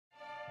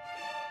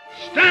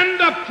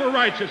Stand up for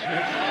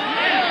righteousness.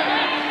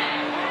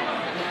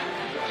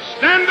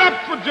 Stand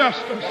up for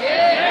justice.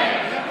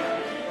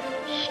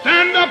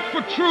 Stand up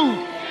for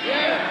truth.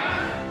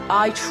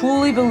 I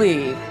truly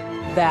believe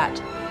that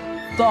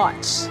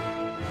thoughts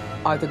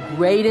are the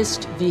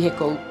greatest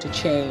vehicle to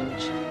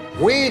change.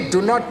 We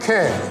do not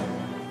care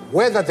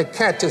whether the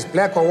cat is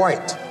black or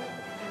white,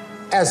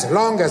 as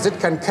long as it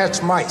can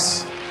catch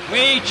mice.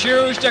 We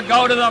choose to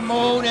go to the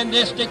moon in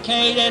this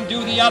decade and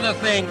do the other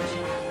things,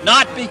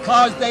 not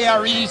because they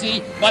are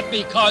easy, but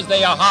because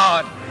they are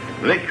hard.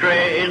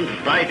 Victory in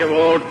spite of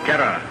all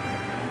terror.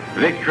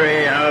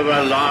 Victory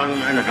however long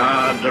and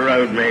hard the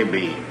road may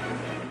be.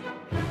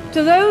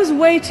 To those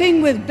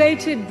waiting with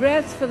bated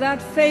breath for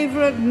that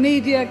favorite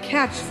media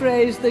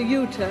catchphrase, the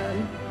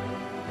U-turn,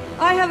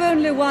 I have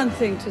only one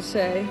thing to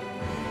say.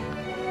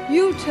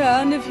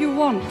 U-turn if you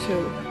want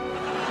to.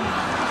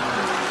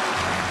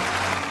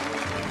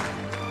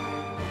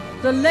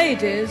 The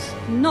ladies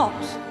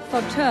not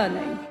for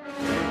turning.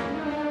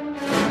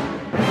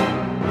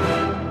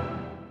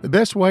 The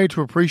best way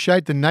to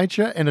appreciate the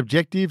nature and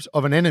objectives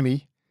of an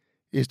enemy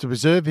is to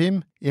observe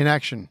him in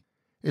action,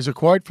 is a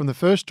quote from the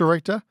first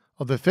director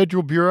of the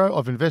Federal Bureau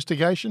of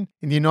Investigation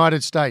in the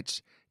United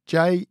States,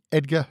 J.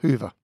 Edgar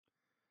Hoover.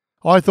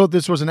 I thought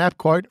this was an apt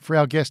quote for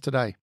our guest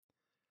today,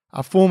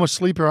 a former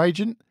sleeper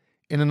agent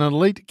in an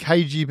elite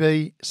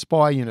KGB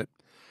spy unit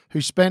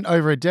who spent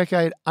over a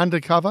decade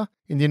undercover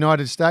in the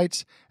United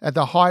States at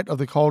the height of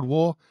the Cold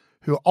War,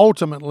 who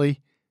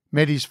ultimately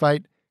met his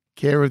fate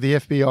care of the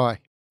FBI.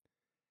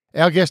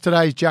 Our guest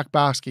today is Jack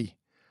Barsky,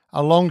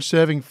 a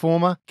long-serving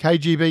former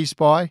KGB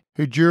spy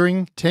who,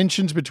 during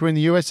tensions between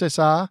the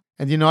USSR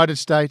and the United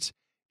States,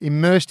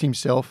 immersed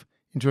himself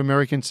into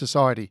American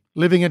society,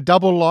 living a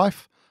double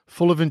life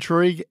full of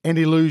intrigue and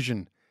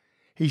illusion.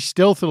 He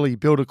stealthily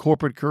built a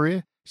corporate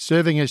career,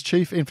 serving as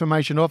Chief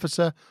Information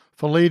Officer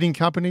for leading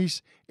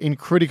companies in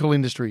critical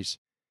industries.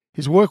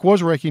 His work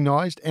was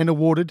recognised and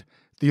awarded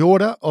the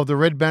Order of the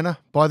Red Banner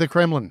by the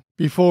Kremlin,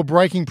 before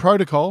breaking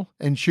protocol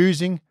and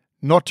choosing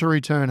not to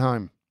return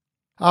home.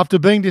 After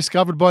being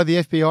discovered by the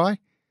FBI,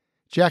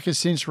 Jack has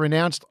since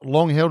renounced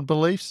long-held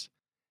beliefs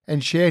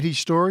and shared his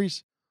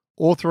stories,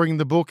 authoring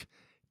the book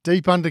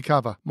Deep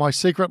Undercover, My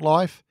Secret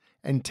Life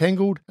and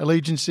Tangled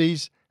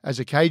Allegiances as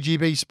a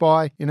KGB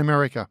Spy in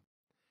America,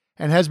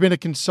 and has been a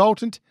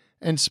consultant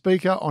and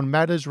speaker on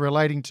matters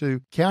relating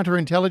to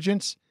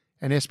counterintelligence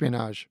and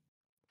espionage.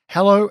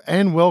 Hello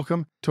and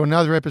welcome to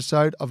another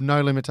episode of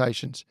No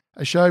Limitations,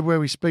 a show where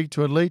we speak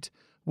to elite,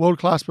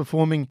 world-class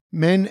performing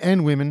men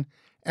and women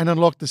and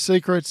unlock the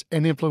secrets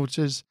and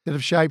influences that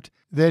have shaped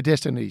their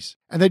destinies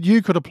and that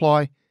you could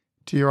apply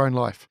to your own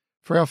life.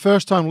 For our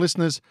first-time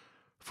listeners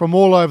from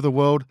all over the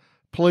world,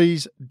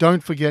 please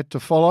don't forget to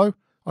follow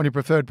on your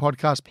preferred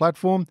podcast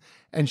platform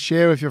and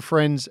share with your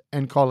friends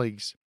and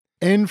colleagues.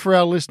 And for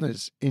our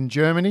listeners in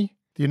Germany,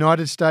 the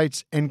United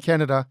States and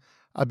Canada,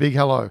 a big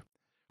hello.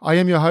 I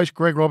am your host,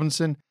 Greg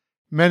Robinson,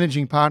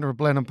 managing partner of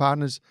Blenheim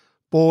Partners,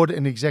 board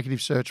and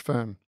executive search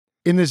firm.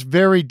 In this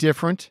very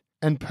different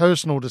and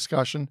personal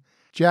discussion,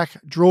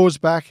 Jack draws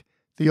back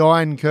the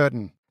Iron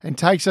Curtain and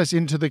takes us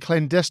into the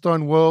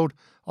clandestine world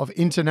of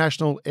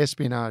international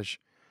espionage.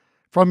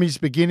 From his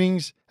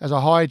beginnings as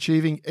a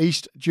high-achieving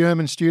East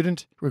German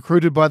student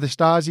recruited by the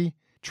Stasi,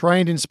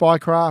 trained in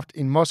spycraft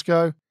in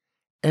Moscow,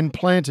 and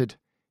planted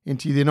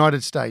into the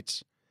United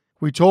States.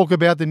 We talk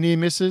about the near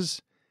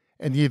misses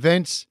and the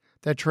events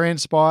that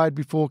transpired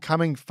before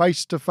coming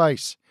face to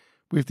face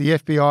with the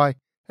FBI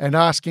and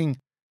asking,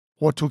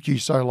 what took you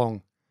so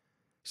long?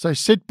 So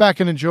sit back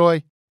and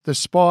enjoy The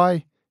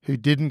Spy Who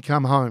Didn't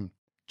Come Home.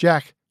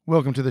 Jack,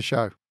 welcome to the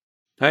show.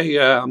 Hey,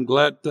 I'm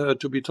glad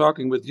to be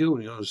talking with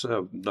you.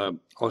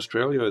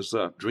 Australia is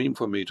a dream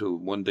for me to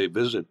one day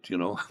visit,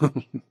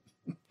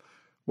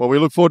 Well, we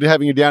look forward to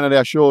having you down at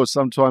our shores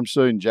sometime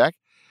soon, Jack.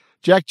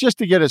 Jack, just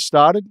to get us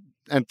started,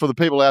 and for the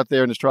people out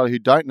there in Australia who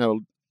don't know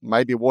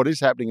maybe what is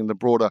happening in the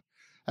broader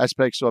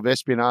aspects of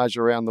espionage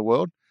around the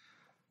world,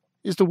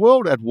 is the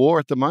world at war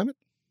at the moment?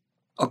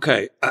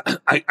 Okay,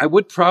 I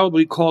would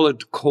probably call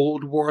it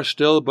Cold War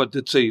still, but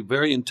it's a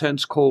very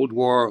intense Cold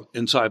War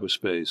in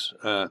cyberspace.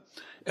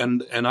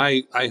 And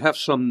I have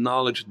some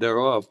knowledge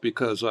thereof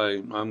because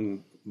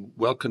I'm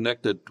well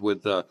connected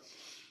with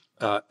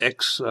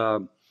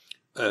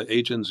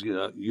ex-agents,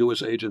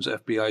 U.S. agents,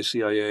 FBI,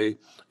 CIA,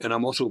 and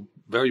I'm also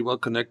very well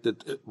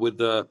connected with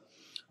the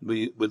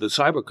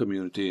cyber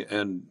community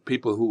and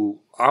people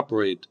who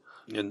operate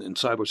in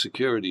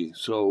cybersecurity.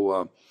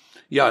 So,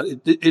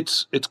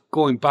 it's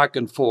going back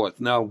and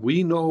forth. Now,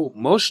 we know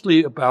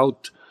mostly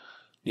about,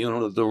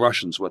 the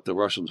Russians, what the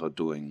Russians are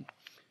doing.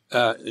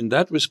 In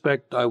that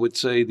respect, I would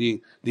say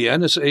the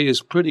NSA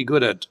is pretty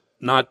good at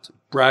not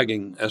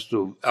bragging as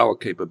to our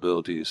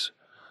capabilities,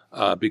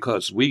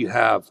 because we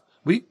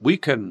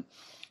can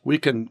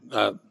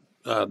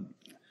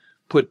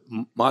put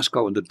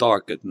Moscow in the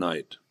dark at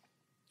night.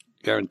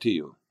 Guarantee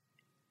you.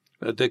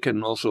 They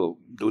can also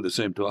do the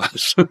same to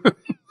us.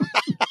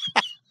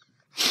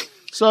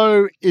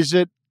 So is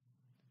it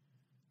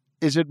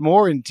Is it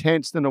more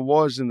intense than it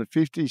was in the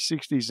 50s,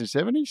 60s,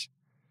 and 70s?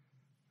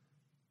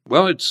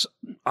 Well, it's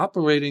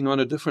operating on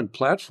a different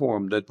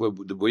platform that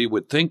we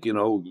would think,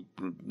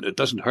 it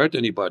doesn't hurt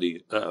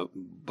anybody.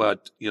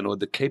 But,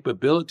 the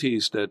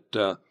capabilities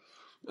that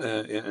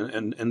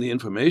and the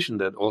information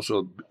that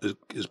also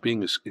is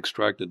being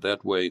extracted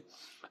that way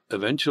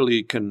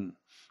eventually can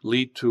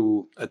lead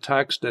to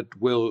attacks that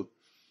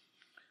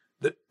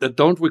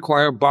don't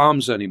require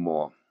bombs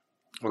anymore.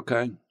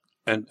 Okay,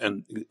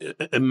 and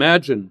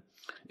imagine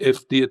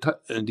if the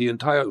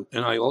entire,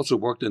 and I also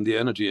worked in the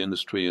energy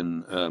industry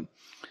in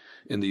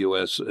the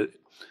U.S.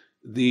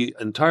 The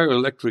entire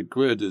electric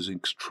grid is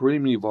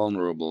extremely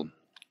vulnerable,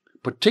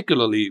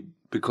 particularly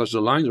because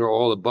the lines are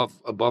all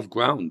above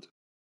ground.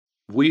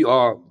 We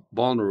are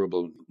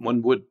vulnerable.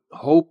 One would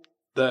hope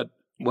that.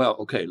 Well,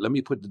 okay, let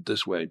me put it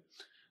this way.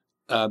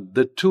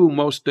 The two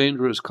most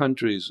dangerous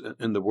countries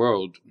in the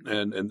world,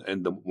 and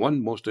the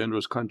one most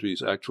dangerous country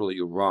is actually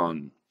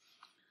Iran,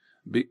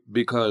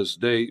 because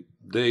they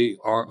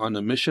are on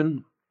a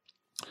mission,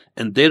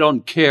 and they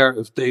don't care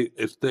if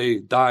they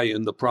die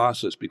in the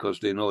process because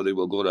they know they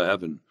will go to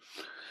heaven.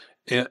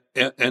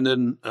 And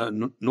in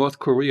North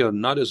Korea,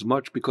 not as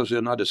much because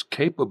they're not as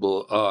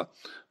capable.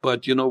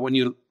 But when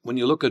you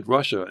look at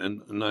Russia,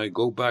 and I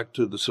go back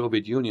to the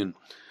Soviet Union,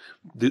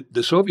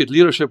 the Soviet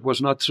leadership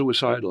was not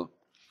suicidal.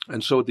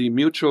 And so the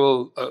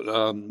mutual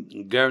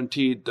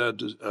guaranteed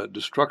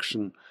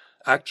destruction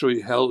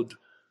actually held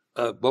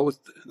both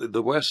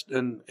the West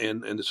and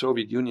the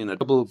Soviet Union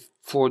accountable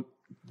for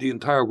the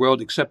entire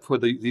world, except for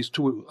these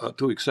two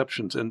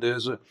exceptions. And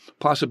there's a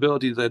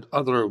possibility that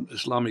other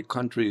Islamic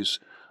countries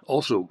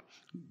also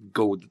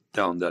go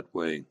down that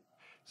way.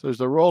 So is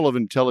the role of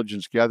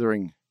intelligence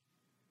gathering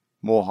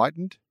more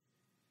heightened?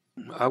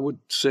 I would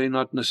say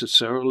not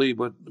necessarily,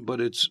 but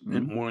it's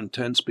more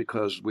intense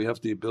because we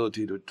have the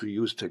ability to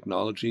use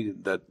technology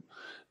that,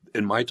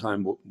 in my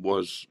time,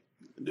 was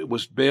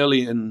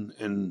barely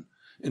in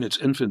its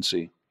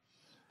infancy.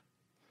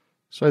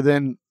 So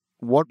then,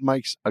 what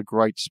makes a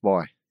great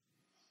spy?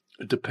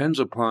 It depends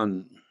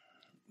upon.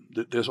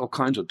 There's all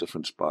kinds of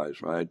different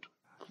spies, right?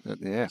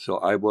 Yeah. So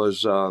I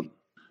was an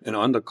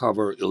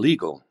undercover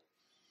illegal.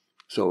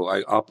 So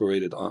I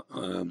operated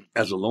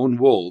as a lone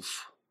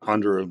wolf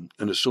under an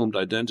assumed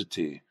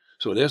identity.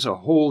 So there's a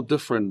whole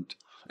different,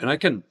 and I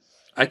can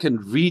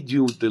read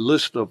you the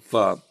list of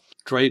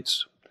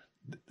traits.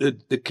 The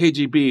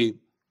KGB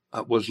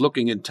was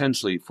looking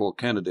intensely for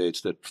candidates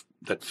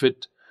that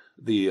fit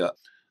the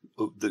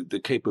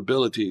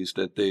capabilities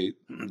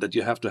that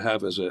you have to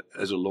have as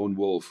a lone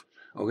wolf.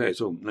 Okay,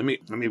 so let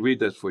me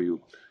read that for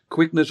you.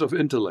 Quickness of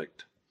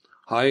intellect,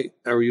 high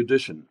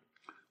erudition,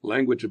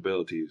 language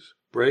abilities,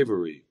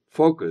 bravery,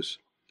 focus,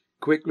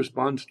 quick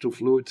response to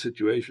fluid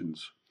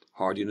situations,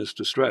 hardiness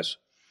to stress,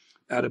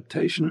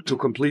 adaptation to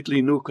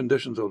completely new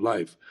conditions of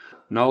life,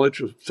 knowledge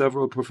of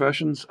several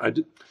professions.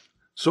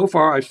 So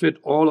far, I fit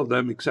all of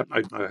them except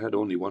I had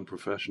only one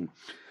profession.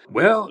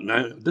 Well,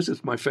 now, this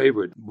is my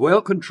favorite.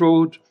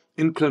 Well-controlled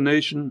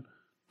inclination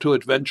to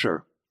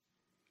adventure,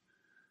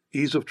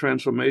 ease of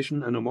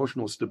transformation, and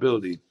emotional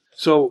stability.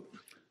 So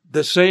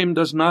the same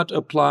does not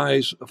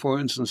apply, for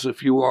instance,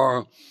 if you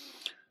are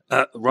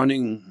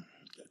running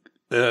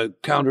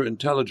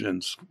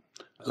counterintelligence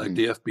like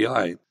the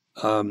FBI.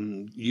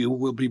 You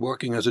will be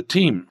working as a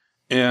team.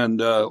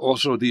 And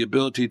also the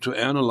ability to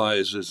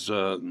analyze is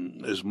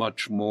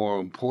much more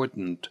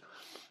important.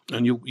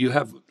 And you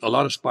have a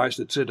lot of spies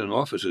that sit in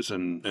offices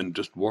and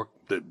just work.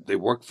 They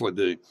work for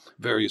the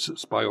various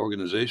spy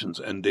organizations,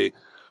 and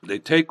they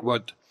take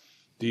what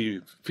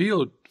the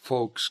field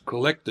folks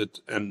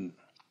collected and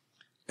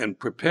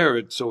prepare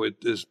it so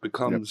it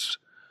becomes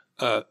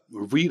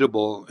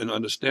readable and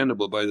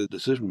understandable by the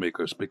decision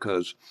makers,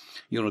 because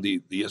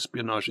the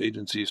espionage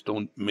agencies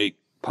don't make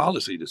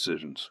policy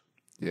decisions.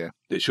 Yeah,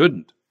 they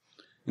shouldn't.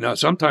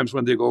 Sometimes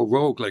when they go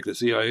rogue, like the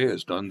CIA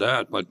has done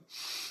that, but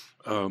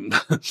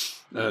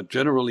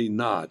generally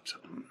not.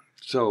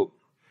 So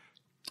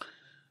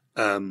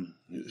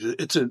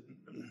it's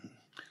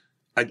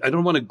I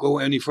don't want to go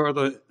any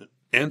further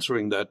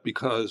answering that,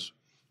 because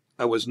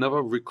I was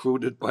never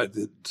recruited by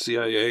the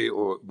CIA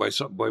or by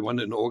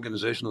an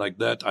organization like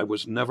that. I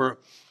was never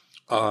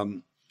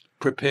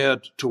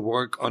prepared to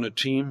work on a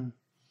team.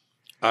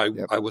 I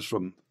was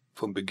from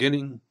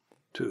beginning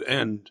to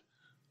end.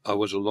 I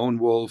was a lone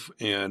wolf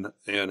and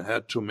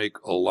had to make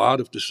a lot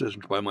of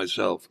decisions by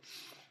myself.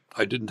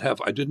 I didn't have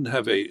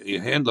a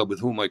handler with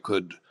whom I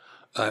could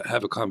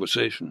have a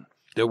conversation.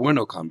 There were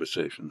no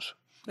conversations.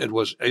 It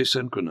was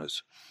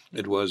asynchronous.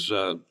 It was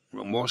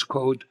Morse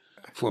code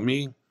for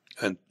me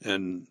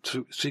and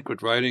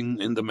secret writing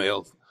in the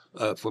mail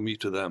for me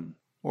to them.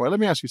 All right, let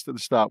me ask you to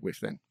start with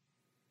then.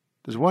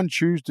 Does one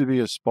choose to be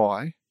a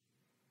spy,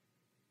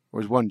 or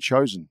is one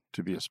chosen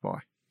to be a spy?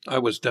 I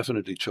was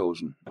definitely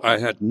chosen. I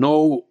had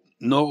no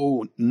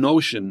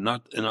notion,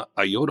 not an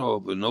iota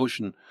of a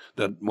notion,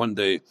 that one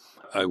day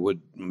I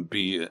would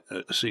be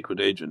a secret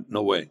agent.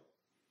 No way.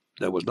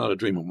 That was not a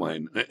dream of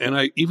mine.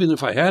 And even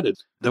if I had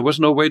it, there was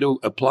no way to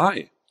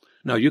apply.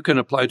 Now, you can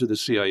apply to the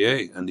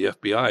CIA and the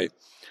FBI,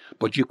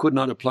 but you could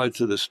not apply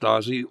to the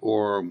Stasi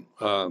or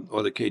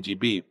the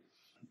KGB.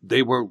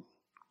 They were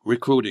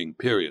recruiting,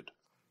 period.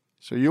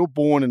 So you're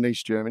born in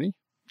East Germany.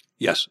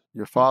 Yes.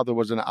 Your father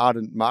was an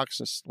ardent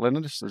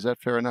Marxist-Leninist. Is that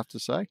fair enough to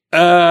say?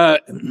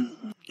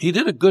 He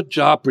did a good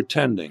job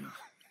pretending.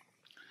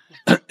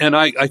 And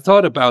I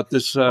thought about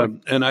this,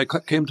 and I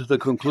came to the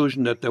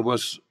conclusion that there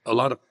was a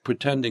lot of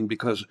pretending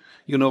because,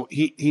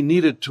 he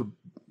needed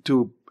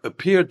to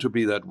appear to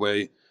be that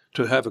way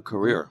to have a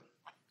career.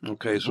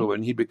 Okay, so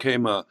when he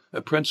became a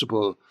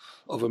principal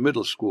of a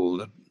middle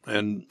school,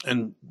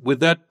 and with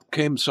that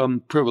came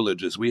some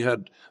privileges. We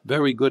had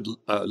very good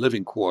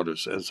living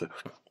quarters as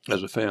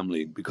a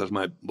family because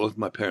both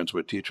my parents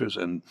were teachers,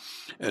 and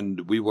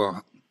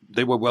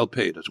they were well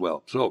paid as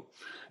well. So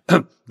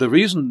the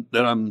reason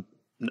that I'm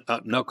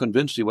now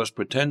convinced he was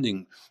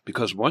pretending,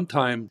 because one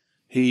time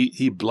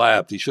he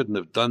blabbed. He shouldn't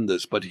have done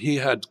this, but he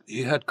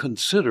had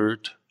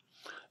considered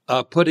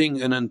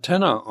putting an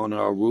antenna on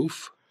our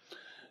roof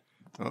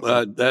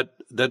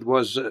that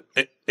was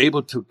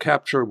able to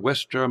capture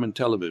West German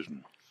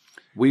television.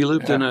 We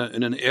lived in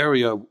an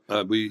area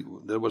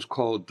that was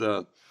called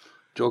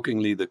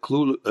jokingly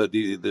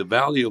the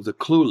Valley of the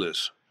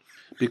Clueless,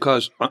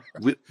 because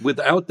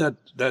without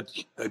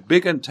that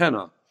big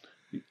antenna,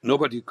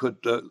 nobody could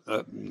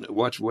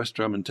watch West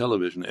German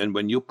television. And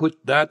when you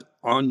put that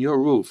on your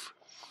roof,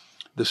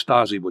 the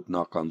Stasi would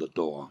knock on the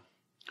door,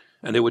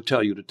 and they would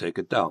tell you to take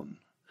it down.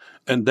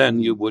 And then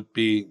you would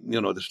be,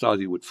 the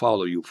Stasi would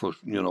follow you for,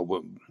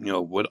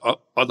 what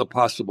other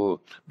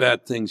possible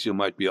bad things you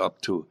might be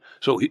up to.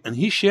 So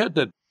he shared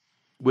that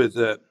with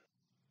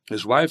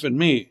his wife and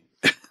me,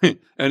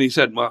 and he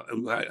said, "Well,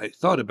 I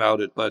thought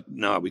about it, but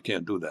no, we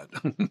can't do that."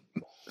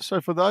 So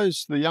for the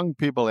young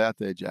people out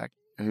there, Jack,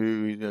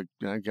 who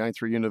are going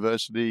through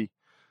university,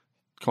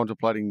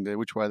 contemplating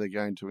which way they're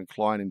going to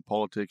incline in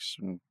politics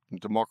and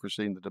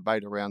democracy and the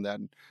debate around that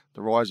and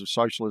the rise of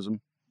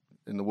socialism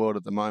in the world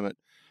at the moment,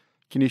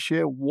 can you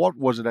share what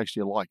was it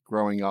actually like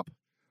growing up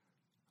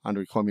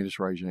under a communist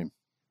regime?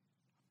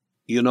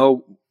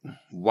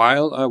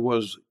 While I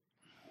was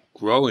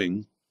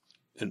growing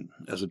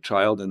as a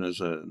child and as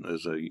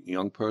a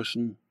young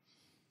person,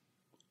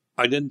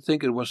 I didn't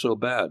think it was so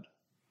bad.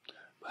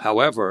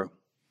 However,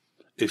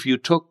 if you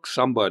took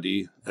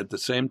somebody at the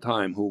same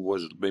time who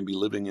was maybe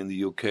living in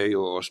the UK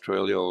or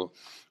Australia or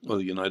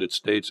the United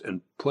States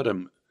and put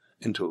them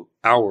into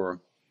our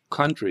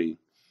country,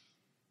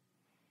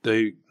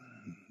 they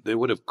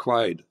would have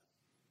cried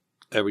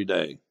every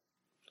day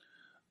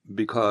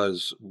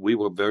because we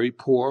were very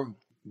poor.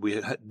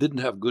 We didn't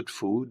have good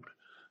food.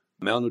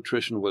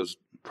 Malnutrition was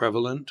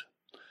prevalent,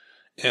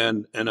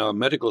 and our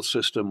medical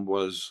system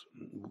was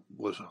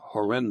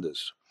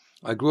horrendous.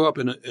 I grew up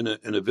in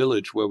a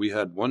village where we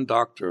had one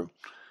doctor,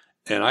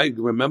 and I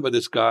remember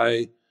this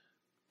guy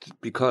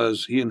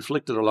because he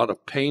inflicted a lot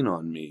of pain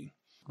on me.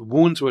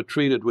 Wounds were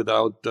treated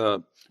without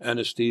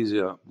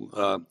anesthesia.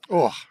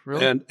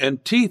 Really?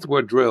 And teeth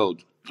were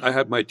drilled. I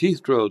had my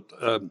teeth drilled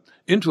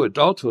into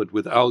adulthood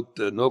without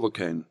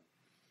Novocaine.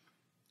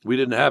 We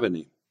didn't have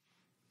any.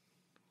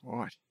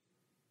 Right.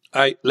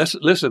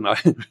 Listen.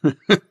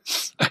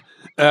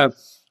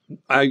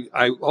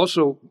 I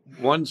also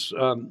once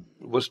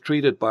was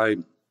treated by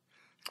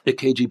a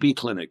KGB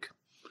clinic.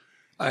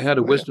 I had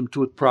a wisdom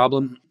tooth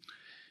problem,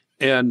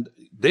 and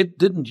they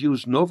didn't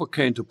use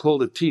Novocaine to pull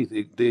the teeth.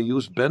 They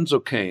used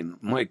benzocaine.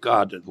 My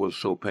God, it was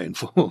so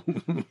painful.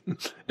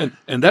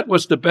 and that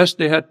was the best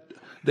they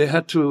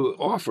had to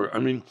offer. I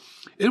mean,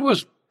 it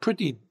was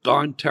pretty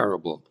darn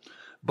terrible.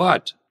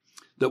 But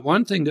the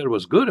one thing that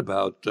was good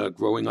about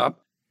growing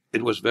up,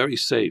 it was very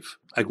safe.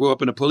 I grew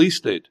up in a police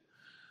state.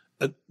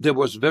 There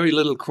was very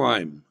little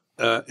crime,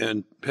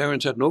 and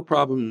parents had no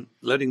problem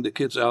letting the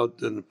kids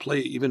out and play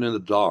even in the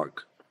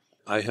dark.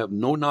 I have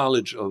no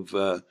knowledge of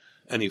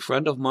any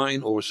friend of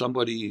mine or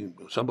somebody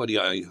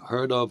I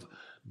heard of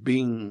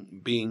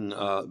being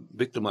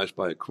victimized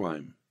by a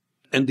crime.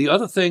 And the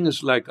other thing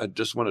is, I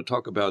just want to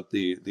talk about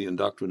the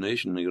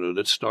indoctrination,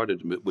 that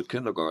started with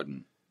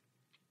kindergarten.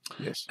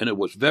 Yes. And it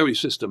was very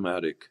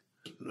systematic.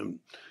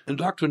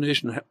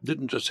 Indoctrination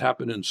didn't just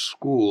happen in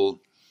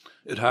school.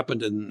 It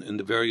happened in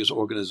the various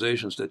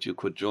organizations that you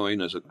could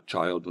join as a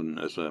child and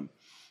as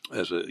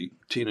a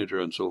teenager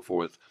and so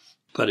forth.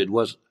 But it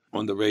was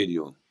on the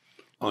radio,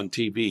 on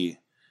TV,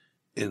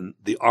 in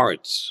the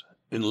arts,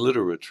 in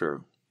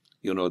literature.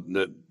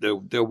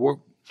 There were,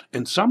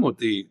 and some of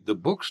the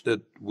books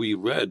that we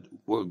read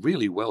were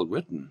really well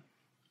written.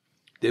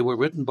 They were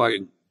written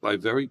by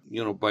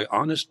by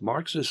honest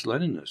Marxist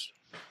Leninists.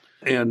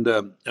 And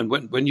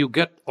when you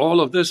get all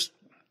of this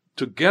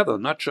together,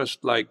 not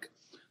just like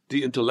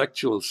the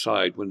intellectual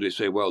side, when they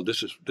say, well,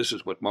 this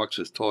is what Marx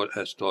has taught,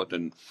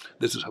 and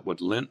this is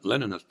what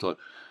Lenin has taught,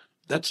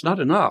 that's not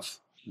enough.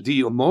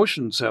 The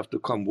emotions have to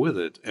come with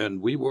it,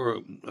 and we were.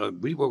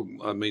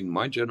 I mean,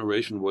 my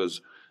generation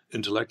was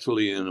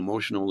intellectually and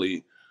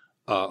emotionally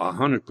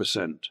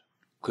 100%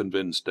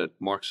 convinced that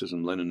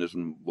Marxism,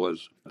 Leninism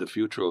was the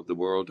future of the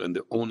world and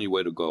the only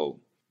way to go.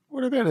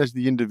 What about as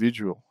the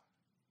individual?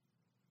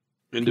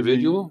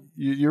 Individual?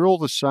 You're all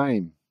the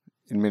same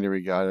in many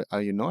regards,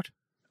 are you not?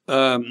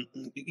 Yeah, If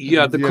the you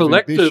have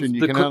collective. ambition,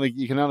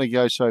 you can only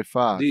go so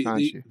far, can't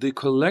you? The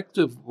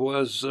collective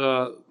was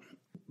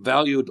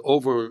valued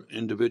over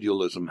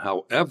individualism.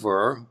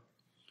 However,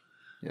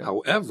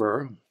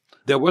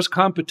 there was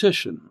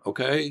competition.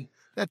 Okay,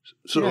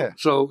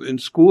 so in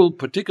school,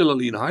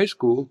 particularly in high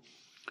school,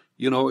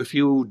 if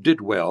you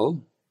did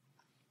well,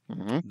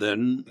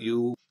 then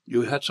you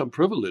had some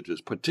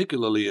privileges.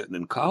 Particularly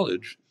in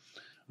college,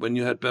 when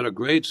you had better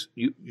grades,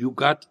 you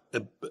got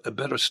a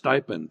better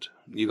stipend.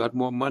 You got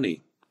more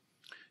money.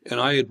 And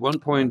I, at one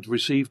point,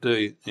 received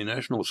a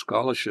national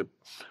scholarship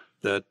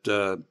that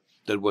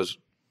was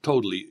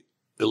totally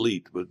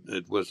elite, but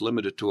it was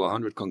limited to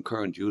 100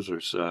 concurrent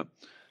users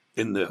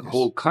in the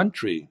whole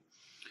country.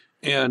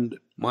 And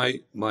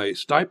my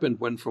stipend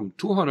went from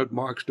 200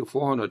 marks to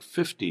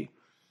 450,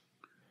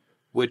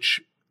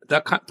 which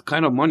that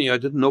kind of money I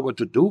didn't know what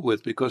to do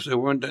with because there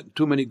weren't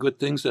too many good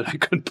things that I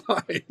could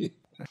buy.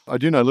 I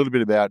do know a little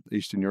bit about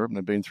Eastern Europe, and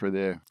I've been through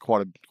there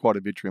quite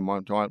a bit during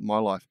my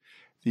life.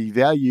 The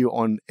value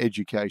on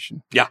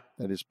education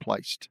that is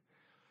placed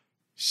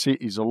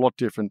is a lot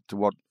different to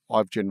what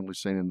I've generally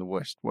seen in the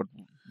West. What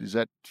is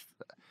that?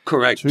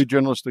 Correct. Too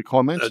generous to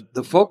comment?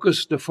 The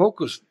focus.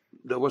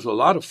 There was a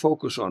lot of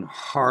focus on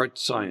hard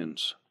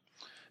science.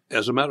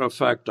 As a matter of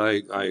fact,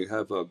 I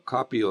have a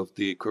copy of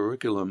the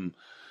curriculum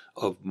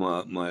of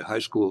my high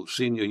school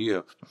senior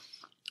year,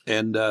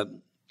 and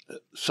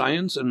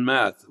science and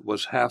math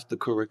was half the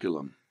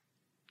curriculum,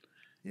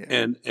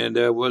 and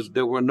there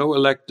were no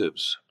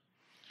electives.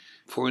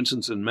 For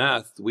instance, in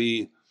math,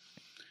 we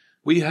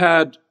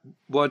had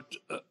what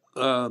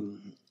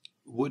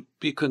would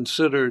be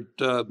considered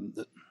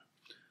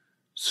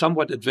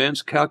somewhat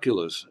advanced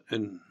calculus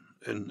in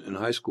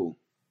high school,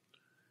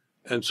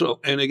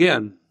 and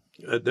again,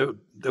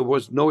 there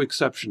was no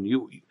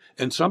exception.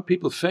 And some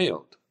people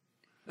failed.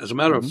 As a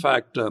matter of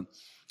fact,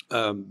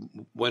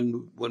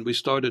 when we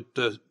started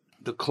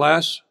the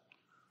class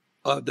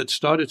that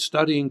started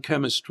studying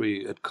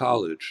chemistry at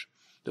college,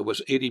 there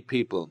was 80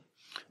 people.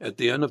 At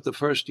the end of the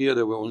first year,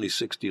 there were only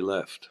 60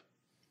 left.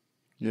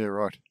 Yeah,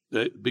 right.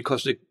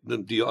 Because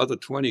the other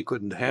 20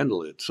 couldn't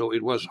handle it. So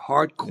it was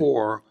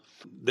hardcore.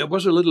 Yeah. There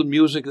was a little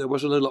music, there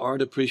was a little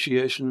art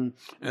appreciation,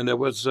 and there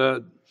was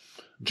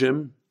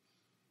gym.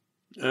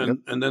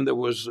 And then there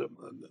was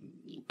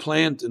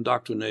planned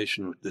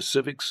indoctrination,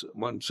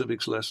 one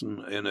civics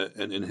lesson, and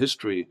in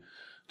history,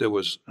 there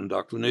was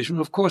indoctrination.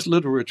 Of course,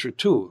 literature,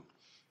 too.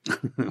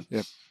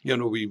 Yep.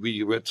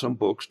 We read some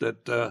books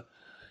that...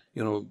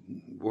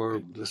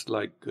 were just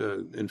like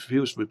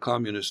infused with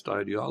communist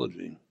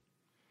ideology.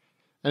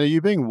 And are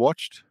you being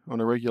watched on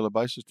a regular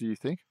basis, do you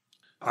think?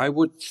 I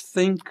would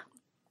think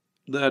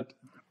that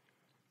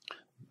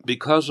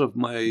because of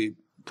my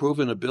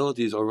proven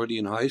abilities already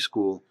in high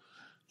school,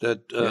 that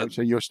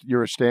so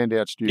you're a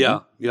standout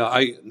student.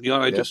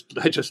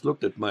 I just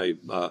looked at my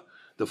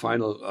the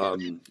final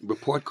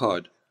report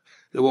card.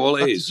 They were all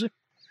A's,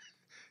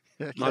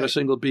 not a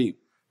single B.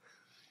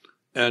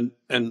 And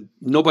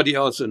nobody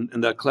else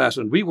in that class,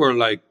 and we were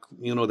like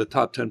the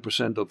top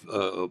 10%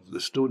 of the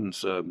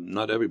students.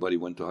 Not everybody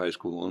went to high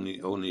school,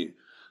 only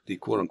the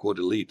quote unquote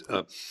elite,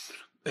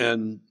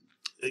 and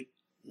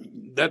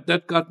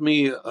that got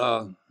me.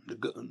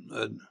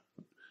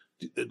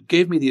 It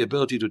gave me the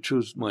ability to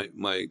choose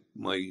my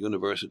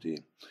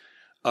university.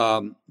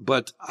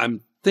 But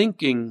I'm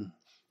thinking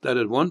that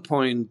at one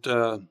point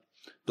the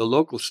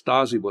local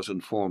Stasi was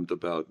informed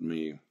about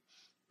me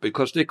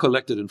because they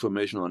collected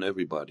information on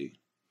everybody.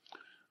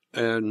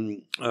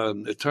 And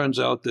it turns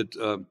out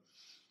that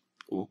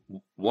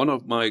one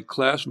of my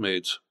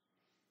classmates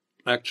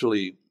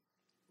actually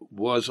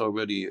was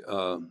already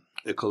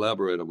a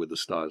collaborator with the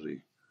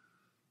Stasi.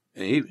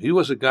 And he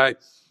was a guy,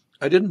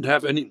 I didn't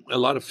have a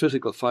lot of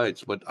physical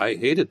fights, but I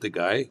hated the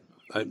guy.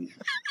 And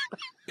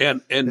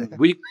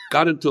we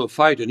got into a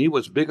fight, and he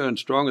was bigger and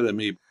stronger than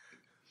me.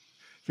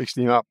 Fixed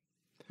him up.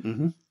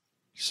 Mm-hmm.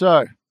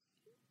 So,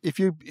 if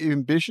you're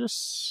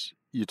ambitious,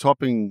 you're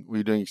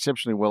doing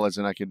exceptionally well as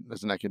an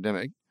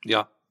academic.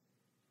 Yeah.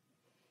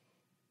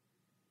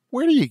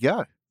 Where do you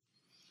go?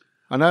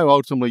 I know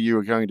ultimately you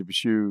were going to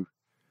pursue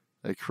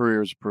a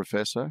career as a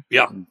professor.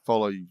 Yeah. And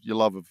follow your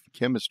love of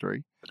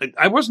chemistry.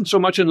 I wasn't so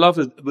much in love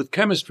with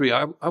chemistry.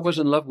 I was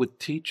in love with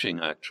teaching,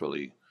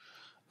 actually,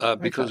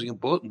 because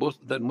both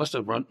that must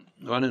have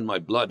run in my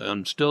blood.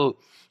 I'm still,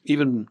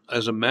 even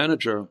as a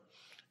manager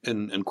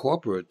in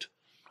corporate,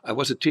 I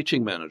was a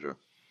teaching manager.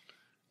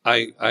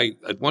 I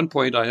at one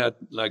point I had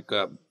like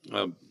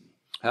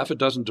half a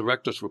dozen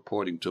directors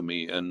reporting to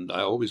me, and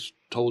I always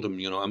told them,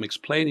 I'm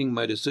explaining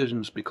my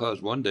decisions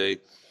because one day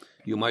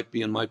you might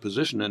be in my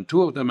position, and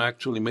two of them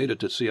actually made it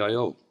to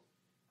CIO.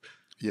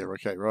 Yeah,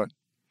 okay, right.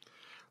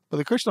 But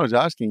the question I was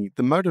asking,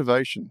 the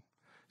motivation.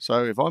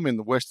 So if I'm in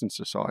the Western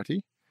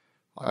society,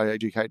 I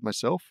educate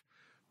myself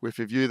with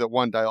a view that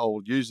one day I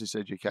will use this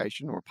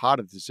education or a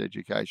part of this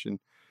education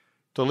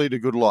to lead a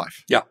good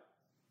life. Yeah.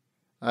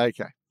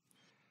 Okay.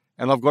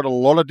 And I've got a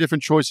lot of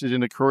different choices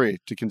in a career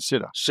to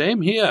consider.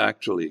 Same here,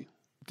 actually.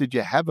 Did you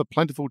have a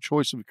plentiful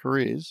choice of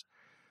careers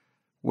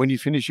when you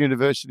finished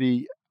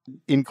university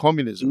in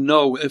communism?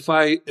 No, if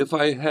I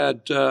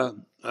had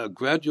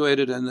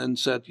graduated and then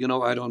said,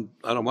 I don't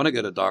want to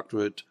get a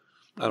doctorate,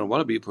 I don't want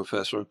to be a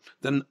professor,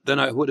 then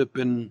I would have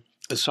been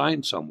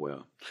assigned somewhere,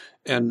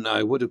 and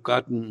I would have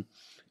gotten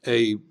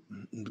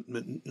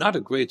not a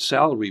great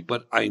salary,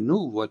 but I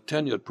knew what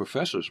tenured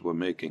professors were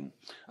making.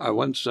 I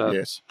once saw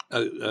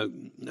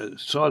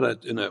that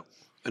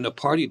in a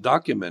party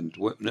document,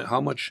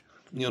 how much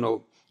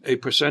a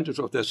percentage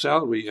of their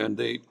salary, and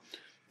they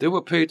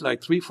were paid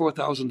like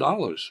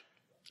 $3,000-4,000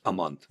 a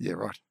month. Yeah,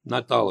 right.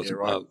 Not dollars, Yeah,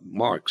 right.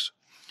 marks.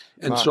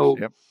 And Marks, so,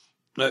 yep.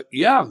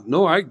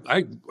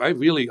 I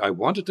really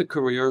wanted a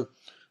career,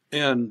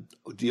 and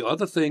the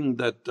other thing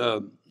that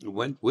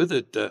went with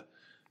it,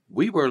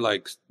 we were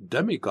like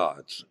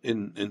demigods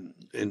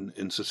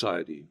in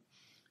society.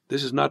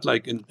 This is not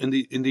like in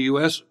the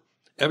U.S.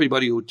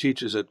 Everybody who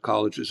teaches at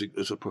college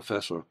is a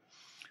professor.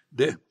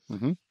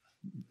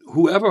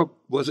 Whoever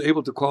was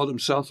able to call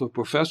himself a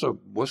professor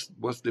was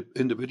the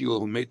individual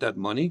who made that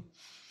money,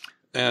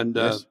 and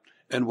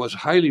was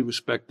highly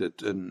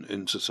respected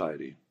in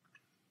society.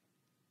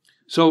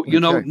 So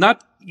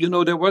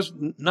there was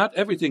not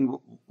everything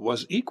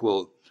was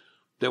equal.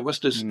 There was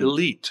this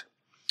elite,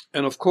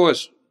 and of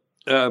course,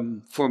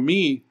 for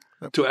me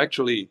to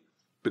actually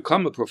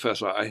become a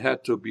professor, I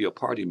had to be a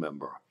party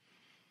member.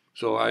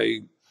 So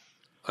I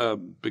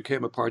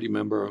became a party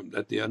member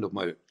at the end of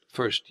my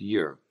first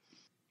year.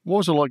 What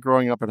was it like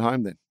growing up at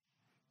home then?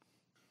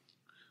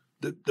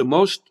 The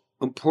most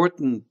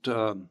important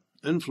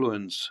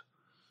influence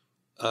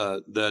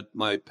that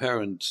my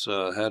parents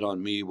had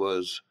on me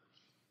was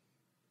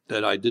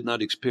that I did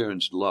not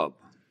experience love.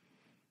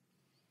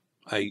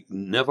 I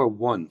never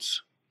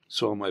once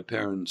saw my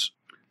parents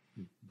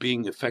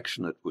being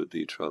affectionate with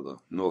each other.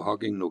 No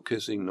hugging, no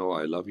kissing, no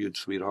I love you,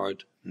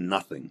 sweetheart,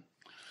 nothing.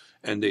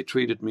 And they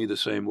treated me the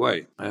same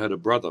way. I had a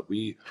brother.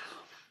 We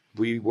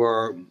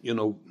were,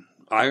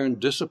 iron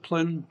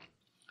discipline,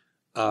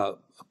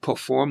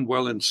 perform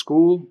well in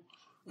school,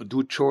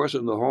 do chores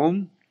in the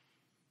home.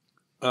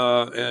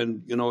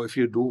 And if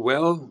you do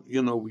well,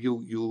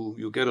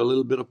 you get a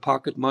little bit of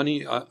pocket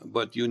money,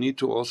 but you need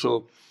to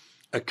also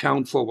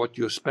account for what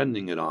you're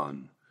spending it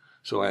on.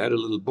 So I had a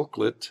little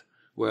booklet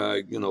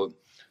where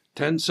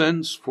 10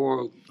 cents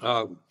for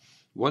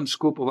 1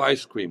 scoop of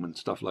ice cream and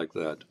stuff like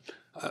that.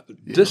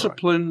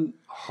 Discipline,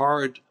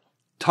 hard,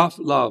 tough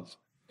love.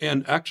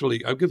 And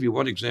actually, I'll give you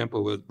one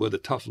example where the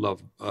tough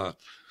love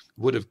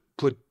would have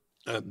put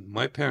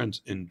my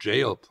parents in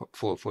jail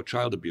for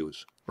child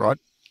abuse. Right.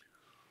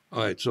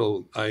 All right,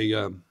 so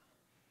I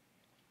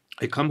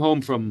come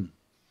home from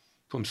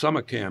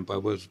summer camp. I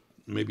was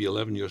maybe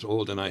 11 years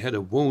old, and I had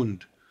a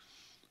wound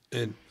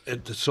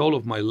at the sole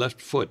of my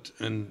left foot,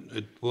 and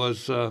it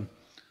was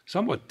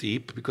somewhat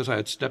deep because I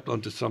had stepped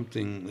onto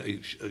something,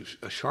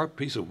 a sharp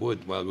piece of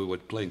wood while we were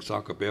playing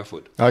soccer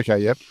barefoot. Okay,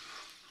 yep.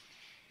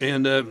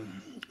 And I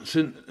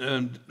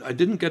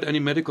didn't get any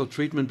medical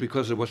treatment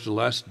because it was the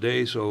last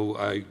day, so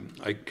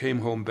I came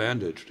home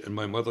bandaged, and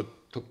my mother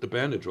took the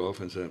bandage off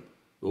and said,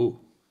 "Oh,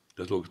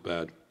 that looks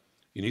bad.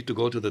 You need to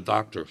go to the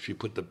doctor." She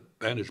put the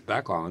bandage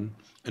back on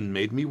and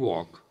made me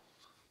walk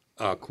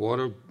a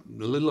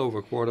little over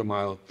a quarter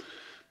mile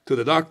to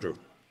the doctor.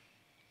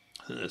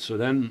 So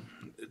then,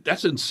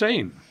 that's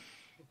insane.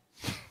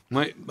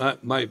 My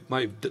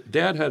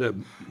dad had a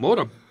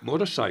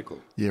motorcycle.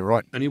 Yeah,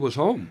 right. And he was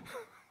home.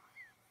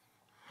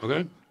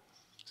 Okay,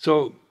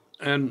 so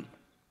and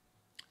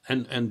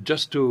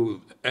just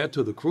to add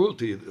to the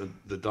cruelty,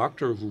 the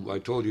doctor who I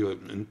told you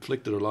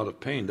inflicted a lot of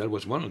pain. That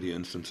was one of the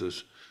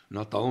instances,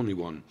 not the only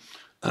one.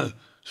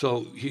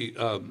 So he,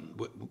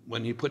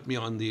 when he put me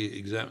on the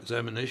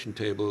examination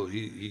table,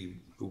 he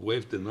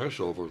waved the nurse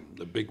over,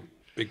 the big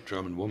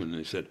German woman, and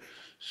he said,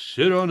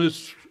 "Sit on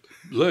his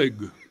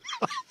leg."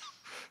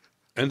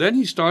 And then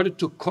he started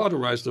to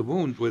cauterize the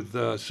wound with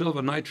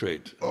silver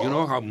nitrate. You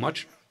know how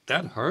much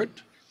that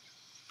hurt?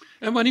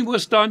 And when he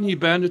was done, he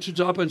bandaged it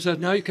up and said,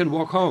 "Now you can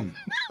walk home."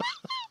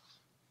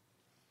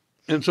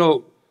 And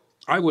so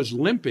I was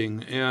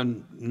limping,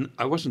 and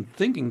I wasn't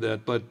thinking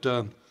that, but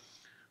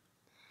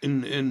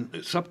in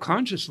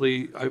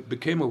subconsciously, I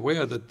became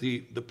aware that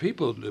the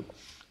people,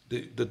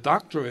 the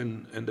doctor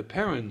and the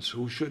parents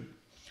who should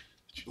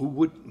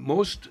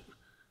most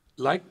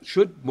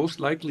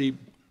likely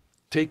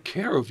take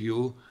care of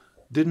you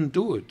didn't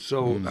do it.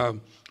 So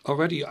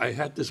already I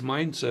had this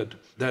mindset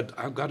that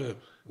I've got to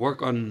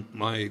work on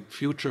my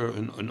future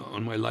and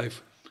on my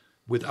life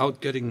without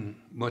getting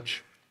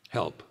much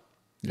help.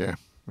 Yeah,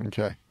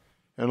 okay.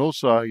 And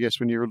also, I guess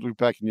when you look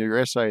back in your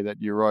essay that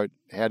you wrote,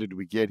 "How Did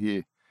We Get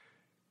Here?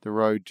 The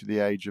Road to the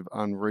Age of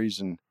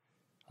Unreason,"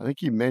 I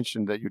think you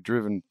mentioned that you're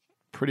driven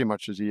pretty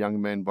much as a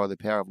young man by the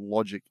power of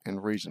logic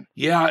and reason.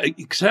 Yeah,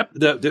 except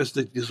that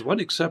there's one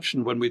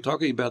exception when we're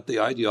talking about the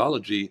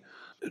ideology.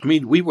 I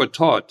mean, we were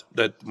taught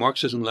that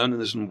Marxism and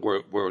Leninism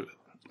were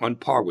on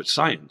par with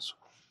science.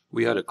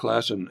 we had a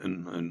class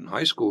in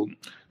high school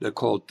that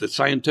called the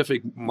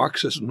Scientific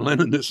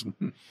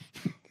Marxism-Leninism.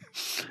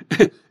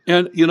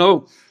 And, you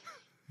know,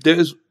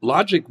 there's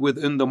logic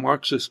within the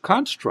Marxist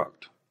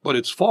construct, but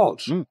it's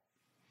false. Mm.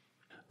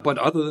 But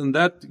other than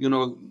that, you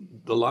know,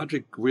 the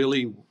logic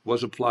really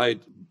was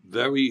applied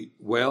very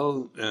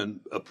well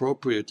and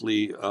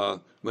appropriately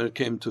when it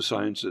came to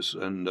sciences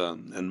and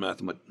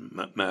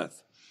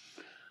math.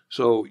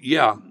 So,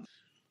 yeah,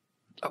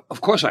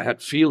 of course I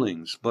had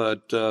feelings,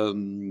 but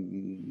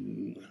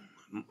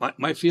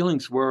my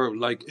feelings were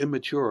like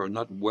immature,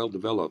 not well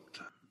developed.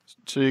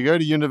 So you go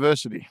to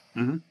university.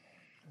 Mm-hmm.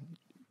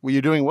 Were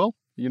you doing well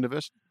at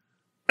university?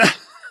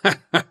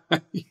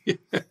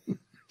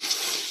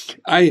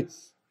 I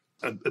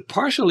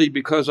partially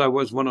because I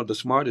was one of the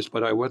smartest,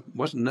 but I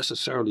wasn't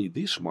necessarily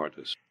the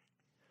smartest.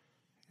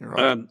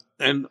 Right.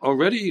 And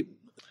already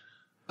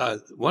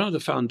one of the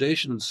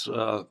foundations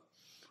of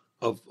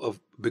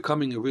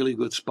becoming a really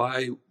good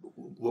spy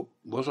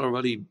was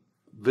already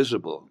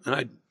visible.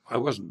 And I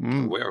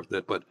wasn't aware of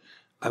that, but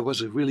I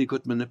was a really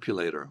good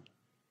manipulator.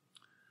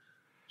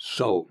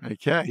 So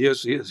Okay.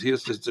 here's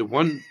the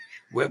one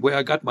where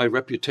I got my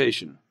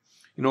reputation.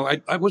 You know,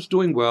 I was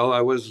doing well.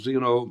 I was, you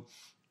know,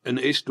 an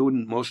A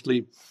student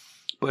mostly,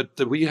 but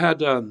we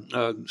had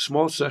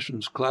small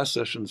sessions, class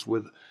sessions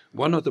with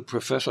one of the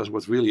professors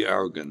was really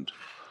arrogant.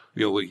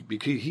 You know,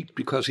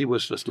 because he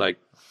was just like,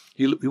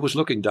 he was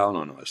looking down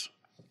on us.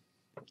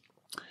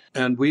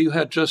 And we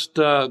had just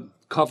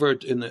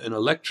covered in a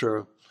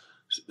lecture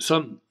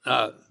some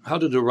how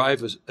to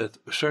derive a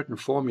certain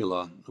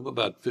formula of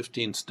about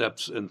 15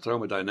 steps in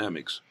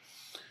thermodynamics.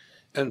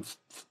 And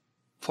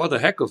for the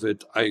heck of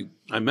it, I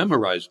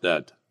memorized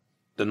that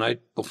the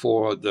night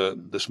before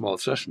the small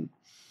session.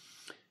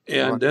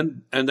 And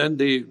then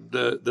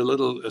the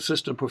little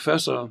assistant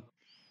professor,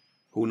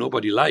 who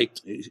nobody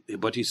liked,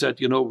 but he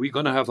said, you know, we're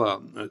going to have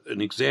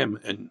an exam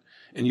and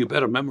you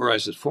better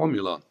memorize this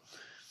formula.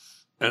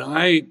 And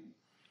I,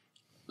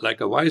 like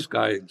a wise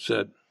guy,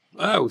 said,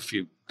 oh, if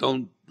you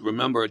don't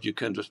remember it, you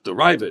can just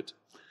derive it.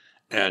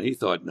 And he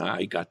thought, nah,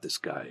 I got this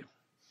guy.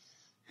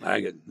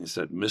 He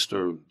said,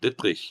 Mr.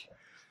 Dittrich,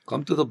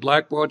 come to the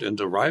blackboard and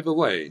derive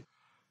away.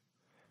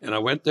 And I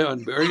went there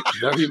and very,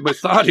 very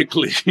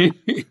methodically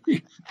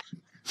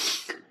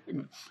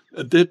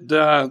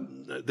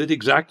did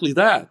exactly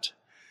that.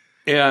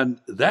 And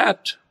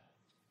that,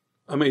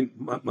 I mean,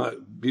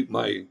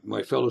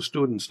 my fellow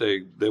students,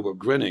 they were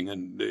grinning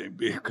and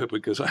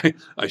because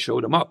I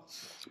showed them up.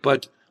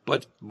 But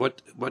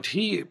what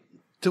he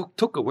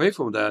took away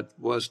from that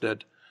was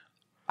that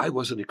I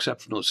was an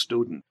exceptional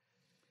student.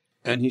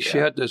 And he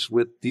shared this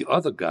with the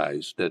other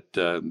guys that,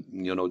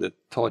 that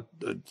taught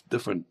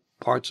different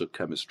parts of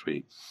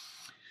chemistry.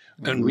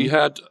 And we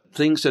had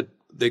things that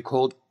they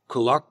called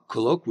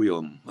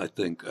colloquium, I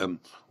think,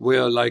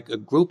 where like a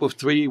group of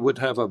 3 would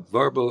have a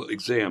verbal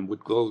exam,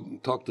 would go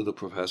and talk to the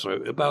professor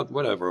about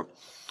whatever.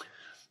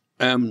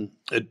 The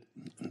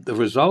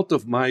result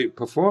of my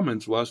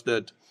performance was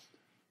that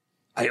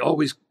I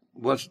always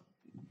was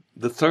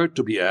the third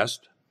to be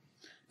asked,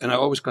 and I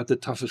always got the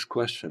toughest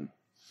question.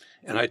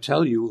 And I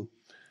tell you,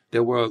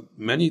 there were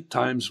many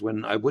times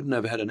when I wouldn't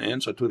have had an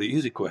answer to the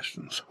easy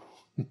questions.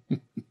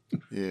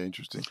 Yeah,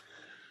 interesting.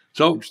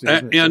 So,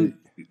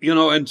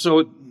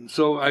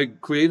 so I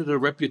created a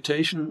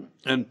reputation,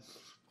 and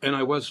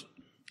I was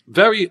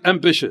very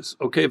ambitious,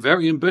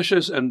 very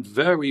ambitious and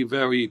very,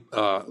 very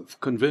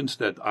convinced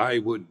that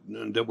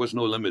there was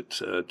no limit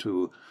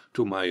to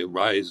my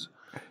rise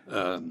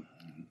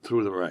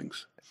through the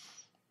ranks.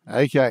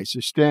 Okay, so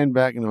stand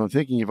back, and I'm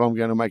thinking if I'm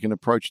going to make an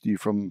approach to you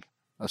from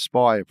a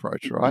spy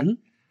approach, right?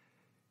 Mm-hmm.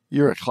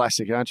 You're a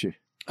classic, aren't you?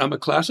 I'm a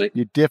classic?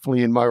 You're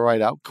definitely in my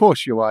radar. Of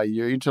course you are.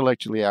 You're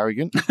intellectually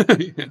arrogant.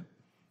 Yeah.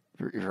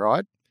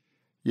 Right?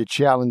 You're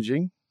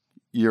challenging.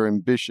 You're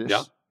ambitious.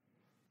 Yeah.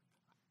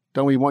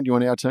 Don't we want you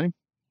on our team?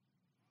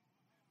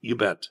 You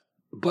bet.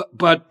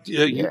 But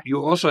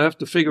you also have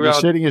to figure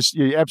out.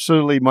 You're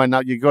absolutely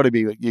you got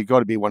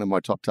to be one of my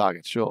top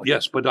targets, surely.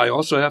 Yes, but I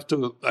also have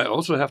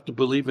to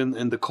believe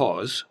in the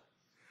cause.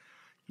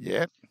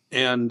 Yeah.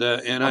 And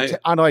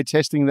aren't I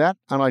testing that?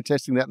 Aren't I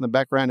testing that in the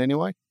background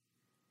anyway?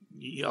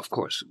 Yeah, of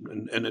course.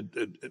 And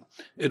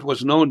it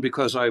was known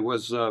because I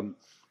was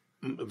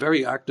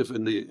very active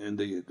in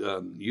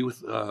the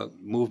youth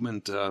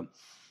movement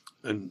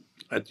and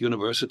at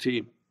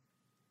university.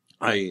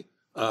 I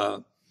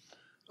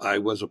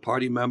was a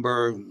party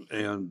member,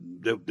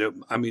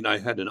 and I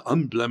had an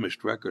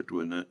unblemished record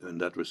in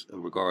that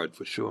regard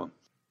for sure.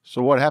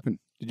 So what happened?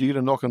 Did you get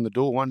a knock on the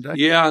door one day?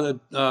 Yeah,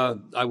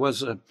 I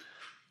was,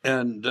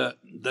 and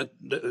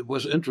that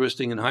was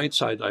interesting in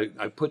hindsight.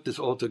 I put this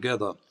all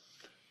together.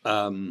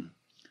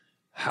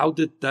 How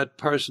did that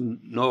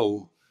person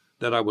know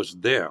that I was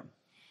there?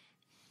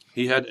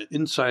 He had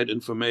inside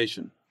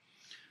information,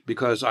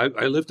 because I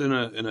lived in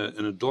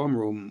a dorm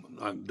room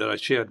that I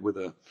shared with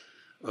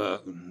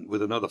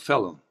another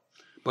fellow,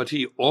 but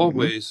he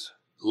always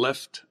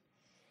left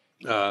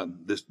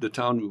the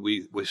town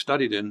we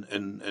studied in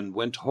and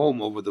went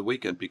home over the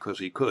weekend because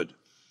he could.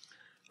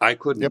 I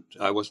couldn't. Yep.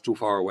 I was too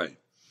far away.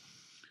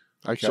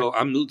 Okay. So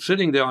I'm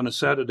sitting there on a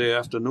Saturday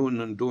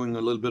afternoon and doing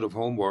a little bit of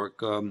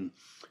homework, and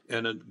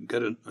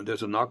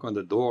there's a knock on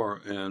the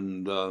door,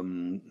 and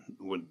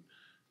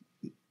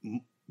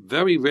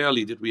very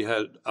rarely did we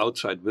have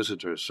outside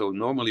visitors. So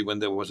normally when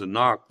there was a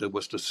knock, there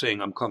was the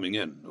saying, "I'm coming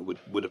in." It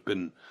would have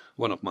been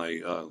one of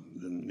my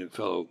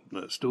fellow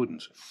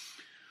students.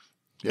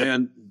 Yep.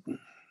 And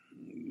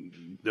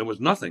there was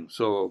nothing.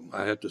 So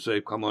I had to say,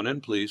 "Come on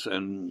in, please."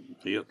 And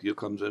here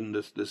comes in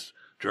this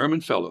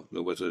German fellow.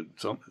 There was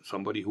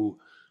somebody who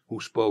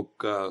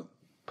spoke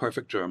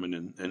perfect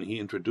German, and he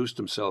introduced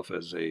himself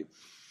as a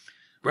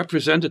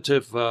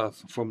representative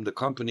from the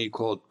company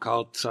called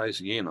Carl Zeiss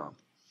Jena.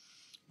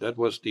 That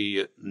was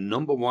the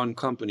number one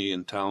company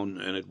in town,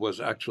 and it was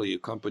actually a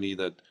company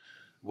that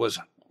was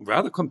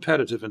rather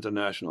competitive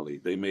internationally.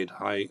 They made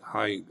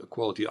high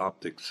quality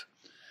optics,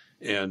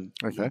 and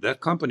that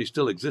company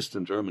still exists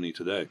in Germany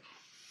today.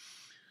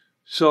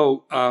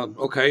 So,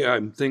 okay,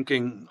 I'm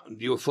thinking,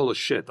 you're full of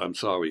shit, I'm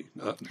sorry,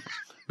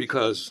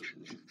 because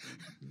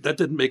that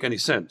didn't make any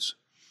sense.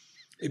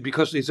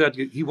 Because he said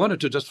he wanted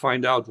to just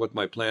find out what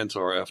my plans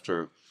are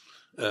after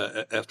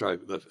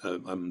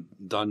I'm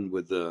done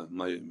with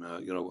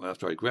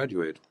after I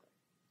graduate.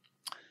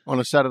 On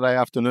a Saturday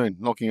afternoon,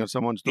 knocking on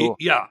someone's door.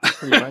 Yeah.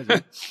 Pretty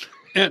amazing.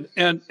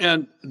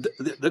 and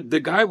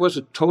the guy was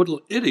a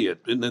total idiot.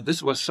 And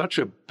this was such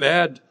a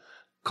bad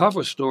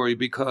cover story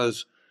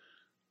because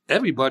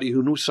everybody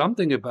who knew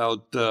something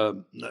about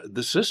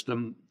the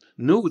system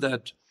knew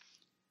that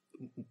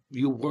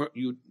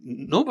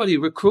nobody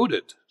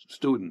recruited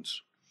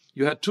students.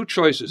 You had two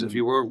choices. If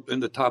you were in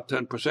the top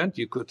 10%,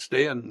 you could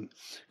stay and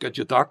get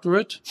your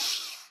doctorate,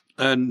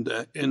 and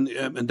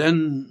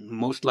then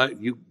most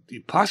likely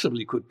you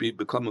possibly could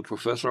become a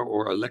professor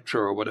or a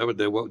lecturer or whatever.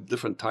 There were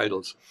different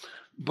titles,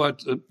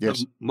 but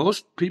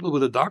most people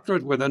with a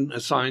doctorate were then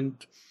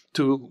assigned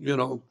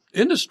to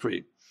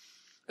industry.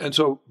 And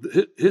so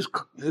his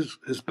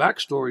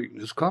backstory,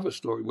 his cover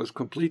story, was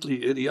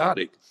completely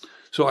idiotic.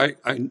 So I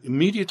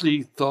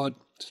immediately thought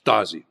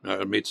Stasi.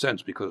 It made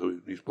sense because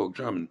he spoke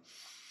German.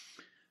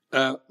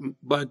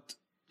 But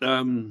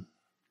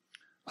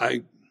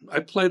I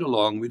played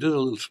along. We did a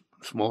little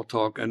small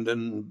talk, and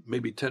then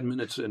maybe 10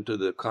 minutes into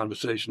the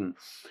conversation,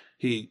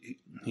 he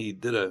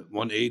did a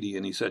 180,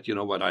 and he said, "You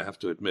know what? I have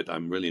to admit,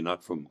 I'm really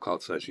not from Carl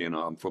Zeiss Jena.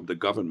 I'm from the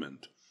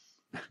government."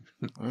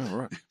 Oh,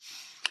 right.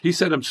 He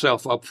set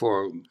himself up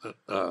for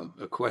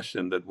a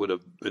question that would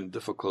have been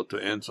difficult to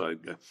answer,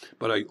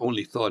 but I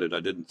only thought it. I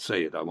didn't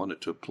say it. I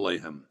wanted to play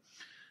him.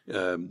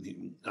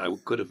 I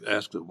could have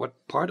asked,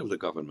 "What part of the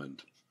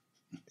government?"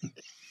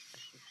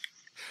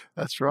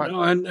 That's right.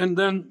 And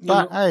then,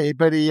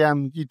 but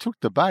you took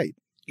the bait.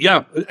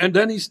 Yeah, and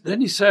then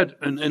he said,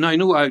 and I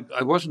knew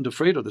I wasn't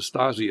afraid of the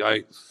Stasi.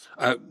 I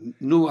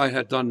knew I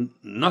had done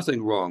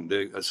nothing wrong.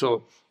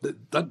 So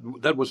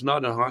that was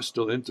not a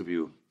hostile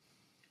interview.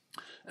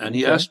 And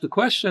he asked the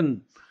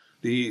question,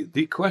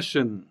 the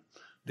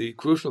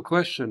crucial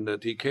question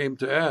that he came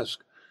to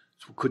ask: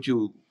 could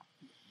you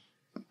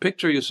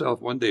picture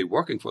yourself one day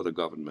working for the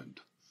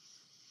government?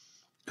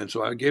 And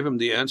so I gave him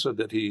the answer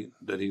that he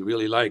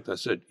really liked. I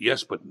said,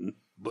 yes, but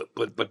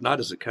not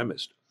as a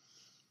chemist.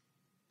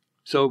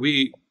 So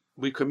we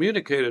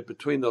communicated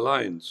between the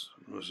lines.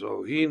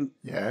 So okay.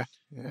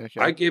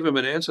 I gave him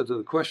an answer to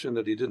the question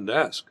that he didn't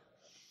ask.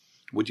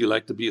 Would you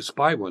like to be a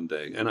spy one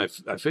day? And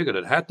I figured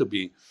it had to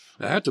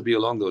be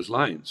along those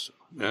lines,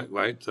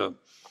 right? And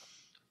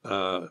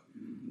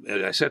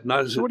I said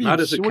not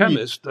as a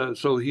chemist.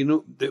 So he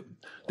knew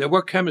there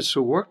were chemists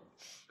who worked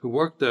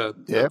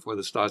for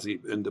the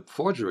Stasi in the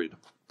forgery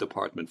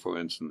department, for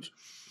instance.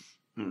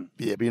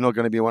 Yeah, but you're not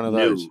going to be one of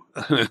those.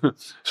 No.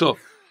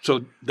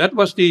 So that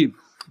was the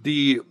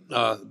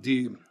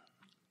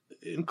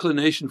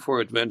inclination for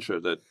adventure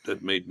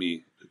that made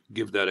me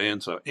give that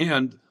answer,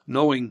 and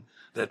knowing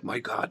that, my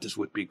God, this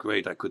would be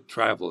great. I could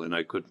travel and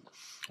I could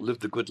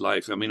live the good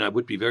life. I mean, I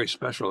would be very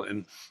special.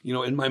 And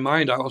in my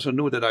mind, I also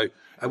knew that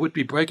I would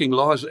be breaking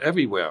laws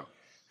everywhere.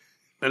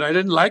 And I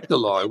didn't like the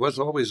law. I was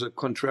always a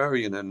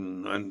contrarian,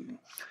 and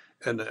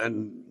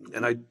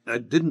I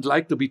didn't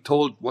like to be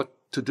told what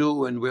to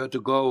do and where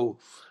to go.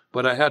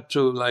 But I had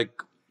to,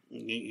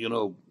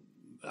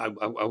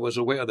 I was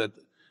aware that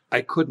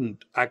I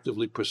couldn't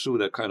actively pursue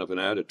that kind of an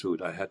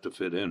attitude. I had to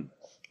fit in.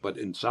 But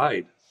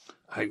inside,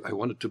 I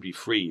wanted to be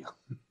free.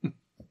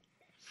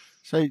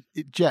 So,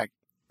 Jack,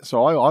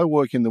 I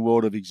work in the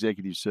world of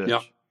executive search.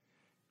 Yeah.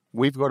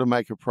 We've got to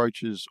make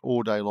approaches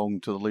all day long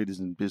to the leaders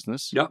in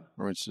business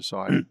or in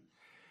society.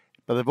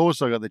 But they've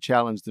also got the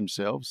challenge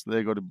themselves.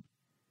 They've got to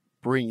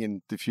bring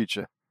in the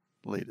future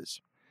leaders.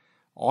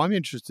 I'm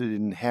interested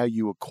in how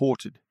you were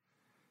courted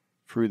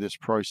through this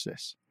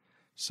process.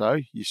 So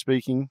you're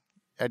speaking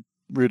at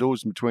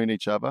riddles between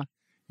each other,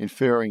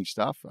 inferring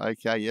stuff.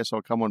 Okay, yes,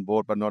 I'll come on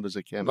board, but not as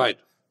a chemist. Right.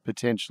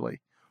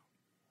 Potentially.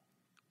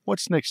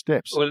 What's next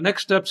steps? Well, the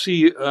next steps,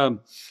 he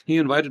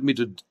invited me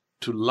to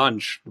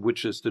lunch,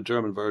 which is the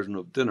German version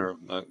of dinner,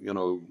 a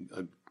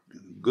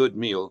good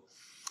meal,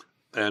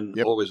 and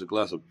always a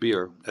glass of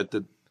beer at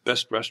the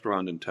best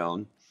restaurant in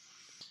town.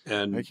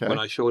 And Okay. when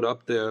I showed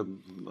up there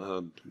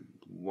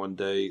one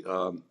day,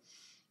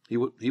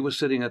 he was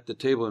sitting at the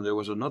table, and there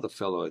was another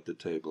fellow at the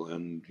table,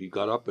 and he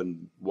got up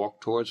and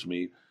walked towards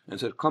me and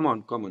said, "Come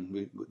on, come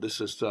on. This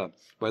is,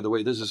 by the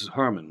way, this is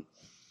Herman.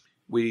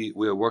 We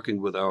are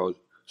working with our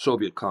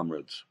Soviet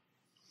comrades."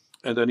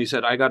 And then he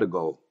said, "I got to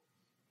go."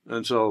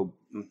 And so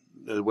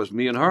it was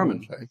me and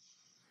Herman. Okay.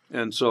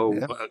 And so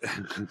Yeah.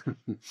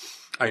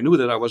 I knew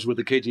that I was with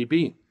the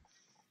KGB.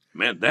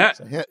 Man, that,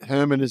 So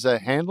Herman is a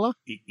handler?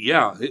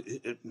 yeah,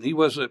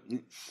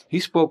 he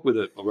spoke with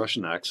a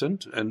Russian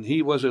accent, and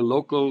he was a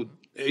local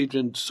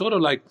agent, sort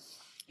of like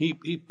he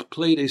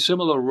played a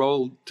similar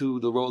role to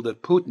the role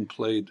that Putin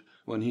played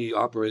when he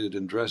operated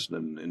in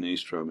Dresden in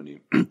East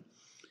Germany.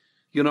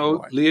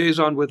 Right.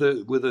 Liaison with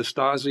the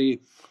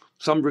Stasi,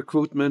 some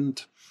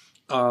recruitment,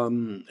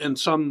 and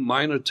some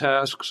minor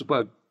tasks,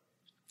 but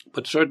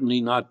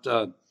certainly not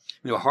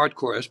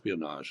hardcore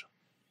espionage.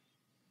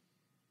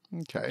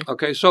 Okay.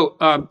 Okay, so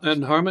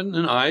and Herman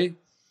and I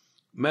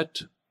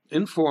met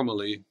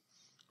informally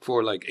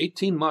for like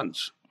 18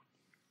 months.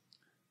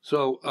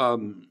 So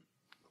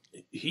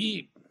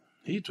he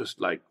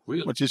just like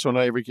really What's this on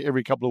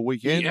every couple of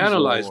weekends? he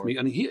analyzed or- me,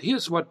 and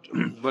here's what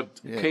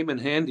came in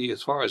handy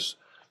as far as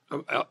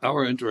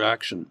our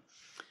interaction.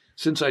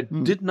 Since I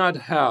did not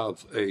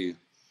have a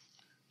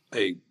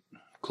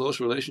close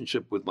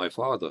relationship with my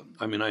father,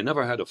 I mean, I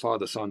never had a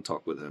father-son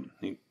talk with him.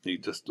 He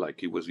just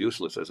he was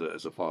useless as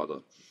a father,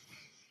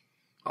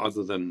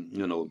 other than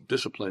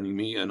disciplining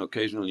me and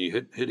occasionally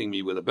hitting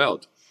me with a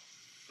belt.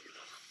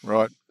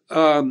 Right.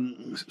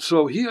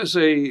 So here's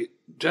a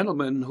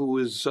gentleman who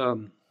is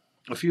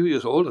a few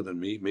years older than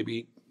me,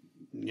 maybe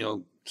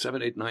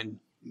 7, 8, 9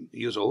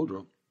 years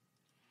older.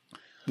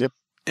 Yep.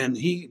 And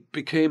he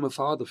became a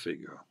father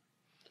figure.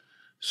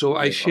 So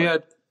I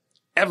shared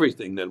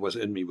everything that was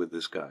in me with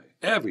this guy,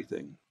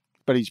 everything.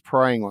 But he's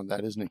preying on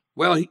that, isn't he?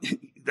 Well,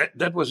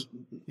 that was.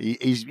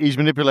 He's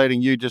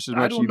manipulating you just as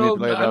much as you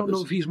manipulate others. I don't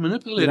know if he's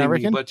manipulating me,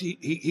 reckon? but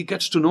he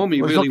gets to know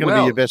me Well, really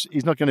well.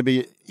 He's not going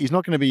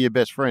to be your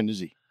best friend, is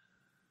he?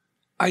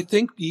 I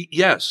think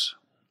yes,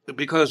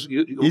 because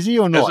Is he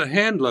or not? as a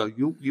handler,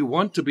 you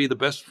want to be the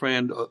best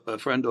friend, a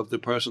friend of the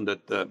person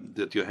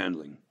that you're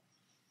handling.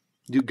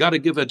 You got to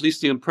give at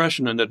least the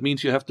impression, and that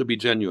means you have to be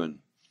genuine.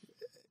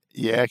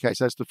 Yeah. Okay.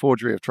 So that's the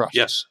forgery of trust.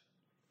 Yes.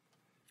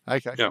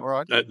 Okay. Yeah. All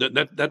right.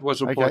 That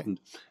was important,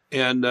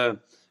 and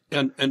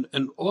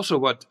also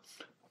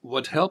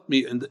what helped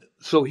me, and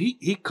so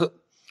he could,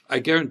 I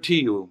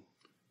guarantee you,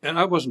 and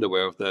I wasn't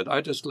aware of that.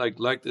 I just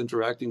liked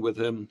interacting with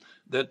him.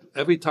 That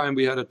every time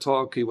we had a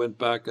talk, he went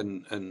back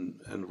and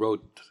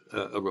wrote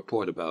a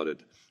report about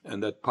it,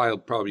 and that pile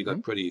probably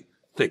got pretty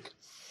thick.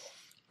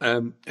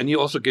 And he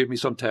also gave me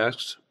some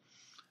tasks,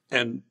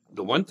 and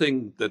the one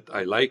thing that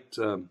I liked.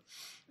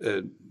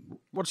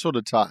 What sort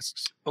of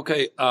tasks?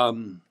 Okay,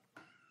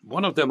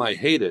 one of them I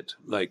hated,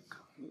 like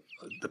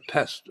the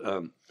pest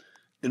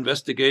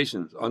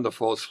investigations under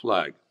false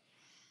flag.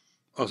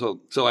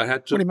 Also, so I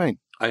had to. What do you mean?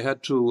 I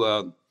had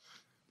to.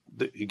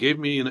 He gave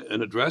me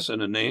an address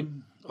and a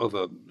name of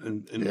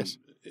Yes.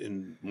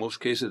 in most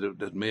cases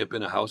that may have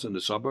been a house in the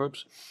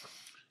suburbs,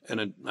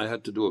 and I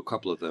had to do a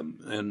couple of them,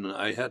 and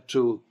I had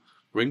to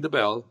ring the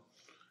bell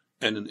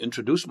and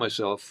introduce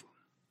myself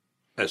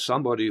as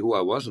somebody who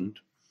I wasn't,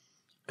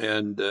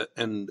 and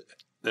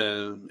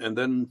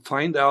then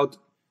find out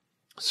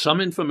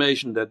some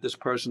information that this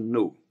person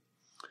knew.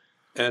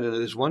 And in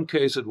this one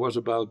case, it was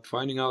about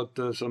finding out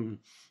some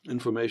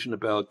information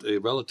about a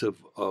relative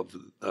of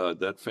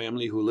that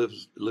family who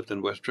lived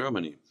in West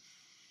Germany.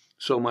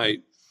 So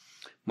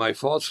my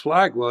false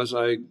flag was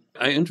I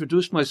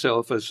introduced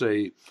myself as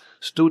a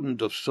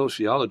student of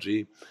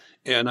sociology,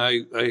 and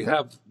I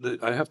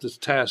have this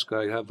task.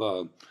 I have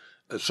a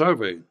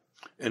survey,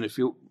 and if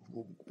you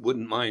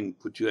wouldn't mind,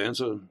 would you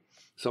answer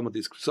some of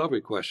these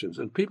survey questions?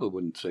 And people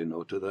wouldn't say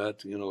no to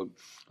that.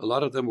 A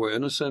lot of them were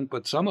innocent,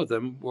 but some of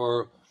them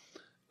were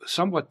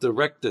somewhat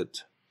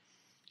directed,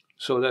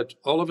 so that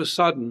all of a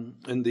sudden,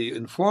 in the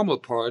informal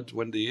part,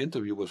 when the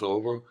interview was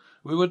over,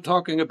 we were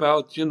talking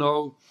about,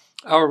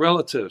 our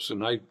relatives,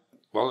 and I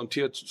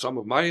volunteered some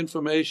of my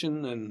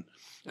information,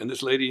 and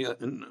this lady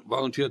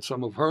volunteered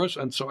some of hers,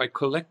 and so I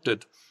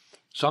collected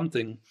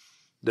something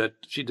that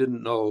she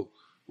didn't know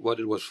what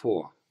it was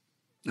for.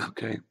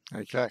 Okay.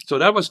 Okay. So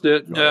that was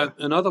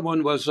another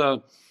one was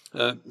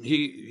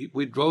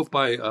we drove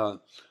by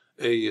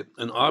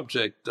an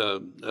object,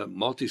 a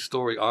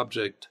multi-story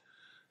object.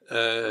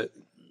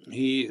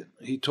 He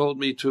told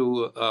me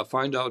to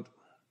find out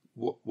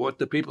what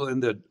the people in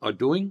there are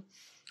doing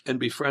and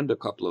befriend a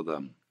couple of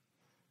them.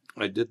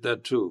 I did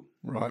that too.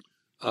 Right.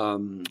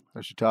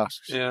 That's your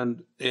tasks.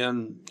 And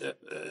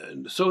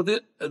so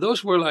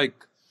those were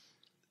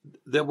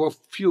there were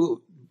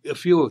a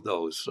few of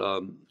those,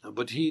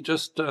 but he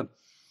just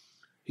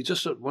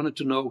wanted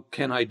to know,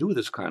 can I do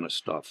this kind of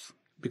stuff?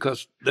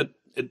 Because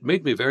it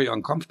made me very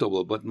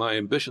uncomfortable, but my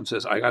ambition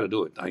says I got to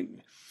do it.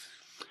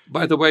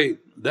 By the way,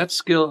 that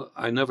skill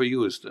I never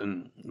used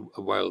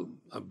while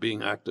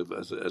being active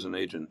as an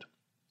agent.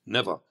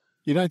 Never.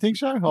 You don't think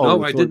so?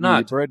 No, I did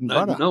not. Bread and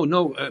butter.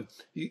 No.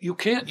 You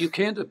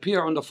can't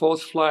appear on the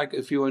false flag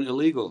if you're an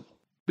illegal,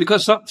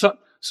 because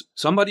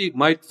somebody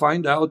might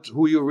find out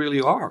who you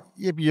really are.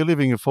 Yeah, but you're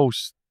living a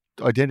false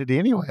identity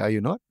anyway, are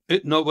you not?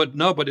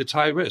 But it's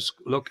high risk.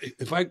 Look,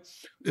 if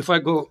I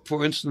go,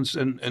 for instance,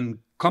 and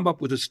come up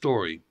with a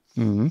story,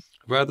 Mm-hmm.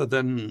 rather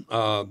than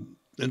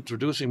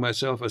introducing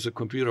myself as a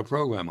computer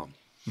programmer,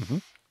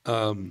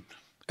 and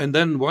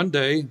then one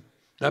day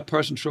that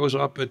person shows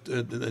up in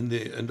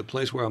the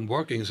place where I'm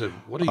working and said,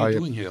 "What are you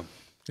doing here?"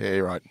 Yeah,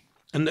 you're right.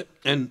 And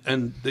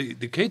the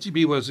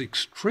KGB was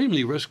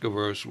extremely risk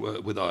averse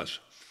with us.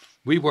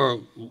 We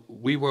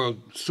were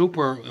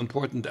super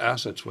important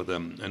assets for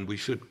them, and we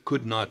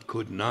could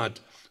not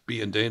be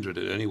endangered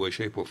in any way,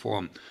 shape, or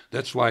form.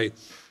 That's why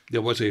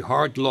there was a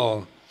hard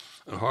law,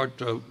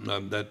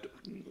 that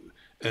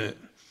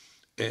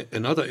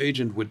another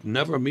agent would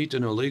never meet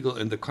an illegal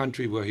in the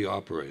country where he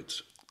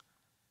operates.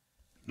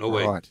 No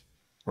way.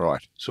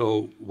 Right.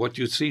 So what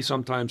you see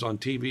sometimes on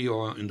TV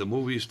or in the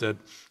movies, that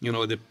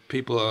the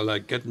people are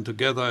like getting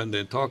together and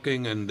they're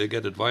talking and they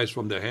get advice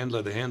from their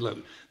handler.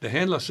 The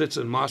handler sits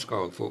in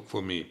Moscow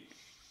for me,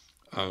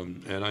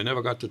 and I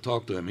never got to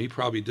talk to him. He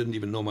probably didn't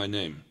even know my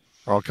name.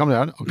 I'll come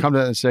down in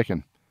a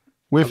second.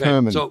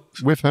 Herman.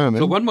 With Herman.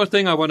 So one more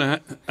thing I want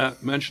to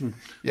mention.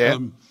 Yeah.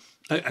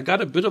 I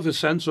got a bit of a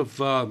sense of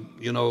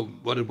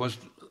what it was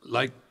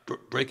like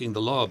breaking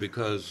the law,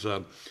 because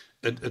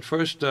at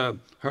first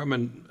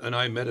Herman and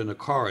I met in a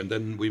car, and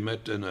then we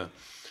met in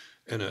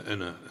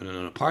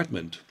an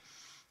apartment.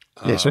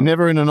 So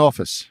never in an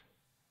office.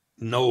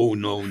 No,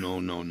 in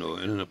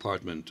an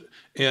apartment.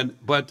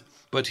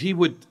 But he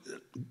would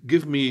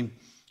give me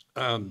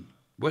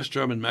West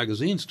German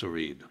magazines to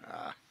read.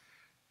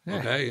 Yeah.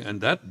 Okay,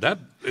 and that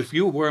if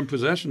you were in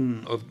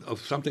possession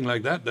of something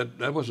like that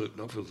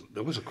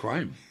was a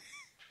crime.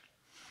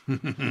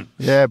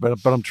 Yeah, but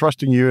I'm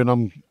trusting you, and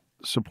I'm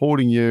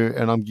supporting you,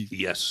 and I'm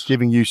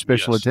giving you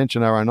special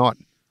attention, are I not?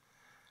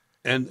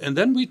 And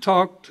then we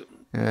talked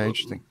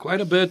interesting.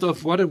 Quite a bit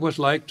of what it was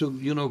like to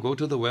go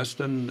to the West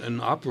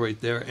and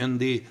operate there,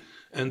 and the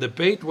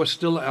bait was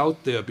still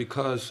out there,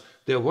 because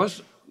there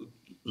was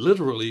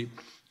literally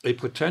a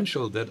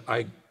potential that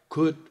I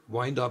could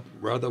wind up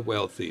rather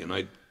wealthy, and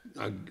I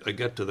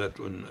get to that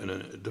in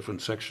a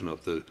different section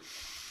of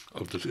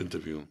this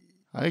interview.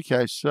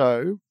 Okay,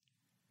 so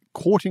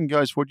courting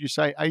goes, what did you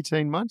say,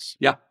 18 months?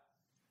 Yeah.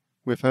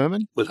 With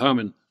Herman? With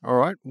Herman. All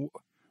right.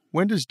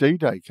 When does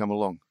D-Day come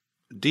along?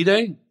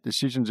 D-Day?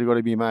 Decisions have got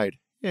to be made.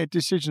 Yeah,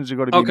 decisions have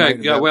got to be made.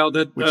 Okay, yeah, well,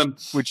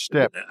 which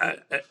step?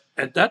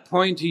 At that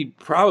point, he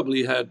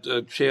probably had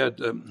shared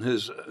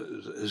his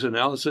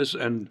analysis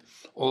and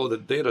all the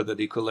data that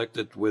he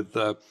collected with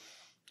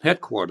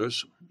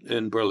headquarters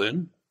in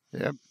Berlin.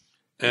 Yep.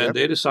 And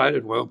they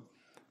decided, well,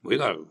 we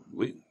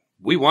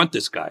want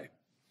this guy.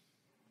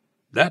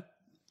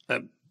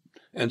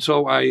 And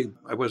so I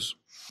was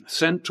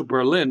sent to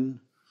Berlin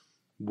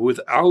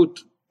without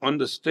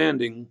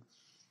anticipating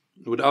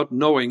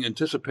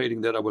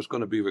that I was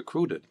going to be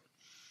recruited.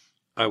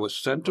 I was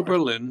sent to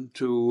Berlin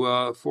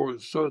for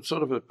sort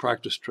of a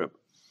practice trip.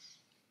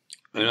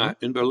 And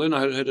in Berlin,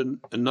 I had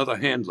another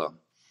handler.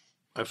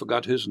 I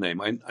forgot his name.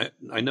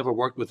 I never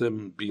worked with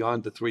him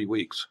beyond the 3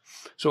 weeks.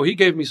 So he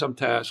gave me some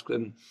tasks,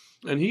 and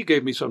he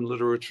gave me some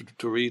literature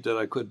to read that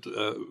I could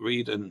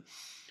read in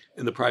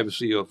the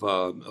privacy of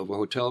a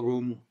hotel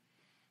room.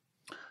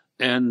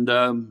 And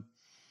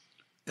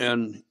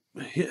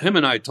him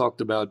and I talked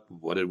about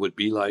what it would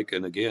be like.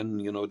 And again,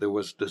 there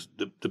was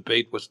the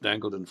debate was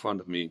dangled in front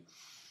of me.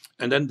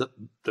 And then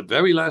the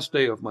very last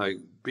day of my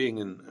being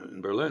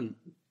in Berlin,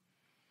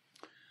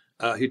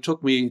 he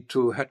took me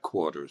to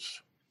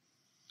headquarters,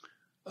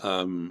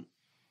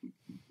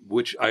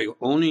 which I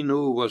only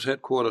knew was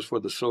headquarters for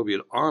the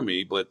Soviet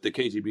Army, but the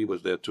KGB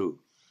was there too.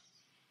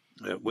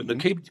 When the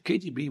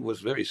KGB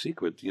was very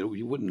secret,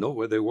 you wouldn't know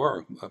where they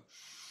were.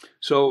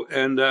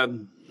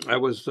 I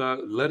was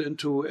led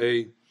into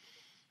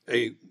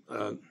an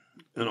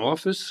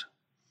office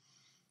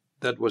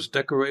that was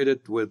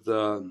decorated with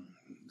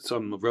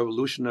some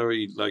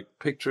revolutionary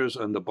pictures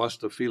and the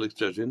bust of Felix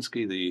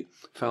Dzerzhinsky, the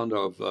founder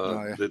of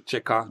the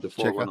Cheka, the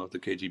forerunner of the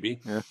KGB.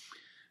 Yeah.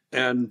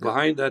 And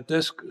behind that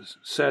desk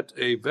sat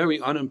a very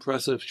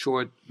unimpressive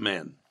short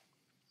man.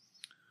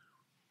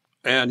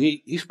 And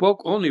he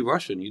spoke only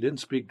Russian. He didn't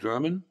speak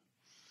German,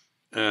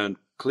 and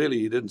clearly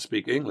he didn't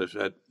speak English.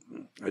 At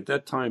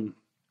that time,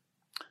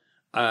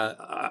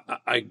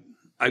 I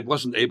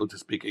wasn't able to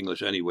speak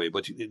English anyway,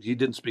 but he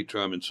didn't speak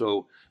German.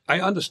 So I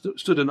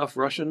understood enough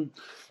Russian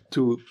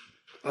to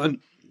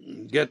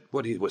get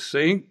what he was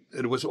saying.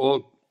 It was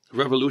all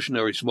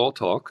revolutionary small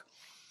talk,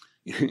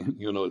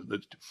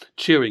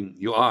 cheering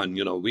you on.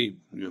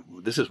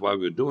 This is why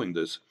we're doing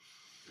this.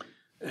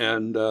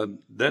 And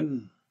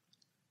then,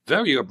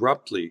 very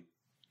abruptly,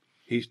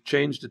 he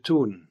changed the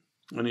tune,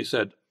 and he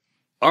said,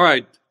 "All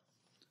right,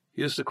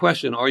 here's the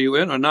question: are you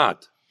in or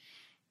not?"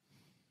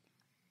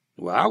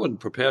 Well, I wasn't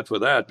prepared for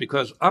that,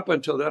 because up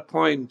until that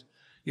point,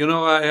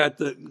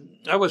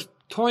 I was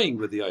toying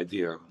with the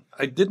idea.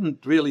 I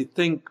didn't really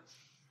think.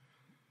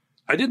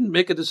 I didn't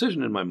make a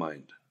decision in my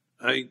mind.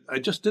 I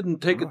just didn't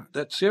take it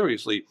that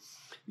seriously.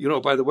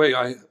 By the way,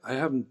 I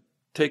haven't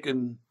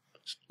taken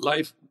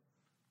life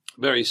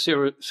very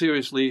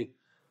seriously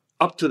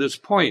up to this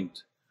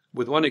point,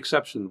 with one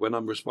exception, when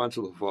I'm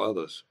responsible for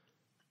others.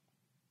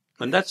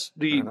 And that's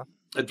the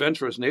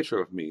adventurous nature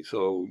of me.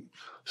 So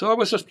I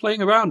was just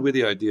playing around with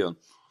the idea.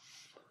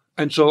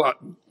 And so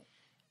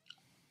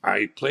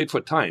I played for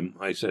time.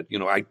 I said,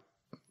 I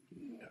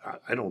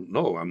don't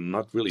know. I'm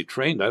not really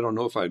trained. I don't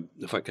know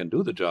if I can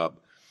do the job.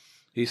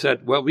 He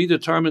said, well, we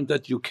determined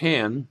that you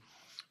can,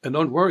 and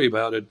don't worry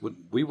about it.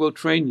 We will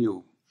train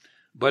you.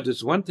 But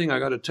it's one thing I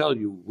got to tell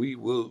you. We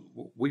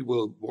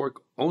will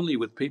work only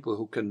with people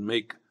who can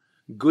make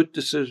good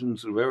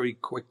decisions very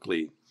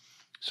quickly.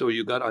 So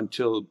you got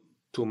until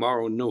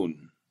tomorrow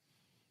noon.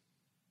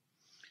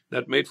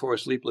 That made for a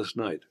sleepless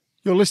night.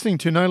 You're listening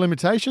to No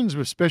Limitations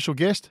with special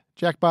guest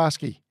Jack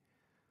Barsky.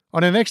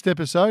 On our next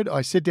episode,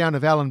 I sit down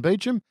with Alan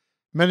Beecham,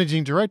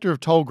 Managing Director of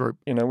Toll Group.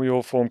 We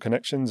all form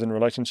connections and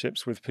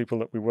relationships with people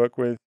that we work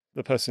with.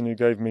 The person who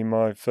gave me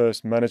my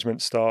first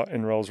management start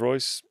in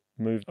Rolls-Royce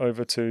moved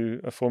over to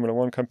a Formula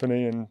One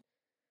company, and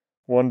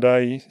one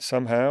day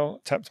somehow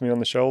tapped me on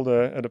the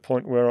shoulder at a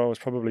point where I was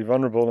probably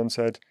vulnerable and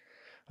said,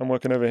 I'm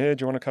working over here,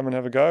 do you want to come and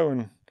have a go?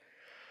 And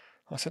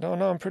I said, oh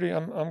no,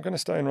 I'm going to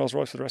stay in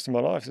Rolls-Royce for the rest of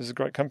my life. This is a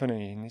great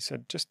company. And he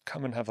said, just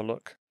come and have a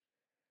look.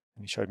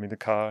 And he showed me the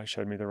car, he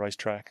showed me the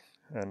racetrack,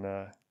 and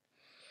I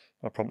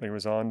promptly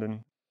resigned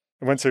and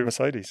went to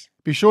Mercedes.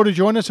 Be sure to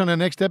join us on our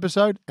next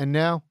episode. And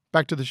now,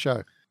 back to the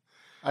show.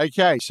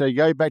 Okay, so you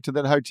go back to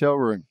that hotel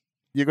room.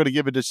 You've got to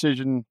give a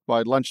decision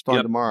by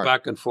lunchtime tomorrow.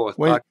 Back and forth.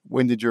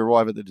 When did you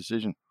arrive at the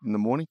decision? In the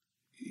morning?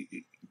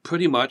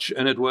 Pretty much,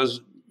 and it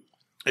wasn't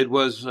there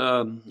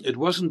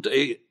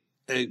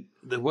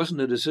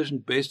wasn't a decision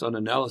based on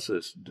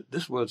analysis.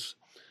 This was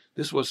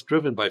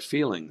driven by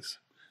feelings,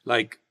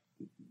 like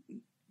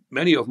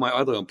many of my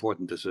other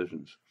important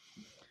decisions.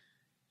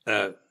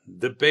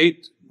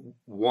 Debate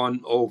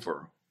won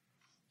over.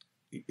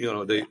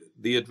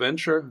 The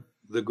adventure,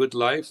 the good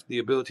life, the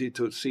ability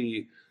to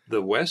see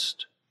the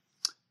West,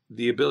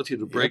 the ability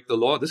to break the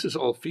law. This is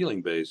all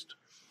feeling based,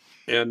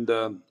 and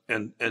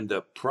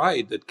the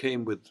pride that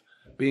came with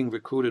being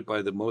recruited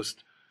by the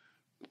most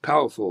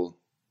powerful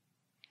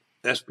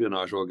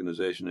espionage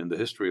organization in the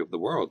history of the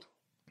world.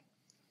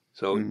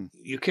 So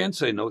you can't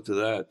say no to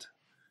that,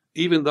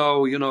 even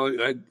though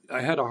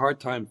I had a hard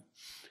time,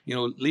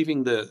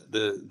 leaving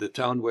the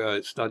town where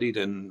I studied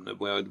and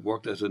where I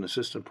worked as an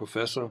assistant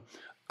professor.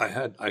 I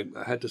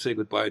had to say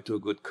goodbye to a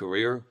good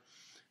career,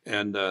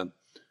 and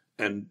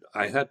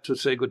I had to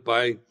say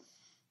goodbye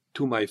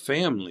to my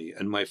family,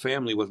 and my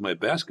family was my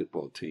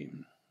basketball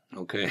team.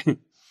 Okay,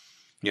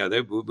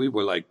 we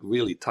were like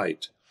really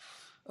tight,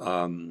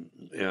 and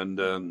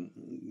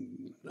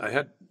I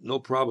had no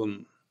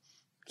problem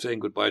saying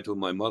goodbye to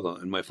my mother,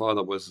 and my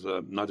father was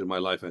not in my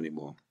life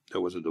anymore.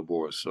 There was a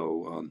divorce,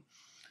 but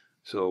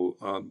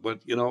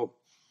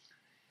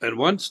and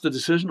once the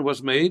decision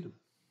was made,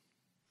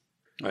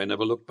 I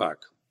never looked back.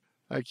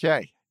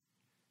 Okay,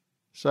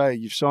 so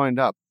you've signed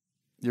up.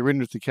 You're in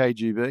with the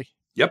KGB?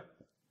 Yep.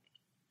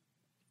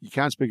 You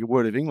can't speak a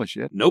word of English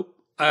yet? Nope.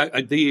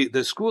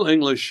 The school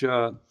English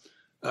I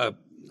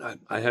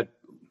had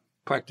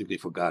practically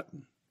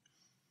forgotten.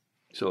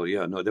 So,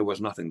 there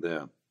was nothing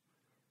there.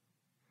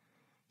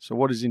 So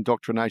what is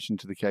indoctrination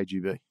to the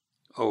KGB?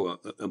 Oh,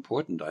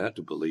 important. I had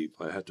to believe.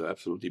 I had to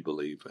absolutely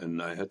believe.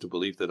 And I had to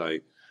believe that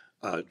I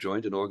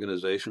joined an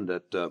organization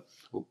that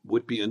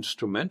would be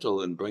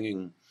instrumental in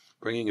bringing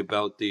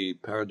about the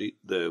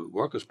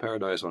workers'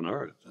 paradise on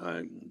earth.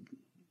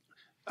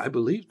 I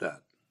believe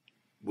that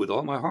with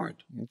all my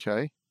heart.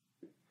 Okay.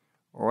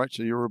 All right,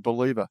 so you're a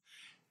believer.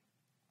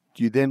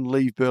 Do you then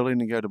leave Berlin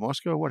and go to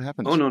Moscow? What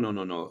happens? Oh,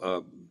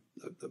 no.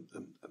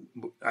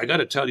 I got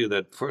to tell you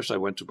that first I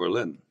went to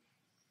Berlin,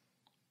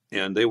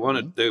 and they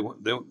wanted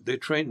they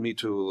trained me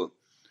to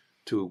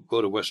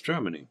go to West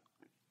Germany,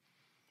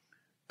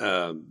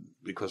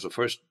 because the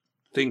first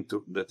thing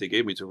that they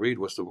gave me to read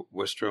was the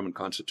West German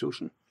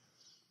Constitution.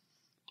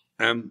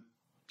 And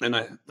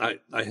I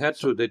had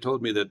to. They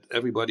told me that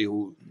everybody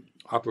who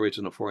operates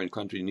in a foreign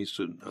country needs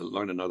to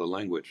learn another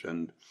language,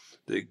 and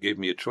they gave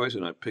me a choice,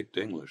 and I picked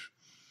English.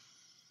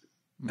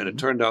 And it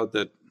turned out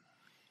that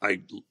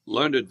I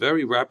learned it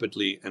very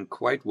rapidly and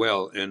quite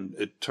well, and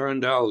it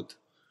turned out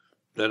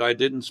that I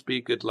didn't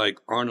speak it like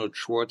Arnold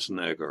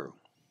Schwarzenegger.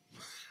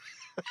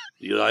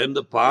 I'm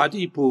the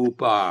party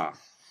pooper.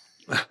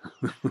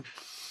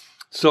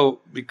 So,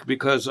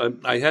 because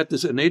I had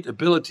this innate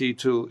ability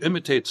to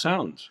imitate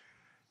sounds.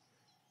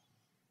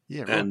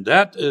 Yeah, right. And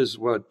that is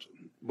what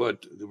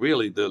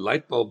really the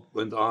light bulb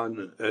went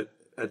on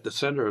at the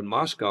center in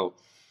Moscow.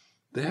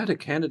 They had a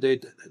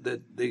candidate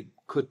that they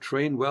could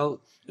train well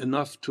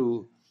enough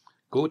to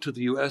go to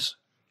the U.S.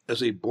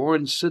 as a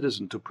born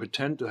citizen, to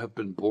pretend to have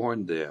been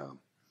born there,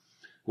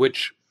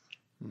 which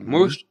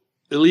most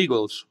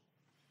illegals,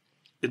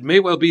 it may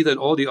well be that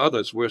all the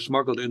others were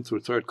smuggled in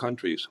through third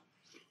countries.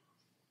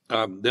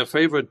 Their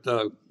favorite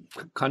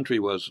country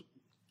was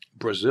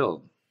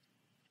Brazil.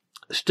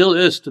 Still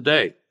is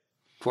today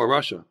for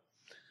Russia,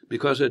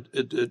 because it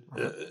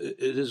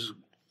is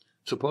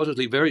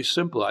supposedly very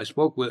simple. I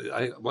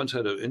once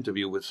had an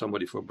interview with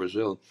somebody from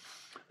Brazil,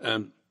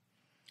 and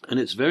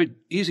it's very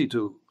easy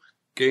to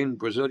gain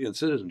Brazilian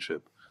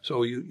citizenship.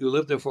 So you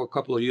live there for a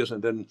couple of years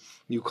and then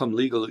you come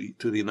legally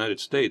to the United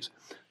States.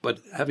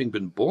 But having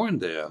been born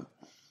there,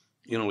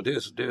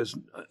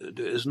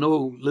 there's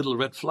no little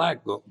red flag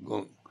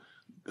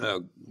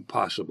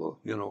possible.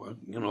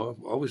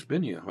 I've always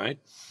been here, right?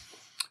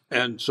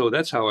 And so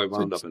that's how I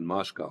wound up in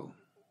Moscow.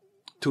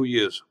 2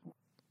 years.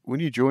 When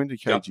you joined the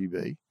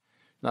KGB,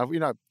 now,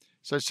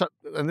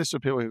 and this is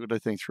people who got to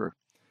think through.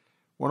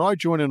 When I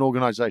join an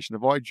organization,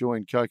 if I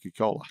join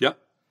Coca-Cola,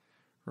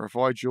 or if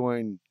I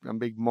join a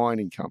big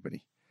mining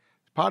company,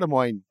 part of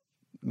my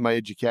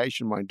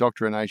education, my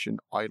indoctrination,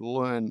 I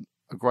learn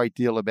a great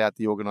deal about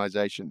the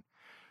organization,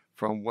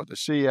 from what the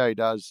CEO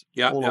does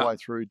all the way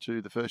through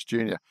to the first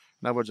junior.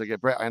 In other words,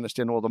 I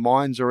understand all the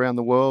mines around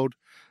the world.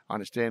 I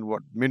understand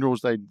what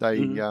minerals they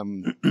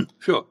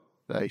sure.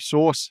 they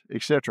source,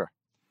 etc.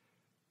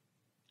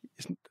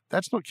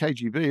 That's not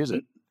KGB, is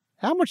it?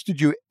 How much did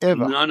you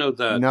ever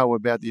know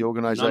about the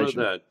organization?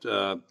 None of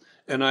that.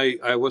 And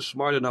I was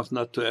smart enough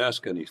not to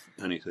ask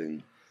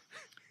anything.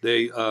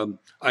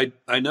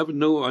 I never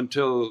knew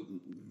until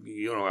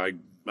I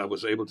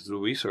was able to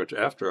do research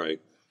after I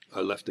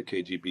left the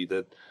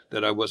KGB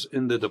that I was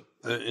in the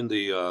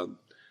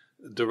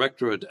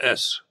Directorate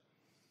S.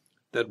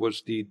 That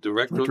was the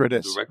directorate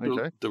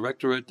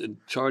in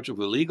charge of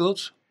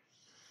illegals.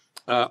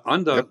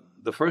 Under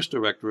the first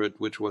directorate,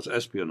 which was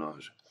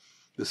espionage.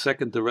 The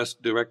second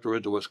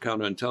directorate was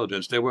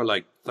counterintelligence. There were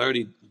like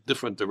 30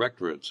 different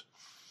directorates.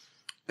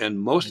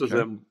 And most of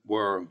them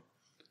were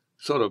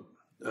sort of,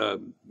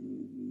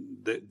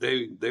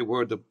 they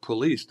were the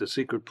police, the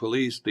secret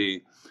police,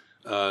 the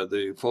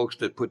folks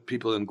that put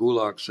people in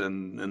gulags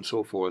and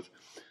so forth.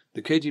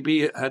 The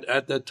KGB had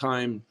at that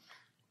time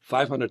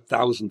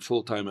 500,000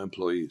 full-time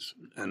employees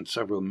and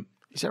several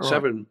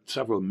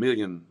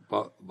million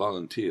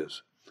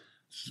volunteers.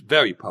 It's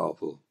very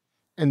powerful.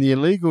 And the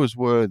illegals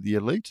were the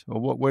elite, or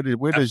what?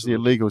 Where does the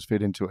illegals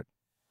fit into it?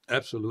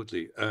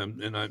 Absolutely,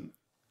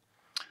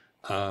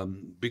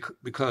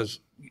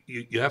 because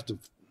you have to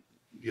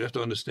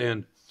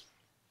understand.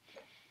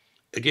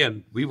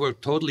 Again, we were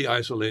totally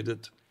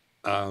isolated.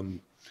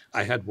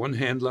 I had one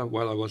handler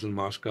while I was in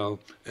Moscow,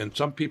 and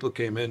some people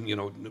came in.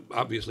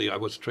 Obviously, I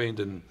was trained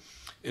in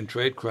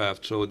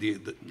tradecraft, so the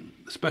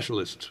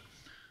specialists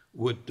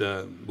would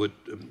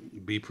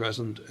be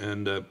present,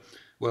 and I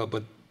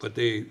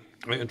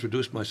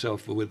introduced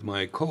myself with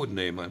my code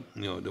name.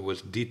 There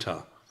was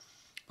Dita.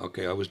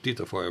 Okay, I was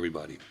Dita for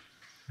everybody.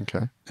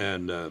 Okay.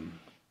 And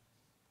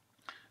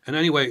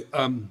anyway,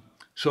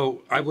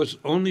 so I was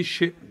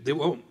they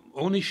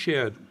only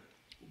shared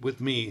with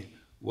me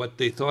what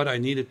they thought I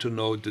needed to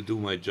know to do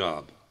my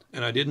job,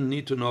 and I didn't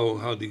need to know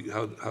how the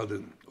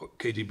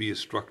KGB is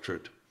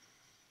structured.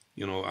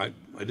 I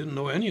didn't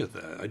know any of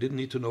that. I didn't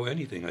need to know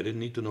anything. I didn't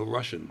need to know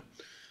Russian,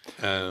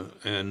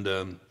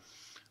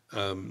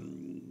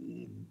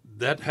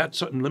 that had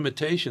certain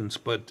limitations.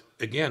 But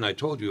again, I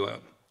told you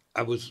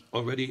I was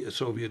already a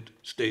Soviet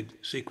state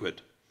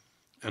secret,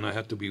 and I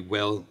had to be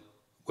well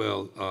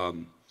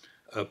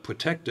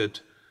protected,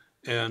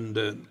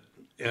 and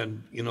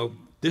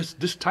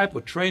this type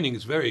of training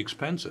is very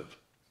expensive.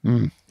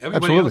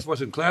 Everybody else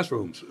was in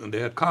classrooms and they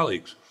had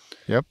colleagues.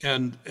 Yep.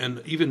 And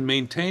even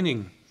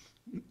maintaining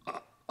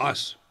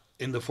us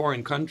in the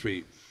foreign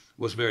country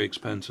was very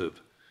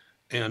expensive.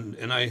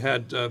 And I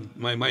had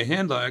my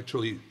handler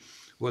actually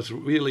was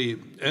really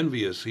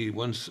envious. He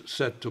once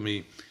said to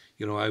me,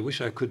 I wish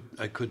I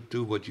could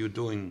do what you're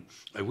doing.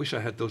 I wish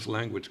I had those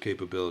language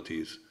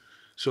capabilities.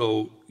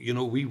 So,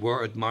 we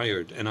were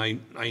admired. And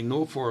I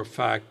know for a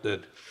fact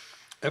that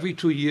every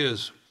 2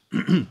 years,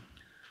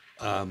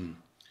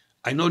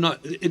 I know not,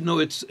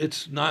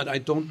 it's not, I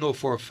don't know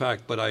for a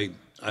fact, but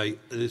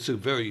it's a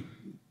very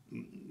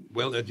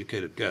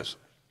well-educated guess.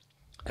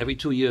 Every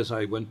 2 years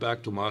I went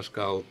back to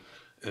Moscow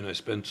and I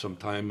spent some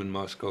time in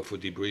Moscow for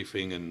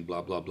debriefing and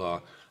blah, blah, blah.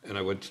 And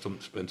I went to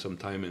spend some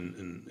time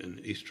in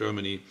East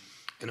Germany.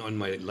 And on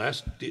my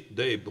last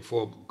day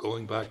before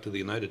going back to the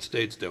United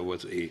States, there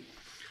was a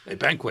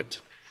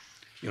banquet.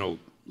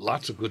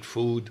 Lots of good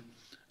food,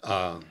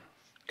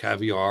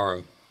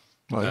 caviar,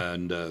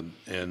 and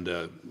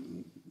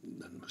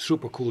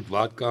super cool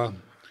vodka.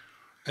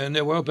 And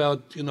there were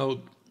about,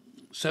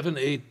 7,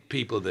 8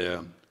 people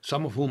there,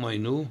 some of whom I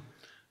knew,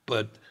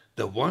 but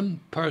the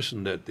one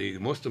person the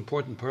most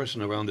important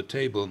person around the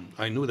table,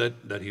 I knew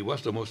that he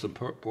was the most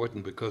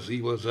important because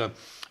he was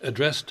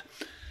addressed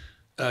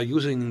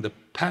using the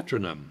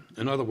patronym.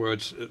 In other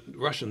words,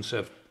 Russians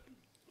have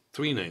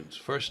 3 names: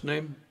 first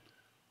name,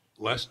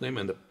 last name,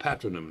 and the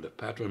patronym. The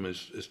patronym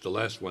is the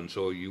last one,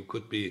 so you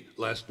could be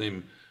last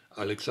name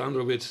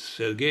Alexandrovich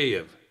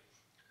Sergeyev.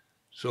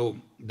 So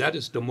that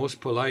is the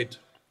most polite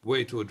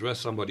way to address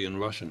somebody in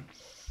Russian.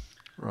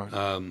 Right.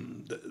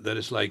 That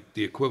is like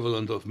the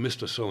equivalent of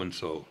Mr.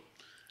 So-and-so.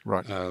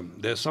 Right.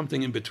 There's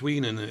something in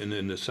between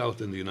in the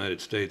South in the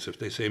United States. If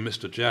they say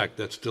Mr. Jack,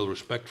 that's still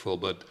respectful,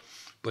 but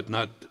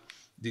not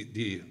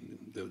the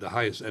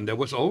highest. And there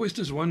was always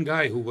this one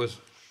guy who was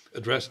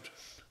addressed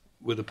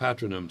with a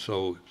patronym.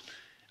 So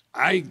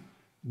I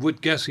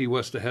would guess he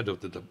was the head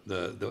of the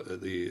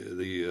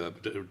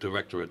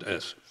director at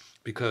S,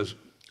 because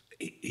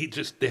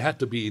they had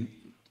to be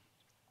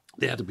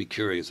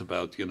curious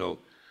about,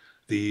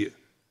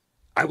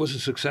 I was a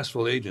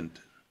successful agent,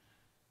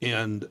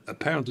 and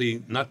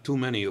apparently not too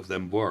many of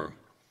them were,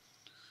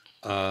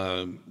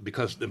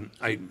 because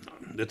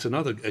that's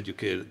another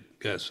educated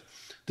guess.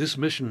 This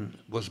mission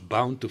was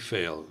bound to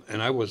fail,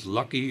 and I was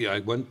lucky.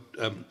 I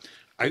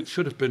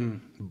should have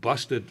been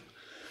busted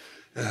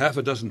half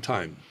a dozen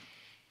times,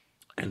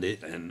 and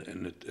it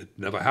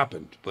never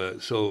happened.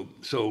 But so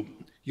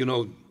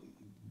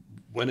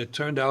when it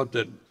turned out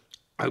that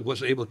I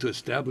was able to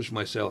establish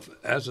myself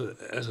as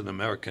an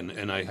American,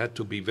 and I had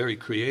to be very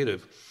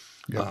creative.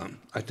 Yeah.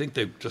 I think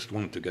they just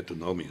wanted to get to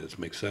know me. This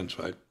makes sense,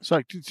 right?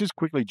 So just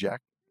quickly,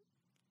 Jack,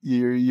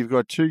 you've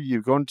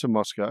gone to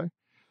Moscow, and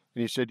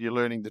you said you're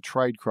learning the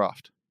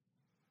tradecraft.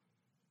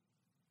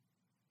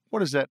 What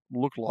does that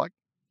look like?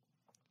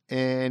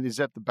 And is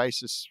that the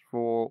basis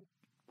for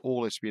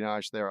all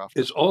espionage thereafter?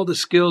 It's all the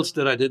skills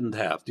that I didn't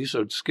have. These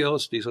are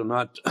skills. These are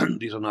not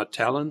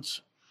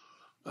talents.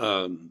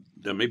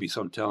 There may be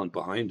some talent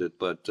behind it,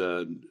 but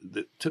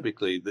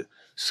typically the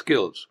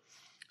skills.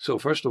 So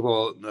first of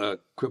all,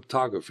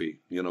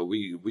 cryptography.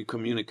 We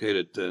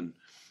communicated, and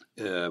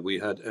we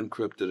had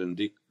encrypted and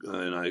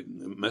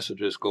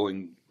messages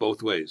going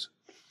both ways,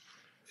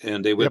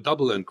 and they were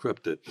double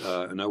encrypted.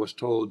 And I was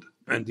told,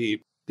 and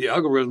the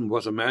algorithm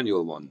was a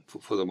manual one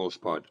for the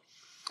most part,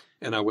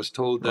 and I was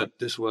told that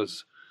this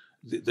was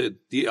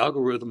the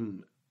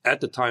algorithm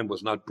at the time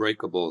was not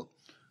breakable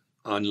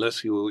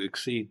unless you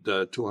exceed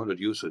 200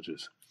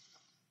 usages.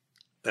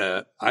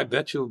 I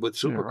bet you with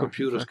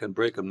supercomputers can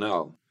break them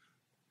now.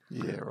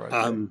 Yeah,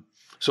 right.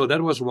 So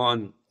that was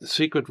one.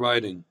 Secret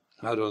writing,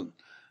 how to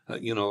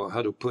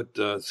put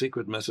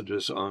secret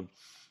messages on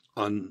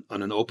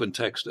an open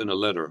text in a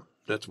letter.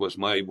 That was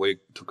my way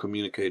to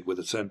communicate with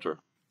the center.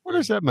 What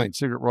does that mean,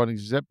 secret writing?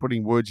 Is that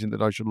putting words in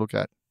that I should look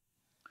at?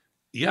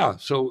 Yeah.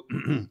 So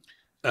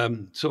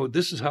so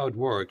this is how it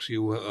works.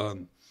 You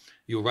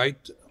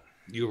write.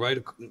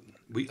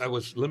 I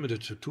was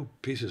limited to 2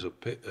 pieces of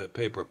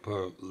paper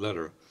per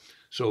letter.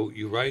 So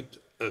you write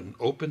an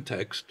open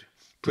text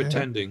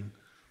pretending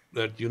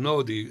that you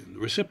know the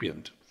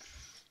recipient,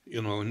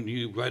 and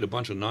you write a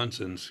bunch of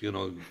nonsense,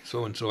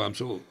 so and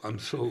so.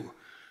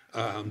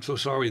 I'm so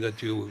sorry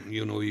that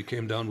you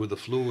came down with the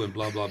flu and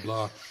blah blah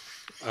blah.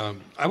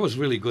 I was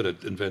really good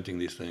at inventing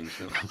these things.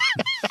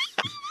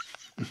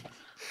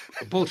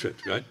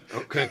 Bullshit, right?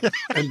 Okay.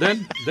 And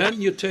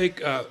then you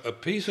take a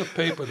piece of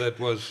paper that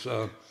was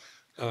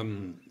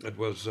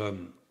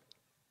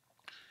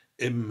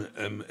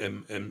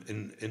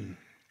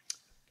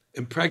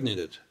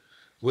impregnated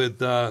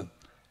with a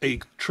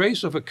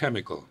trace of a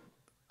chemical.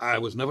 I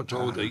was never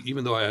told,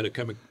 even though I had a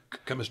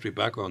chemistry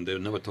background, they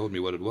never told me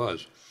what it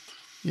was.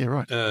 Yeah,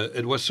 right.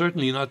 It was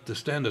certainly not the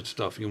standard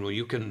stuff.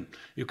 You can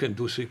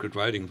do secret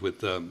writing with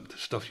the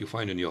stuff you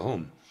find in your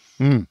home.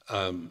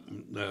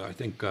 I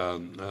think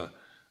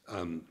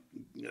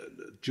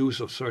juice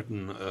of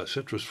certain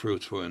citrus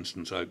fruits, for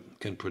instance, I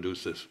can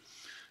produce this.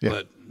 Yeah.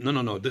 But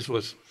no. This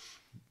was,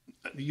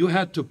 you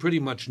had to pretty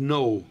much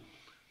know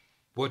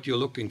what you're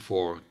looking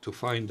for to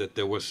find that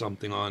there was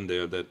something on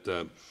there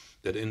that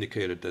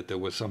indicated that there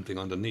was something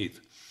underneath.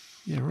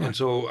 Yeah, right. And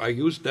so I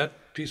used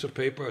that piece of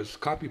paper as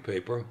copy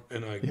paper,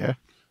 and I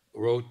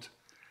wrote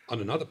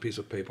on another piece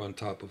of paper on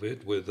top of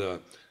it with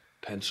a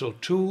pencil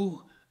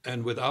too,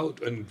 and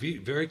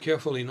very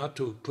carefully not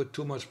to put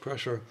too much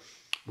pressure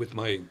with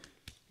my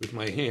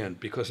hand,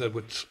 because that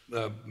would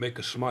make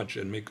a smudge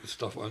and make the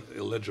stuff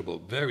illegible.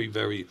 Very,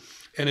 very,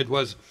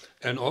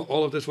 and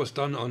all of this was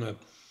done on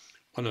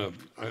a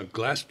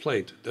glass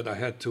plate that I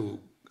had to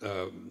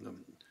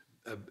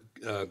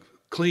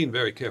clean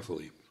very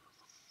carefully.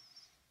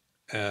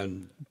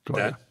 And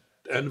that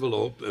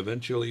envelope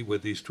eventually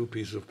with these 2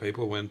 pieces of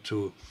paper went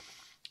to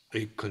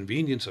a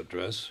convenience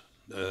address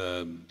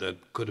that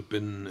could have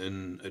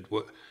been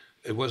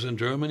it was in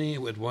Germany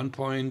at one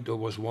point. There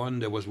was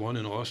one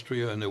in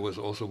Austria, and there was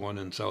also one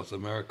in South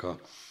America.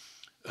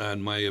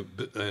 And my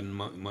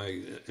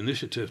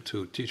initiative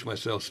to teach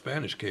myself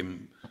Spanish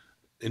came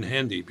in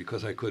handy,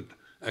 because I could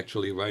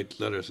actually write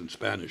letters in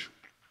Spanish.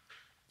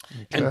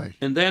 Okay.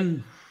 And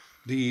then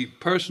the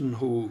person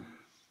who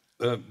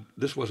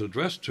this was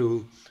addressed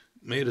to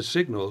made a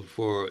signal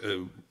for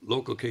a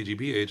local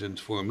KGB agent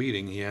for a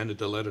meeting. He handed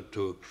the letter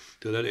to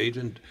that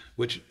agent,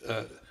 which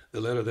the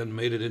letter then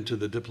made it into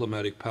the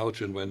diplomatic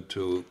pouch and went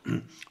to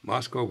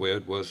Moscow, where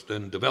it was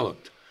then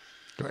developed.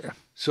 Oh, yeah.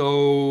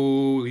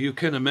 So you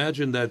can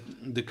imagine that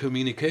the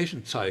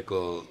communication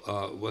cycle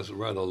was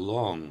rather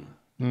long.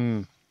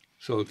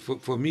 So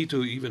for me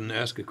to even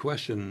ask a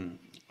question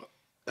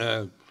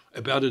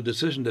about a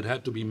decision that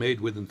had to be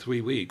made within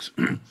 3 weeks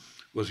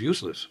was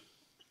useless.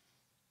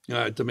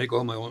 to make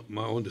all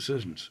my own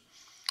decisions.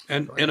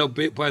 And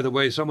by the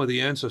way, some of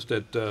the answers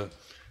that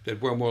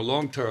were more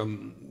long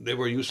term, they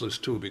were useless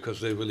too,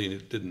 because they really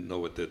didn't know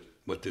what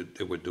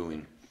they were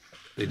doing.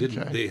 They didn't.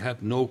 Okay. They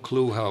had no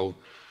clue how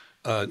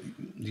the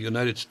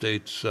United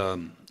States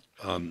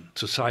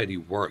society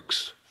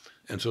works,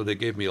 and so they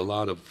gave me a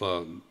lot of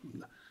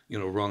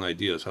wrong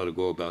ideas how to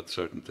go about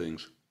certain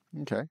things.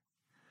 Okay.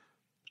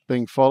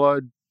 Being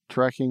followed,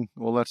 tracking,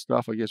 all that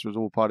stuff, I guess, was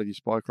all part of your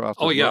spycraft.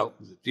 Oh yeah,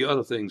 the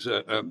other things,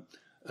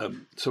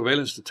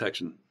 surveillance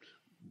detection.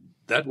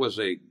 That was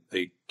a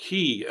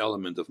key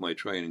element of my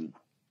training.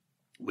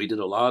 We did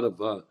a lot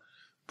of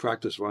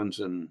practice runs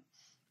in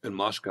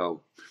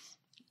Moscow.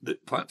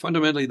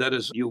 Fundamentally, that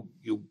is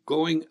you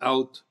going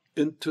out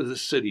into the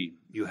city.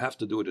 You have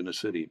to do it in a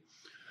city,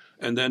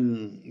 and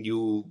then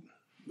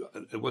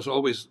it was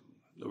always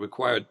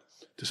required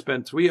to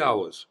spend 3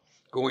 hours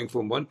going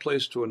from one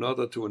place to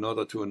another,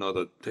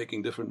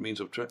 taking different means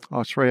of transport.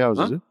 Oh, 3 hours,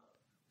 is it?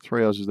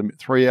 3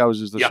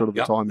 hours is the sort of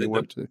the time you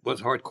work to. It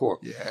was hardcore.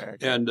 Yeah.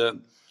 Okay. And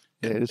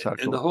it is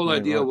hardcore. And the whole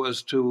idea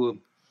was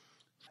to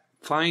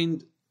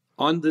find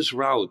on this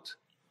route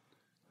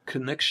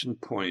connection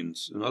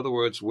points. In other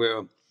words,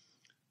 where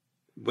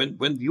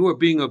when you are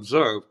being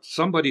observed,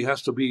 somebody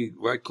has to be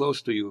right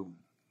close to you.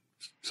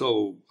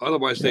 So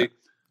otherwise,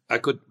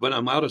 when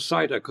I'm out of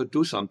sight, I could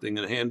do something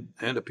and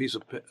hand a piece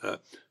of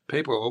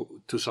paper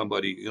to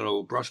somebody,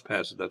 brush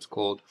pass, that's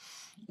called,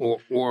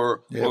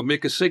 or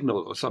make a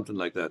signal or something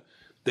like that.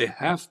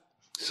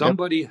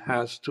 Somebody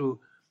has to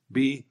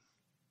be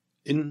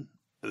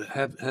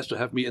has to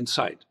have me in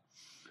sight,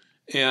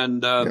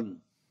 and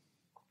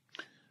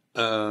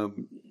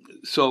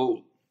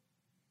so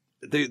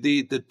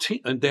the team,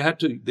 and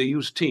they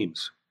used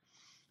teams,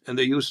 and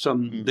they used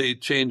some. They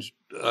changed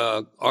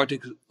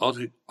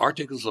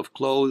articles of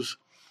clothes,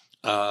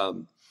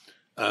 some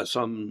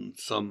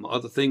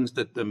other things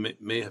that they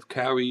may have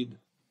carried.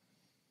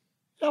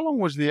 How long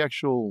was the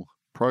actual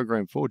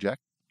program for, Jack?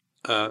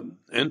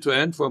 End to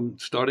end, from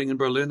starting in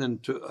Berlin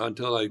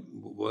until I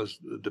was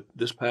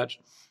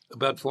dispatched,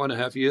 about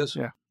 4.5 years.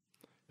 Yeah,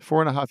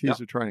 4.5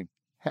 years of training.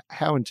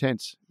 How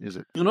intense is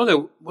it?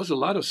 There was a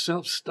lot of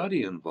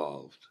self-study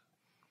involved.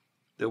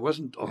 There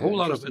wasn't a whole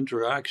lot of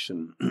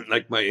interaction.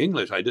 Like my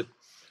English, I did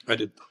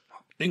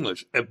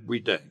English every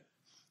day,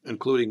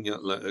 including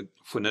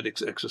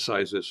phonetics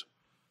exercises,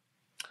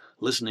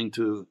 listening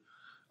to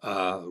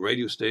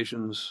radio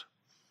stations.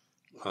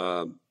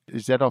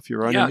 Is that off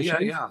your own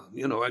initiative? Yeah.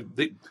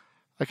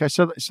 Okay,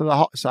 so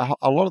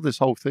a lot of this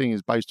whole thing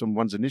is based on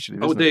one's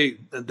initiative. Oh, they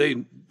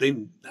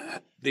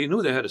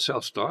knew they had a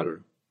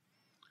self-starter,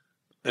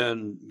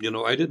 and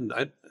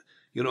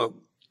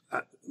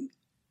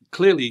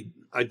clearly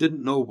I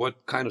didn't know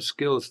what kind of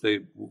skills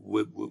they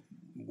were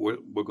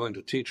going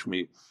to teach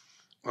me.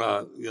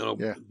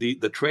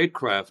 The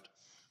tradecraft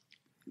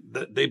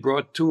that they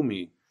brought to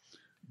me,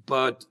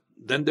 but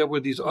then there were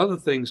these other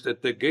things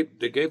that they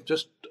gave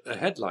just a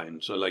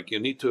headline. So like you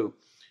need to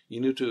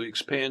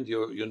expand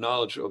your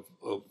knowledge of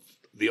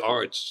the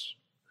arts.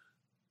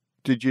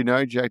 Did you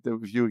know, Jack, that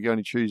if you were going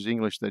to choose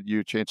English, that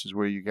your chances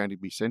were you're going to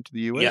be sent to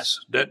the US? Yes,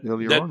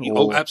 earlier on?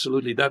 Oh,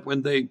 absolutely. That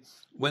when they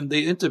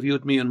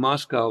interviewed me in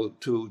Moscow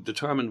to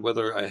determine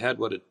whether I had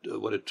what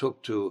it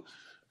took to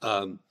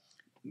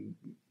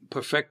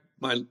perfect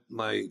my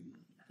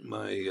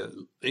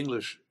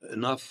English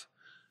enough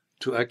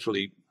to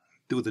actually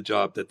do the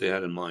job that they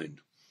had in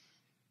mind,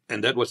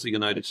 and that was the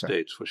United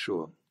States for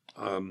sure.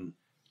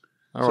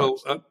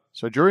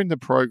 So during the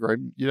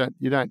program, do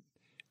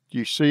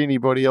you see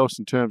anybody else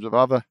in terms of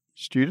other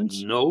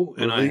students? No,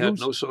 and I had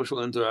no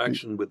social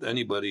interaction with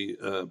anybody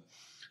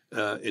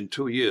in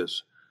 2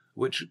 years,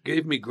 which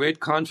gave me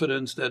great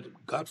confidence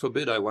that, God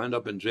forbid, I wind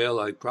up in jail,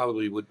 I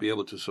probably would be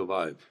able to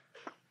survive.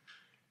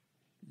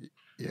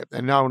 Yeah,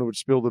 and no one would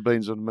spill the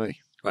beans on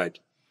me. Right.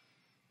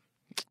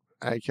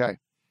 Okay.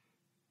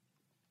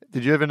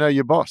 Did you ever know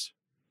your boss?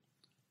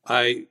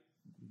 I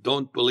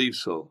don't believe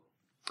so,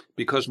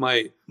 because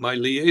my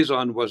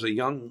liaison was a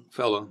young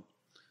fellow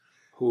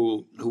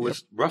who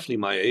was roughly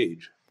my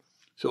age,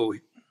 so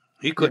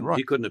he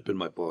couldn't have been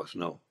my boss.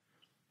 No.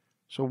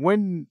 So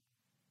when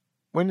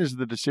is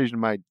the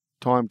decision made?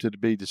 Time to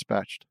be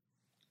dispatched?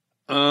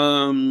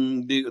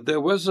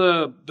 There was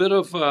a bit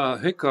of a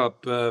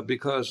hiccup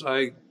because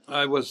I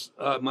was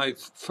my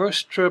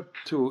first trip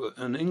to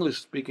an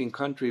English-speaking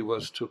country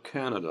was to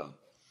Canada.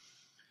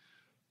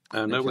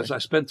 And I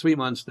spent 3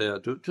 months there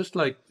to just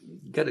like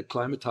get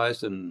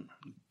acclimatized and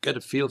get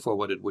a feel for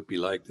what it would be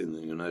like in the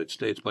United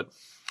States.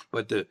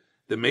 But the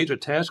major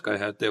task I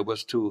had there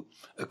was to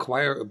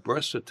acquire a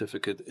birth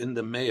certificate in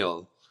the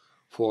mail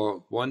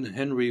for one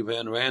Henry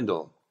Van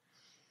Randel.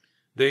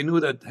 They knew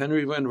that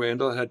Henry Van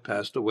Randel had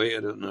passed away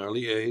at an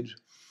early age,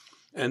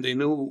 and they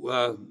knew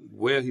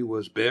where he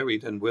was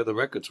buried and where the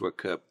records were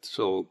kept.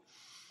 So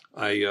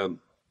I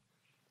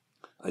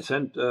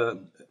sent a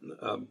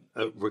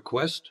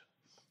request.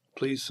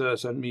 Please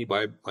send me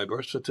my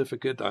birth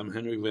certificate. I'm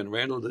Henry Van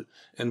Randel.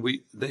 And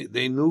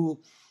they knew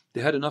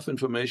they had enough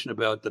information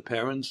about the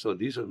parents. So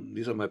these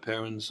are my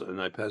parents,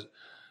 and I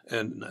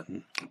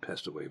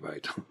passed away,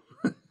 right?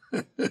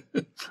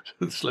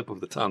 Slip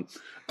of the tongue.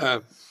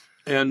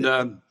 And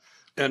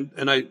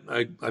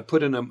I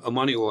put in a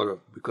money order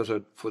because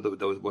there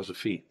was a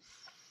fee,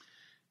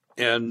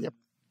 and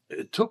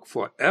it took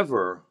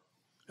forever.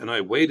 And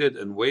I waited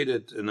and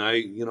waited, and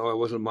I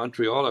was in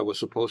Montreal. I was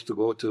supposed to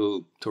go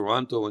to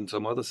Toronto and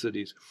some other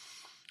cities,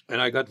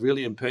 and I got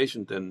really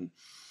impatient, and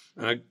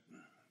I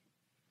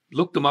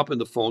looked them up in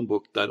the phone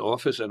book, that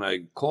office, and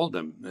I called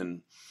them,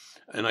 and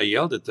I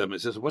yelled at them. I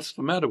says, "What's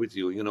the matter with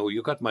you?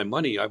 You got my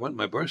money. I want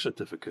my birth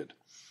certificate."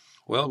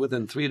 Well,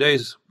 within 3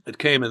 days, it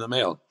came in the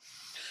mail,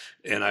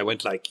 and I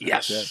went like,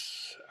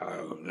 "Yes!"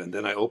 And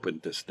then I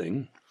opened this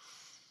thing,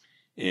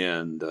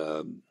 and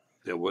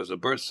there was a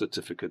birth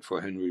certificate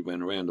for Henry Van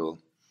Randel,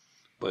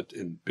 but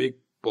in big,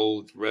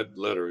 bold, red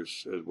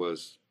letters, it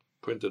was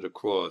printed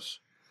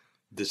across,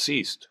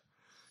 deceased.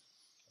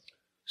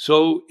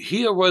 So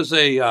here was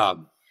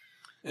an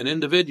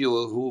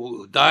individual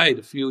who died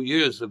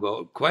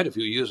quite a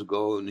few years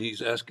ago, and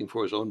he's asking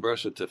for his own birth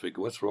certificate.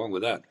 What's wrong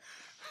with that?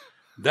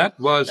 That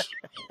was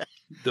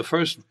the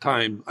first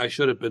time I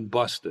should have been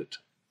busted.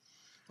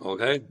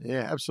 Okay?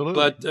 Yeah,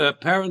 absolutely. But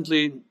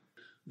apparently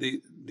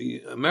the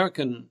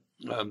American...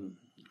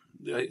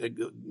 it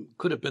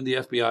could have been the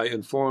FBI,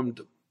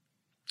 informed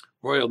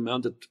Royal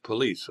Mounted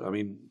Police,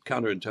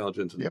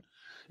 counterintelligence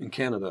in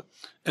Canada.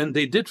 And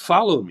they did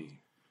follow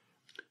me,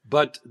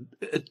 but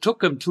it took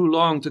them too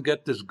long to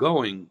get this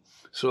going.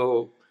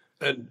 So,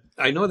 and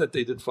I know that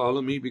they did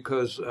follow me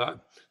because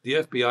the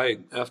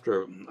FBI,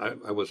 after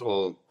I was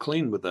all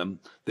clean with them,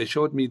 they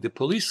showed me the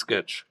police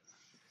sketch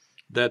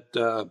that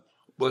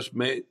was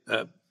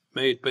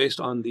made based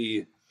on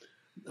the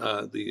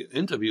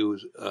interview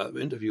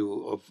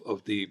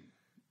of the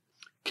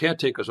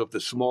caretakers of the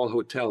small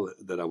hotel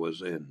that I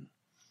was in.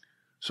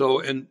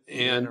 So and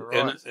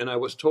I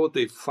was told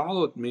they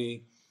followed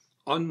me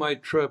on my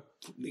trip.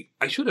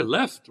 I should have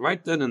left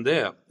right then and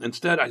there.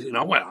 Instead, I said,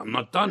 well, I'm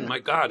not done. My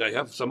God, I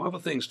have some other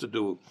things to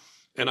do,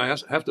 and I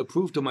have to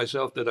prove to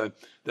myself that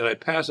I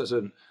pass as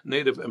a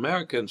Native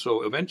American.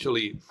 So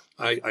eventually,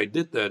 I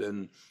did that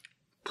and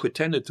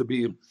pretended to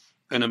be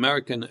an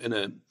American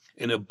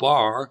in a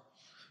bar.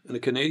 In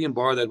a Canadian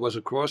bar that was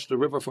across the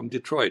river from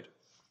Detroit.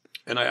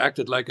 And I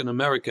acted like an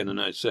American,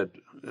 and I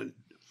said,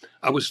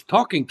 I was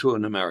talking to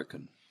an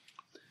American.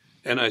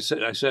 And I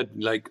said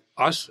like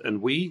us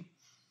and we,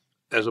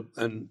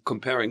 and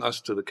comparing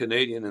us to the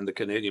Canadian, and the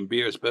Canadian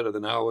beer is better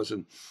than ours.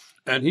 And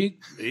he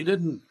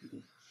didn't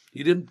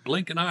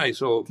blink an eye.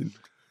 So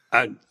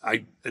I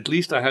at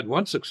least I had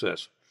one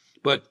success.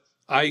 But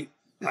I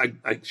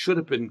should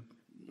have been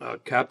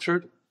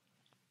captured,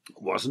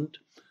 wasn't.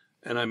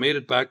 And I made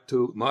it back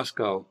to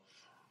Moscow.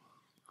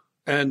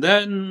 And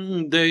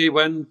then they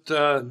went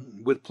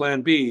with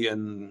Plan B,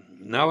 and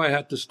now I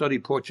had to study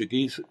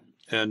Portuguese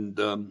and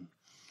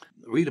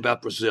read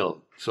about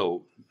Brazil.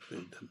 So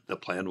the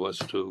plan was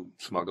to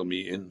smuggle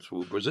me in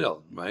through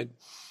Brazil, right?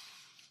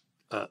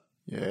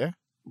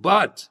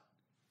 But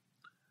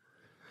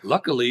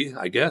luckily,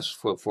 I guess,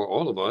 for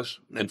all of us,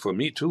 and for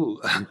me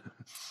too,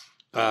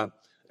 an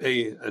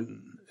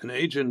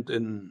agent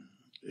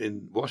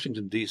in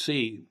Washington,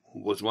 D.C.,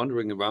 was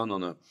wandering around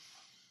on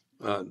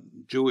a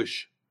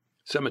Jewish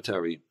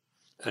cemetery,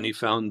 and he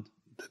found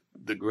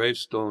the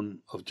gravestone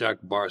of Jack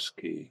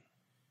Barsky.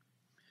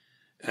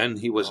 And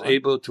he was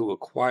able to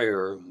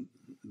acquire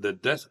the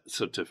death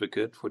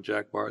certificate for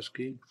Jack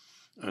Barsky,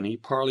 and he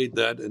parlayed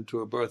that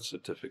into a birth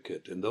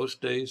certificate. In those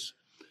days,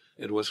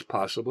 it was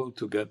possible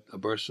to get a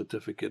birth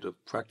certificate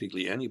of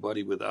practically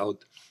anybody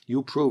without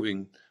you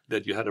proving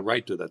that you had a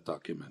right to that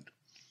document.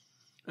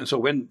 And so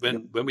when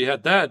we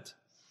had that,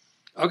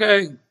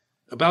 okay,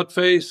 about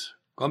face,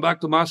 come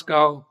back to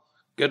Moscow,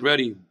 get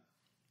ready.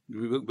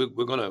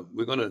 We're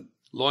gonna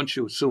launch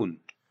you soon.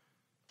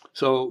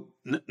 So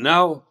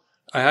now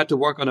I had to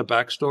work on a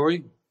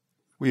backstory.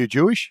 Were you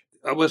Jewish?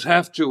 I was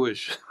half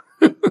Jewish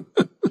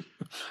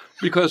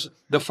because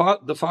the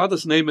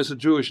father's name is a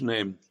Jewish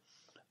name,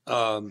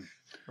 and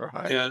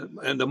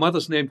the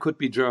mother's name could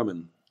be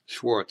German,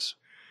 Schwartz.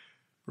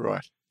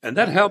 Right. And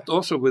that helped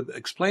also with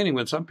explaining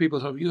when some people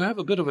say, you have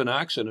a bit of an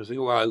accent. I say,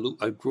 well,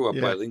 I grew up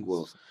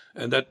bilingual.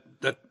 And that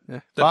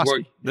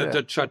worked.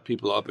 That shut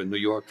people up in New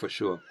York for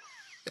sure.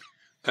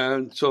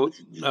 And so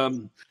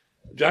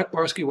Jack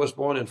Barsky was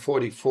born in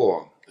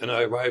 1944, and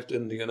I arrived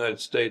in the United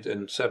States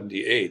in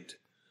 1978.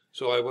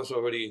 So I was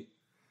already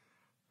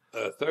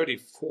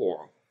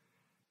 34,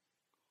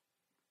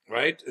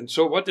 right? And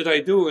so what did I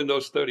do in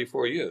those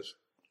 34 years?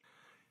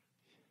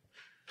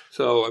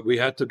 So we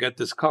had to get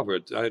this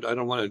covered. I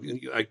don't want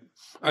to.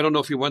 I don't know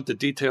if you want the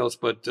details,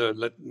 but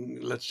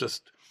let's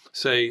just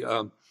say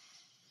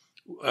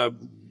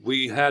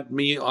we had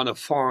me on a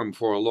farm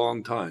for a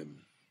long time.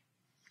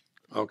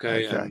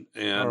 Okay.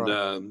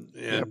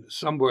 And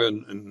somewhere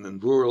in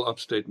rural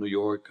upstate New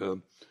York,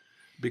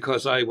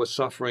 because I was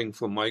suffering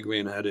from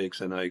migraine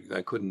headaches and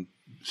I couldn't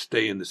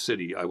stay in the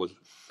city. I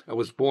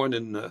was born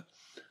in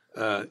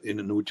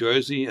in New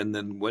Jersey, and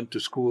then went to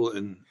school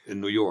in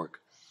New York,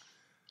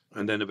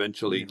 and then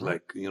eventually,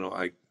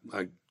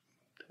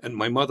 and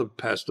my mother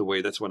passed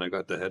away. That's when I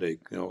got the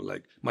headache.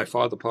 My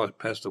father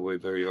passed away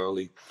very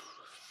early,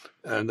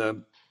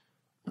 and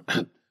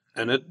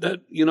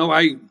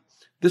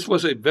this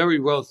was a very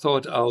well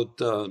thought out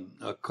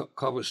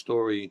cover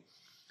story,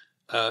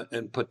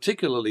 and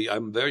particularly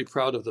I'm very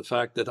proud of the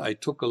fact that I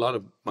took a lot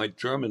of my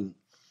German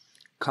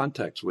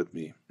contacts with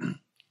me.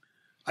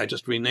 I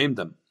just renamed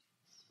them,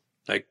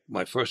 like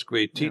my first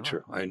grade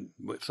teacher.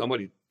 If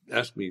somebody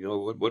asked me,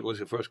 what was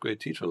your first grade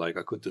teacher like,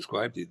 I could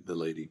describe the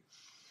lady.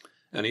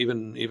 And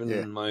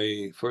even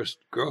my first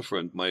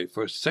girlfriend, my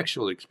first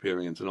sexual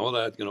experience, and all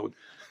that,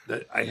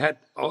 that I had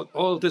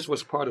all this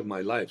was part of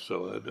my life,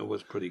 so it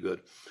was pretty good.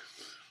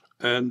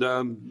 And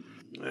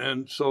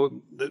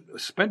so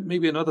spent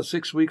maybe another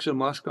 6 weeks in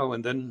Moscow,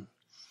 and then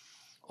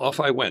off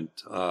I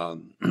went. I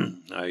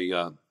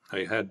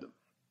had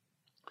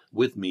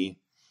with me,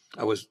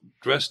 I was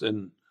dressed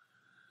in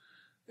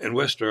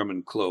West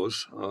German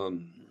clothes.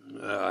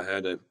 I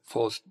had a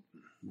false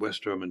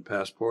West German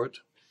passport.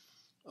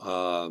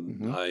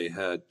 I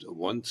had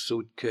one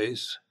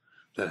suitcase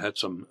that had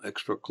some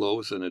extra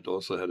clothes, and it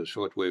also had a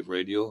shortwave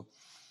radio.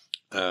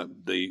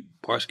 The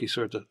Barsky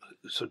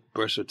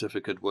birth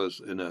certificate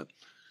was in a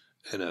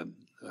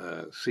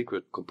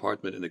secret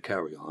compartment in a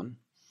carry-on,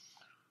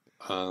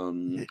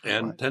 and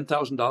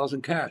 $10,000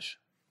 in cash.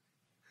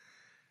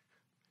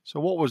 So,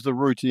 what was the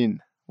route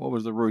in? What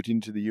was the route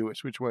into the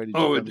US? Which way did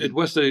you? It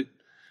was the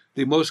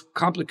most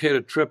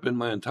complicated trip in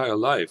my entire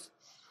life.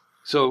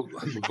 So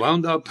we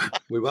wound up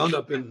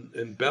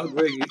in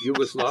Belgrade,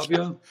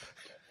 Yugoslavia.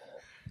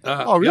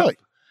 Oh, really?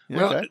 Yeah.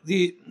 Well,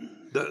 the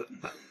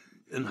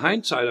in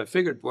hindsight, I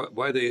figured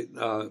why they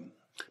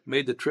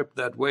made the trip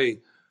that way.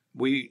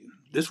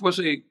 This was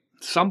a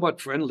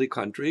somewhat friendly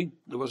country.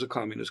 It was a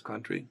communist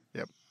country.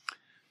 Yep.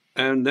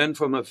 And then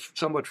from a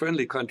somewhat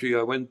friendly country,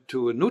 I went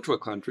to a neutral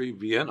country,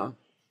 Vienna,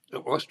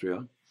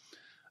 Austria.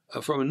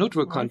 From a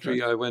neutral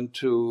country, I went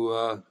to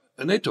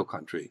a NATO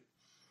country.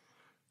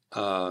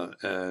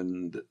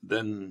 And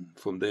then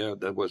from there,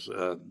 that was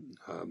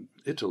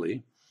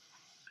Italy.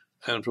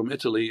 And from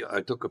Italy,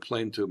 I took a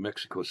plane to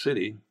Mexico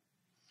City,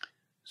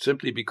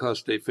 simply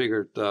because they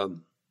figured, I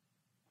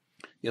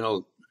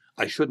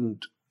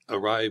shouldn't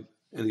arrive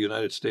in the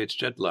United States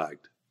jet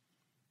lagged.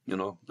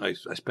 I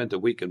spent a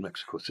week in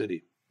Mexico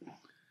City.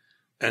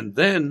 And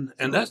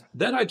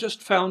that I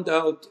just found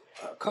out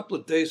a couple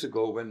of days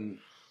ago when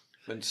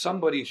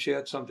somebody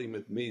shared something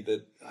with me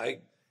that I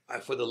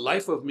for the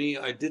life of me,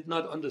 I did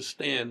not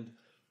understand,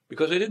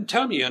 because they didn't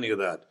tell me any of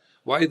that,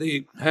 why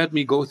they had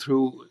me go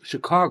through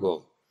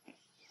Chicago.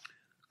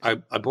 I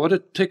bought a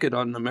ticket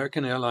on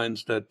American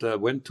Airlines that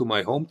went to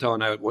my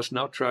hometown. I was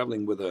now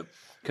traveling with a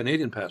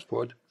Canadian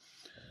passport.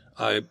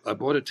 I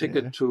bought a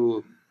ticket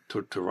to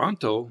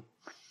Toronto,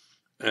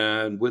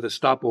 and with a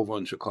stopover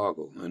in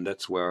Chicago, and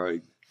that's where I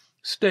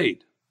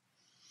stayed.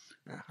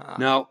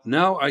 Now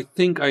I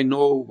think I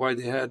know why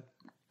they had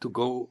to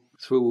go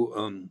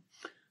through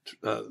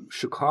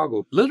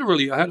Chicago.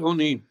 Literally, I had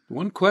only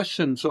one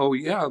question. So,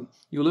 you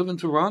live in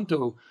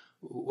Toronto.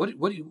 What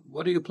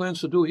are your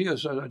plans to do here?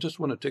 So I just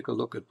want to take a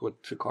look at what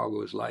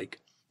Chicago is like.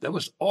 That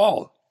was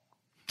all.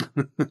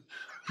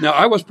 Now,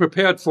 I was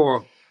prepared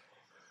for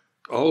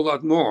a whole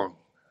lot more.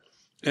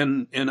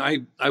 And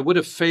I would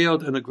have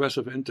failed an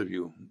aggressive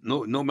interview.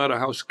 No matter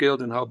how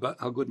skilled and how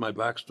good my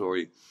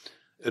backstory,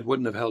 it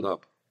wouldn't have held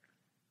up.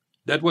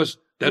 That was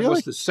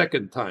the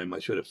second time I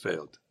should have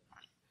failed.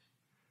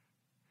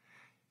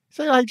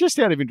 So, just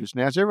out of interest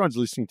now, as everyone's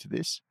listening to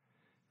this,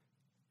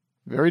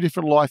 very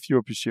different life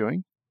you're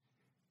pursuing.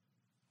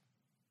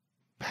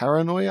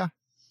 Paranoia?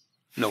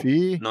 No,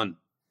 fear? None.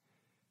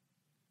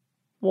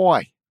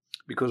 Why?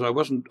 Because I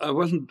wasn't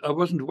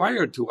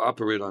wired to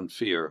operate on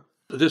fear.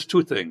 There's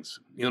two things,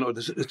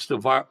 it's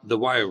the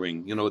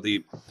wiring,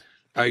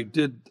 I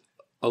did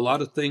a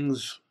lot of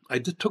things.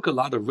 Took a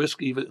lot of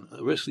risk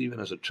even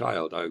as a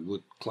child. I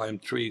would climb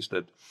trees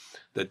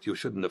that you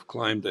shouldn't have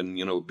climbed, and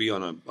be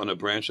on a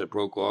branch that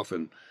broke off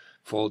and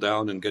fall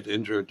down and get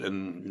injured,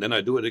 and then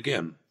I do it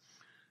again.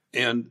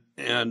 And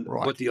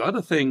right. But the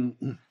other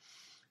thing,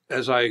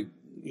 as I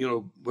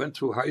went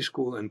through high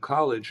school and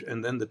college,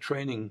 and then the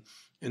training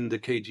in the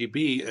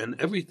KGB, and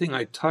everything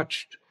I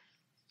touched,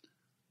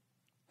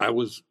 I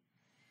was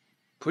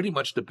pretty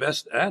much the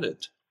best at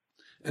it.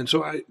 And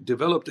so I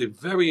developed a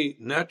very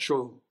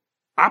natural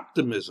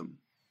optimism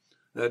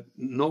that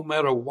no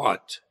matter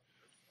what,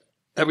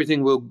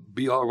 everything will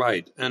be all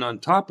right. And on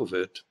top of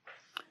it,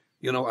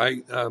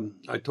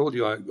 I told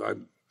you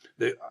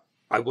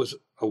I was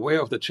aware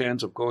of the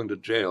chance of going to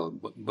jail.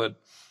 But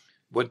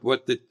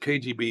what the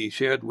KGB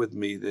shared with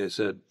me, they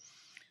said,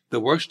 the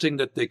worst thing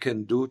that they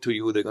can do to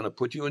you, they're going to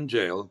put you in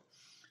jail,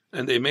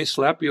 and they may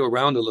slap you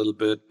around a little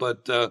bit,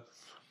 but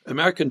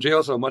American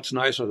jails are much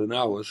nicer than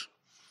ours,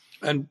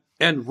 and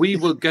we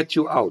will get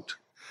you out.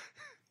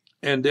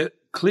 And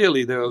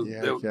clearly there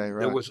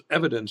was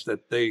evidence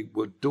that they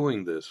were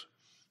doing this.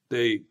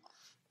 They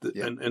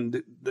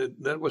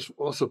That was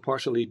also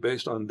partially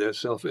based on their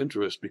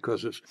self-interest,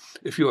 because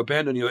if you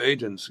abandon your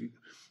agents,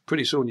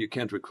 pretty soon you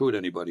can't recruit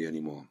anybody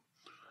anymore.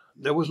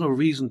 There was no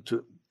reason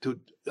to.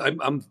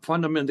 I'm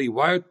fundamentally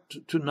wired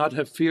to not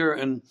have fear,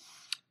 and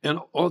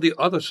all the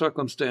other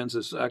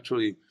circumstances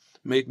actually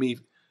made me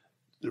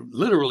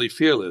literally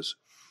fearless.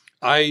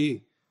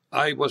 I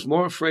was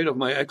more afraid of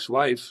my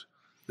ex-wife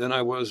than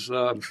I was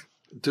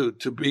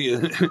to be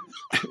an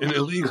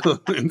illegal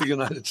in the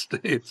United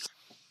States.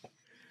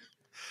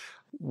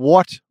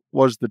 What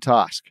was the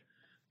task?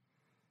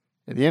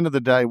 At the end of the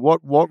day,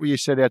 what were you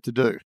set out to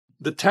do?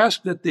 The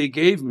task that they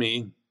gave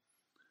me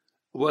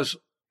was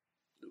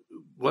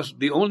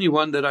the only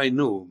one that I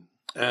knew.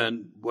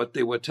 And what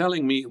they were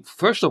telling me,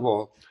 first of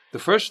all, the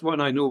first one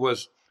I knew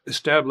was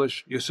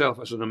establish yourself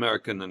as an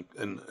American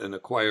and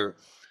acquire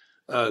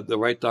the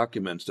right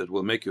documents that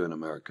will make you an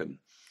American.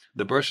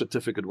 The birth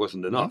certificate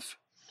wasn't enough.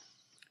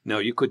 Now,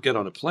 you could get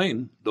on a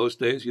plane. Those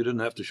days, you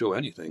didn't have to show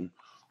anything.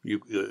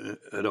 You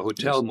at a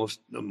hotel,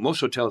 most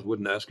hotels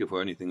wouldn't ask you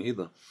for anything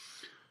either.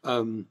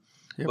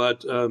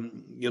 But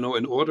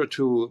in order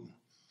to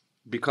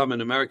become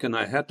an American,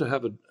 I had to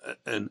have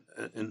an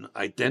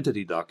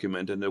identity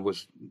document, and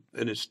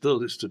it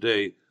still is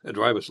today, a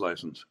driver's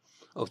license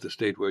of the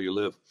state where you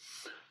live.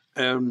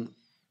 And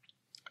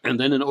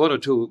then, in order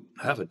to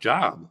have a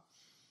job,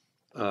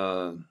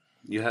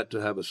 you had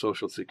to have a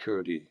Social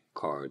Security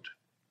card.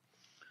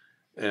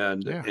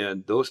 And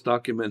those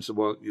documents,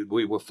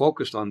 we were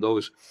focused on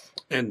those.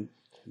 And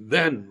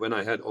then when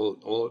I had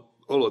all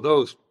of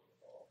those,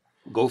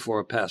 go for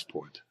a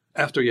passport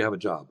after you have a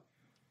job.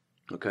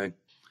 Okay?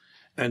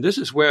 And this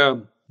is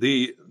where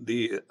the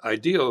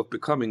idea of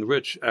becoming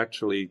rich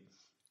actually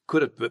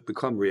could have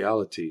become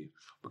reality,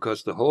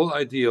 because the whole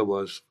idea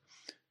was,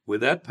 with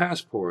that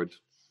passport,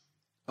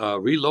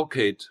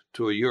 relocate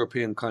to a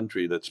European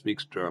country that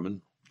speaks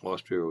German,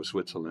 Austria or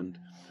Switzerland,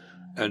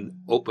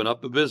 and open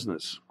up a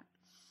business.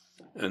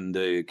 And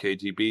the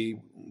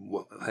KGB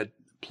had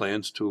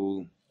plans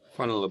to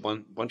funnel a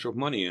bunch of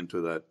money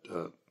into that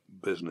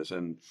business.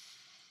 And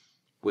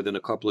within a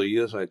couple of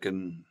years, I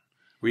can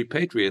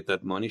repatriate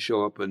that money,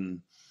 show up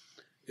in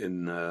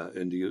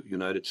the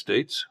United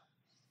States,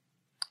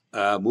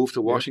 move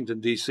to Washington,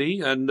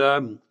 D.C.,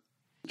 and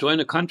join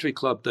a country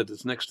club that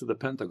is next to the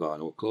Pentagon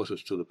or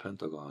closest to the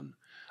Pentagon.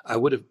 I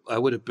would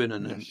have been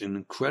an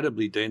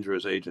incredibly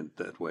dangerous agent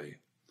that way,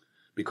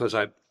 because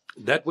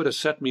that would have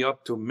set me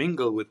up to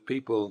mingle with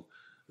people,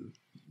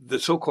 the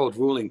so-called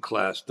ruling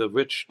class, the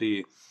rich,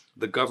 the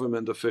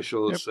government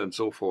officials, and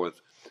so forth.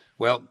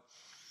 Well,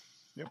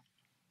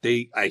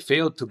 I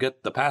failed to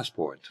get the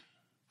passport.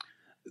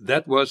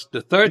 That was the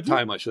third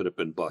time I should have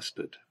been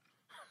busted.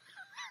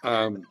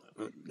 And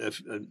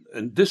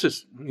this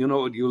is,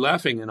 you're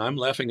laughing, and I'm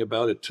laughing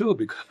about it too,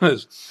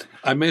 because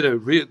I made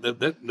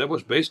that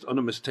was based on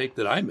a mistake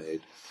that I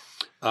made.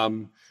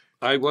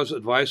 I was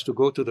advised to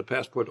go to the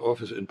passport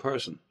office in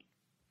person.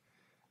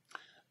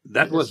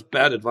 That was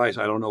bad advice.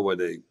 I don't know why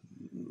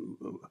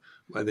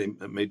they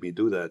made me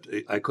do that.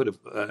 I could have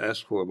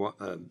asked for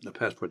a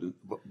passport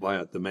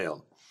via the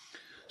mail.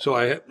 So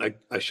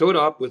I showed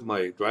up with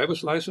my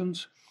driver's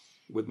license,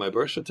 with my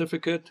birth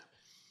certificate,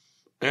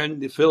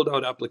 and the filled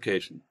out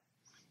application.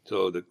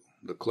 So the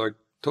clerk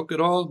took it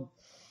all,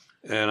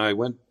 and I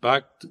went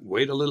back to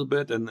wait a little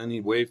bit, and then he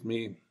waved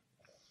me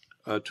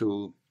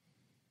to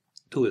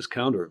his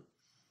counter.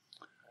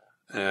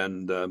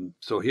 And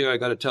so here I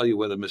got to tell you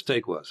where the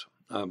mistake was.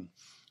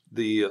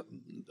 The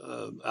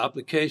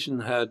application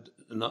had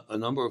a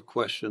number of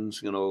questions,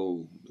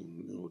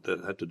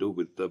 that had to do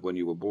with when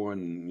you were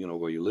born,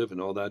 where you live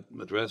and all that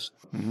address.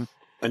 Mm-hmm.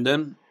 And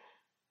then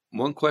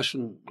one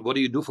question, what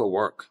do you do for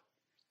work?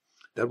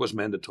 That was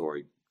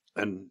mandatory.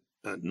 And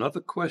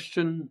another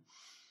question,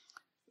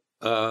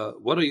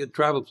 what are your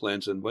travel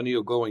plans and when are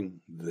you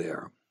going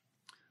there?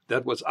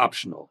 That was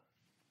optional.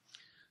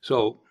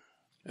 So,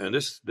 and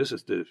this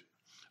is the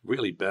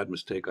really bad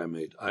mistake I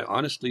made. I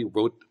honestly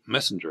wrote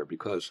messenger,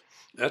 because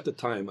at the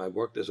time I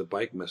worked as a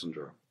bike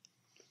messenger.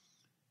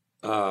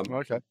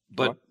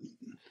 But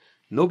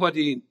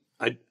nobody,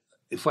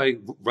 if I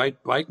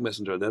write bike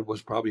messenger, that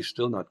was probably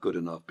still not good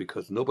enough,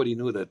 because nobody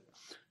knew that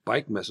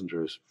bike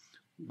messengers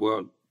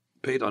were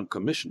paid on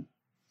commission.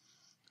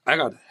 I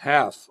got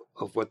half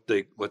of what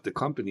the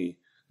company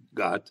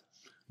got,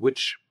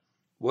 which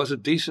was a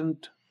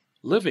decent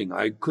living.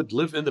 I could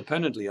live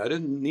independently. I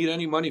didn't need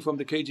any money from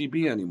the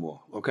KGB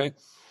anymore. Okay.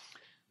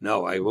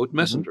 No, I wrote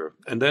messenger,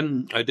 and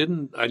then I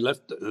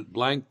left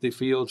blank the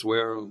fields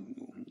where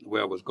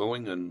I was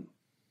going and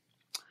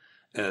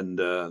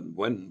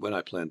when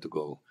I planned to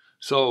go.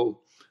 So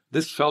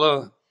this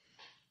fella,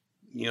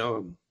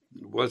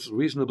 was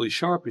reasonably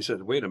sharp. He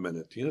said, "Wait a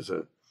minute. Here's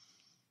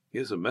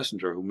a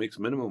messenger who makes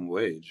minimum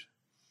wage,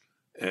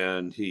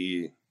 and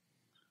he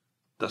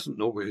doesn't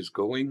know where he's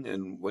going,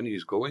 and when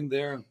he's going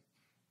there,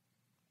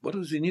 what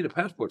does he need a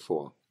passport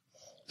for?"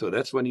 So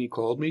that's when he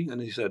called me,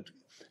 and he said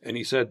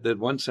that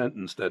one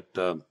sentence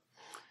that,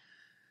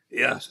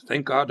 yes,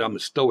 thank God I'm a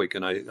stoic,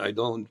 and I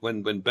don't,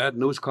 when bad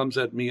news comes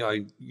at me,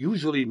 I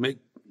usually make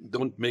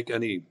don't make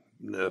any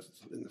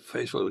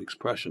facial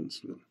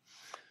expressions.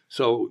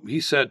 So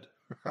he said,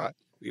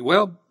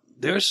 well,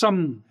 there's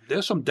some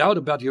doubt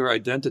about your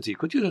identity.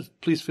 Could you just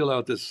please fill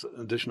out this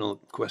additional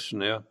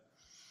questionnaire?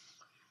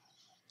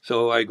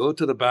 So I go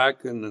to the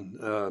back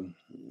and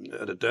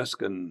at a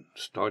desk and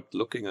start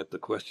looking at the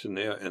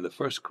questionnaire. And the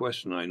first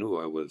question I knew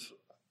I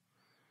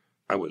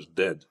was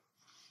dead,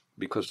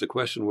 because the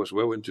question was,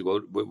 where did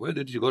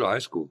you go to high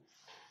school?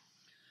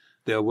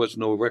 There was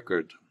no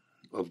record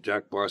of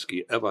Jack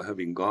Barsky ever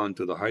having gone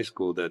to the high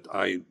school that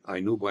I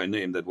knew by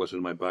name that was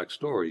in my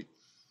backstory.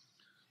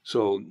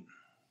 So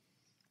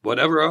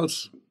whatever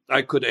else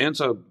I could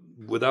answer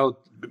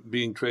without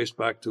being traced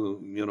back to,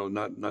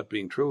 not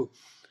being true,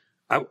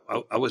 I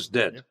was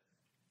dead. Yeah.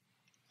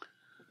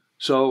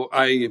 So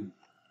and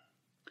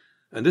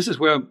this is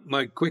where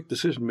my quick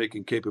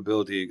decision-making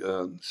capability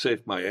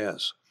saved my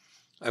ass.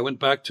 I went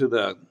back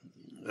to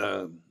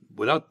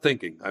without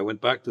thinking, I went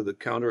back to the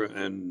counter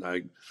and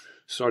I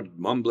started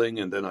mumbling,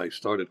 and then I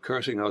started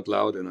cursing out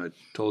loud, and I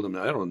told him,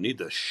 I don't need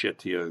this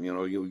shit here,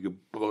 you're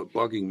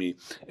bugging me.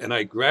 And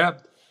I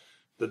grabbed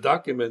the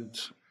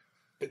document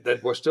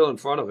that was still in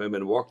front of him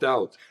and walked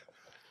out.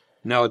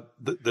 Now,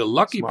 the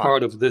lucky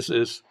part of this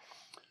is,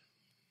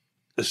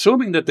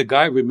 assuming that the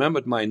guy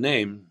remembered my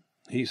name,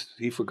 he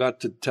forgot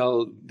to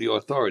tell the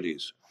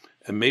authorities.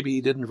 And maybe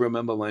he didn't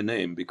remember my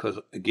name because,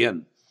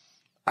 again,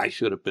 I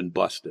should have been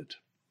busted.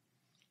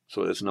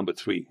 So that's number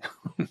 3.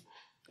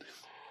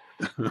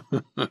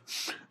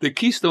 The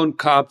Keystone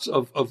Cops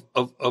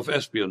of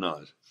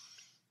espionage.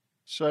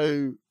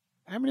 So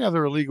how many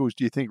other illegals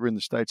do you think were in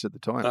the States at the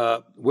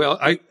time? Well,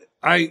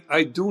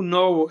 I do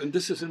know, and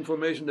this is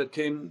information that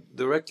came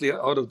directly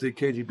out of the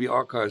KGB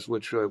archives,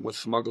 which was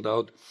smuggled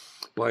out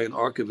by an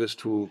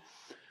archivist who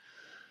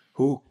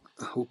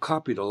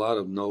copied a lot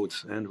of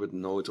notes,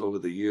 handwritten notes over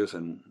the years,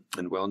 and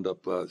wound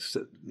up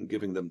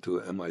giving them to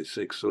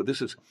MI6. So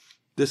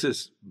this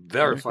is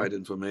verified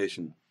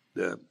information.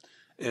 And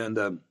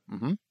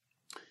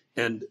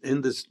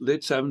in the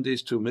late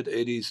 70s to mid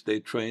 80s, they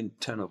trained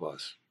 10 of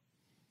us,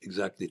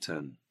 exactly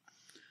 10.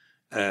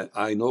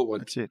 I know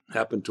what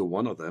happened to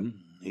one of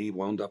them. He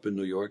wound up in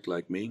New York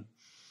like me,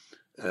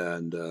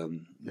 and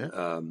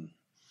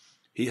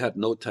he had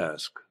no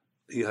task.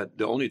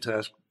 The only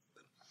task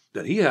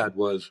that he had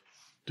was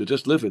to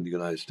just live in the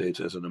United States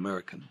as an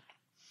American.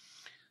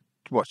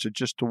 What? So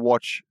just to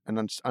watch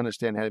and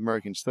understand how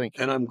Americans think.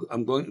 And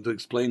I'm going to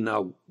explain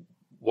now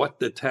what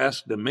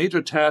the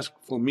major task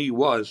for me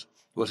was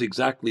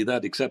exactly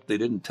that, except they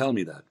didn't tell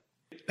me that.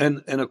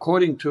 And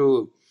according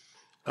to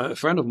a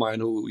friend of mine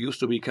who used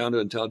to be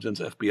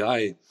counterintelligence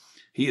FBI,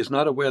 he is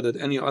not aware that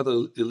any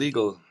other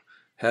illegal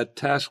had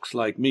tasks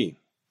like me,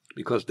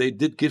 because they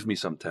did give me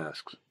some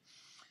tasks.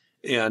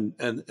 And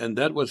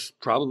that was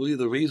probably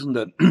the reason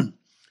that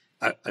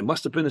I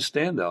must have been a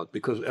standout,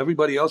 because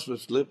everybody else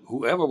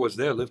whoever was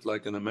there lived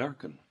like an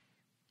American.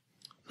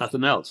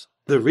 Nothing else.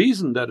 The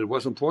reason that it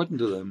was important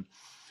to them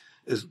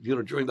is,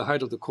 during the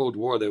height of the Cold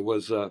War, there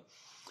was a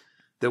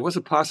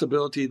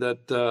possibility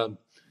that the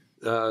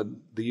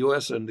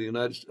U.S. and the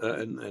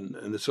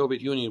and the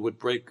Soviet Union would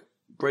break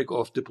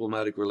off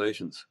diplomatic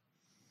relations.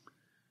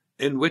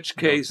 In which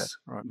case,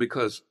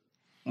 because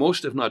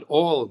most, if not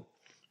all,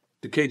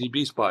 the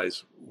KGB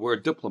spies were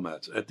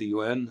diplomats at the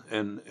UN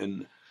and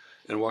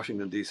in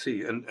Washington,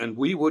 D.C., and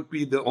we would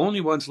be the only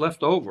ones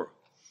left over.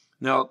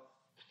 Now,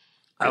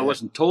 I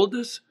wasn't told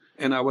this,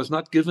 and I was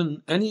not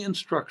given any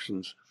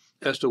instructions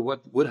as to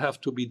what would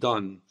have to be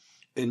done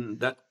in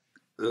that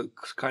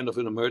kind of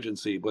an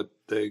emergency, but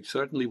they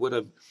certainly would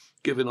have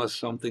given us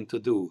something to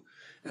do,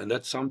 and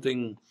that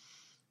something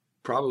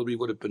probably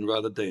would have been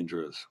rather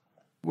dangerous.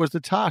 Was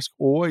the task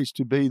always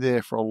to be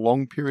there for a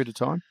long period of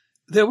time?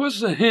 There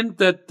was a hint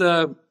that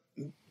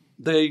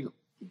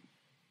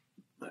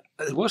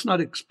it was not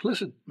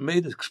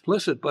made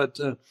explicit, but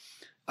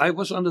I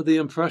was under the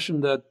impression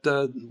that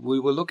we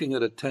were looking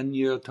at a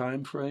 10-year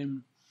time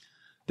frame.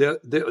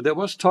 There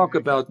was talk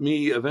about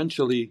me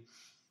eventually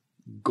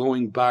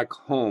going back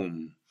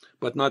home,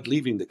 but not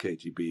leaving the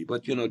KGB,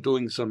 but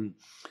doing some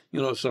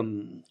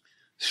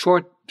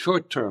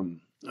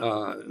short-term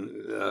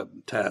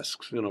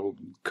tasks,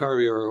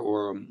 courier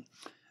or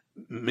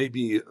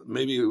maybe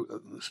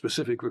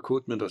specific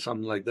recruitment or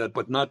something like that,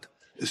 but not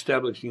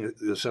establishing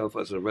yourself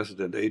as a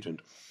resident agent.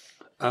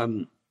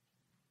 And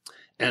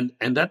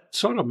that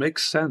sort of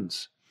makes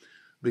sense,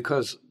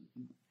 because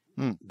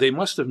they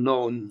must have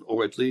known,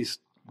 or at least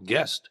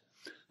guessed,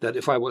 that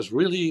if I was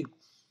really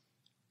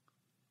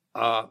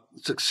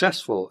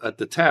successful at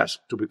the task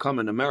to become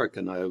an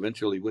American, I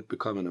eventually would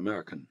become an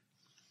American.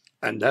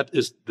 And that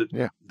is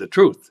the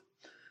truth.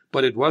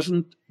 But it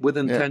wasn't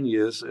within 10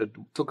 years. It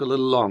took a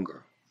little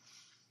longer.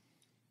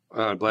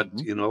 But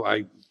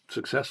I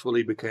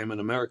successfully became an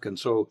American.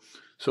 So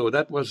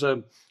that was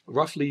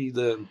roughly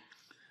the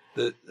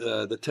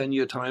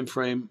 10-year time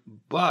frame.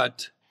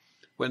 But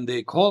when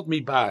they called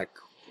me back,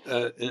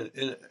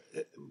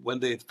 when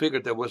they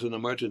figured there was an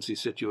emergency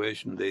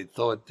situation, they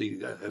thought the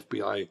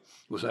FBI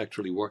was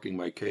actually working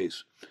my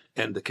case,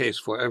 and the case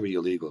for every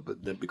illegal,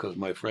 but then because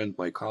my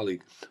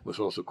colleague, was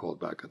also called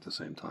back at the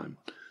same time.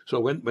 So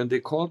when they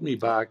called me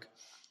back.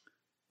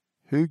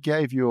 Who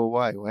gave you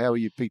away, or how were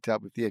you picked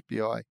up with the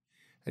FBI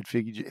and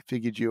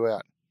figured you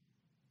out?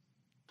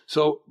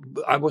 So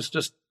I was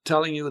just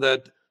telling you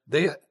that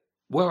they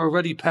were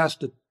already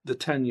past the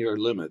 10-year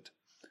limit.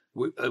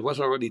 It was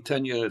already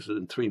 10 years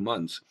and 3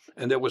 months,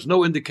 and there was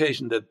no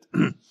indication that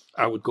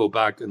I would go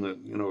back in a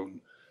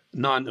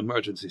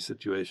non-emergency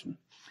situation.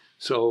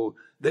 So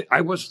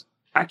I was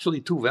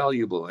actually too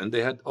valuable, and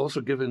they had also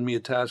given me a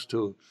task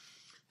to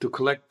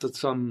collect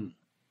some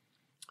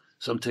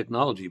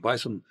technology, buy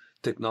some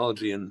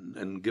technology,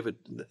 and give it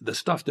the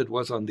stuff that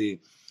was on the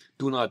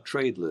do not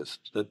trade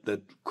list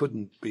that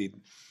couldn't be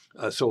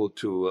sold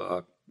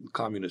to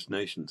communist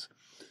nations.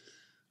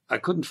 I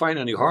couldn't find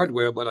any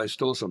hardware, but I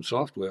stole some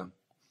software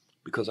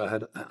because I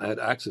had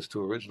access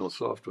to original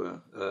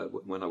software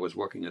when I was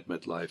working at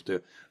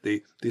MetLife.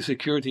 The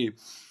security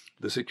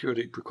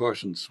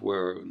precautions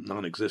were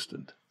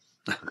non-existent.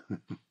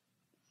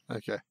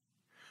 Okay,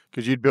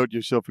 because you'd built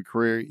yourself a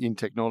career in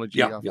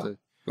technology after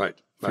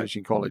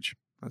finishing college.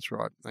 That's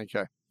right.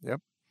 Okay.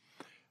 Yep.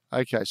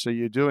 Okay, so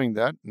you're doing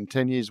that in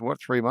 10 years,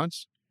 what, 3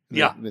 months?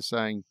 And they're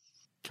saying,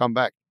 come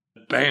back.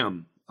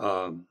 Bam.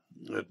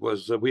 It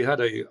was we had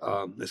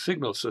a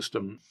signal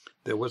system.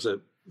 There was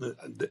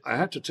I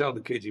had to tell the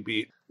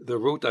KGB the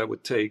route I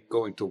would take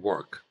going to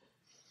work,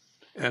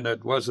 and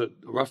it was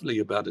roughly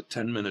about a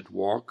 10-minute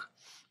walk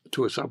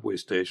to a subway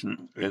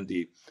station, and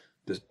the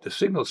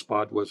signal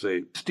spot was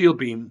a steel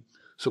beam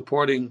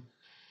supporting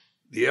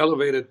the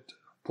elevated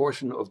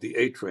portion of the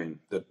A train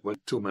that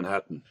went to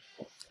Manhattan.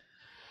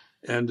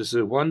 And this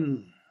is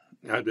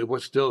it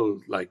was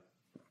still like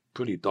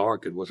pretty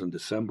dark. It was in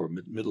December,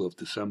 middle of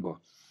December.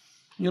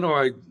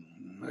 I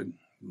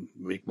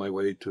make my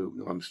way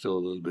to, I'm still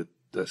a little bit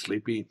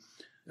sleepy.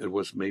 It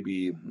was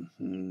maybe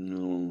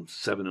 7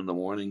 in the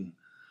morning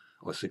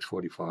or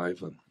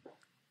 6:45.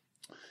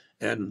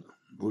 And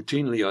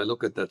routinely I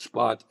look at that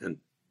spot and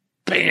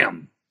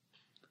bam!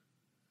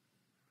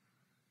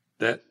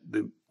 That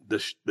the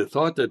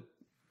thought that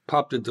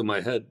popped into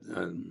my head,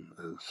 and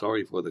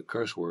sorry for the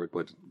curse word,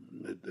 but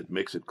it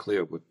makes it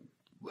clear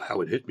how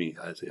it hit me.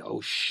 I say,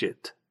 oh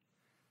shit.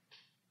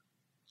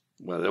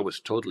 Well, that was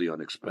totally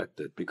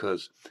unexpected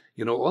because,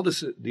 all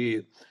this,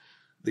 the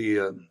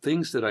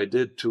things that I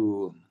did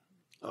to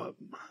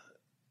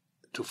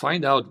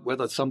find out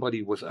whether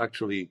somebody was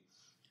actually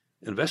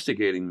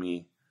investigating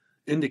me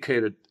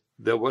indicated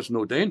there was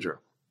no danger.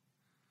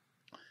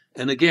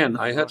 And again,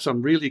 I had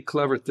some really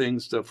clever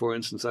things. For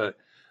instance,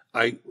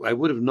 I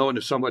would have known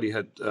if somebody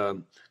had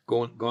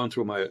gone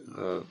through my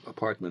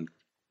apartment,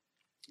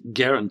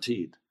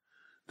 guaranteed.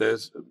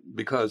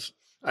 Because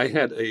I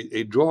had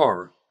a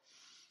drawer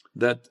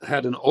that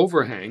had an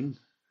overhang.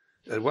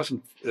 It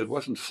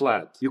wasn't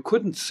flat. You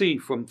couldn't see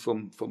from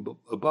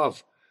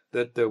above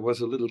that there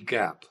was a little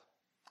gap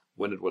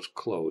when it was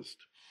closed.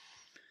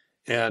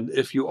 And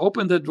if you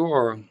opened the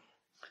drawer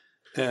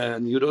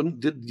and you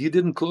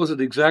didn't close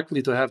it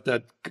exactly to have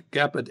that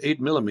gap at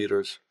 8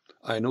 millimeters,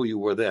 I knew you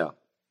were there.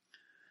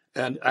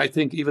 And I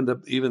think even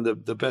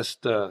the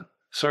best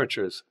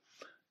searchers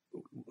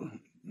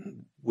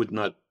would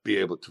not be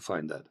able to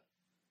find that.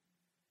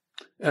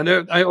 And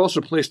I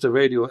also placed the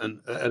radio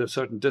at a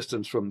certain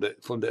distance from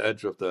the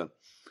edge of the.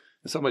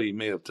 Somebody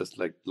may have just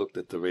looked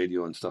at the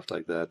radio and stuff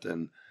like that,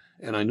 and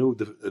I knew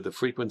the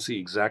frequency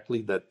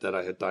exactly that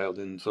I had dialed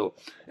in. So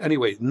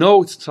anyway,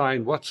 no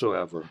sign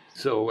whatsoever.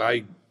 So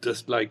I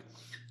just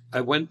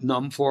I went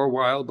numb for a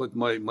while, but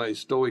my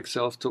stoic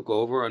self took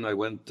over, and I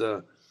went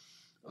to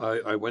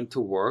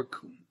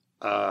work.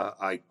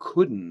 I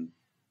couldn't.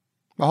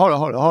 Well,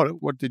 hold on.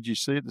 What did you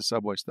see at the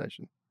subway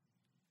station?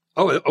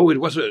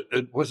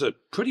 It was a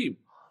pretty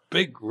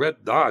big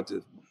red dot,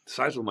 the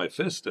size of my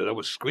fist, that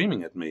was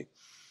screaming at me.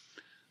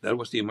 That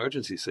was the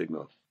emergency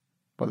signal.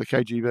 By the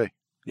KGB?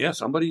 Yeah,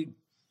 somebody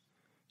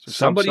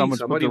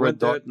went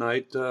there at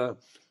night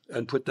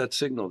and put that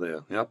signal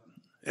there. Yep.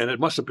 And it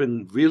must have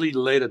been really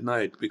late at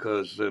night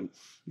because,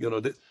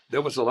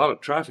 there was a lot of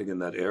traffic in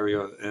that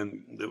area.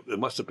 And it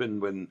must have been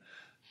when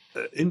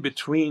in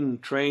between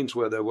trains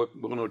where there were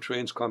no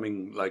trains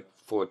coming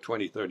for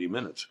 20, 30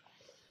 minutes.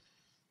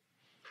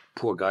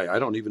 Poor guy. I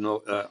don't even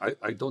know.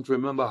 I don't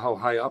remember how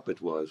high up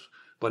it was,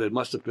 but it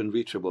must have been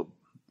reachable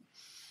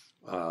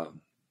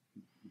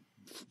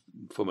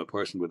from a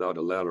person without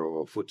a ladder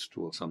or a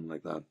footstool or something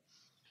like that.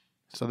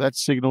 So that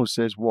signal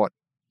says what?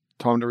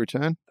 Time to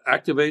return?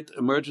 Activate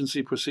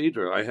emergency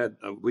procedure.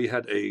 We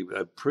had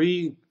a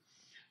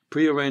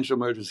prearranged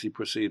emergency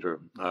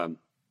procedure.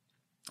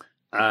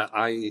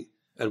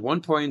 At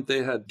one point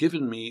they had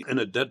given me in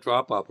a dead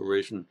drop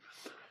operation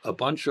a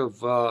bunch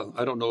of,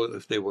 I don't know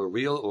if they were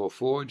real or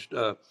forged,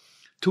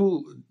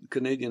 2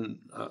 Canadian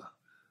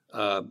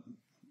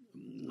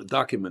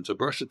documents, a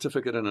birth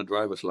certificate and a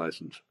driver's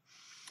license.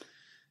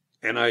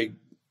 And I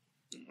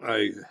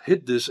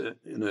hid this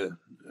in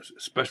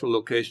special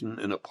location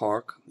in a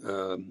park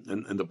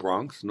in the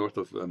Bronx, north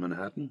of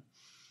Manhattan,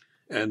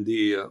 and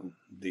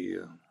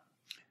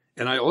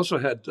and I also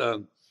had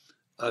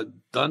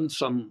done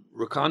some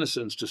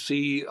reconnaissance to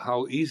see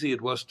how easy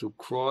it was to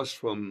cross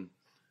from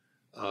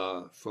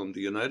the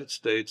United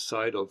States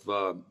side of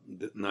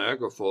the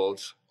Niagara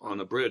Falls on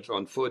a bridge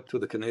on foot to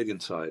the Canadian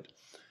side.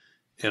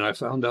 And I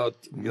found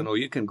out,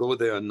 you can go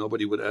there and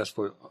nobody would ask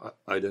for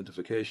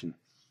identification.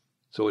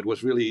 So it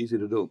was really easy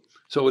to do.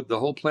 So the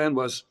whole plan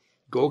was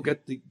go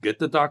get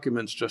the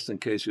documents just in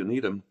case you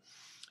need them,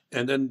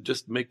 and then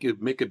just make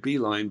a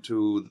beeline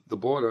to the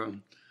border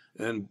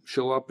and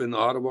show up in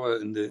Ottawa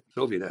in the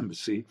Soviet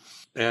embassy,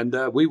 and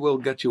we will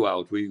get you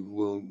out. We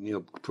will,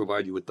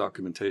 provide you with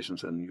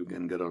documentations, and you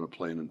can get on a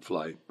plane and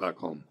fly back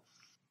home.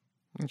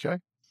 Okay.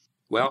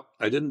 Well,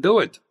 I didn't do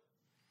it.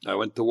 I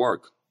went to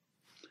work.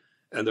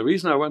 And the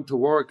reason I went to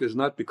work is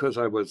not because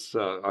I was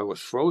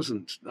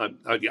frozen.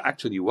 I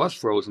actually was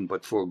frozen,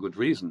 but for a good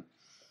reason.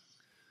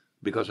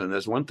 And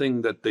there's one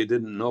thing that they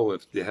didn't know.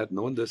 If they had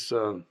known this,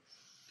 I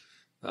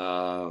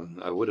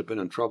would have been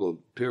in trouble.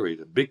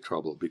 Period, big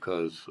trouble.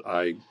 Because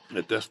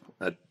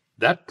at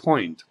that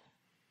point,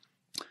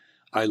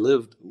 I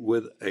lived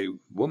with a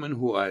woman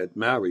who I had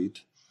married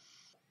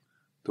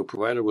to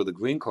provide her with a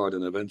green card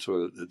and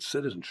eventual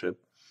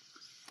citizenship.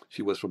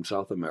 She was from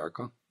South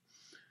America,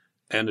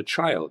 and a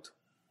child.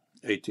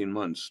 18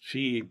 months.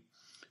 She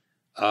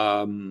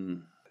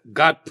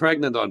got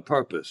pregnant on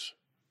purpose.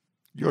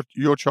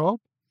 Your child?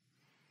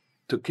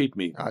 To keep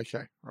me.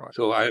 Okay, right.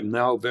 So I am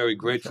now very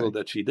grateful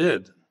that she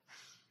did.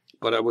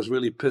 But I was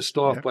really pissed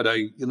off. Yeah. But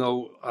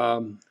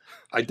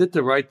I did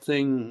the right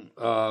thing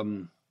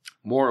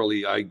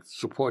morally. I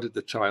supported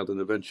the child,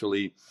 and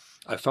eventually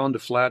I found a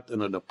flat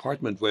in an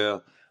apartment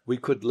where we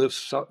could live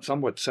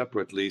somewhat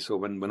separately. So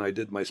when I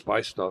did my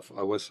spy stuff,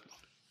 I was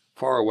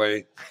far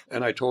away,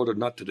 and I told her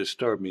not to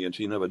disturb me, and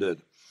she never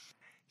did.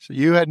 So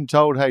you hadn't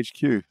told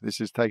HQ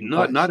this is taking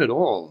place? Not at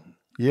all.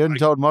 You hadn't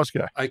told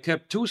Moscow? I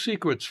kept two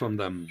secrets from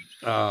them.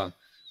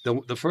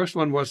 The first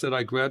one was that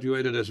I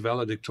graduated as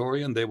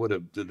valedictorian. They would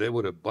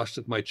have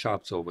busted my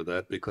chops over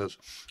that because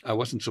I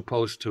wasn't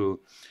supposed to,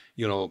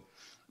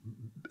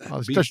 I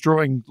was just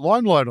drawing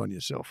limelight on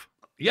yourself.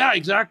 Yeah,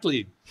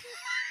 exactly.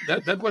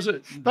 That was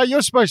it. But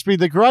you're supposed to be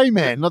the grey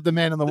man, not the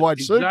man in the white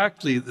suit.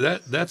 Exactly.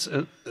 That's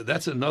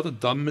another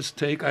dumb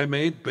mistake I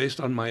made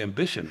based on my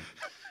ambition.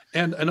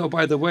 And oh,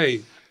 by the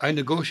way, I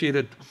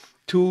negotiated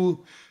 2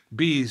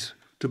 Bs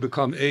to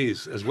become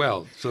A's as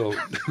well. So,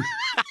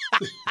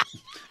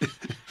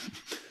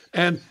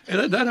 and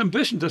that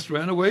ambition just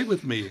ran away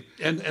with me.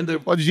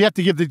 Well, did you have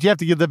to give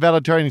the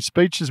valedictorian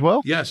speech as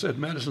well? Yes, at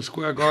Madison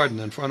Square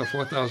Garden in front of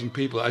 4,000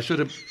 people. I should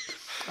have.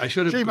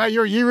 Gee, mate,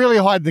 you really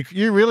hide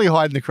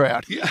the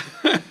crowd. Yeah,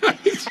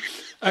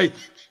 I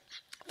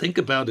think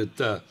about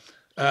it.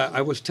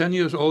 I was 10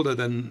 years older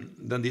than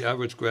the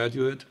average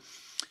graduate,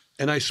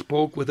 and I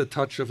spoke with a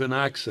touch of an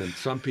accent.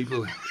 Some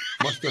people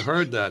must have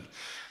heard that,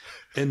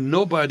 and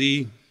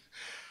nobody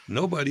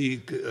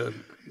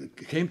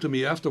came to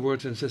me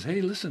afterwards and says,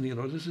 "Hey, listen,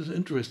 this is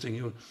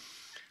interesting.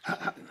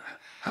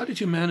 How did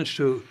you manage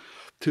to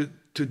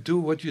do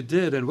what you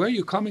did, and where are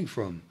you coming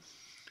from?"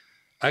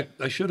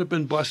 I should have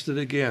been busted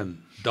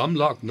again. Dumb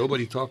luck.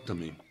 Nobody talked to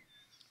me.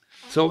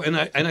 So and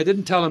I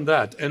didn't tell them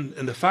that. And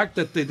the fact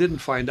that they didn't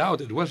find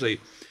out, it was a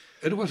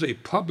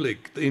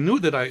public. They knew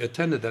that I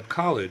attended that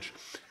college,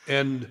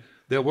 and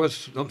there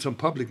was some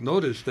public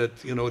notice that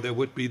there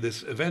would be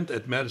this event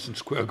at Madison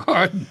Square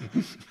Garden.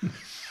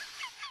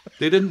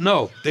 They didn't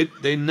know.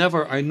 They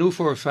never. I knew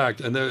for a fact,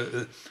 and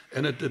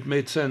it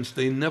made sense.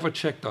 They never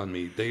checked on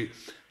me.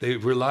 They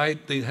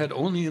relied. They had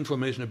only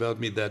information about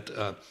me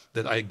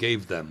that I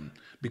gave them.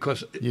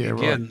 Because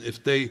again,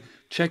 if they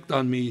checked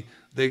on me,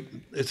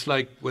 it's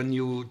like when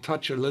you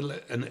touch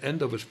an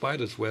end of a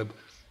spider's web,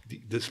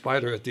 the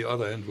spider at the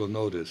other end will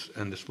notice,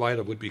 and the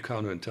spider would be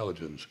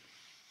counterintelligence,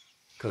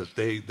 because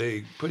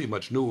they pretty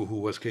much knew who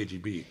was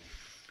KGB,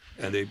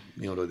 and they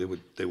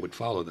would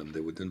follow them, they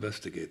would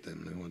investigate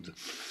them.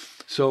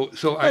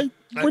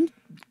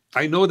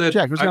 I know that.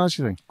 Jack, I was going to ask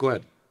you something. Go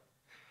ahead.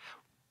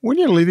 When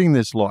you're living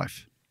this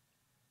life,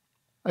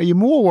 are you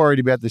more worried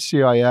about the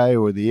CIA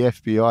or the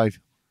FBI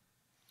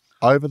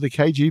over the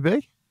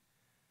KGB?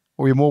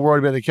 Or are you more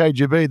worried about the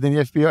KGB than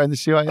the FBI and the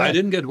CIA? I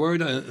didn't get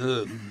worried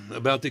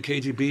about the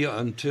KGB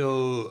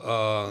until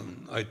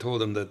I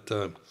told them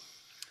that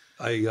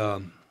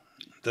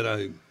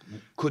I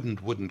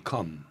wouldn't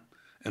come.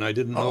 And I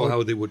didn't know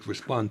how they would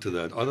respond to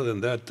that. Other than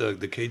that,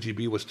 the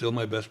KGB was still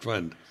my best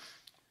friend.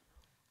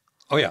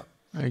 Oh, yeah.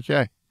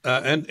 Okay.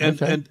 Up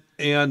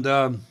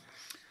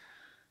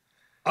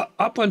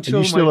until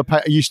are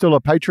you still a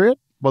patriot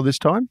by this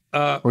time,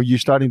 or are you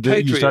starting to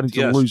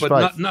yes, lose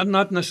but faith?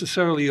 Not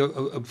necessarily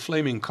a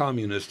flaming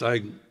communist.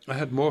 I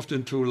had morphed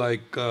into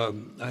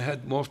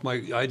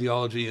my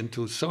ideology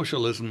into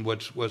socialism,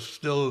 which was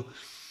still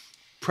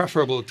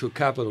preferable to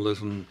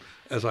capitalism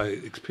as I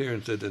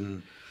experienced it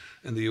in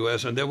the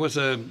U.S. And there was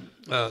a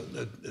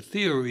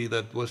theory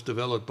that was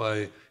developed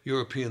by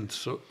European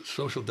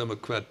social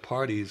democrat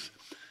parties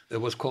It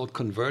was called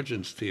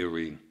convergence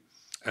theory.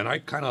 And I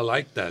kind of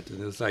liked that.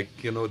 And it's like,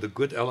 the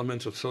good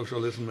elements of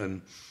socialism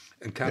and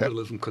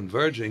capitalism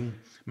converging,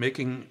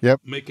 making the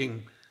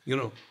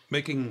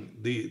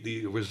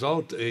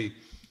result a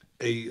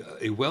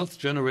wealth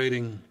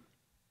generating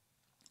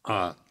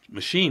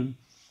machine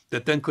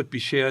that then could be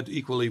shared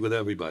equally with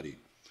everybody.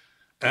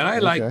 And I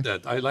liked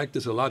that. I liked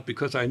this a lot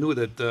because I knew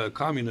that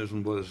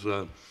communism was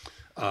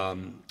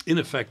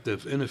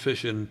ineffective,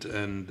 inefficient,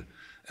 and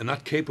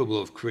not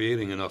capable of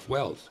creating enough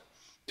wealth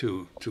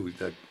to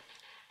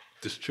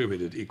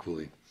distribute it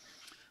equally.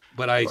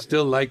 But I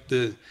still like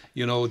the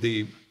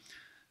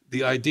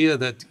idea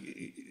that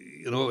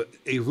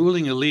a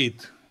ruling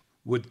elite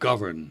would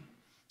govern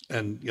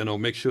and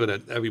make sure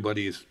that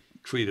everybody is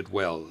treated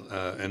well,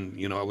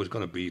 and I was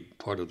going to be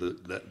part of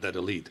that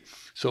elite.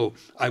 So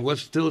I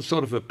was still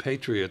sort of a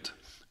patriot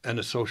and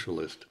a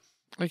socialist.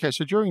 Okay,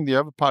 so during the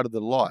other part of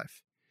the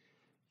life,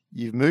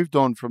 you've moved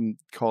on from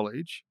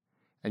college,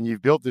 and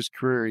you've built this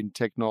career in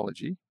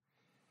technology,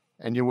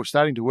 and you were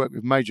starting to work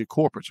with major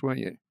corporates, weren't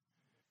you?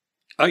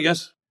 Oh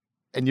yes.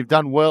 And you've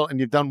done well, in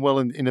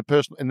a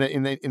personal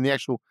in the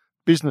actual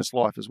business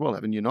life as well,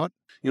 haven't you not?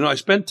 I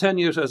spent 10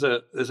 years as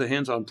a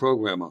hands-on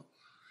programmer,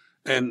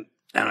 and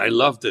I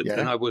loved it,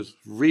 and I was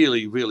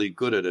really, really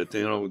good at it.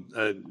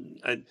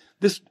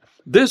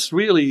 This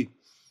really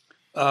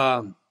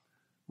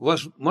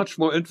was much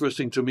more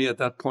interesting to me at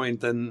that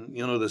point than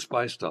the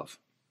spy stuff.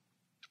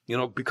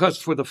 Because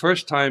for the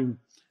first time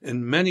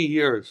in many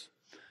years,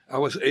 I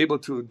was able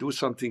to do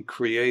something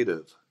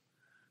creative,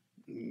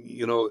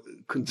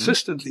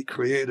 consistently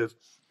creative,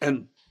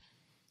 and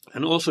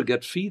also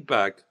get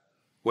feedback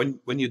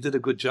when you did a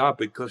good job,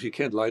 because you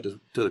can't lie to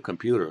the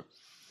computer;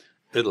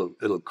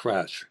 it'll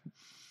crash.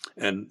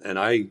 And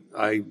I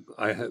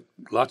had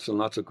lots and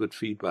lots of good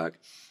feedback,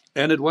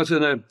 and it was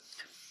in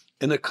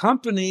a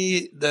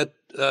company that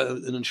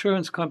an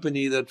insurance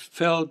company that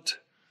felt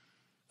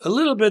a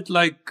little bit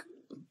like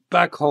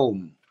back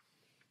home,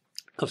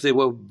 because they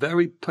were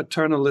very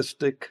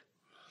paternalistic.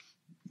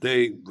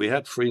 We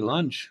had free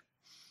lunch,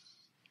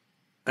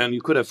 and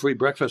you could have free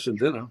breakfast and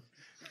dinner,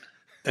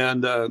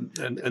 and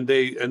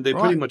they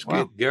pretty much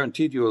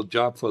guaranteed you a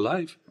job for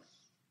life,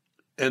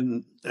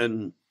 and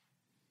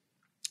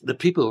the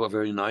people were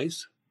very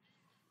nice.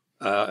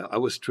 I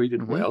was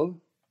treated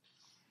well,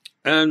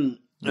 and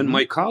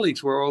my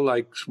colleagues were all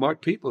like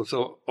smart people.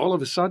 So all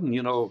of a sudden,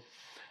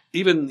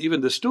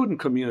 even the student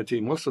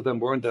community, most of them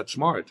weren't that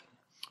smart.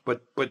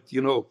 But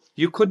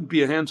you couldn't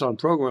be a hands-on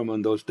programmer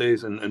in those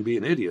days and be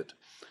an idiot.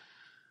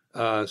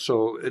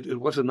 So it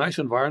was a nice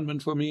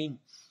environment for me,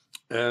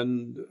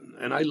 and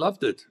I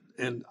loved it.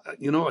 And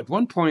at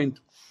one point,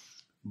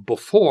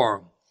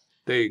 before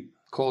they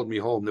called me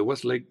home, there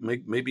was like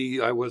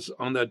maybe I was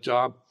on that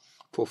job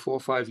for 4 or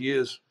 5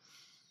 years.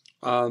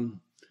 I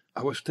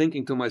was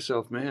thinking to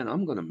myself, man,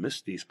 I'm going to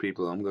miss these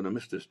people. I'm going to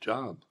miss this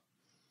job.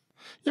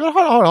 Yeah, but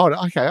hold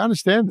on. Okay, I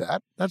understand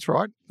that. That's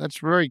right. That's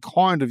very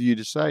kind of you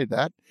to say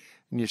that.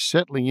 And you're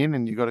settling in,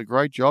 and you've got a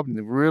great job, and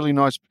they're really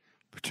nice,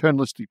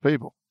 paternalistic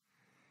people.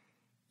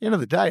 At the end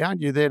of the day,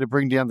 aren't you there to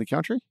bring down the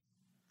country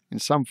in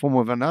some form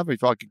or another?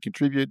 If I could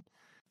contribute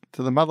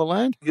to the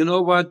motherland. You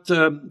know what?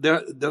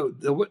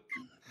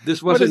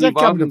 This was an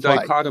evolving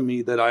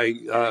dichotomy that I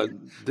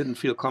didn't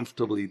feel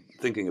comfortably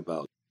thinking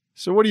about.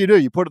 So what do?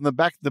 You put it in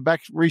the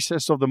back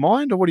recess of the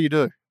mind, or what do you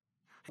do?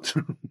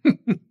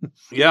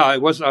 Yeah, I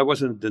was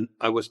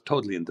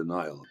totally in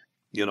denial.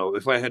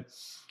 If I had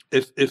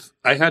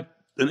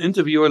an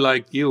interviewer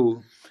like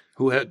you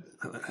who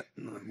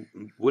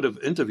would have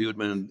interviewed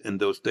me in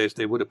those days,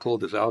 they would have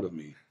pulled this out of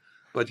me.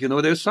 But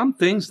there's some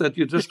things that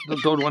you just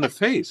don't want to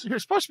face. You're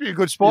supposed to be a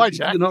good spy,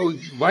 Jack.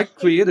 Why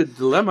create a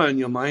dilemma in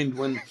your mind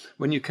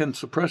when you can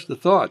suppress the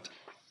thought?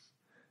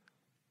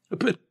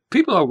 But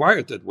people are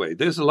wired that way.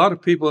 There's a lot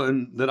of people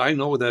that I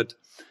know that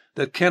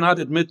cannot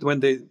admit when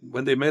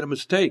they made a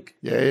mistake.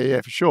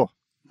 Yeah, for sure.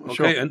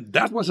 Okay, and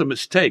that was a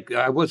mistake.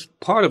 I was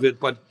part of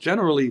it, but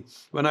generally,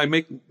 when I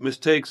make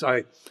mistakes,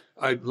 I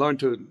learn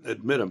to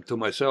admit them to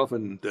myself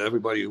and to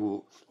everybody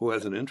who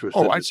has an interest.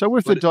 All right, so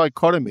with the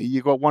dichotomy,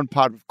 you've got one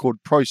part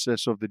called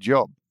process of the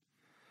job.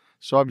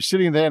 So I'm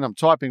sitting there and I'm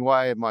typing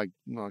away at my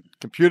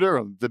computer,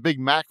 or the Big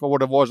Mac, or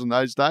what it was in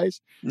those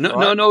days. No,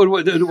 right? no,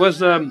 it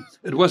was a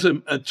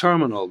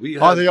terminal. We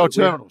had, the old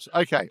terminals.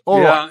 Okay, all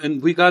right. Yeah,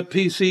 and we got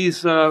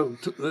PCs,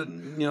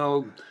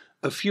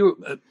 a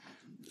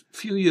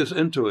few years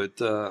into it,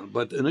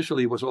 but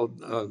initially it was all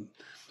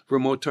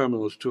remote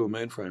terminals to a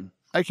mainframe.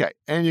 Okay,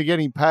 and you're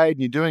getting paid,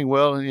 and you're doing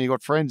well, and you've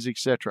got friends,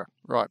 etc.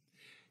 Right.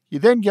 You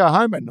then go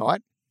home at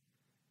night.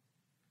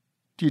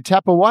 Do you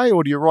tap away,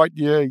 or do you write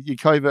your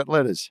covert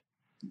letters?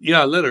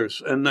 Yeah,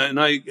 letters, and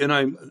I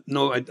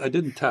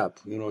didn't tap.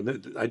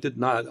 I did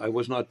not. I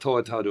was not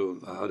taught how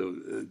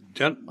to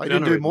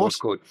generate Morse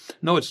code.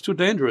 No, it's too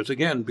dangerous.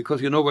 Again,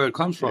 because you know where it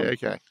comes from.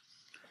 Yeah,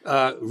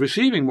 okay.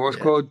 Receiving Morse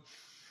code,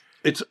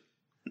 it's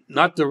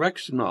not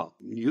directional.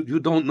 You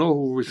don't know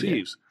who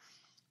receives.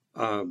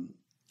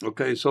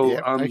 Okay, so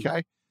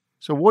okay.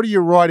 So what are you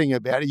writing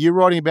about? Are you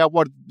writing about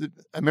what the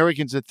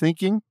Americans are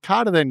thinking?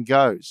 Carter then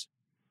goes.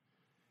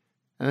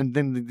 And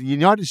then the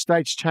United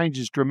States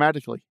changes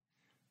dramatically.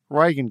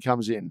 Reagan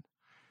comes in.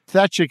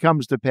 Thatcher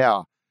comes to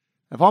power.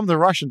 If I'm the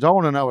Russians, I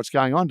want to know what's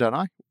going on, don't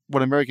I?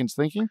 What Americans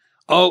thinking?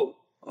 Oh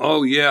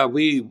yeah,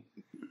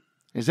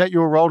 Is that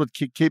your role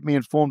to keep me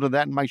informed of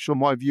that and make sure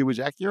my view is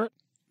accurate?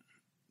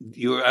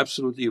 You're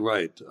absolutely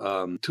right.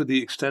 To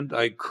the extent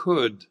I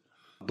could,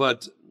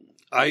 but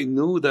I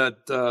knew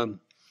that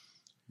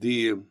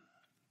the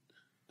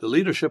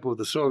leadership of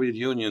the Soviet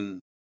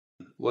Union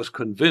was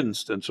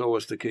convinced, and so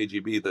was the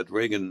KGB, that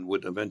Reagan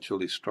would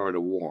eventually start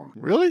a war.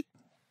 Really?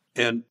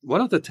 And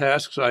one of the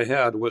tasks I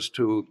had was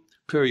to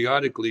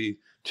periodically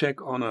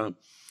check on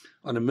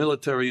a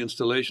military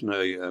installation,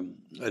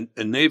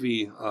 a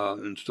Navy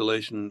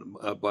installation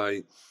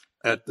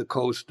at the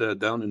coast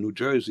down in New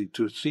Jersey,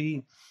 to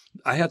see.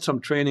 I had some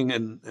training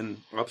in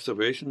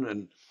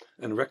observation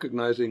and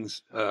recognizing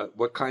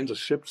what kinds of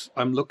ships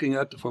I'm looking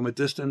at from a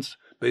distance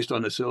based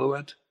on a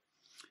silhouette.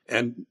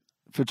 And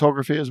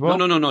photography as well?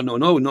 No,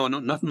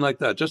 nothing like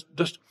that.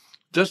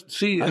 Just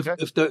see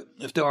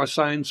if there are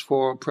signs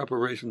for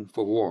preparation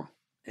for war.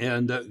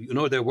 And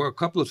there were a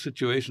couple of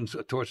situations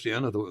towards the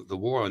end of the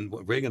war, and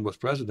Reagan was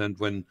president,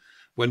 when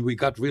we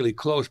got really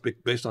close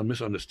based on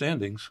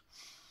misunderstandings.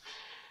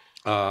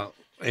 And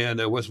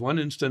there was one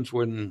instance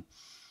when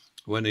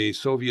a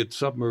Soviet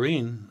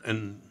submarine,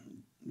 and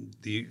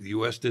the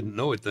U.S. didn't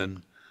know it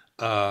then,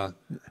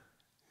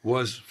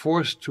 was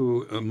forced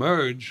to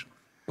emerge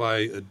by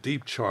a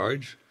deep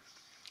charge.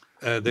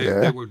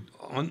 They were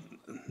on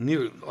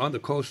the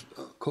coast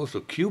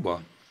of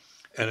Cuba,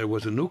 and it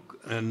was a nuke.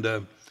 And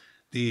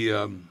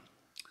the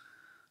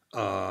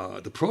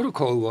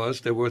protocol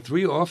was there were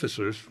 3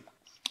 officers,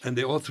 and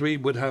they all 3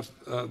 would have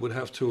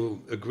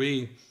to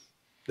agree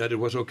that it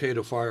was okay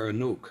to fire a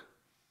nuke.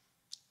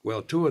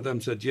 Well, 2 of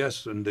them said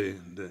yes, and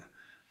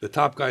the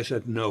top guy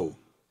said no.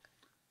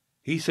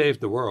 He saved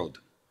the world.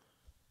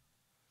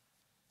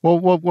 Well,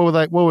 what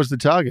was the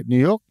target? New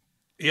York?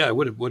 Yeah, it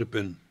would have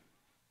been.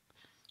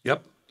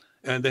 Yep,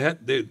 and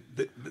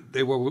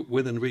they were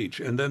within reach.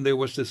 And then there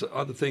was this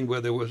other thing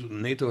where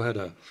NATO had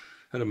a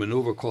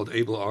maneuver called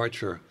Able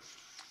Archer,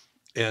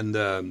 and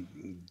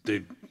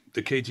the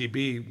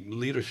KGB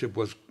leadership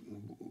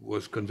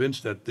was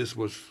convinced that this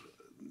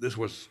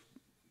was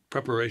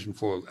preparation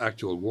for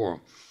actual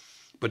war.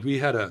 But we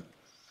had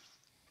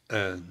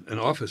an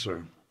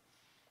officer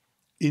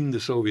in the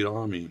Soviet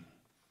army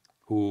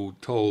who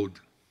told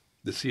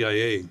the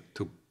CIA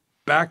to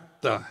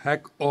back the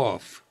heck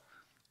off,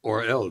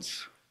 or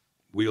else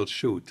we'll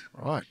shoot.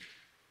 Right.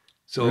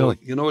 So really?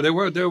 there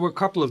were a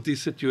couple of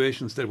these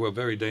situations that were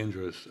very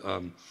dangerous,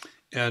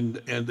 and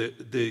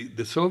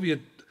the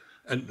Soviet,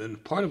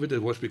 and part of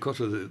it was because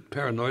of the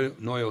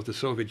paranoia of the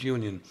Soviet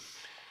Union.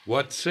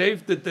 What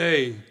saved the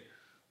day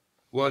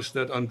was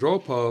that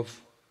Andropov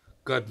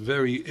got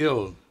very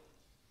ill.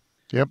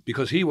 Yep.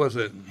 Because he was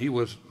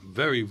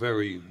very,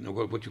 very,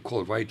 what you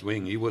call right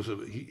wing. He was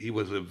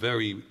a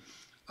very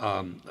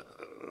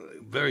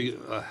very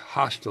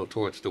hostile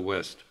towards the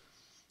West.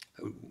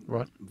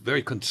 Right.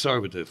 Very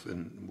conservative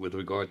with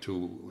regard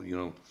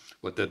to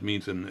what that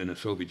means in the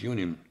Soviet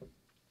Union.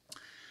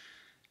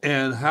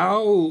 And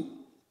how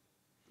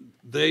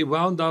they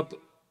wound up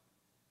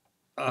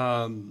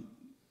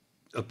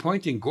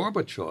appointing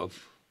Gorbachev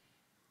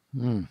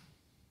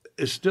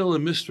is still a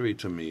mystery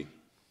to me.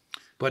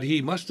 But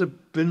he must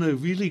have been a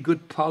really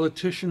good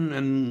politician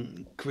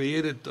and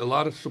created a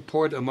lot of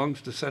support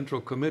amongst the Central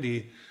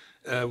Committee.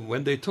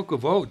 When they took a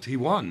vote, he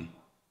won,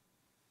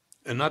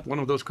 and not one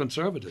of those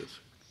conservatives.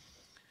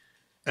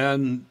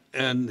 And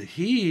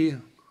he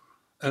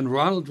and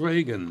Ronald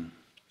Reagan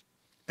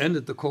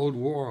ended the Cold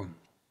War.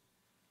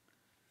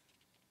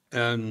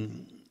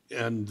 And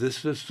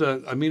this is,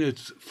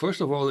 it's, first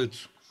of all,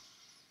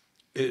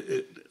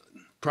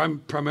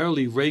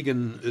 primarily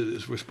Reagan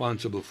is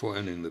responsible for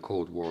ending the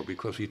Cold War,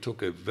 because he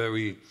took a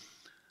very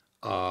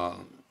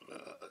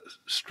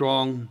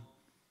strong,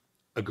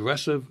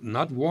 aggressive,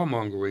 not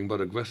warmongering,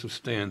 but aggressive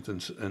stance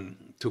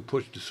and to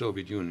push the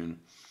Soviet Union.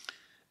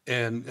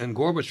 And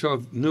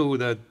Gorbachev knew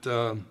that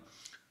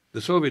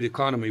the Soviet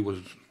economy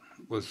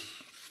was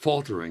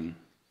faltering,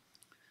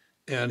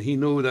 and he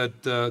knew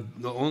that the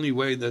only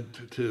way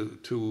that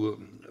to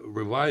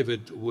revive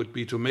it would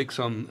be to make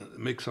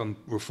some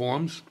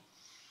reforms.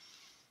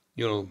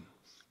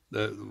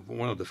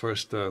 One of the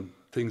first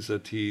things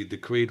that he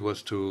decreed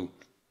was to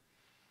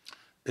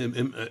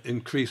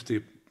increase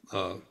the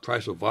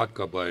price of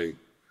vodka by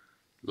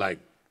like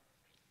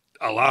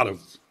a lot.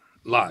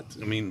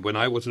 I mean, when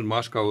I was in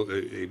Moscow,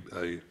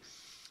 a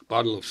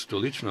bottle of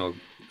Stolichno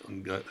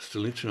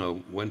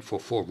went for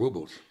 4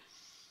 rubles.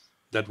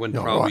 That went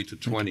probably to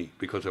 20,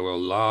 because there were a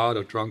lot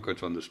of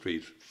drunkards on the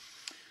streets.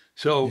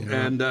 So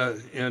and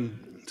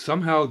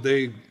somehow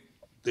they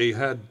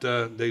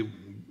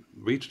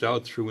reached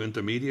out through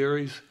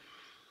intermediaries,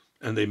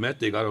 and they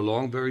got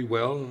along very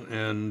well,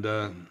 and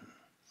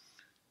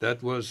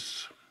that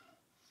was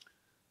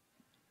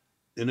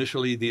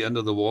initially the end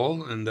of the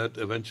wall, and that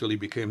eventually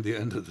became the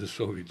end of the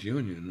Soviet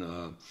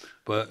Union.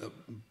 But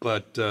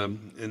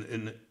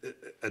in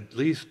at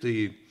least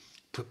the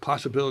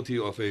possibility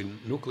of a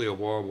nuclear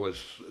war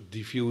was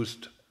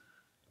diffused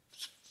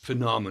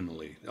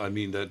phenomenally. I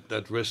mean,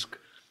 that risk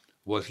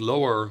was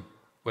lower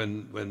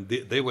when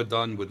they were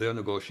done with their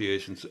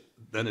negotiations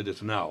than it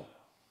is now.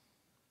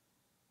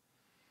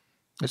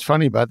 It's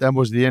funny, but that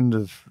was the end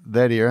of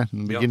that era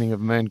and the beginning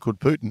of a man called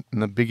Putin,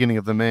 and the beginning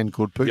of the man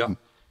called Putin. Yeah.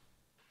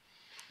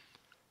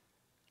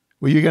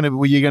 Were you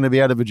going to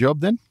be out of a job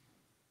then?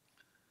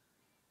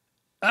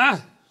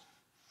 My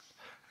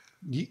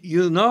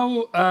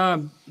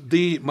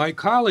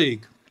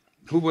colleague,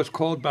 who was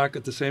called back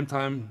at the same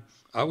time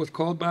I was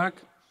called back,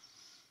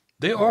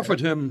 they offered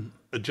him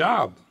a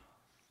job.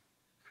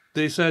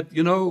 They said,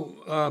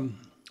 I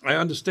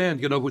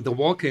understand, when the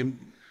wall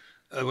came.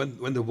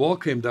 When the wall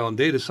came down,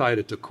 they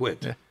decided to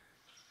quit.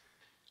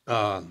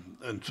 Yeah.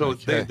 And so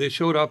they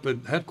showed up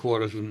at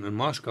headquarters in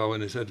Moscow,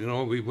 and they said,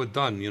 we're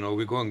done.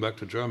 We're going back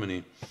to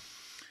Germany.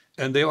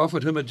 And they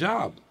offered him a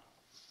job.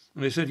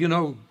 And they said,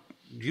 you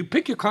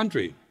pick your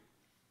country.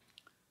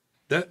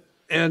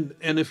 And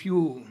if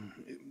you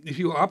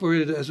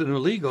operated as an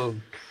illegal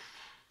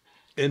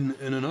in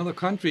another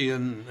country,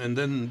 and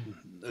then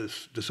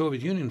the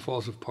Soviet Union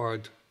falls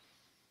apart,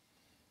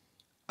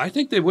 I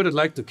think they would have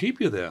liked to keep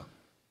you there.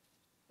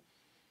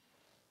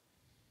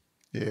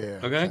 Yeah.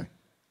 Okay.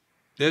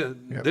 There's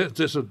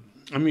the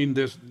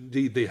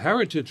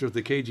heritage of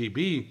the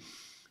KGB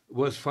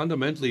was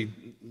fundamentally,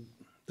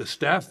 the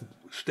staff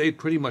stayed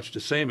pretty much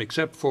the same,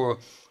 except for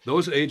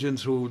those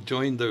agents who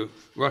joined the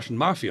Russian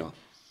mafia.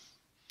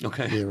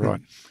 Okay. Yeah,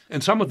 right.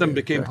 And some of them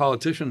became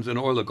politicians and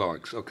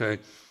oligarchs. Okay.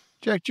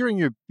 Jack, during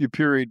your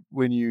period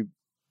when you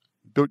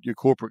built your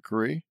corporate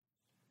career,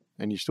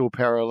 and you're still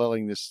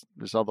paralleling this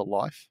other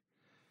life,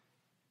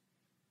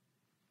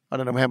 I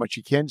don't know how much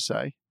you can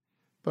say,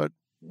 but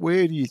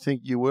where do you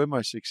think you were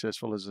most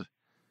successful as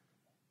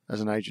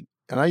an agent?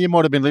 I know you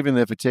might have been living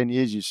there for 10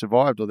 years, you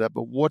survived all that,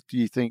 but what do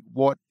you think,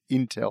 what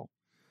intel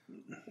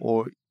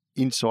or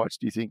insights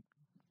do you think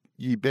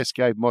you best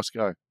gave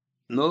Moscow?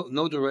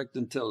 No direct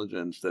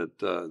intelligence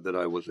that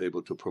I was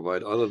able to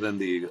provide, other than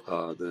the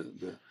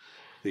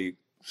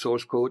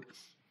source code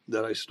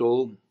that I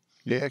stole.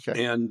 Yeah,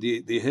 okay. And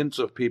the hints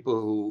of people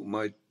who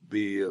might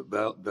be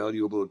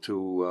valuable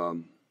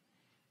to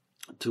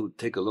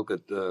take a look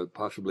at,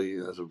 possibly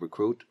as a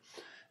recruit.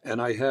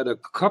 And I had a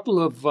couple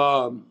of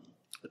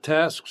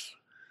tasks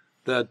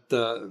that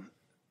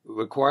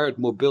required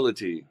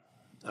mobility.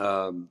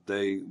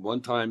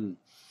 One time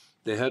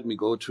they had me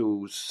go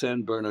to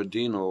San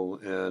Bernardino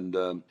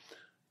and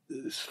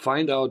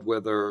find out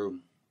whether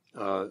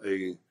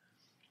a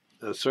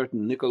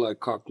certain Nikolai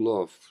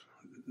Koklov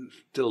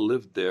still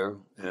lived there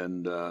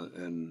and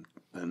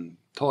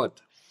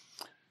taught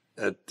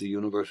at the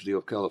University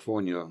of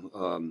California,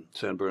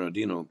 San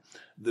Bernardino.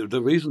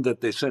 The reason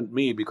that they sent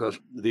me, because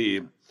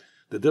the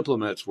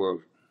diplomats were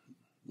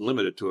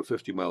limited to a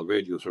 50-mile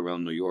radius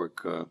around New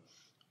York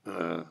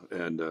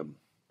and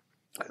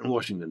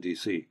Washington,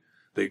 D.C.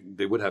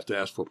 They would have to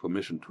ask for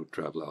permission to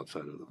travel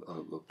outside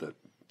of that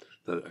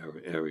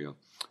area.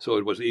 So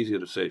it was easier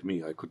to save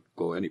me. I could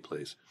go any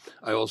place.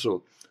 I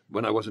also,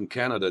 when I was in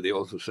Canada, they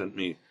also sent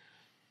me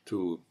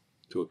to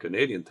a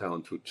Canadian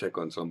town to check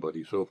on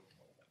somebody.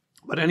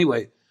 But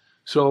anyway,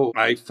 so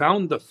I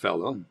found the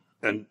fellow,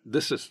 and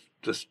this is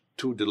just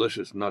too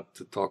delicious not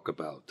to talk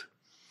about.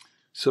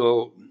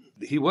 So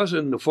he was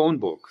in the phone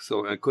book,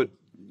 so I could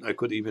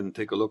even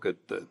take a look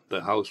at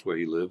the house where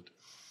he lived.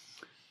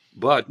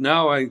 But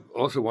now I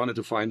also wanted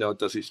to find out,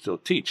 does he still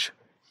teach?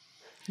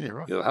 Yeah,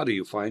 right. How do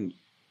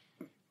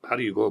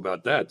you go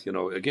about that?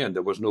 Again,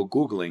 there was no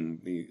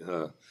Googling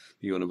the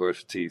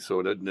university,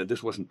 so that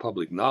this wasn't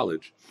public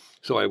knowledge.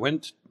 So I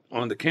went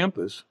on the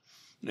campus,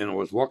 and I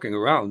was walking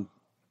around,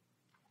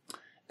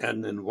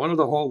 and in one of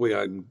the hallway,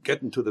 I'm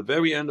getting to the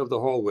very end of the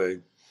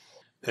hallway,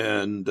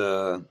 and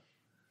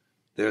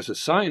there's a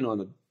sign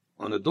on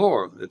a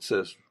door. It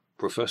says,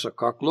 Professor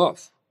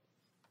Koklov,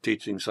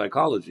 teaching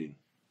psychology.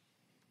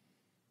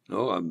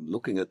 I'm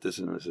looking at this,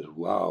 and I said,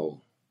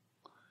 wow.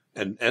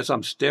 And as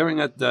I'm staring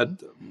at that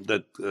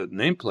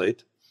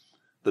nameplate,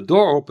 the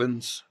door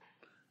opens,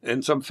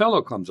 and some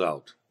fellow comes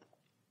out.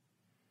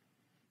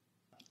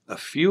 A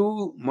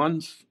few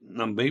months,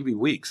 maybe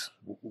weeks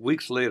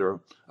later,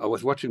 I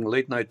was watching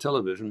late night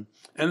television,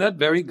 and that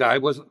very guy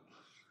was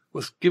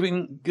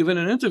given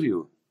an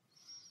interview,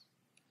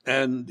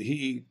 and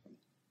he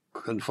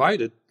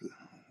confided.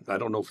 I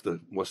don't know if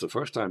it was the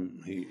first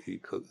time he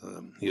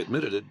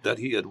admitted it, that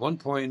he at one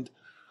point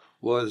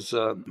was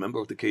a member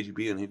of the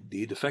KGB and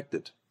he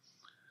defected.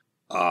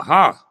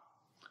 Aha!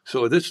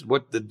 So this is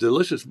what the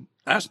delicious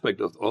aspect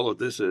of all of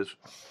this is.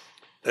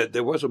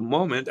 There was a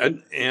moment,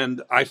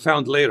 and I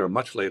found later,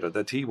 much later,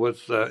 that he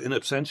was in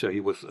absentia.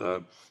 He was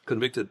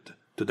convicted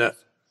to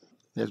death.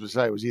 As we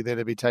say, was he there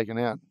to be taken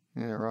out?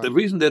 Yeah, right. The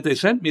reason that they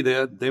sent me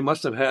there, they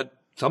must have had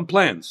some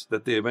plans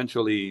that they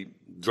eventually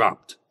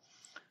dropped,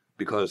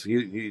 because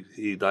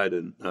he died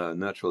in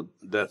natural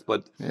death.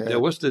 But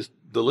there was this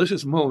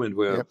delicious moment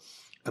where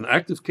an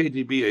active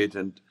KGB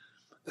agent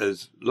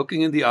is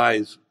looking in the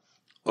eyes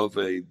of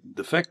a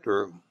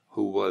defector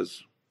who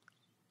was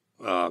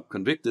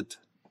convicted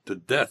to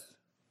death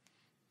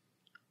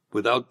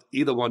without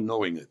either one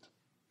knowing it.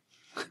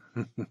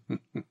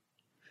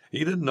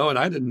 He didn't know, and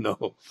I didn't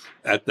know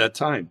at that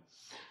time.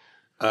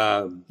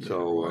 There's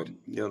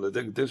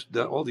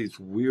all these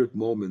weird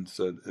moments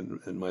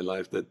in my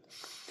life that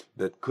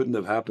couldn't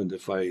have happened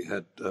if I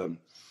had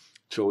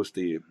chose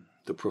the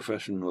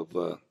profession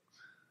of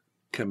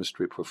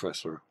chemistry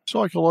professor.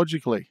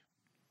 Psychologically,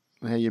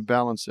 how you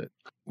balance it.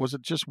 Was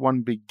it just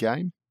one big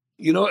game?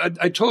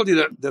 I told you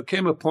that there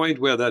came a point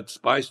where that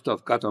spy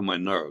stuff got on my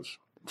nerves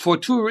for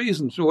two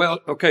reasons. Well,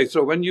 okay,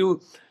 so when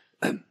you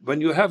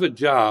have a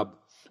job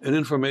in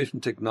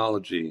information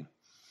technology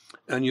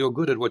and you're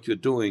good at what you're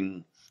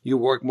doing, you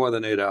work more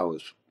than 8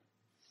 hours.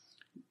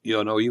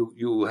 You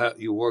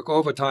work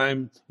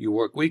overtime, you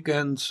work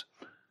weekends,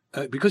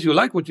 because you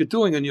like what you're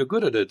doing and you're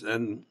good at it,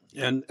 and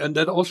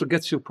that also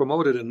gets you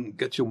promoted and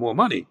gets you more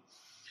money.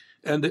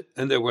 And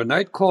there were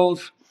night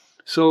calls,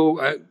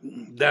 so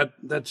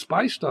that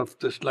spy stuff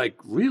just like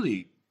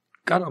really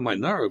got on my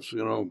nerves,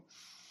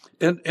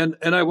 And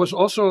I was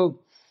also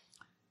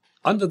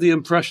under the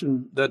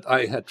impression that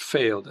I had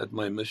failed at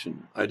my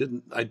mission.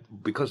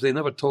 Because they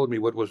never told me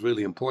what was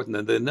really important,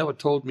 and they never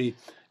told me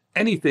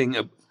anything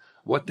of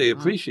what they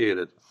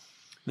appreciated.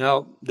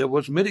 Now, there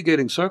was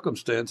mitigating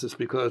circumstances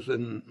because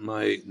in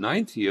my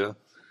 9th year,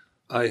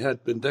 I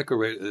had been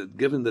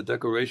given the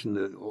decoration,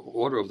 the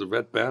Order of the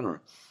Red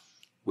Banner,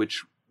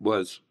 which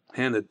was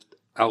handed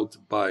out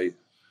by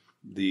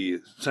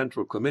the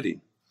Central Committee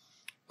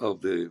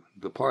of the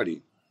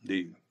party,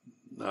 the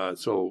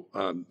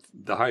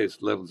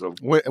highest levels of...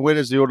 Where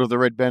does the Order of the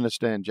Red Banner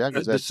stand, Jack?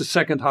 It's the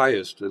second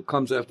highest. It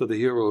comes after the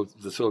hero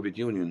of the Soviet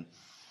Union.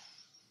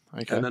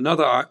 Okay. And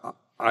another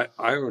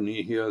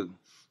irony here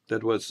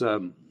that was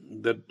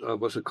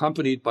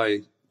accompanied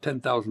by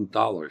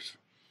 $10,000.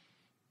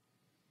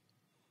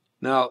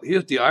 Now,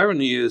 here's the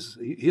irony: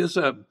 here's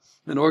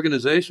an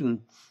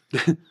organization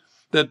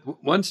that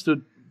wants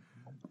to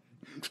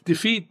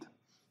defeat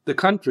the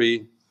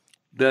country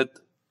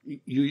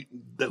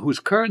whose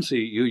currency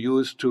you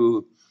use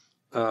to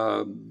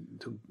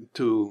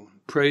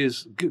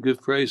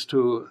give praise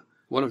to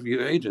one of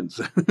your agents.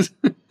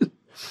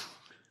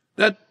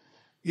 They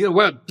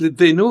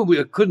knew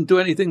we couldn't do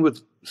anything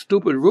with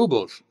stupid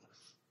rubles.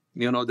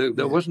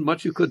 There wasn't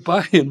much you could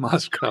buy in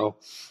Moscow.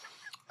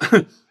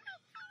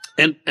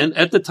 and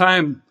at the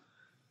time,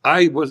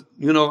 I was,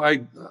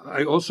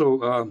 I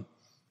also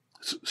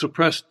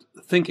suppressed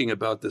thinking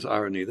about this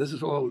irony. This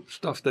is all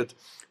stuff that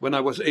when I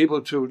was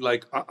able to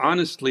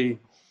honestly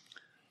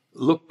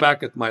look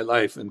back at my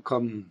life and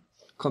come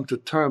to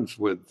terms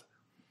with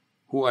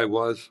who I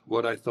was,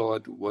 what I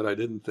thought, what I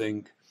didn't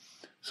think.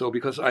 So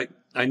because I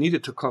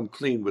needed to come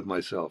clean with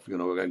myself,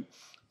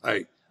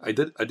 I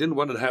didn't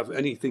want to have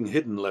anything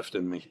hidden left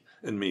in me.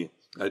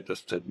 I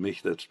just said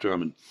mich, that's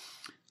German.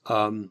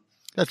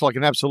 That's like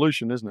an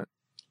absolution, isn't it?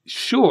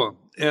 Sure.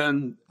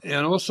 And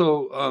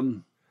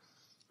also,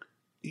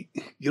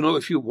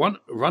 if you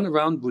run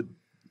around with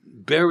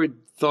buried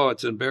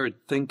thoughts and buried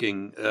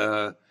thinking,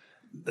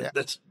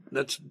 that's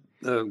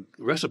a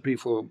recipe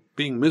for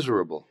being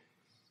miserable.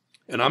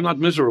 And I'm not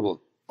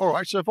miserable. All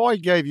right. So if I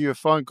gave you a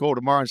phone call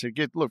tomorrow and said,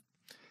 look,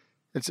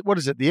 what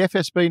is it, the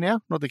FSB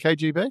now, not the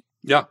KGB?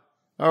 Yeah.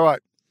 All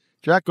right.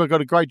 Jack, I've got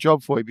a great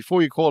job for you.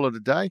 Before you call it a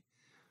day,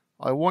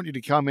 I want you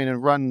to come in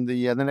and run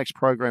the next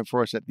program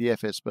for us at the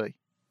FSB.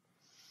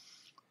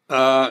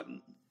 I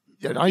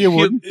know you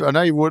wouldn't. But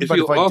if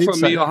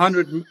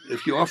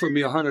you offer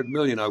me $100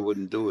 million, I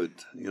wouldn't do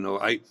it.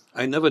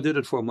 I never did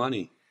it for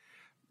money.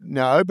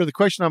 No, but the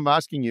question I'm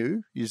asking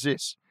you is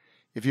this: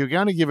 if you're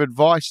going to give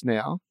advice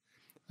now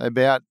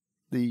about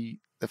the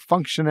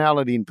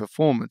functionality and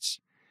performance,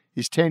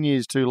 is 10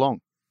 years too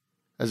long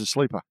as a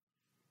sleeper?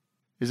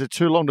 Is it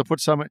too long to put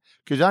some?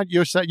 Because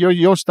you're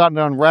starting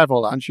to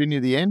unravel, aren't you?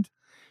 Near the end,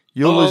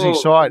 you're losing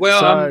sight.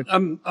 Well,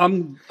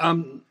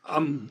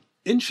 I'm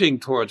inching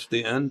towards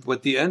the end,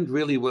 but the end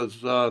really was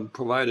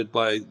provided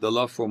by the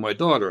love for my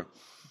daughter.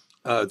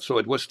 So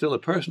it was still a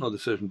personal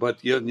decision, but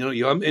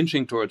I'm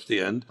inching towards the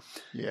end.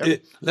 Yeah.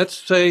 Let's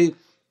say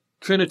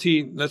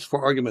Trinity. Let's,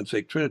 for argument's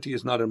sake, Trinity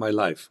is not in my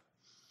life,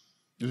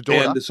 and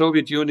the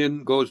Soviet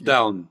Union goes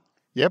down.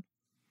 Yep.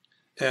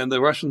 And the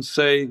Russians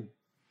say,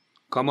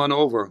 "Come on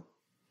over."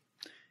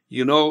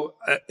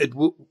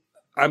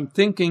 I'm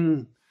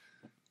thinking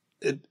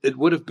it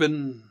would have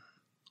been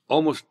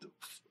almost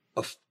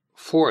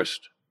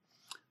forced,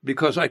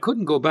 because I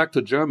couldn't go back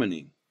to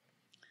Germany.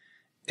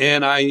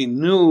 And I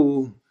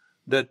knew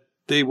that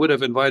they would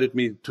have invited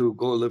me to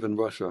go live in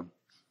Russia.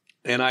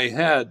 And I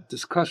had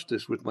discussed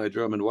this with my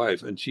German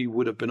wife, and she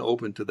would have been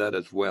open to that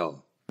as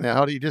well. Now,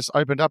 Hardy, you just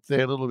opened up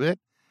there a little bit.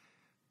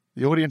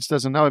 The audience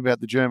doesn't know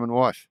about the German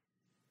wife.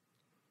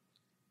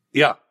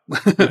 Yeah.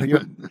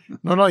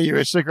 No, you're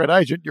a secret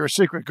agent. You're a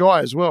secret guy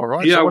as well,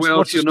 right? Yeah, so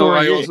what's the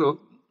story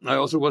I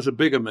also was a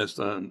bigamist,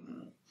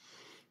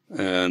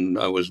 and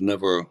I was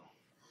never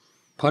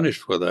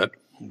punished for that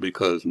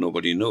because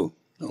nobody knew,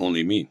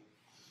 only me.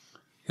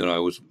 I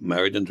was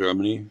married in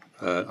Germany.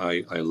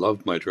 I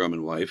loved my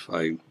German wife.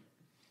 I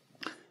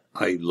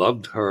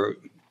loved her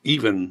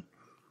even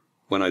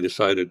when I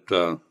decided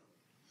that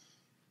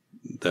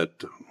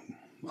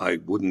I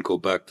wouldn't go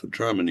back to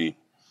Germany.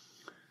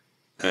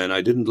 And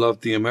I didn't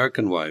love the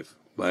American wife.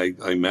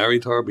 I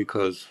married her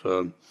because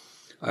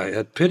I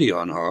had pity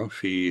on her.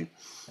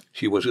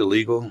 She was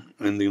illegal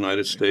in the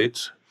United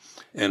States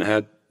and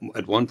had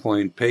at one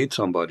point paid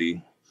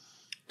somebody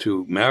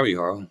to marry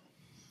her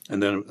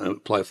and then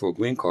apply for a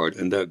green card.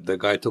 And that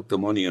guy took the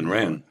money and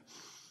ran.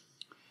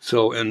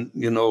 So, and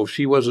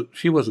she was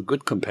a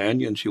good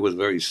companion. She was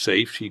very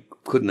safe. She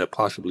couldn't have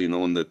possibly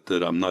known that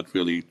I'm not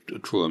really a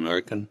true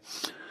American.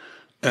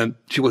 And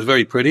she was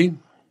very pretty.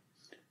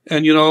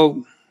 And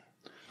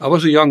I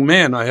was a young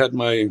man. I had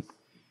my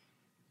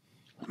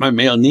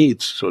male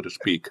needs, so to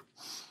speak.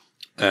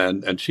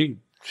 And she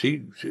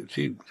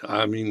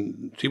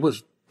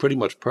was pretty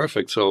much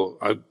perfect. So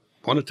I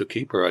wanted to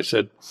keep her. I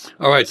said,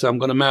 "All right, so I'm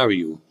going to marry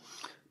you,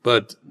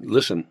 but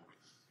listen,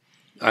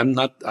 I'm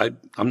not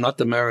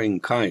the marrying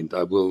kind.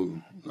 I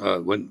will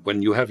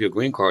when you have your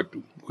green card,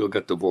 we'll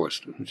get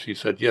divorced." And she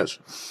said yes,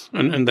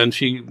 and then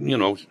she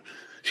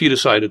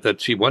decided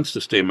that she wants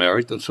to stay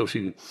married, and so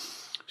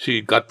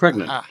she got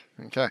pregnant.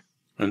 Okay.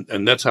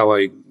 And that's how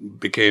I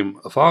became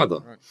a father.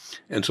 Right.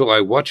 And so I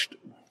watched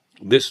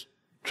this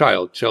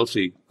child,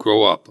 Chelsea,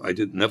 grow up. I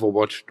never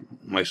watched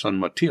my son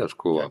Matthias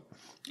grow up.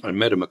 I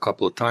met him a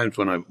couple of times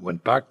when I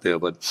went back there,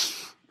 but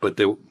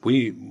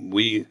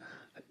we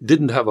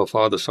didn't have a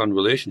father-son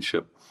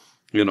relationship.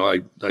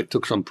 I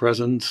took some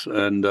presents,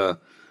 and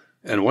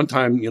one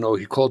time,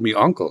 he called me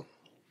uncle.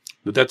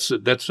 But that's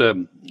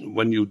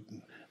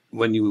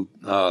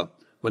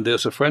when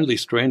there's a friendly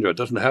stranger, it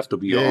doesn't have to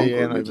be your uncle.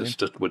 Yeah, it's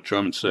just what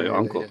Germans say,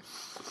 uncle.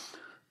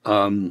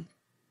 Yeah.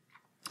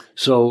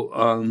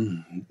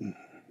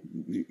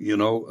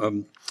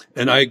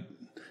 And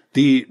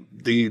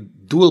the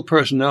dual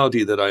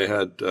personality that I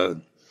had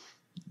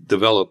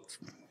developed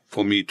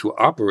for me to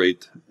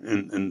operate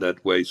in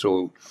that way.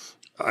 So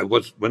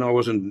when I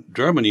was in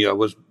Germany, I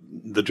was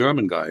the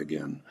German guy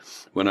again.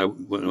 When I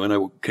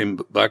came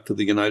back to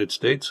the United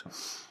States,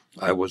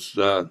 I was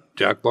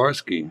Jack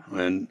Barsky,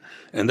 and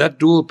that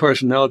dual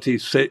personality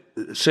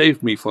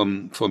saved me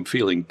from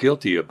feeling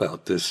guilty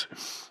about this.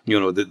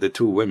 The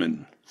two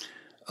women.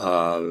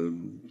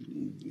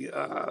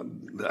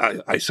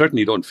 I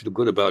certainly don't feel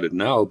good about it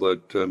now,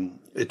 but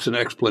it's an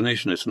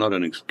explanation. It's not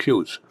an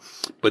excuse.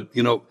 But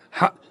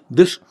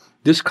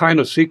this kind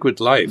of secret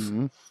life,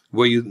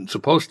 where you're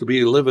supposed to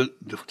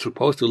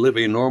live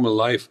a normal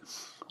life,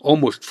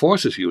 almost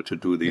forces you to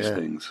do these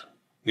things.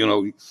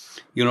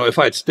 If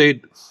I'd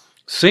stayed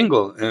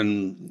single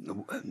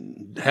and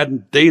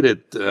hadn't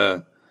dated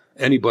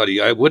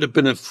anybody, I would have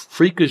been a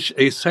freakish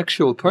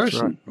asexual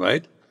person,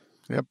 right?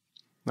 Yep.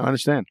 I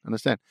understand.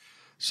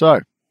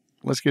 So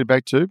let's get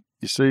back to,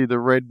 you see the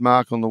red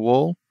mark on the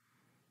wall.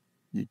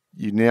 You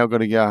now got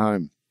to go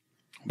home.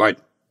 Right.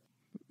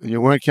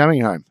 You weren't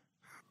coming home.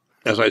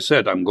 As I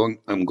said, I'm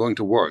going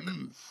to work,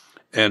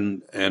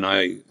 and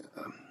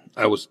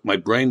my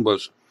brain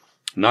was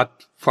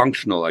not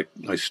functional.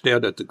 I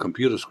stared at the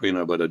computer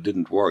screen, but it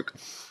didn't work.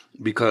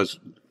 Because,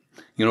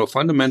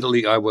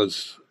 fundamentally, I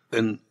was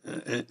in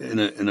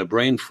a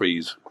brain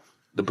freeze.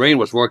 The brain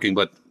was working,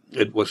 but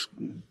it was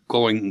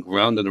going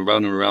round and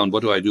around and around.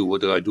 What do I do? What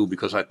do I do?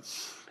 Because I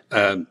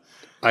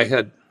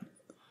had,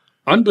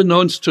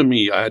 unbeknownst to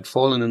me, I had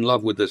fallen in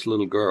love with this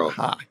little girl.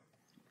 Aha.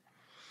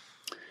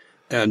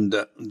 And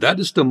that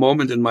is the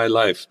moment in my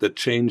life that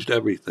changed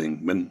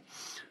everything.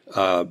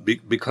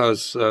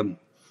 Because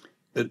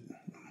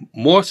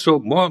more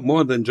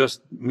than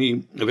just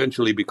me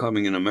eventually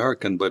becoming an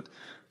American, but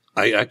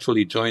I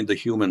actually joined the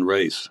human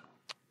race.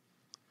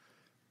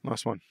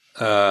 Nice one.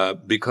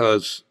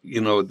 Because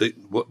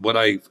what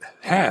I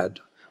had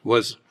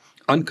was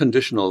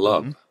unconditional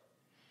love,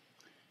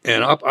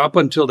 and up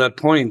until that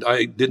point,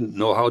 I didn't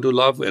know how to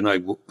love, and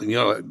I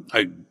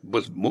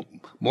was more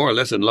or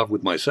less in love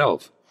with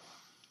myself.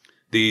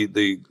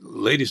 The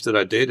ladies that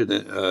I dated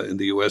in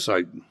the U.S.,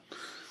 I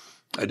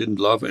didn't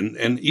love,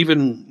 and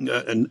even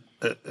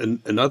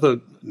another,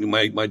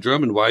 my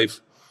German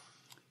wife,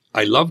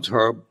 I loved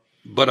her,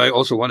 but I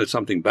also wanted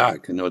something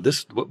back. What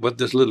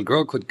this little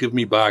girl could give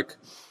me back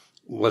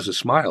was a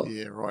smile.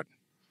 Yeah, right.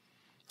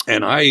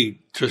 And I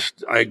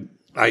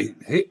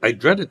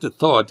dreaded the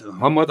thought.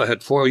 Her mother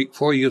had four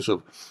years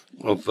of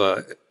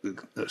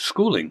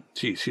schooling.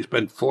 She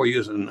spent 4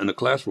 years in a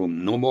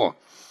classroom, no more.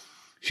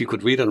 She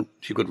could read and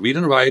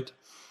write,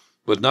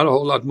 but not a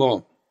whole lot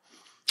more.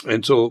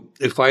 And so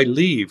if I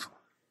leave,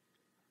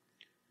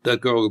 that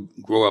girl will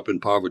grow up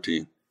in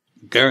poverty,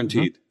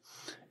 guaranteed.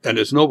 And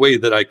there's no way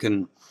that I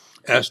can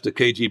ask the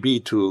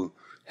KGB to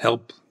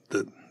help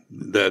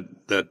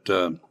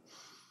to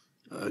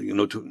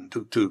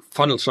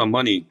funnel some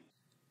money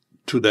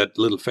to that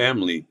little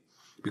family,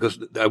 because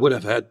I would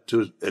have had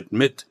to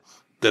admit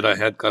that I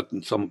had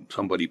gotten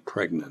somebody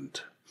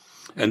pregnant.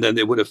 And then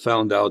they would have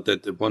found out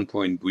that at one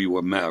point we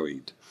were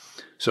married.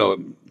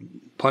 So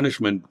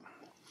punishment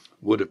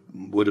would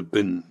have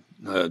been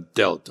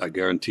dealt, I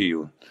guarantee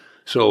you.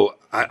 So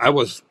I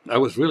was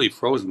really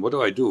frozen. What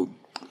do I do?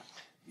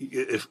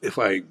 If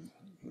I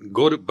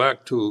go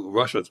back to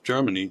Russia,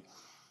 Germany,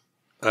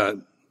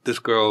 this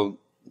girl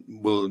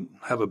will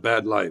have a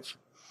bad life.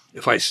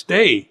 If I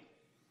stay,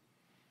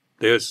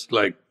 there's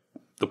like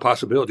the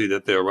possibility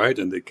that they're right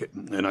and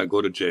I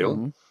go to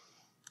jail.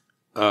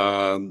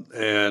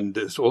 And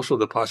there's also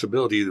the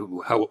possibility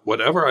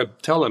whatever I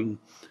tell them,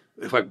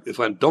 if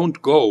I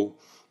don't go,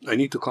 I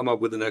need to come up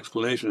with an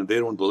explanation, and they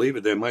don't believe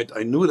it.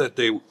 I knew that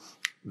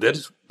that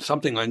is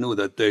something I knew,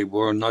 that they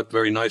were not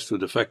very nice to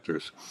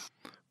defectors.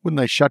 Wouldn't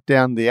they shut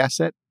down the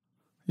asset?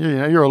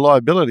 You're a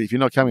liability if you're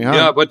not coming home.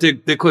 Yeah, but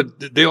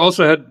they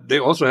also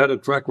had a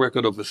track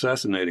record of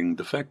assassinating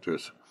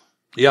defectors.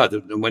 Yeah,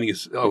 when you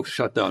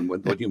shut down.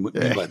 What do you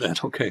mean by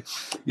that? Okay,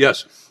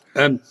 yes,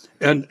 and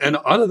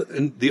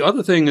the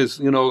other thing is,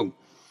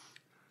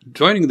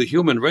 joining the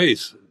human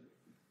race.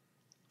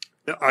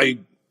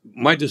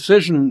 My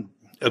decision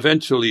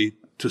eventually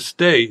to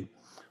stay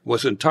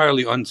was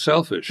entirely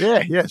unselfish.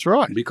 Yeah, that's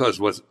right. Because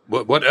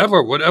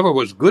whatever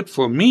was good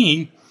for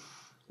me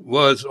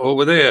was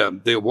over there.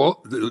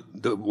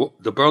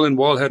 The Berlin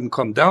Wall hadn't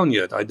come down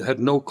yet. I had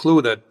no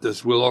clue that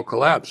this will all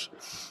collapse.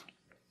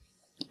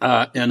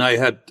 And I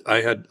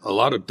had a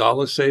lot of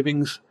dollar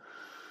savings,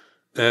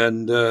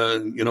 and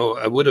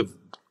I would have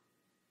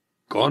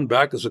gone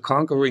back as a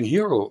conquering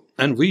hero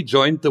and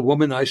rejoined the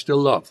woman I still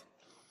love.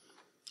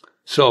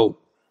 So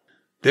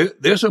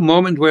there's a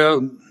moment where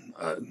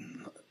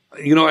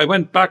I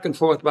went back and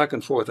forth,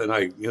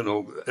 and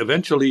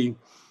eventually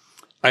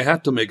I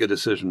had to make a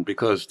decision,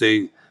 because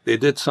they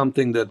did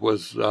something that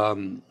was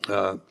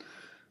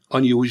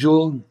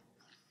unusual,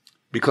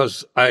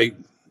 because I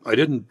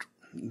didn't.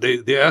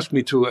 They asked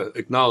me to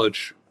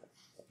acknowledge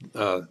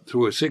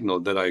through a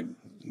signal that I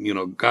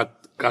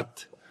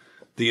got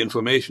the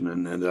information,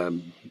 and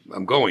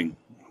I'm going,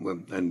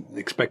 and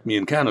expect me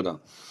in Canada.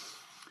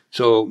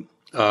 So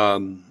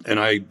and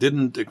I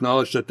didn't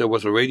acknowledge that there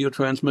was a radio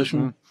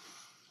transmission,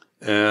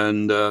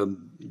 and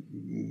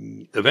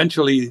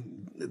eventually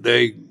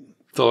they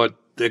thought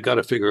they got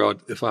to figure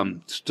out if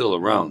I'm still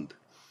around.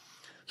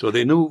 So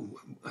they knew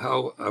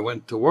how I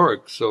went to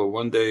work. So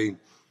one day,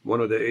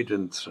 one of the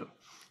agents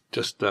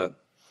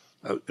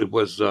it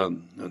was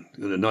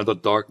another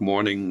dark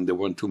morning. There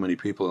weren't too many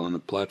people on the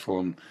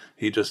platform.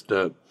 He just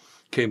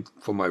came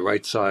from my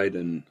right side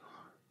and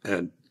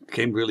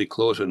came really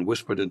close and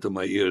whispered into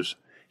my ears,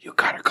 "You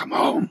gotta come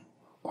home,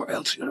 or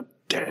else you're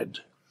dead."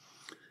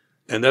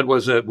 And that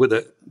was with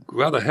a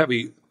rather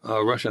heavy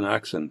Russian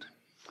accent.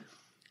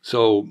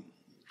 So,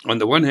 on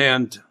the one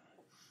hand,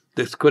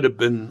 this could have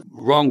been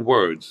wrong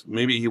words.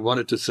 Maybe he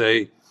wanted to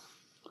say,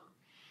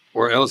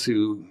 "Or else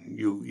you're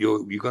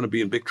going to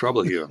be in big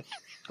trouble here,"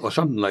 or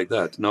something like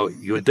that. No,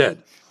 you're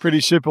dead.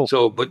 Pretty simple.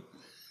 So, but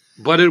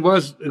it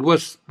was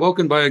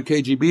spoken by a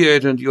KGB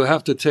agent. You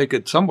have to take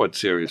it somewhat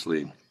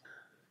seriously,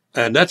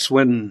 and that's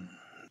when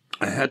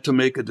I had to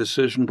make a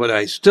decision. But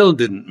I still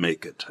didn't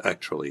make it.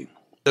 Actually,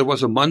 there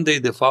was a Monday.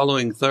 The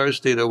following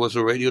Thursday, there was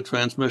a radio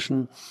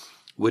transmission,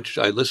 which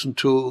I listened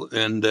to,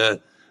 and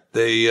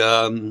they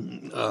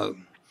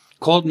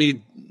called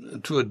me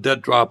to a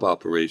dead drop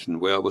operation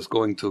where I was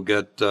going to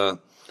get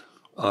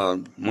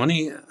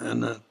money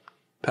and a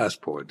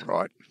passport,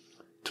 right,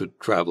 to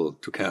travel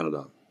to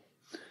Canada.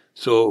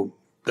 So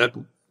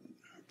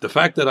the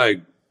fact that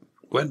I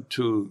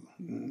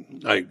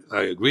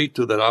agreed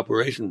to that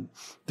operation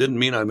didn't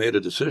mean I made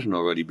a decision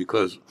already,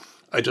 because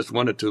I just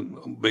wanted to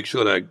make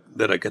sure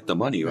that I get the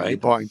money, right? You're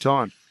buying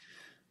time.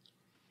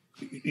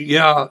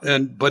 Yeah,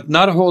 but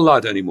not a whole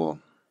lot anymore.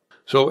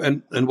 So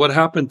and what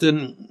happened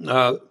then?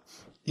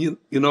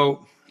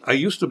 I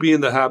used to be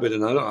in the habit,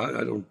 and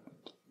I don't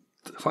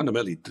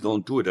fundamentally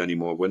don't do it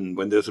anymore.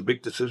 When there's a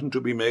big decision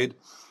to be made,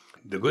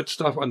 the good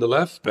stuff on the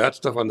left, bad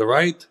stuff on the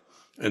right,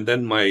 and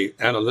then my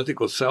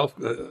analytical self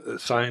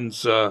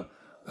assigns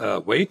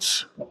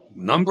weights,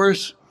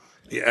 numbers.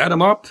 You add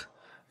them up,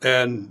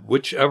 and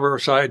whichever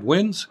side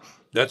wins,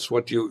 that's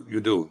what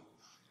you do.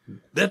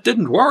 That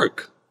didn't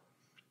work,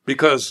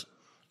 because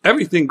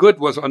everything good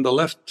was on the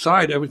left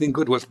side, everything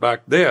good was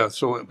back there.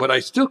 So, but I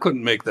still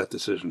couldn't make that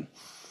decision.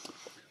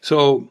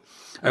 So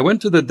I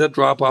went to the dead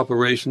drop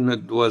operation.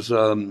 It was,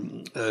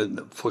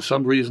 for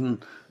some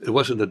reason, it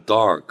was in the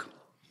dark.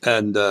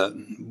 And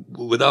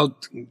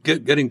without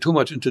getting too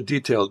much into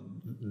detail,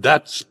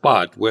 that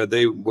spot where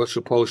they were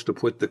supposed to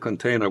put the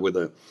container with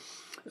a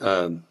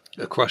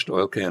crushed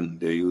oil can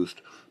they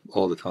used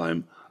all the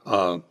time,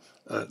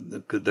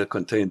 that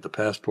contained the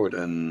passport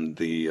and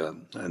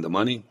the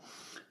money,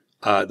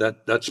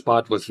 that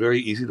spot was very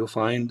easy to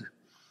find.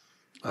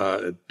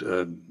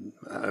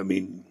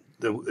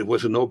 It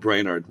was a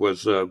no-brainer. It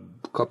was a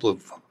couple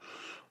of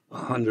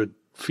 100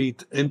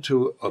 feet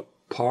into a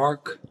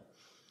park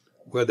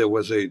where there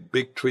was a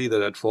big tree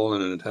that had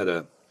fallen, and it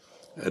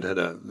had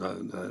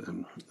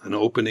an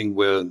opening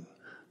where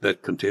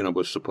that container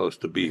was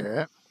supposed to be.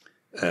 Yeah.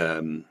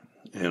 And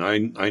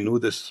I knew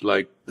this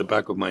like the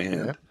back of my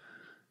hand.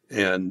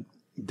 Yeah. And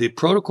the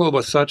protocol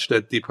was such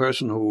that the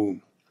person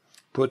who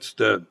puts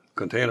the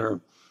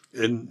container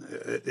in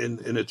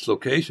its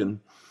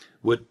location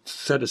would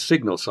set a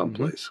signal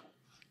someplace. Mm-hmm.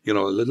 You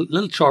know, a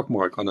little chalk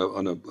mark on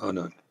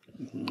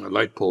a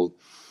light pole.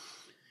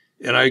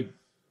 And I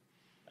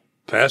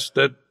passed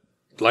that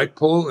light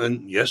pole,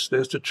 and yes,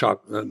 there's the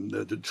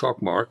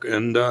chalk mark.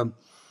 And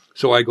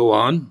so I go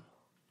on.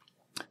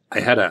 I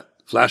had a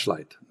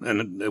flashlight,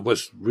 and it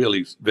was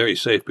really very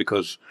safe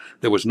because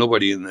there was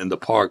nobody in the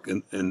park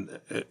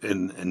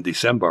in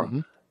December mm-hmm.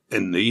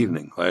 in the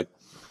evening, right?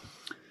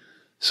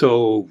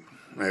 So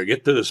I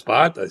get to the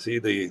spot. I see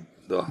the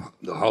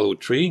hollow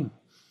tree.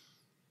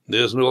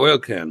 There's no oil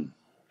can.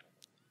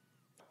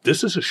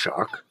 This is a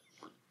shock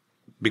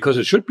because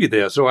it should be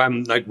there. So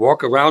I'm like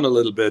walk around a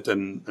little bit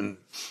and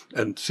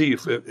see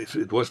if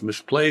it was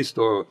misplaced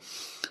or.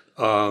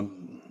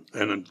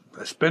 And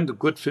I spent a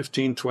good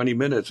 15, 20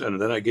 minutes, and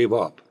then I gave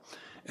up.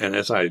 And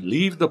as I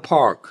leave the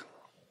park,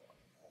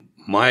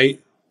 my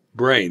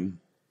brain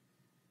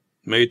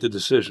made the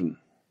decision.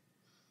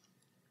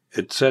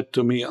 It said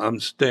to me, I'm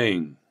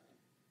staying.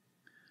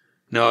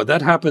 Now,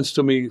 that happens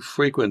to me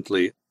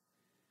frequently.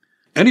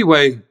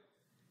 Anyway,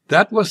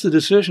 that was the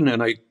decision,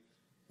 and I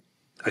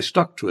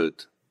stuck to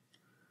it.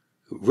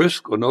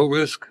 Risk or no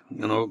risk,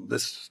 you know,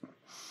 this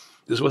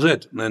was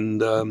it.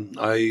 And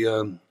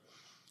I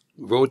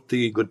wrote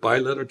the goodbye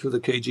letter to the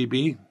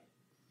KGB.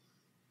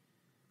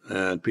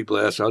 And people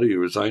asked, how do you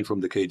resign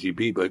from the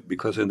KGB? But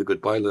because in the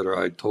goodbye letter,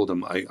 I told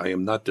them I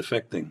am not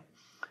defecting.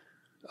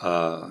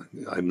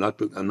 I'm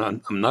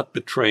not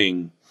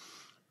betraying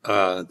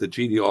the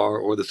GDR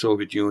or the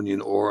Soviet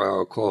Union or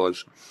our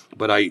cause.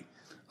 But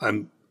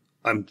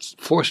I'm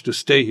forced to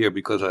stay here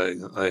because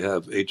I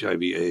have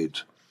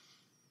HIV/AIDS.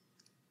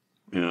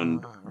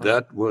 And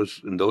that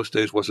was, in those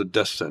days, was a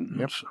death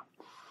sentence. Yep.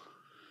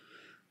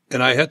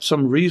 And I had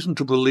some reason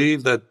to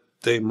believe that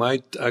they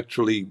might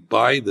actually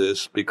buy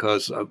this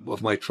because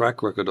of my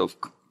track record of,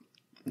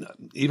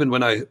 even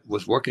when I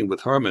was working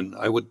with Herman,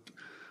 I would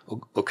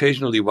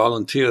occasionally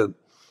volunteer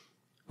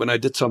when I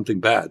did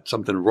something bad,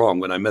 something wrong,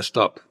 when I messed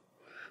up.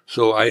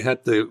 So I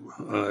had the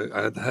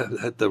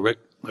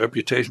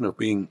reputation of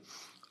being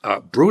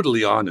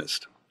brutally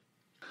honest.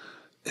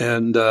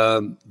 And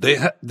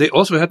they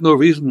also had no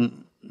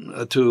reason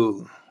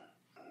to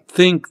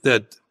think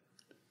that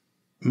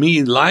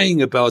me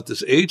lying about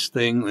this age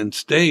thing and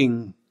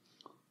staying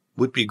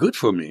would be good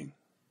for me.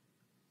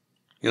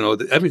 You know,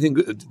 everything.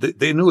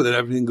 They knew that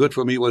everything good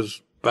for me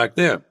was back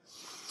there.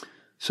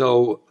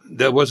 So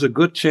there was a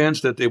good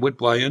chance that they would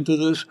buy into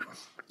this,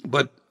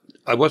 but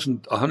I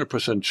wasn't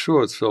 100%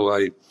 sure. So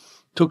I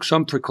took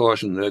some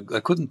precautions. I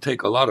couldn't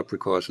take a lot of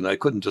precautions. I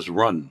couldn't just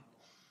run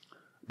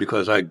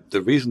because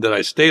the reason that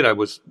I stayed,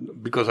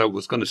 because I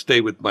was going to stay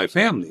with my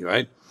family,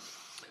 right?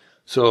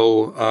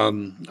 So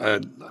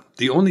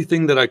the only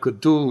thing that I could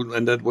do,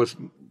 and that was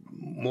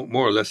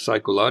more or less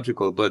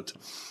psychological, but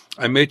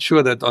I made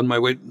sure that on my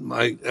way,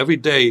 every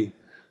day,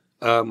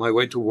 my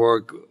way to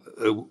work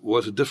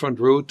was a different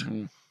route,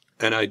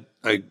 and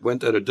I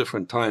went at a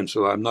different time,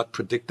 so I'm not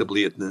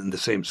predictably in the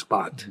same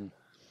spot. Mm-hmm.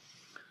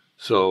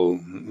 So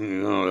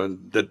you know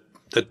that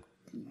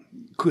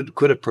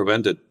could have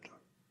prevented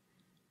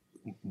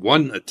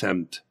one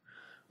attempt,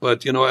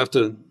 but you know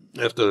after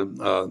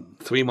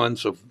 3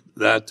 months of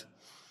that,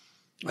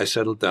 I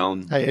settled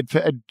down. Hey,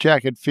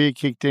 Jack, had fear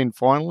kicked in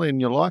finally in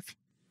your life?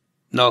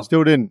 No,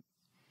 still didn't.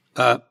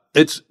 And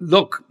in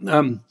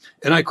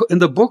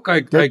the book I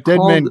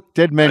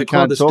dead men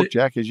can't talk,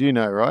 Jack, as you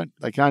know, right?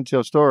 They can't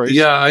tell stories.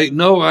 Yeah, I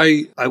know.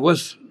 I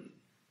was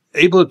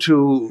able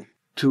to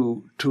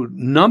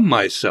numb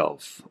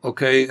myself.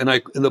 Okay, and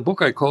in the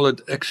book I call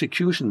it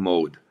execution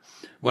mode,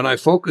 when I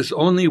focus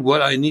only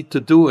what I need to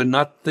do and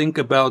not think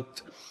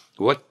about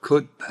what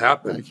could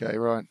happen. Okay,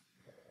 right.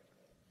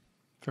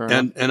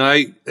 And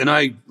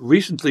I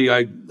recently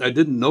I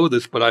didn't know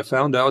this, but I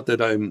found out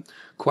that I'm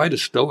quite a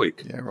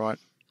stoic. Yeah, right.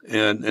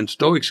 And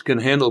stoics can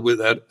handle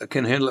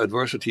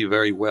adversity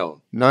very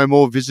well. No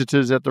more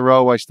visitors at the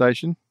railway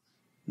station?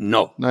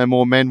 No. No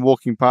more men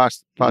walking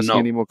past passing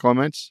any more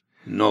comments?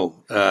 No.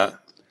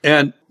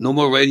 And no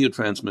more radio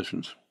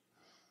transmissions.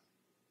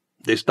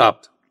 They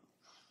stopped.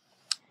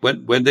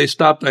 When they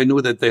stopped, I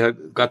knew that they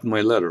had gotten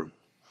my letter.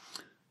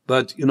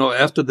 But you know,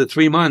 after the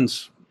 3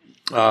 months,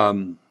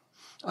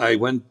 I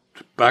went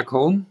back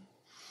home,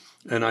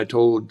 and I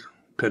told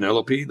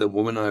Penelope, the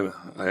woman I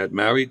had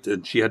married,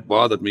 and she had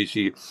bothered me.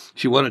 She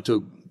wanted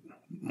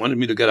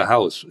me to get a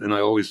house, and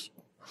I always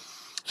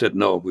said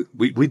no.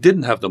 We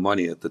didn't have the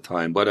money at the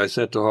time, but I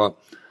said to her,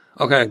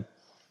 "Okay,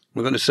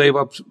 we're going to save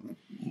up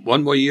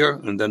 1 more year,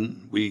 and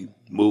then we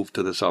move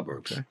to the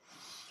suburbs." Okay.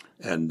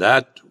 And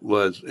that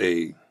was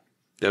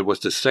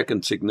the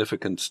second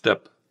significant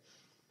step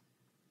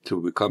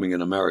to becoming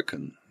an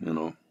American, you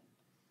know.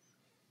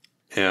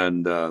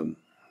 And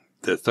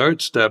the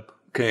third step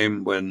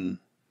came when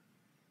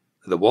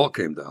the wall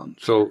came down.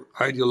 So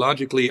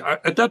ideologically,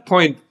 at that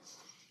point,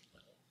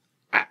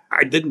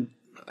 I didn't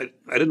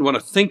want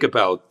to think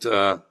about,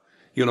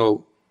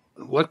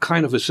 what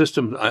kind of a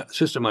system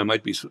I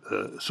might be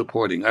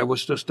supporting. I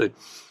was just a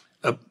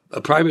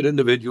private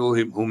individual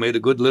who made a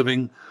good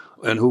living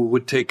and who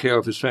would take care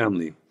of his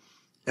family.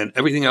 And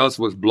everything else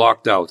was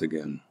blocked out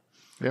again.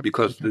 Yep.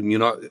 Because,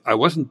 I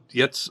wasn't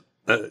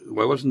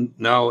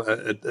now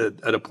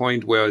at a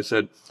point where I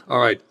said, all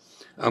right,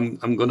 I'm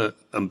going to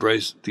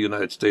embrace the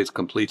United States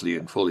completely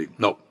and fully.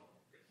 No.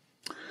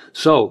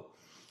 So,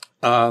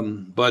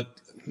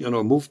 but,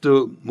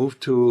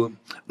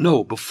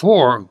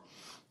 before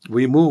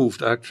we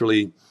moved,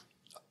 actually,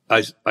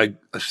 I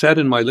sat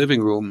in my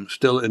living room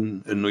still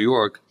in New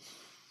York,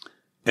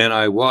 and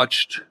I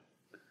watched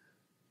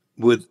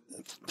with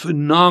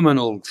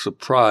phenomenal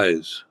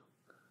surprise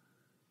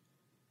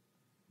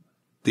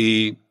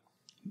the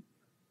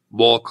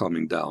wall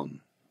coming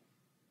down.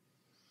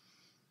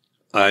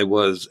 I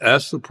was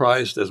as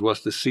surprised as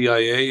was the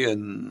CIA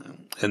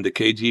and the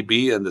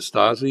KGB and the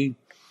Stasi.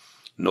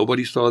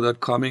 Nobody saw that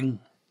coming.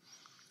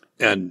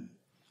 And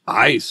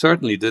I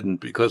certainly didn't,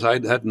 because I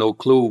had no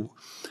clue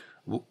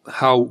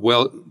how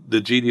well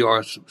the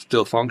GDR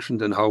still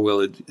functioned and how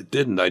well it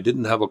didn't. I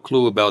didn't have a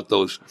clue about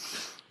those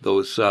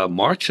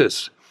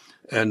marches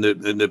and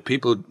the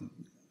people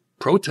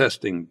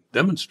protesting,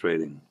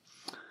 demonstrating.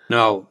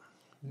 Now,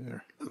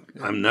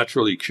 I'm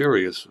naturally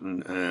curious,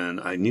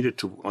 and I needed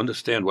to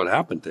understand what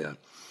happened there.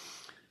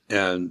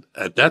 And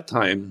at that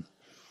time,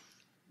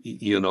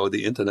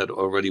 the internet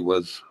already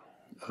was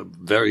a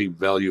very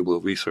valuable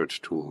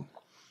research tool.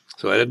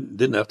 So I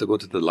didn't have to go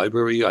to the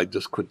library. I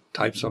just could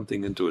type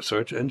something into a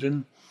search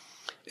engine,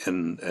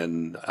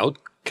 and out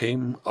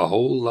came a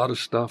whole lot of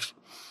stuff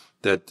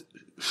that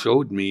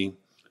showed me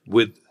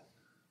with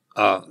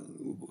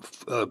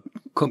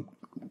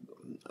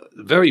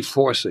very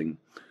forcing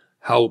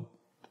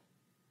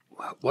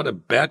what a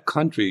bad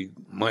country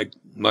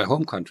my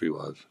home country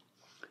was,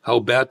 how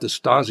bad the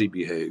Stasi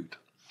behaved,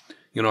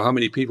 how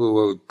many people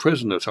were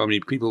prisoners, how many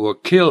people were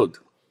killed.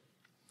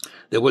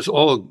 There was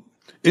all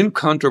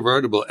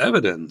incontrovertible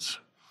evidence.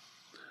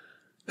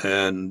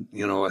 And,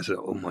 I said,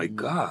 oh my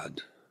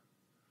God.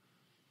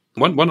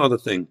 One other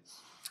thing,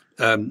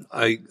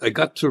 I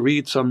got to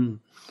read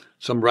some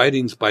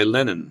writings by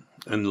Lenin,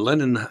 and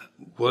Lenin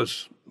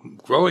was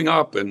growing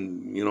up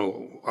and,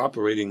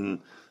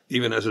 operating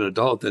even as an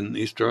adult in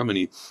East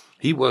Germany.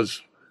 He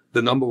was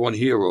the number one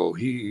hero.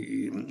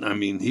 He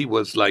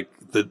was like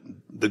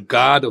the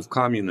god of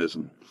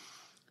communism.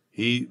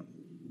 He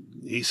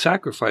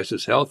sacrificed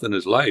his health and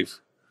his life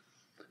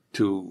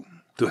to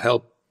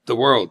help the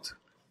world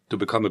to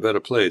become a better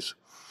place.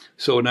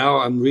 So now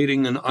I'm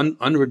reading an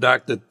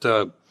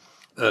unredacted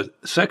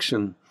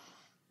section,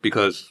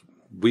 because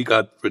we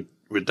got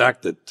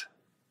redacted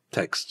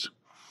texts.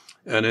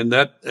 And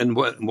in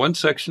one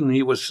section,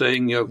 he was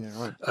saying,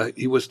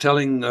 he was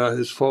telling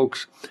his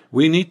folks,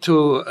 we need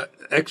to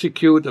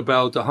execute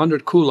about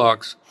 100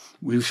 kulaks.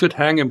 We should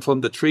hang him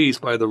from the trees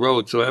by the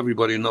road, so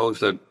everybody knows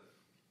that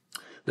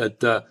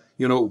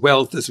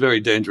wealth is very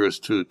dangerous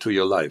to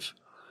your life.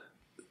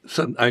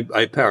 So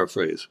I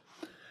paraphrase,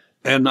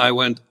 and I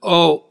went,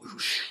 oh,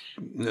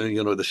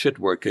 the shit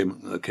word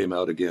came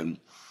out again,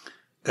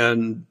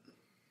 and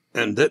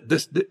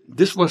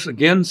this was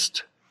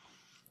against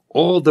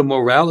all the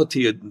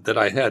morality that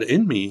I had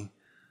in me,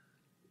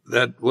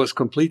 that was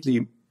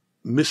completely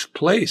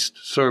misplaced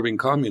serving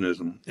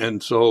communism.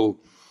 And so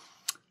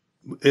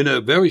in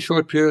a very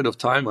short period of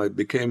time, I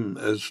became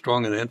as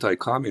strong an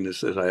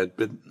anti-communist as I had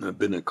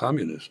been a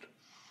communist,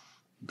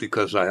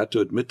 because I had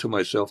to admit to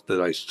myself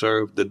that I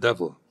served the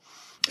devil.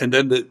 And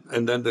then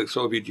the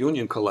Soviet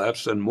Union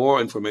collapsed, and more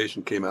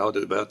information came out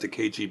about the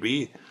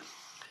KGB,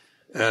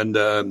 and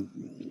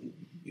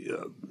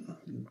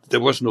there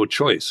was no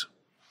choice.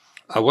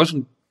 I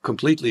wasn't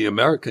completely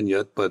American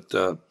yet, but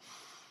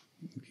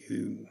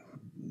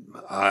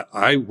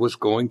I was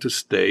going to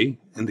stay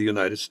in the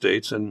United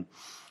States and,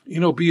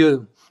 be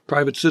a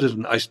private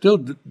citizen. I still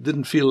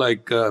didn't feel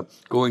like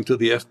going to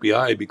the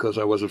FBI, because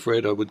I was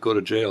afraid I would go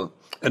to jail.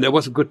 And there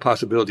was a good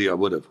possibility I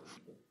would have.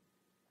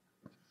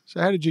 So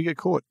how did you get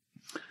caught?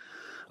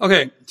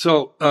 Okay,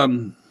 so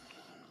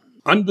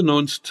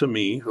unbeknownst to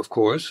me, of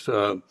course,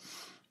 it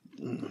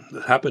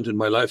happened in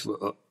my life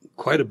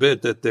quite a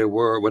bit, that there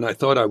were, when I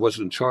thought I was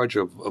in charge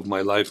of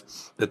my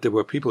life, that there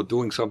were people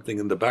doing something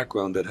in the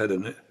background that had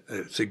a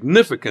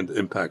significant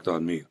impact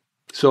on me.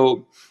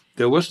 So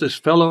there was this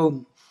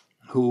fellow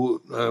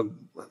who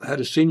had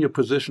a senior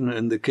position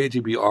in the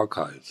KGB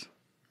archives.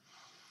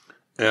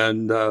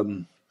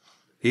 And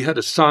he had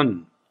a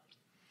son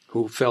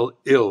who fell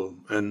ill,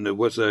 and it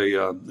was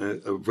a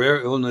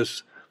rare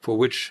illness for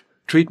which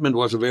treatment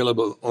was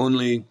available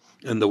only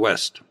in the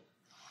West.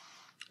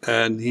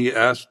 And he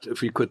asked if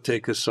he could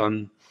take his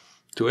son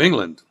to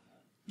England,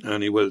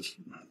 and he was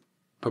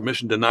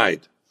permission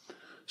denied.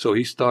 So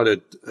he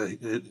started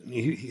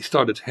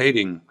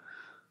hating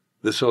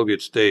the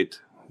Soviet state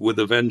with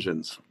a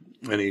vengeance.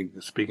 And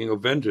speaking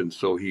of vengeance,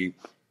 so he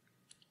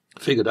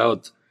figured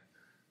out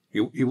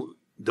the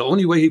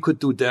only way he could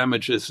do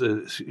damage is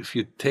if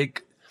you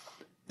take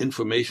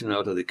information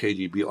out of the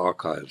KGB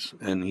archives,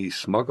 and he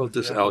smuggled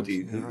this out.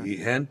 He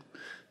hand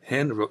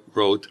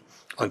wrote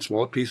on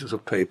small pieces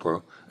of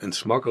paper and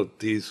smuggled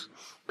these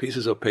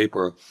pieces of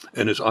paper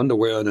in his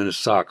underwear and in his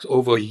socks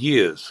over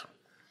years.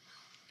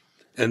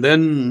 And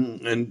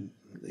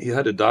he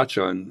had a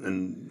dacha,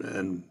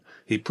 and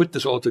he put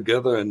this all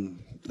together and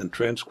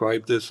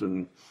transcribed this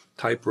and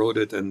typewrote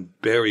it and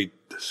buried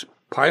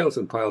piles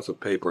and piles of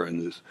paper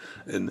in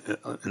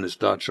his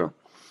dacha.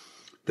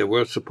 There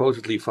were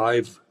supposedly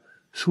 5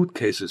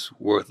 suitcases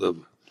worth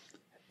of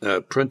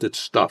printed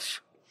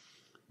stuff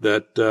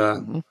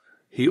that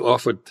he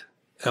offered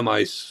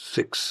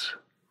MI6.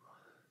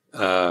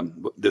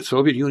 The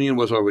Soviet Union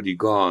was already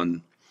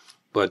gone,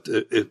 but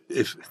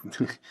if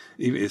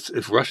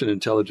Russian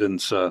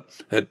intelligence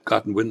had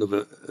gotten wind of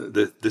it,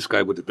 this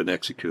guy would have been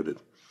executed.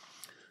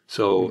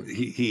 So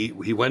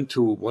he went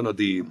to one of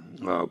the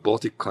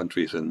Baltic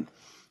countries and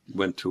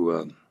went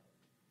to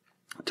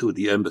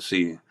the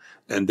embassy,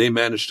 and they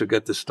managed to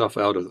get this stuff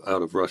out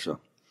of Russia.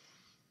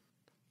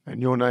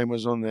 And your name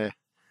was on there.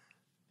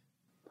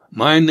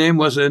 My name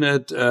was in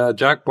it.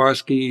 Jack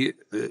Barsky,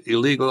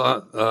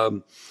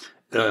 illegal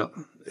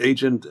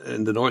agent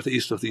in the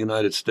northeast of the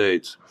United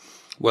States.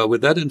 Well,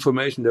 with that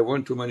information, there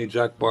weren't too many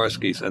Jack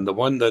Barskys, and the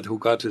one who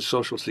got his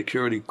Social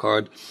Security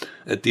card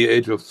at the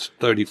age of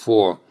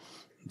 34,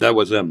 that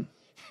was him.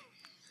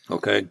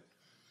 Okay?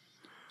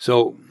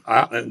 So,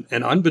 and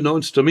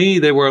unbeknownst to me,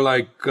 they were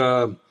like,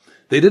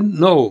 they didn't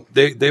know.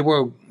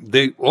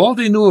 All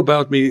they knew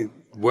about me,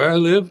 where I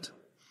lived,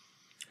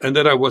 and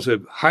that I was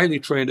a highly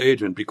trained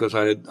agent, because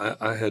I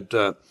had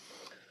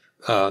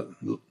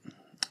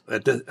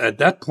at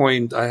that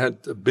point, I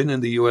had been in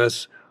the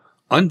U.S.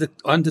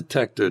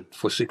 undetected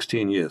for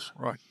 16 years.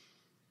 Right.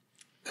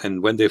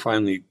 And when they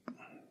finally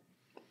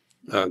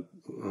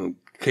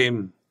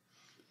came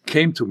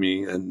to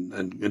me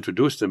and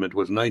introduced them, it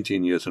was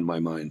 19 years in my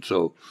mind.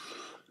 So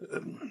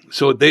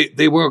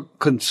they were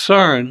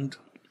concerned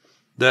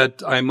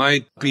that I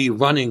might be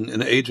running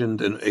an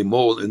agent and a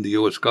mole in the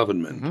U.S.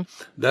 government.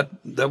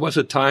 That was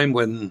a time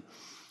when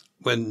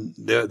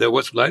there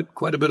was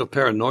quite a bit of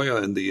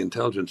paranoia in the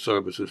intelligence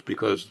services,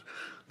 because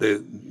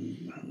there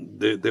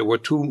were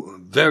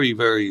 2 very,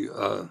 very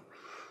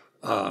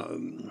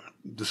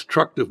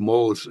destructive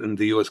moles in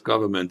the U.S.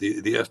 government.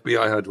 The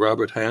FBI had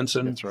Robert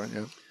Hansen. That's right,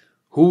 yeah.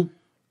 Who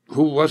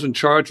was in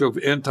charge of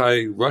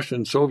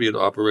anti-Russian Soviet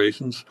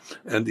operations,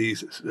 and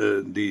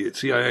the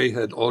CIA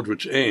had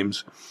Aldrich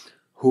Ames,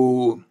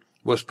 who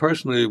was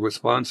personally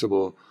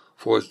responsible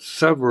for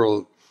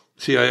several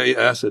CIA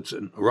assets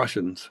and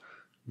Russians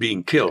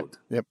being killed.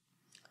 Yep.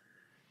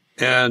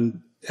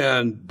 And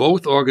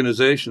both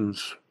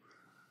organizations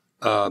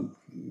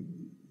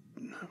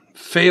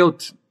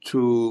failed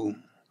to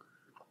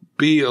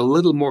be a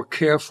little more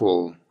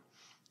careful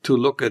to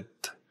look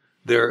at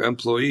their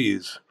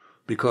employees,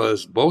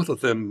 because both of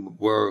them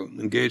were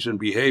engaged in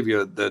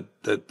behavior that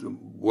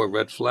were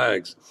red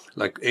flags.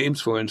 Like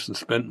Ames, for instance,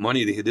 spent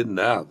money that he didn't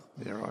have.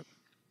 Yeah, right.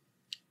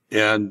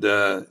 And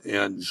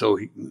so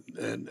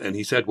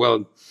he said,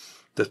 well,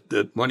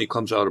 that money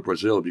comes out of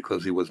Brazil,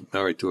 because he was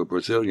married to a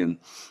Brazilian.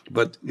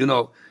 But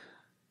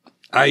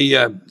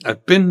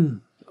I've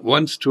been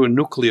once to a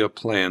nuclear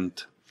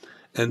plant,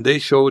 and they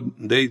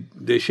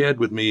shared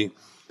with me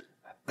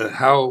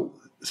how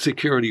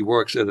security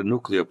works at a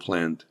nuclear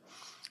plant.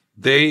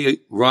 They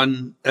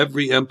run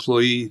every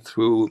employee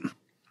through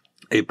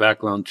a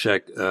background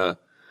check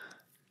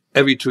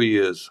every 2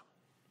 years.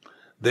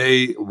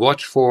 They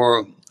watch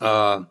for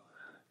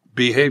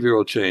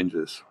behavioral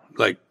changes,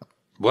 like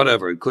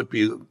whatever. It could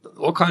be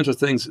all kinds of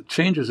things,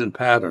 changes in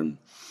pattern.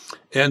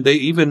 And they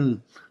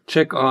even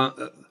check on,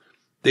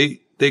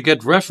 they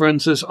get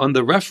references on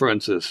the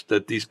references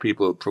that these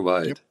people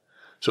provide. Yep.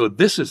 So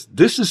this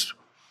is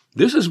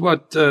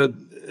what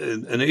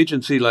an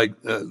agency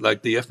like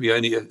the FBI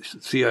and the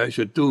CIA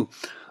should do.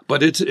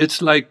 But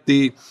it's like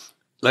the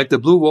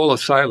blue wall of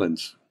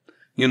silence.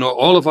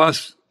 All of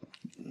us,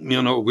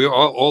 we're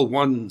all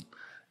one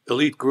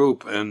elite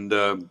group, and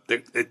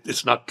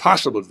it's not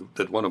possible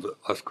that one of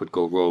us could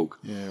go rogue.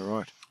 Yeah,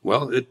 right.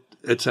 Well,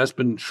 it has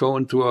been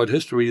shown throughout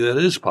history that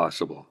it is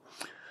possible.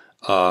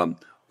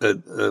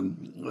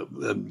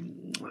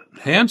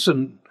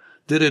 Hansen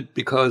did it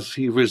because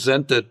he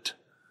resented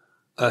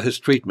his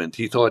treatment.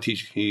 He thought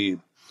he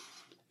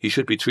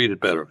should be treated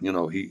better.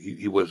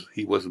 He was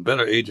a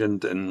better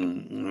agent,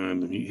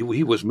 and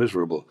he was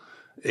miserable.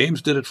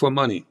 Ames did it for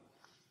money.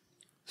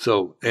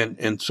 So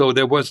so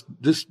there was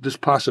this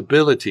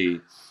possibility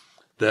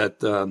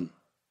that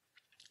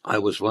I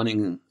was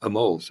running a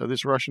mole. So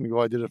this Russian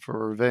guy did it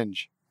for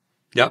revenge.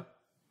 Yep.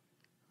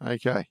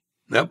 Okay.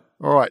 Yep.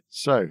 All right.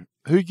 So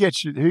who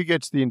gets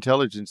the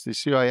intelligence? The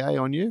CIA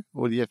on you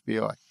or the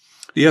FBI?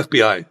 The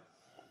FBI.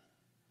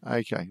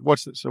 Okay. How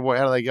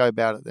do they go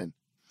about it then?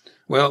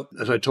 Well,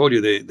 as I told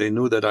you, they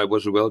knew that I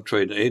was a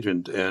well-trained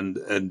agent,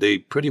 and they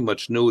pretty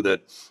much knew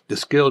that the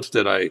skills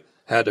that I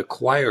had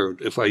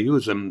acquired, if I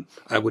use them,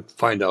 I would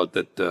find out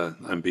that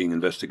I'm being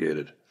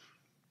investigated.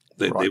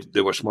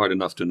 They were smart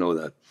enough to know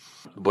that.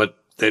 But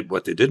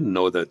what they didn't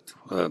know that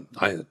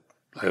I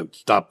had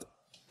stopped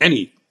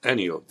any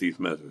of these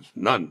measures,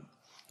 none.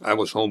 I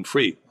was home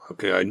free.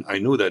 Okay, I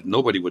knew that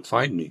nobody would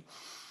find me,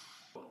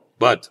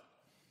 but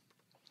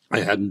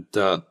I hadn't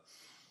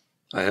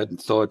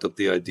thought of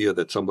the idea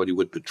that somebody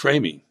would betray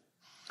me.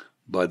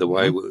 By the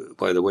way,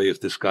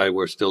 if this guy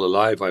were still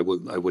alive, I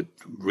would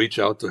reach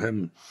out to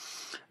him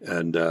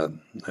and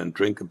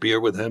drink a beer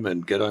with him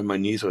and get on my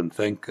knees and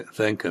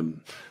thank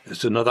him.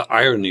 It's another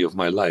irony of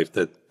my life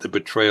that the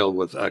betrayal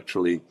was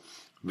actually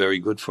very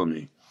good for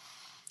me.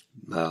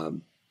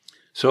 The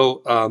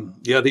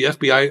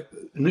FBI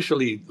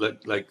initially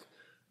like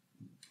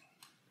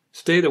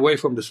stayed away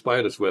from the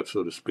spider's web,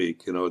 so to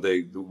speak.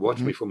 They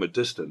watched me from a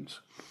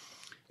distance.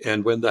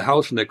 And when the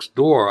house next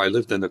door, I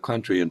lived in the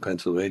country in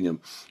Pennsylvania,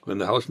 when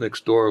the house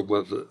next door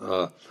was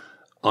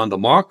on the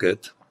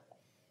market,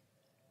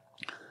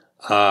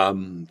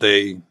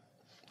 they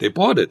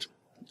bought it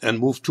and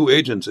moved 2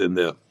 agents in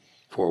there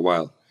for a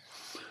while.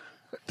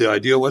 The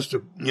idea was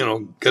to,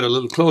 get a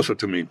little closer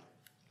to me.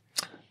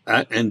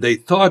 And they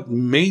thought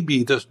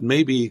maybe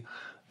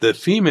the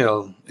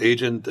female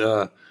agent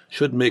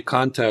should make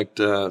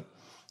contact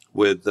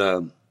with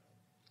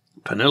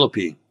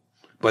Penelope,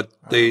 but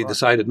they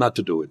decided not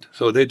to do it.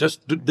 So they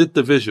just did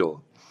the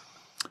visual.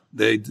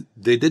 They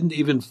didn't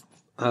even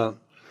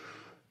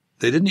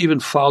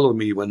follow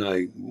me when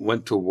I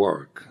went to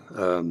work.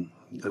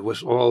 It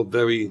was all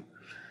very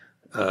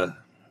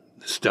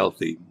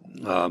stealthy.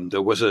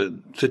 There was a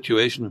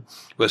situation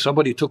where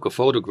somebody took a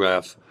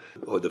photograph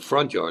of the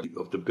front yard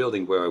of the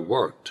building where I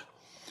worked.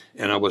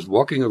 And I was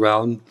walking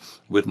around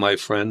with my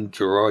friend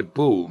Gerard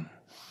Boo.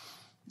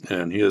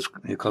 And here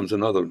comes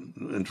another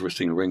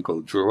interesting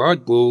wrinkle.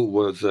 Gerard Boo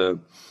was a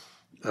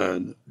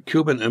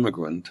Cuban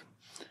immigrant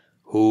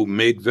who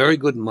made very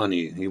good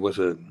money. He was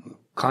a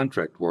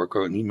contract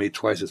worker, and he made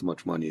twice as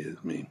much money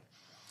as me.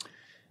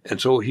 And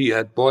so he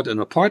had bought an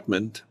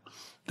apartment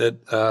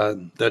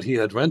that he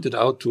had rented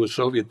out to a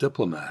Soviet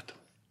diplomat.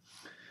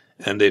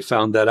 And they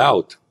found that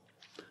out.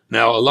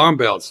 Now, alarm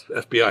bells,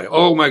 FBI.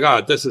 Oh, my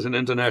God, this is an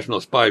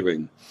international spy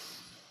ring.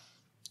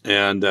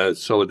 And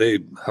so they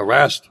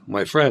harassed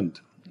my friend,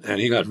 and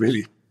he got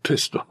really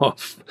pissed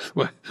off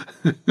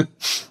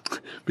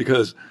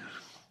because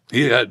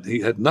he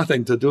had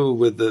nothing to do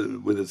with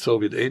the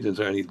Soviet agents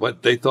or anything.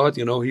 But they thought,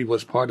 he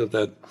was part of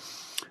that.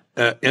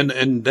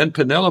 And then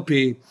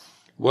Penelope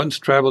once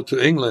traveled to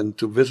England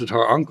to visit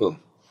her uncle.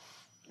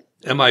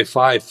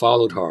 MI5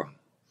 followed her.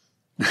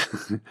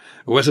 It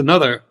was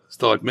another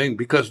thought,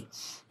 because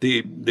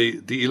the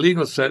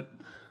illegal set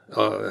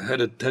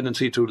had a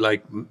tendency to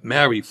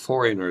marry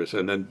foreigners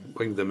and then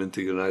bring them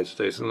into the United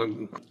States.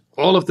 And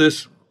all of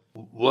this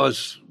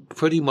was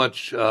pretty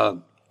much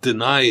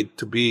denied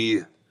to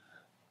be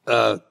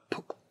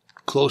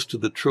close to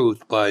the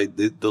truth by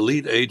the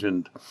lead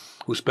agent,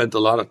 who spent a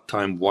lot of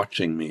time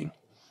watching me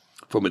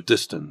from a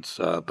distance,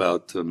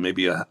 about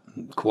maybe a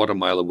quarter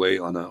mile away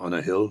on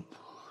a hill.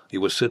 He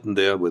was sitting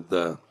there with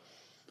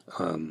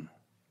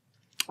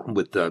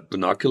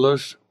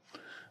binoculars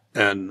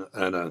and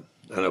a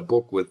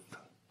book with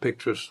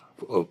pictures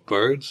of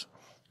birds,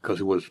 because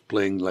he was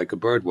playing like a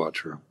bird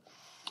watcher.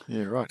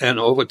 Yeah, right. And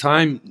over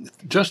time,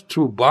 just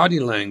through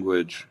body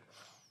language,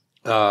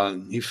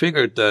 he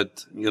figured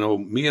that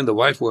me and the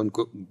wife weren't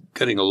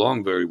getting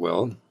along very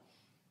well.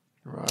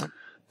 Right.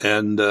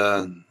 And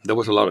there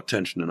was a lot of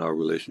tension in our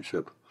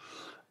relationship,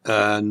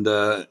 and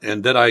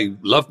that I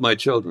loved my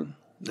children,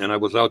 and I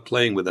was out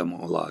playing with them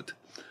a lot.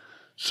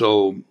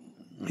 So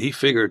he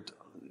figured,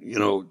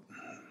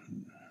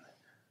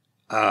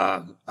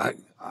 I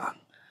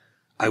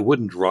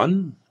wouldn't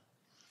run,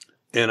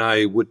 and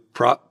I would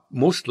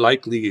most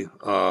likely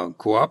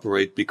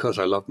cooperate because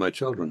I loved my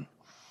children.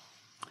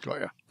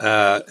 Got ya.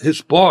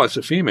 His boss,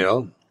 a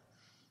female,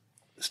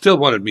 still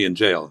wanted me in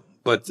jail,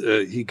 but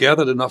he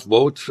gathered enough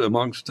votes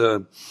amongst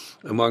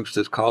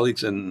his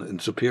colleagues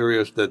and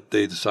superiors that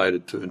they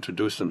decided to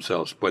introduce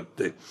themselves. But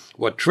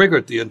what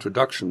triggered the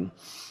introduction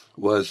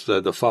was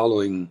the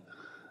following,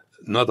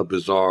 another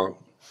bizarre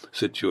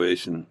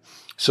situation.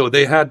 So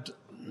they had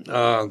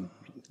done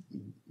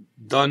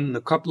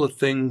a couple of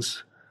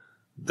things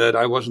that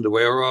I wasn't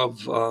aware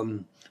of.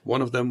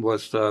 One of them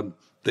was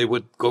they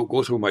would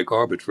go through my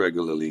garbage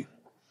regularly.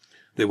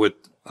 They would,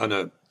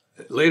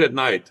 late at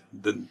night,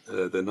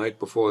 the night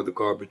before the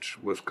garbage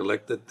was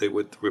collected, they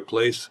would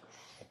replace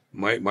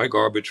my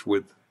garbage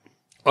with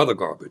other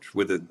garbage,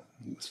 with the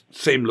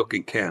same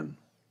looking can.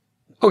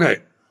 Okay,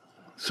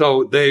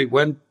 so they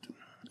went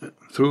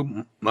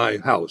through my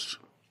house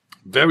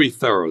very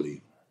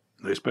thoroughly.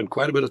 They spent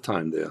quite a bit of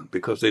time there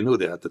because they knew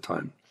they had the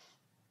time.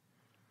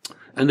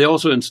 And they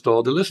also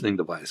installed a listening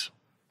device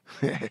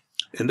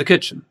in the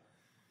kitchen.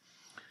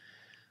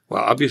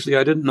 Well, obviously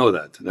I didn't know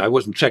that. I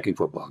wasn't checking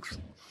for bugs.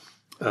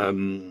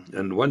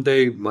 And one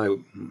day my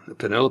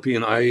Penelope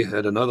and I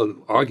had another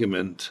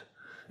argument,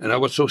 and I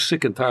was so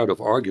sick and tired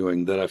of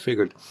arguing that I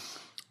figured,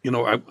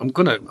 I'm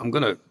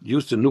gonna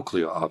use the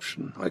nuclear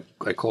option.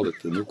 I call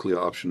it the nuclear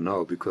option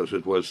now because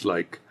it was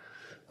like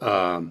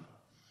a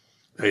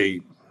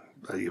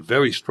a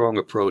very strong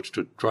approach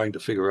to trying to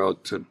figure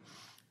out.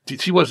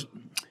 She was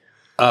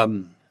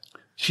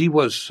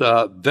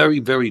very,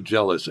 very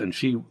jealous, and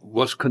she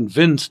was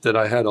convinced that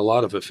I had a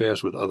lot of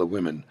affairs with other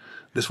women.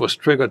 This was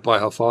triggered by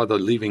her father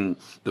leaving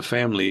the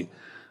family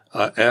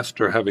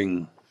after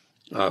having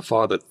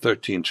fathered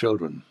 13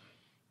 children.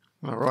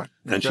 All right.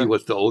 Okay. And she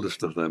was the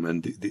oldest of them,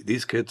 and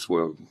these kids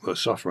were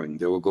suffering.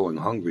 They were going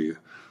hungry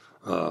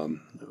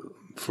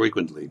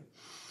frequently.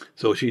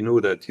 So she knew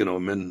that,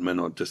 men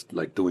are just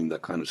like doing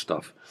that kind of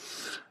stuff.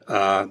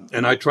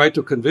 And I tried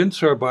to convince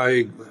her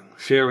by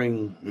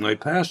sharing my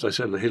past. I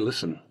said, "Hey,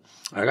 listen,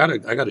 I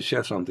gotta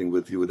share something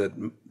with you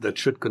that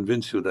should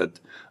convince you that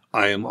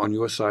I am on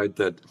your side.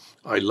 That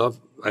I love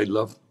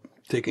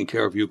taking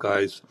care of you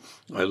guys.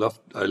 I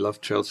love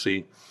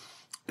Chelsea,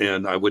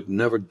 and I would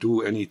never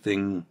do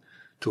anything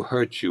to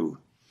hurt you.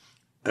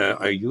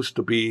 I used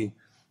to be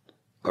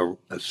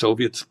a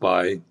Soviet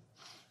spy,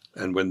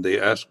 and when they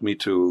asked me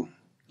to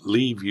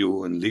leave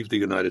you and leave the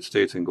United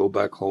States and go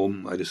back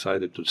home, I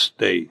decided to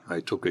stay. I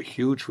took a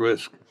huge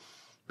risk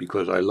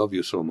because I love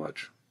you so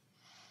much."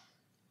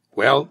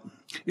 Well,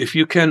 if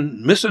you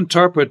can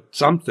misinterpret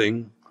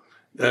something,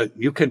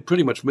 you can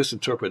pretty much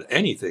misinterpret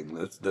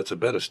anything. That's a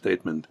better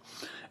statement.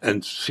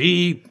 And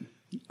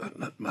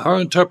her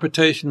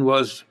interpretation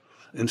was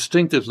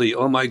instinctively,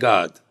 "Oh my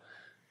God,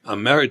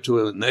 I'm married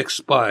to an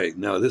ex-spy.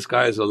 Now this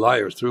guy is a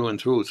liar through and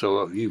through,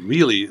 so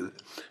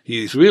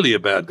he's really a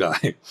bad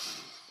guy."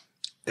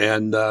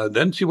 And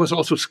then she was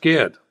also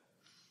scared.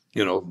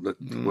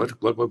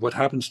 What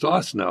happens to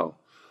us now?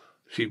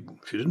 She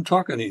didn't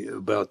talk any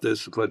about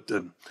this, but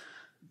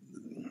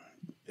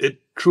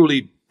it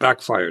truly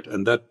backfired,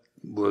 and that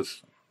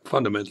was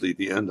fundamentally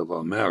the end of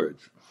our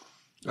marriage.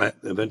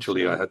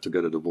 Eventually, I had to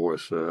get a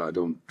divorce.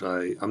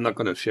 I'm not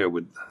going to share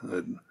with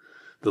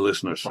the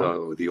listeners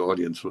or the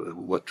audience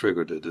what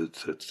triggered it.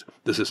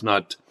 This is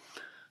not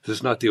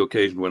the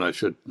occasion when I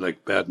should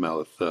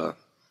badmouth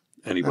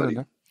anybody.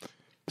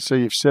 So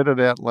you've said it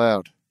out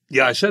loud.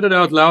 Yeah, I said it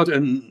out loud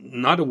and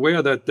not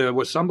aware that there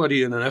was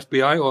somebody in an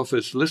FBI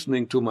office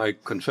listening to my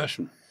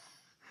confession.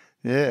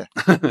 Yeah.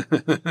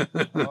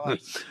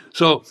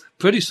 So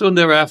pretty soon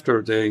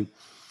thereafter,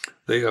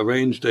 they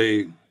arranged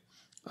a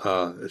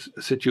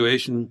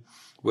situation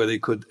where they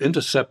could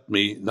intercept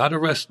me, not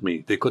arrest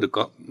me. They could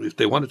have if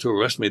they wanted to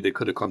arrest me, they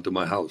could have come to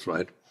my house,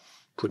 right?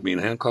 Put me in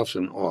handcuffs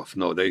and off.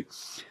 No, they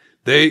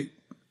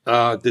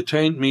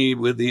detained me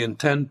with the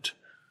intent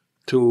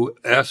to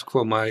ask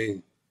for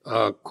my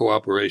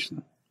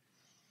cooperation.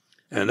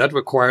 And that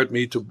required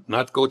me to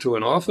not go to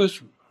an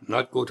office,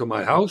 not go to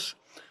my house,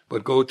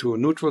 but go to a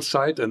neutral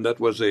site, and that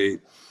was a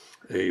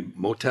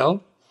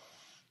motel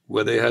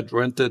where they had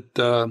rented,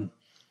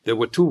 there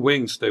were two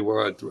wings, they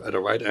were at a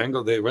right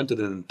angle, they rented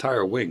an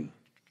entire wing.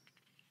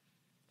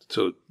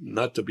 So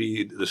not to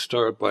be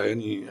disturbed by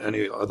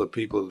any other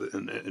people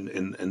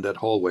in that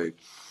hallway.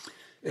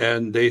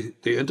 And they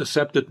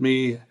intercepted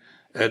me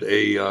at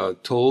a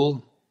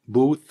toll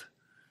booth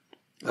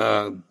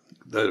at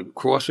a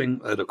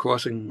crossing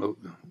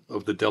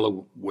of the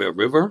Delaware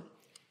River.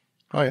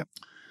 Oh, yeah.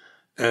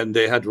 And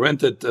they had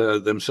rented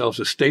themselves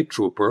a state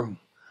trooper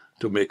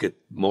to make it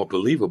more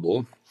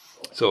believable.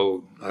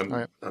 So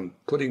I'm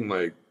putting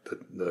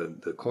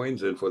the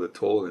coins in for the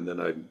toll, and then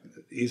I'm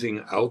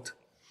easing out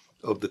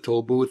of the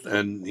toll booth,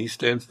 and he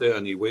stands there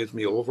and he waves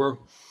me over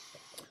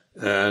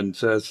and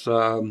says,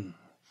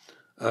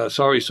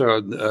 "Sorry,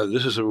 sir,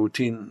 this is a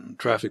routine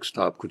traffic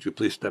stop. Could you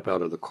please step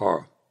out of the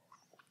car?"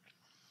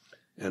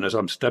 And as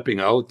I'm stepping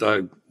out,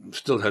 I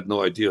still had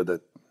no idea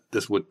that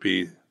this would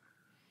be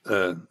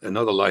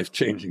another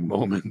life-changing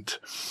moment.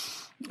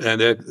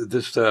 And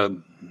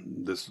the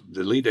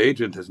lead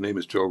agent, his name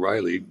is Joe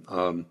Riley,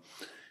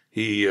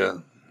 he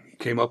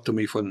came up to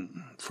me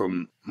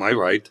from my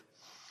right,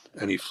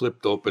 and he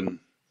flipped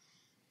open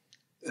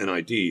an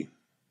ID.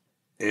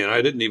 And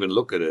I didn't even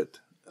look at it.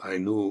 I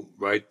knew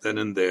right then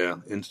and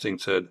there,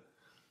 instinct said,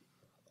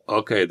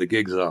 "Okay, the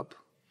gig's up.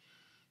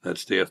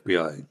 That's the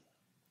FBI."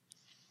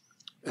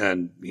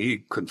 And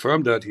he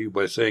confirmed that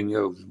by saying,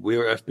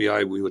 "We're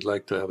FBI, we would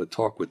like to have a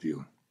talk with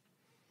you."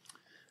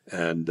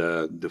 And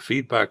the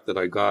feedback that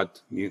I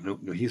got,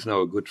 he's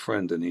now a good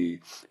friend, and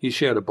he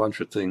shared a bunch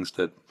of things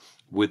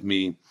with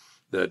me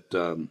that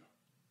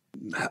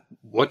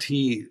what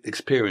he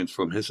experienced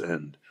from his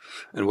end.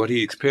 And what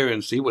he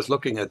experienced, he was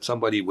looking at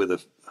somebody with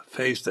a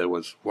face that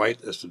was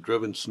white as the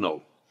driven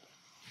snow.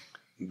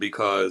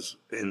 Because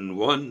in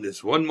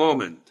this one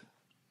moment,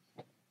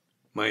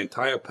 my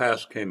entire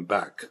past came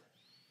back.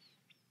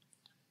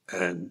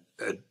 And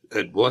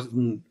it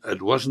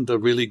wasn't a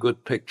really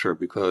good picture,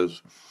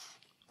 because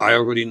I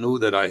already knew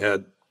that I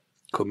had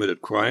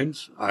committed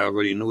crimes. I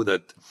already knew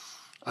that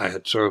I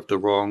had served the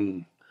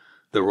wrong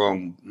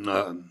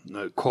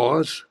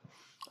cause.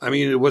 I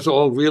mean, it was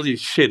all really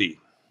shitty.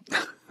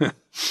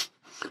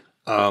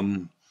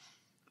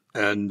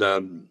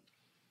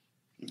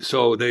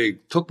 So they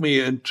took me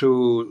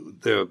into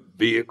their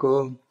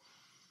vehicle.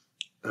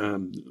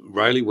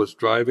 Riley was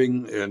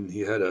driving, and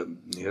he had a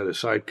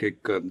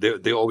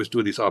sidekick. They always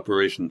do these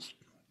operations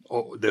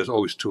there's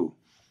always two,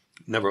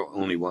 never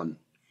only one,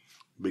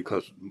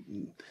 because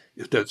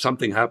if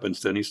something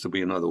happens, there needs to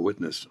be another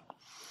witness.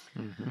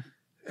 Mm-hmm.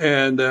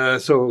 And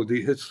so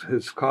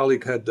his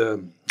colleague had,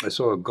 I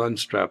saw a gun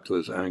strapped to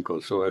his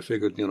ankle, so I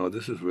figured,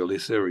 this is really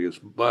serious.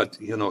 But,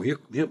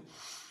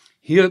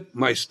 here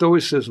my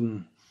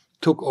stoicism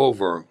took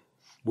over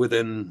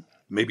within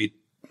maybe,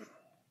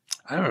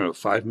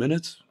 5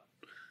 minutes.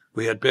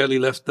 We had barely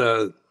left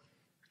the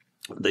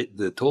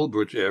toll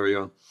bridge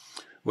area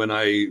when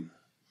I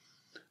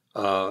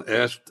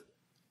asked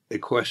a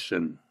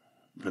question,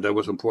 and that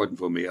was important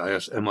for me. I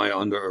asked, am I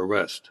under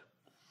arrest?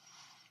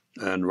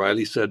 And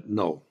Riley said,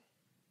 no.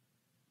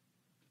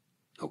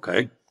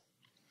 Okay.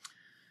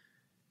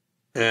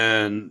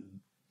 And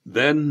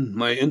then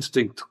my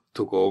instinct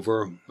took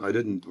over. I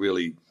didn't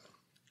really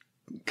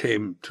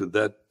came to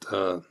that,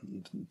 to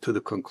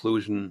the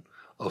conclusion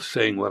of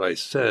saying what I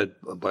said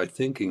by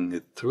thinking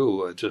it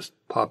through. It just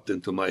popped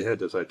into my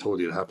head, as I told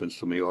you, it happens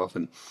to me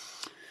often.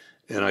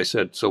 And I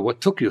said, so what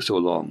took you so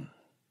long?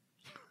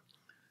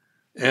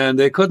 And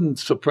they couldn't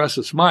suppress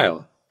a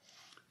smile.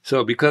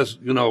 So because,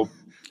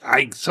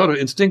 I sort of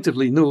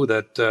instinctively knew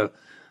that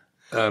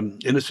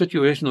in a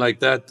situation like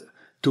that,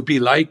 to be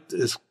liked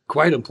is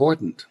quite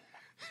important.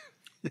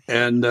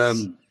 And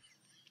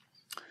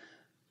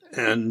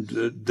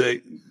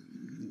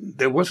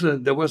there was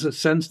a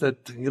sense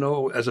that,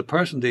 as a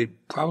person, they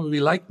probably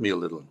liked me a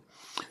little.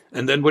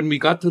 And then when we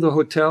got to the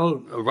hotel,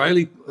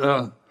 Riley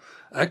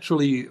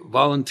actually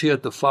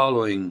volunteered the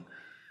following.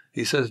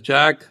 He says,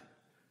 Jack,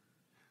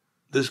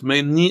 this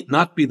may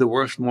not be the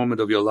worst moment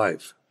of your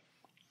life.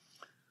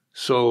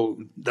 So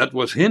that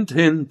was hint,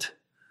 hint.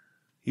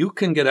 You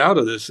can get out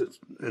of this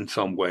in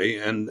some way.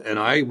 And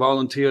I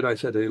volunteered. I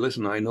said, hey,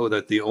 listen, I know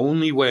that the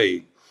only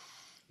way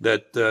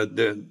that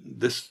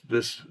this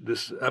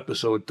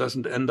episode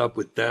doesn't end up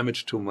with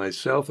damage to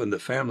myself and the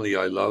family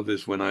I love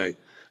is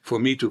for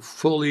me to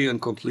fully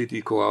and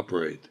completely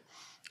cooperate.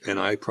 And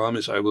I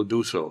promise I will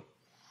do so.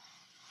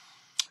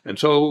 And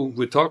so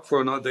we talked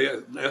for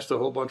another, they asked a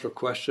whole bunch of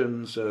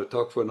questions,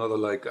 talked for another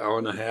hour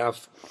and a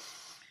half.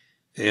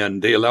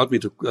 And they allowed me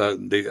to,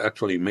 they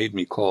actually made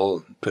me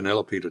call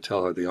Penelope to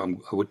tell her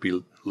I would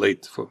be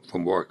late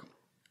from work.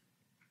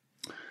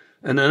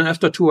 And then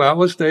after 2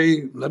 hours,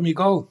 they let me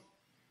go.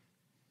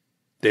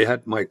 They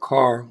had my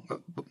car,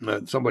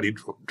 somebody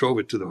drove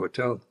it to the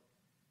hotel.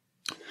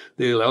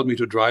 They allowed me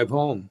to drive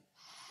home.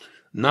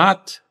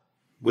 Not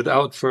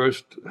without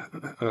first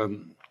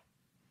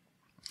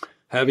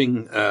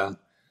having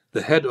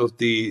the head of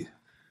the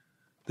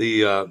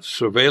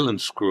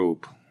surveillance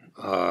group,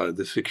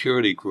 the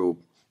security group,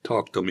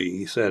 talk to me.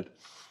 He said,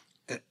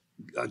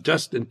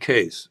 just in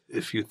case,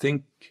 if you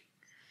think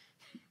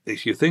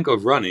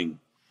of running,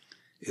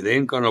 it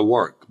ain't gonna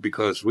work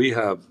because we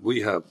have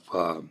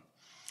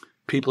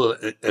people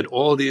at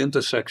all the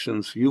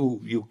intersections.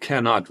 You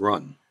cannot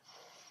run.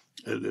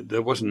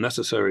 That wasn't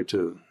necessary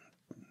to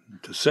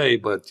say,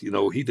 but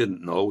he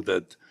didn't know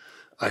that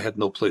I had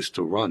no place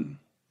to run.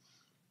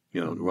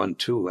 Run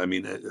to. I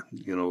mean,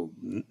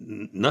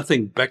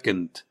 nothing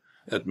beckoned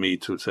at me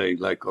to say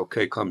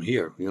okay, come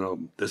here.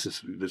 This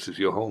is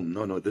your home.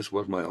 No, this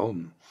was my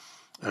home,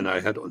 and I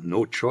had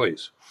no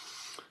choice.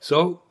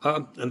 So,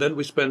 and then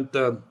we spent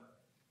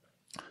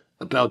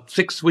about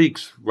 6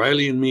 weeks,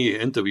 Riley and me,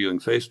 interviewing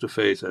face to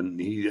face, and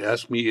he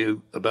asked me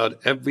about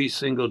every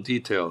single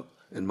detail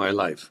in my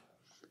life,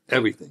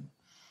 everything.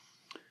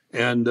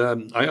 And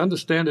I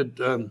understand it.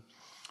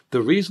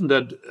 The reason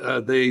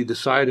that they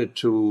decided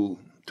to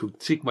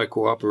seek my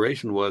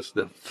cooperation was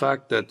the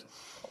fact that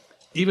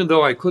even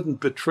though I couldn't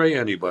betray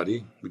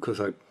anybody, because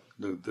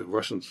the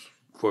Russians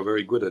were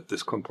very good at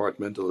this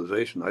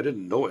compartmentalization, I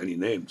didn't know any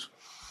names.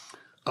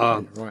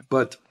 Right.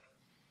 But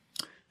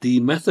the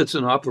methods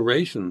and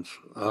operations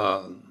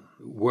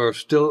were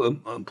still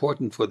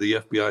important for the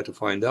FBI to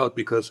find out,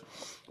 because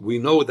we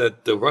know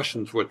that the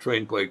Russians were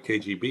trained by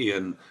KGB,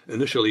 and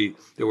initially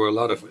there were a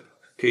lot of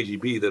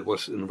KGB that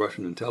was in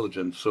Russian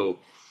intelligence. So,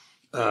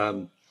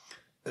 and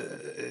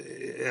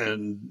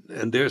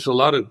there's a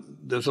lot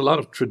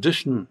of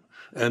tradition,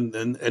 and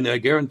I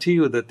guarantee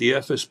you that the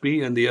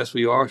FSB and the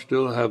SVR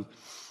still have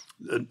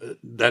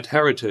that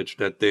heritage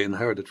that they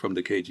inherited from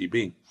the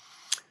KGB.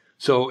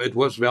 So it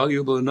was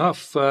valuable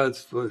enough, and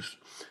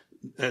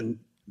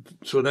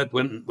so that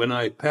when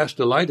I passed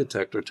the lie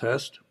detector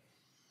test,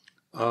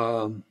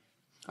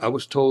 I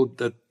was told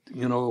that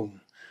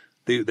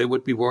they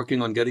would be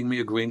working on getting me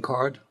a green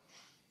card,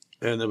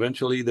 and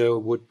eventually there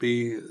would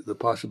be the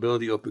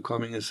possibility of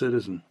becoming a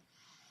citizen.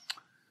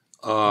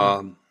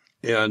 And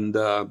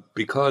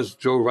because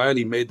Joe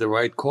Riley made the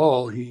right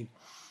call, he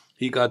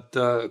got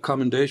a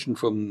commendation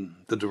from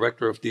the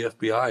director of the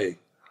FBI,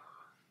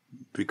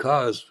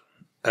 because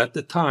at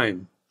the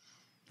time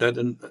that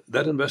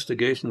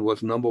investigation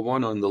was number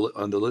one on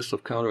the list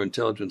of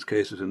counterintelligence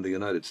cases in the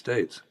United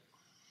States.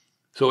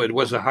 So it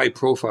was a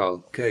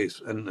high-profile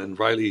case, and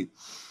Riley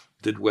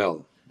did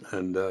well,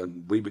 and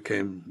we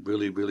became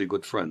really, really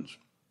good friends.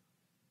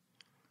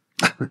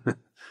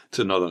 It's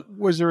another.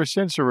 Was there a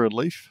sense of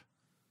relief?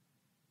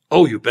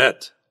 Oh, you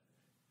bet.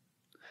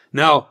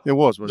 Now, it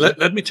was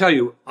let me tell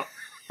you,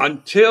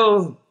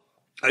 until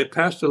I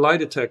passed the lie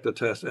detector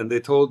test and they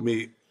told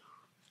me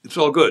it's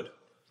all good,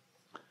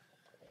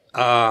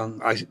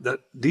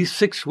 these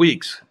 6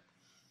 weeks,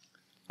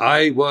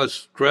 I was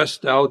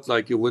stressed out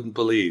like you wouldn't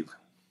believe,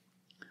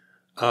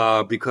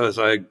 because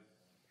I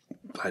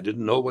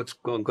didn't know what's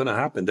going to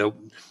happen.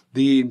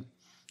 The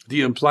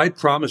implied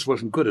promise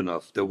wasn't good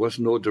enough. There was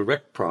no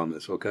direct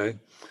promise, okay?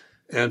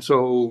 And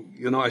so,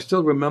 I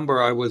still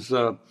remember I was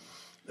on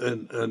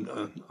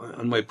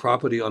my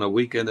property on a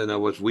weekend, and I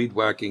was weed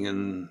whacking,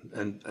 and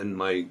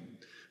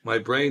my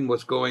brain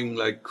was going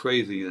like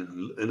crazy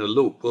in a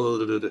loop.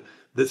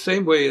 The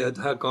same way it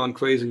had gone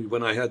crazy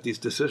when I had these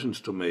decisions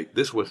to make.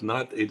 This was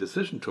not a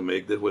decision to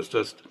make. It was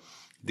just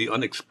the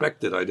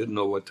unexpected. I didn't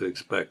know what to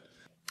expect.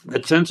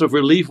 That sense of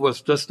relief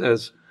was just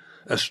as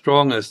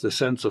strong as the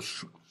sense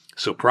of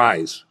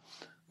surprise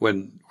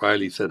when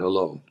Riley said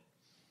hello.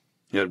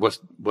 Yeah, it was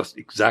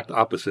exact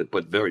opposite,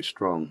 but very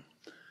strong.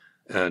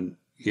 And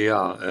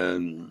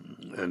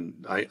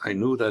and I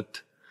knew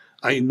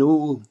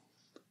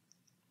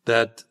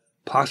that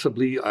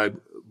possibly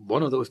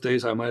one of those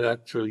days I might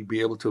actually be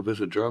able to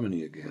visit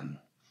Germany again,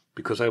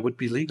 because I would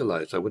be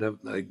legalized. I would have,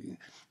 and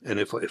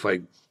if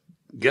I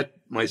get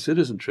my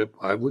citizenship,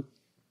 I would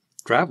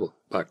travel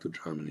back to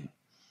Germany.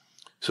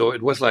 So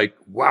it was like,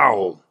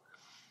 wow.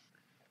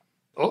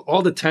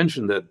 All the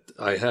tension that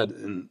I had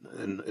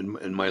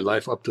in my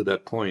life up to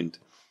that point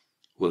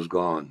was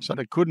gone. So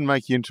they couldn't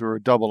make you into a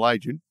double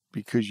agent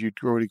because you'd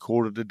already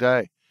called it a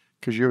day,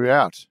 because you were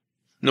out.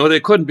 No, they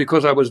couldn't,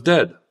 because I was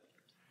dead.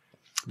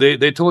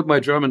 They told my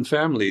German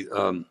family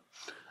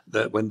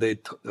that when they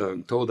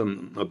told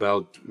them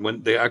about,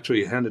 when they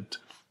actually handed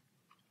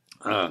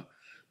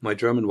my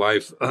German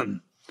wife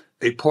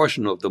a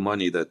portion of the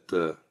money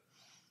that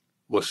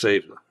was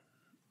saved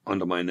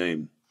under my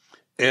name.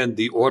 And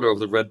the Order of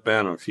the Red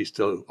Banner, she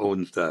still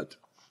owns that.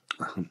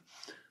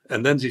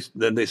 And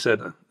then they said,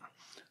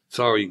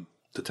 sorry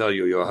to tell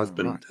you, your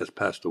husband has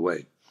passed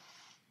away.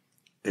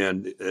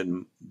 And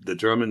the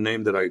German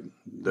name that I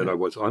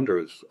was under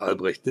is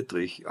Albrecht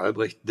Dittrich.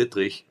 Albrecht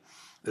Dittrich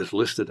is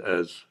listed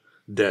as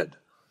dead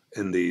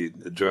in the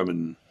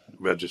German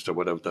register,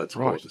 whatever that's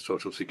called, the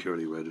Social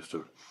Security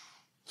register.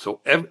 So,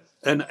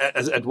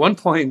 at one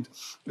point,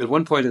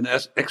 an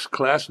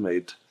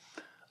ex-classmate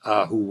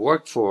who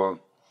worked for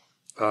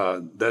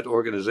that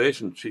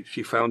organization,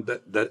 she found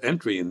that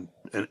entry, and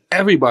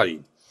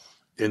everybody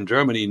in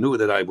Germany knew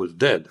that I was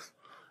dead.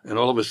 And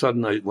all of a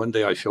sudden, one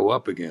day I show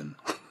up again.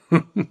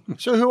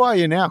 So who are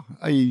you now?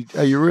 Are you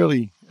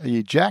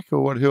Jack,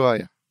 or what? Who are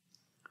you?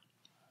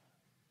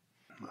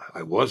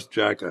 I was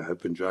Jack. I have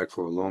been Jack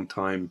for a long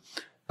time,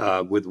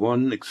 with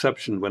one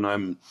exception. When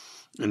I'm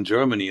in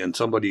Germany and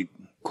somebody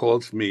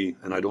calls me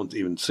and I don't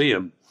even see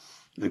him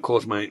and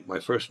calls my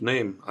first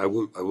name, I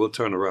will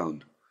turn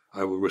around.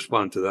 I will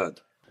respond to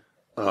that,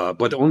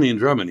 but only in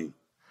Germany.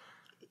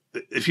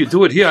 If you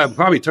do it here, I'd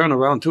probably turn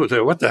around too and say,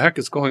 "What the heck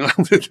is going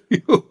on with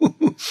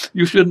you?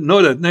 You shouldn't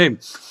know that name."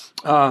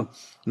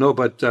 No,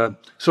 but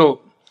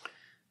so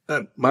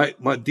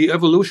the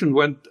evolution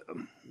went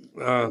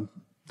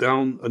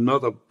down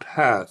another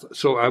path.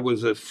 So I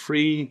was a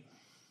free,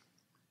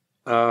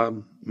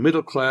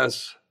 middle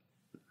class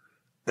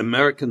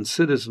American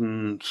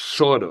citizen,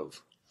 sort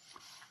of.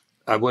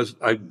 I was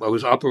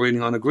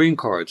operating on a green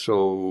card,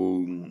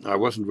 so I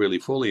wasn't really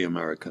fully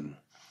American.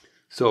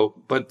 So,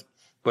 but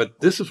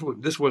this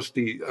was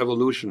the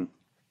evolution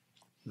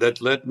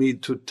that led me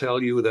to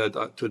tell you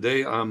that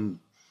today I'm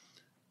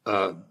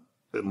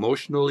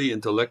emotionally,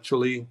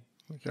 intellectually,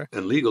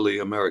 and legally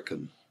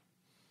American.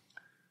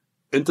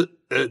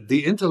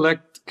 The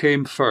intellect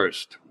came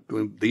first.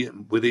 With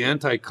the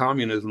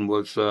anti-communism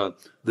was the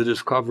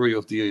discovery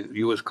of the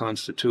U.S.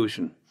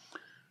 Constitution,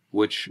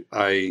 which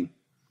I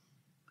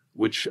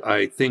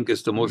think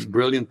is the most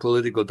brilliant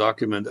political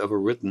document ever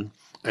written,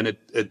 and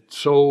it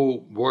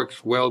so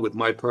works well with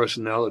my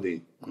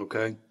personality.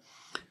 Okay,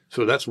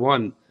 so that's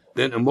one.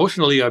 Then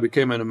emotionally, I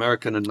became an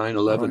American in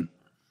 9/11.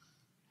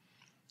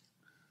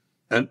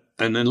 And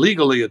then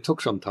legally, it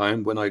took some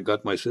time when I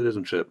got my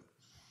citizenship.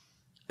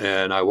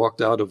 And I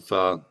walked out of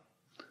a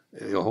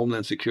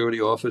Homeland Security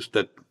office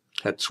that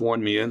had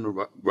sworn me in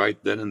right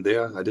then and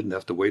there. I didn't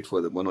have to wait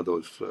for one of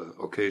those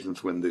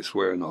occasions when they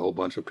swear in a whole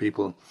bunch of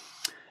people.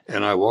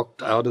 And I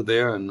walked out of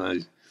there, and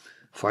I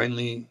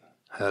finally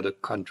had a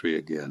country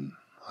again.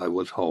 I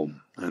was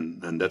home,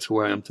 and that's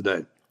where I am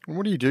today.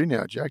 What do you do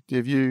now, Jack?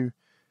 Have your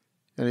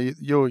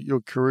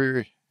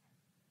career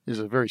is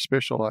a very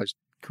specialized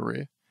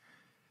career.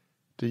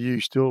 Do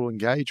you still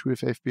engage with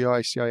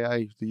FBI,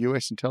 CIA, the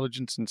U.S.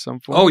 intelligence in some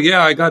form? Oh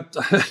yeah, I got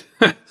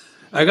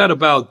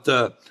about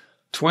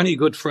 20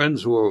 good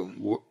friends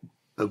who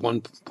at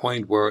one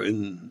point were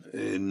in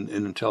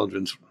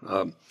intelligence.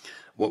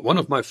 One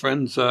of my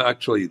friends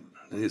actually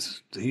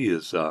he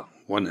is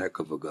one heck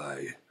of a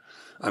guy.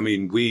 I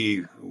mean,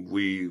 we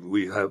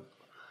have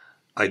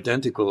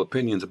identical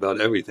opinions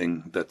about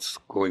everything that's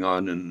going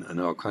on in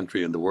our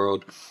country and the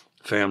world,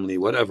 family,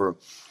 whatever.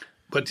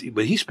 But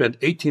he spent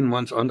 18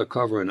 months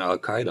undercover in Al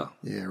Qaeda.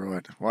 Yeah,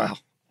 right. Wow.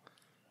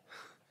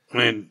 I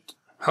mean,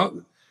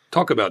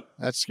 talk about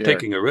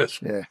taking a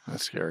risk. Yeah,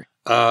 that's scary.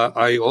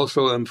 I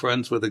also am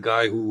friends with a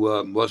guy who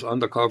was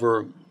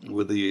undercover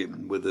with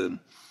the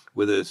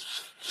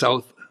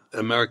South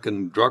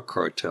American drug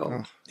cartel.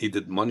 Oh. He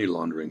did money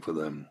laundering for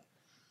them.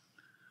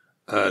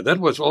 That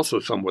was also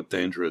somewhat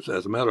dangerous.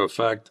 As a matter of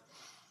fact,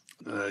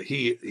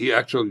 he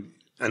actually,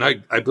 and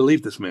I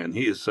believe this man.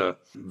 He is a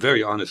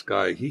very honest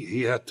guy.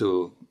 He had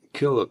to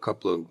kill a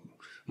couple of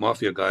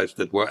mafia guys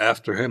that were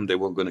after him. They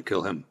were going to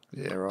kill him.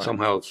 Yeah, right.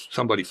 Somehow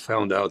somebody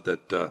found out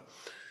that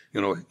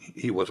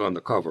he was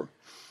undercover.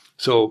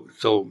 So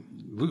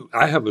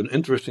I have an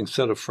interesting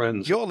set of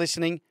friends. You're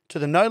listening to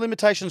the No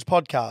Limitations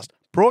podcast,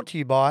 brought to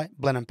you by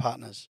Blenheim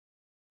Partners.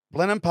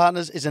 Blenheim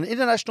Partners is an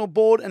international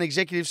board and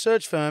executive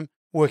search firm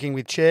working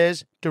with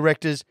chairs,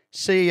 directors,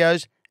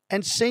 CEOs,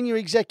 and senior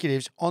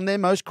executives on their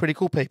most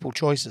critical people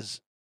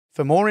choices.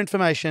 For more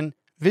information,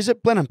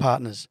 visit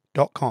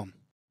blenheimpartners.com.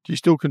 Do you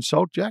still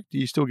consult, Jack? Do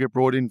you still get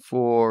brought in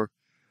from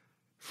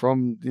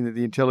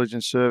the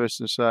intelligence service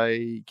to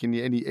say, can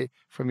you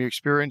from your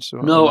experience?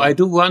 Or, no, I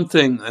do one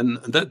thing, and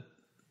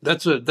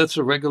that's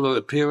a regular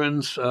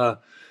appearance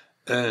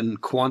in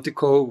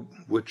Quantico,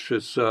 which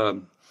is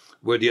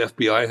where the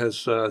FBI has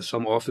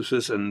some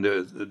offices, and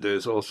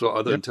there's also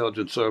other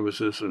intelligence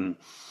services and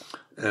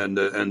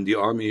the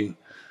Army,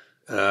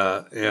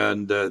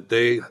 and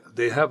they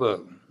have a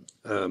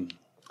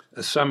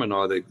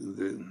seminar,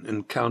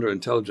 in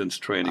counterintelligence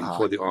training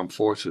for the armed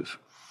forces.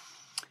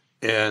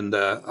 And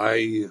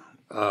I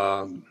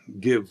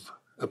give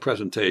a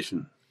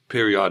presentation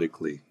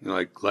periodically.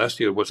 Like last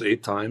year it was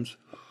 8 times,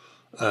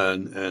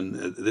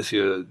 and this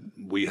year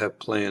we have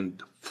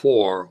planned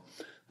 4.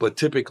 But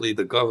typically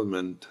the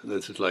government,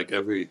 this is like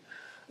every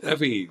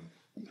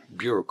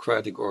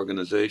bureaucratic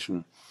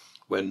organization,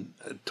 when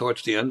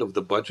towards the end of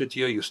the budget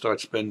year you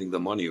start spending the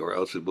money, or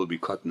else it will be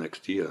cut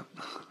next year.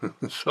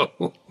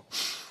 So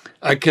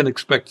I can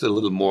expect a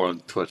little more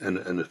towards the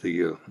end of the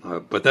year,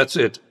 but that's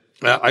it.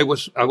 I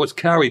was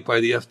carried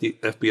by the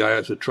FBI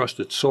as a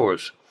trusted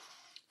source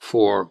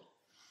for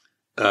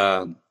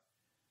until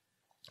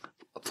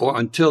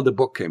the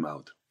book came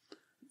out.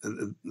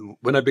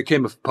 When I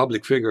became a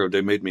public figure,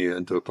 they made me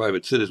into a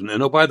private citizen.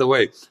 And oh, by the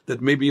way,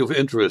 that may be of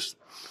interest.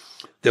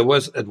 There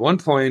was at one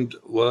point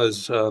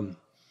a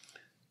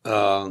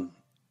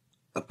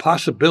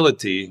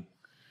possibility.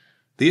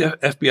 The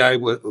FBI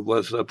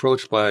was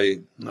approached by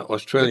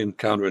Australian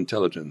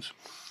counterintelligence.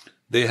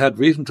 They had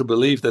reason to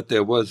believe that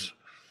there was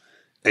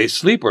a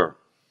sleeper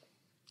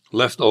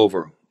left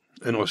over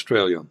in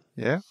Australia.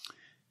 Yeah.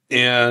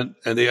 And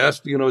they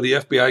asked, the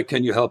FBI,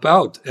 can you help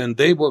out? And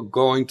they were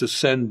going to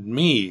send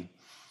me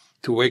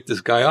to wake this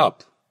guy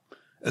up.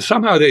 And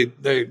somehow they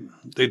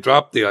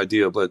dropped the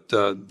idea, but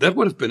that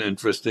would have been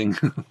interesting.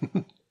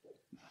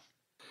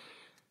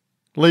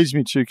 Leads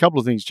me to a couple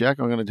of things, Jack.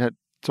 I'm going to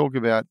talk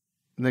about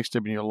the next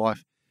step in your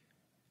life.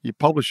 You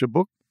publish a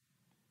book.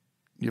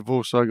 You've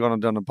also gone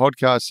and done a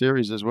podcast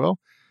series as well.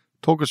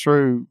 Talk us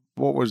through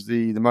what was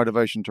the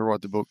motivation to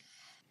write the book.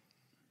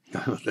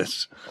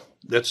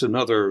 That's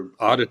another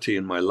oddity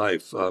in my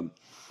life.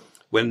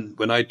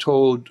 When I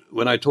told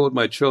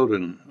my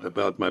children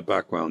about my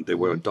background, they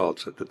were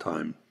adults at the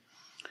time.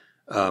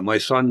 My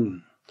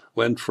son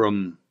went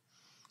from,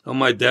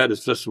 my dad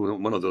is just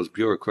one of those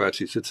bureaucrats.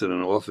 He sits in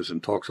an office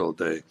and talks all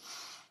day,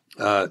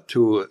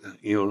 to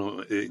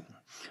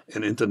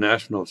an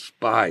international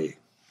spy,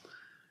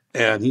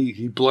 and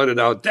he blurted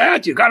out,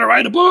 "Dad, you got to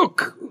write a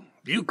book.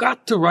 You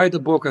got to write a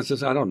book." I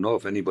says, "I don't know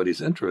if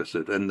anybody's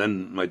interested." And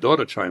then my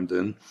daughter chimed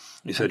in.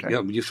 He said,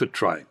 "Yeah, you should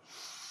try."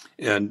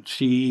 And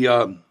she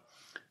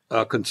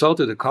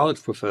consulted a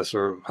college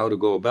professor how to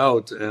go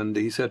about, and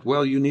he said,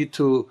 "Well, you need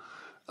to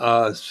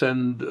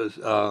send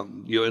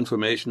your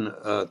information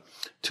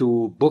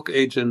to book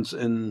agents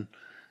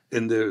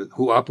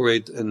who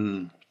operate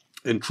in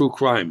true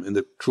crime, in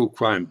the true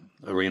crime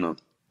arena."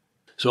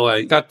 So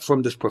I got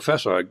from this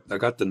professor, I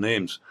got the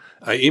names.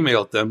 I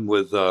emailed them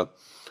with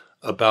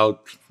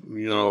about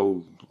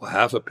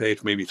half a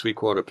page, maybe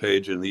 3/4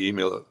 page in the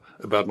email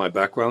about my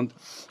background,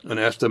 and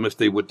asked them if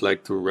they would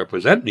like to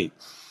represent me.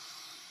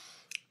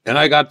 And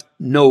I got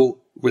no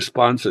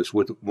responses,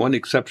 with one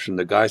exception.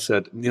 The guy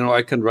said,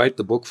 "I can write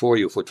the book for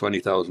you for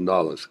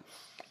 $20,000.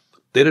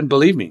 They didn't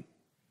believe me.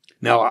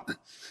 Now,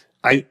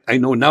 I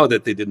know now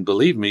that they didn't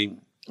believe me,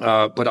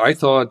 but I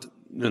thought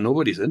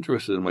nobody's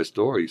interested in my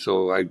story,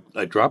 so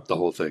I dropped the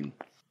whole thing.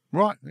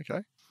 Right.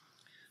 Okay.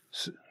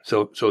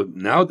 So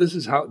now this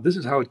is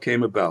how it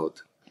came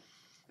about,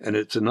 and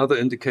it's another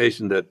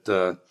indication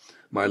that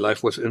my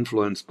life was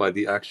influenced by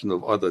the action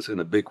of others in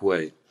a big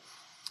way.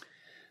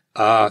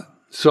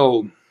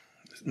 So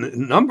a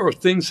number of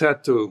things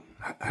had to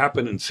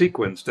happen in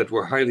sequence that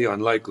were highly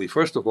unlikely.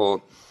 First of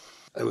all,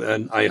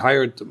 and I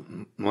hired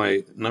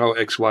my now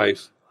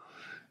ex-wife,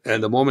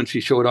 and the moment she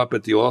showed up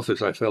at the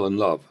office, I fell in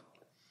love.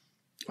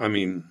 I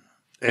mean,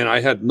 and I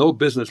had no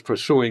business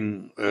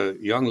pursuing a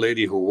young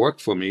lady who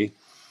worked for me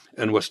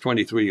and was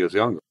 23 years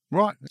younger.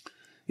 Right.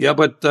 Yeah,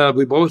 but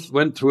we both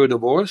went through a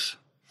divorce,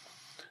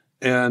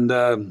 and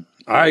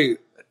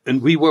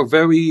we were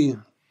very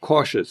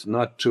cautious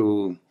not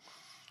to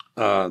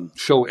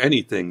show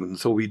anything. And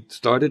so we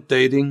started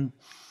dating,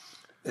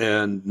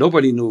 and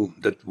nobody knew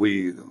that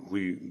we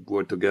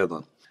were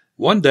together.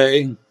 One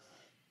day,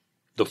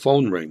 the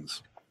phone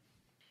rings,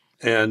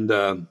 and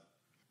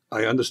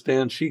I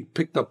understand she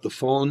picked up the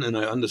phone, and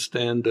I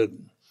understand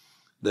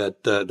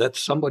that that's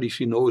somebody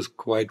she knows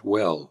quite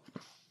well.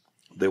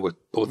 They were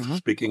both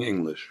speaking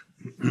English,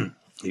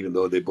 even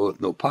though they both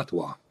know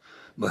patois.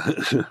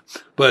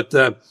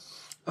 But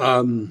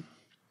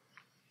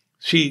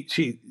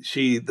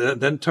she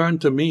then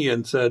turned to me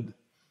and said,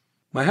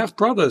 "My half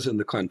brother's in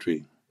the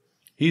country.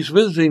 He's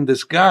visiting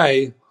this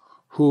guy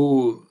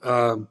who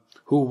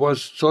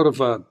was sort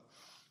of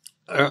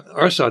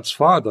Ersat's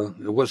father.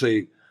 It was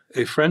a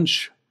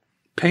French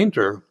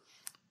painter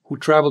who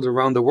traveled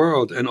around the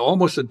world and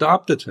almost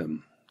adopted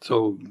him.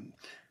 So,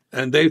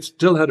 and they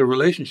still had a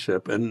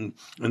relationship. And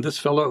this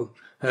fellow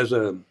has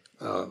a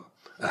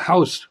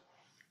house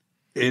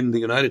in the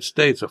United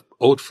States, an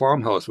old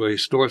farmhouse where he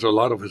stores a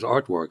lot of his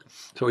artwork.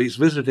 So he's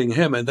visiting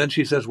him. And then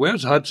she says,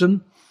 'Where's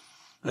Hudson?'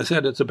 I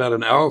said, 'It's about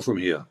an hour from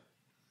here.'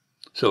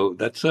 So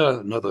that's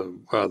another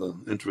rather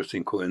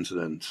interesting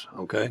coincidence.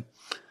 Okay,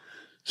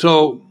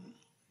 so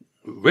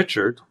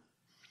Richard,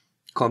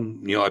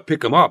 I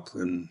pick him up,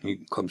 and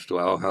he comes to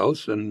our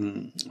house,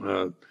 and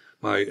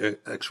my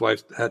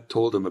ex-wife had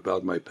told him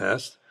about my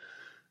past,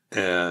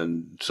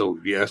 and so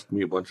he asked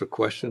me a bunch of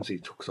questions. He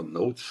took some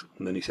notes,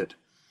 and then he said,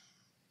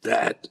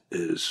 "That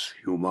is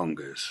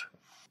humongous.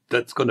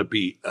 That's going to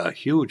be a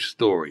huge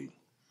story."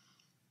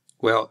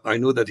 Well, I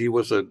knew that he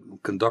was a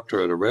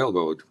conductor at a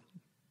railroad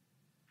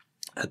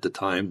at the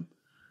time.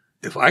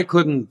 If I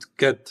couldn't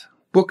get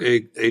book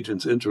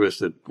agents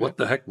interested, what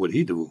the heck would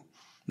he do?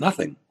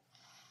 Nothing.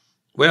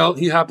 Well,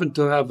 he happened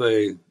to have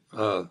a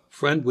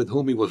friend with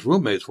whom he was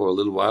roommates for a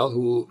little while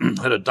who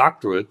had a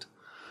doctorate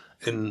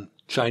in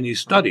Chinese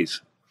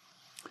studies.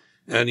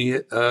 And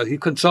he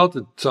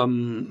consulted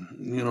some,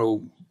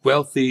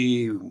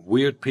 wealthy,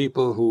 weird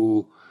people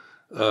who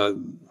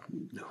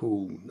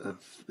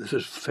this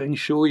is feng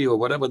shui or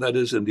whatever that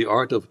is in the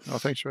art of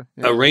feng shui.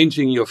 Yeah.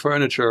 Arranging your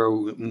furniture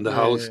in the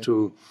house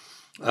to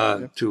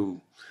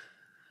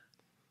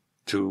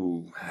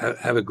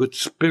have a good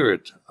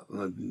spirit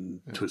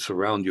to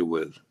surround you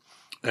with.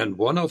 And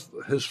one of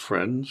his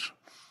friends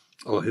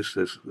or his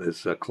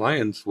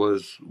clients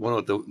was one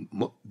of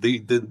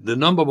the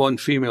number one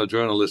female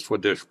journalist for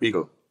Der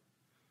Spiegel.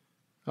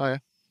 Oh yeah,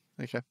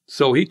 okay.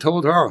 So he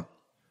told her,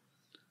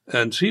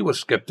 and she was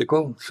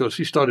skeptical. So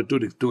she started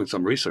doing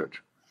some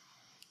research.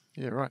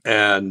 Yeah, right.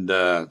 And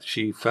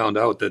she found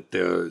out that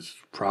there's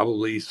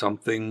probably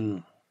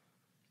something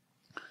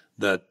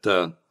that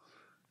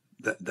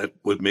that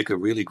would make a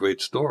really great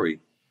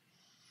story.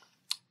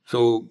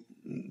 So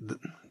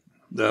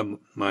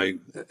my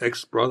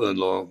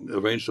ex-brother-in-law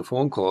arranged a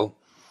phone call,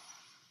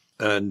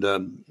 and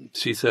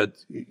she said,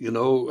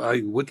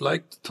 "I would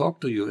like to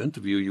talk to you,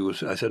 interview you."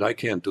 I said, "I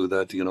can't do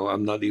that.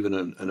 I'm not even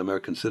an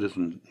American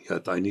citizen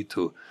yet. I need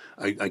to.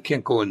 I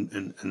can't go in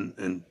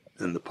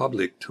the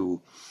public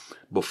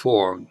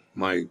before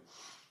my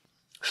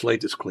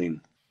slate is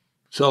clean."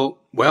 So,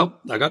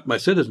 I got my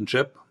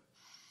citizenship,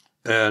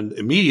 and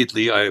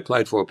immediately I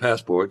applied for a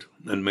passport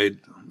and made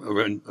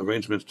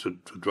arrangements to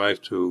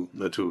drive to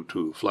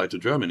fly to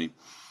Germany.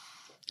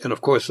 And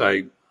of course,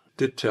 I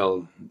did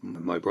tell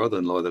my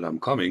brother-in-law that I'm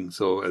coming.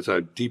 So as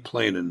I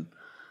deplane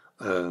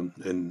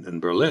in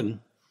Berlin,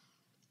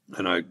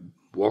 and I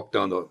walk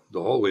down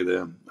the hallway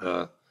there,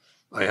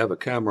 I have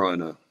a camera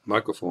and a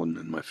microphone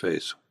in my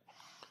face.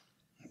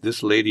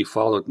 This lady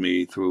followed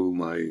me through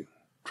my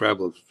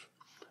travels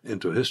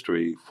into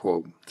history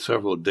for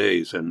several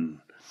days and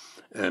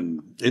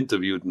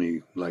interviewed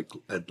me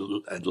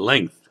at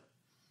length.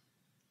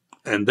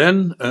 And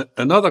then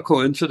another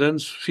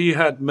coincidence, she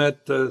had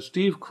met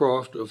Steve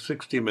Croft of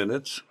 60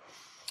 Minutes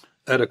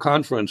at a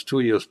conference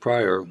 2 years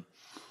prior,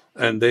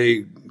 and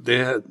they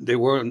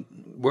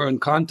were in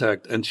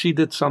contact. And she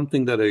did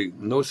something that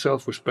no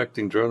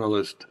self-respecting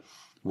journalist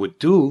would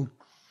do.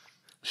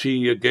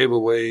 She gave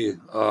away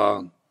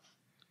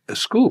a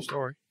scoop.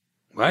 Story.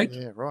 Right?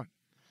 Yeah, right.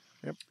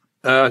 Yep.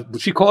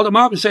 She called him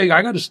up and saying,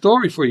 "I got a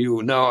story for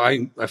you." Now,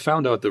 I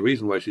found out the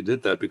reason why she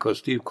did that, because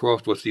Steve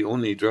Croft was the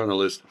only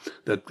journalist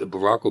that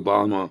Barack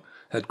Obama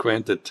had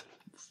granted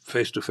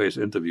face-to-face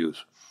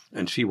interviews,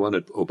 and she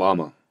wanted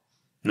Obama.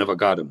 Never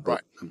got him.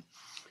 Right.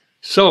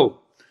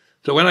 So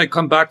when I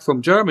come back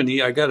from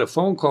Germany, I get a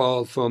phone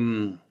call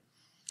from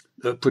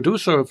the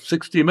producer of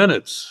 60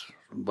 Minutes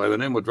by the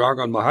name of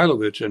Dragan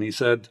Mihailovic, and he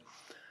said,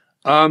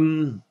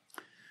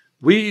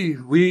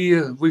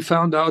 We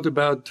found out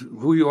about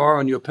who you are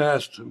and your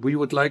past. We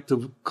would like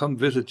to come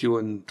visit you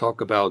and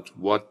talk about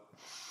what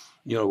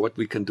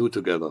we can do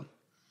together.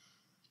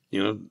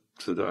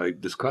 So I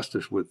discussed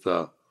this with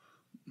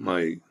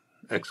my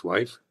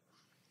ex-wife,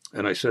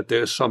 and I said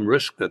there's some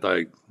risk that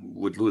I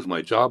would lose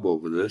my job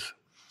over this,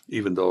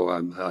 even though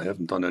I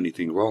haven't done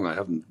anything wrong. I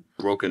haven't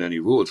broken any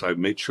rules. I've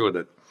made sure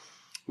that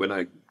when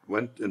I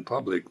went in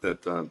public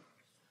that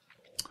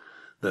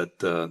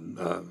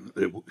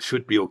it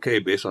should be okay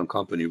based on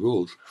company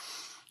rules.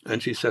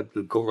 And she said,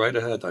 go right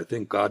ahead. I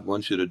think God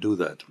wants you to do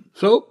that.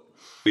 So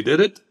we did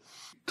it.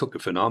 Took a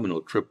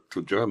phenomenal trip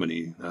to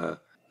Germany. There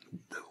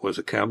was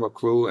a camera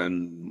crew, and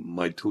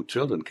my 2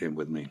 children came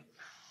with me.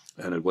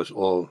 And it was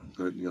all,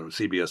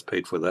 CBS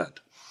paid for that.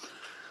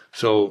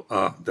 So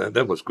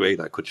that was great.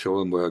 I could show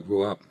them where I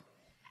grew up.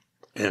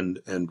 And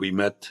we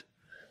met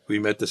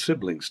the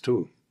siblings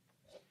too.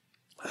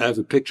 I have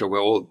a picture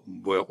where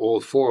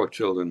all 4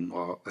 children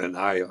and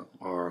I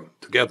are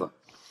together.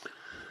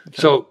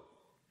 Okay. So,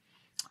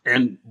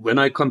 and when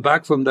I come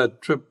back from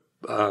that trip,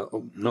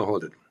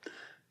 hold it.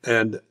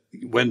 And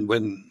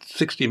when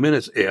 60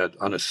 Minutes aired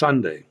on a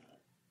Sunday,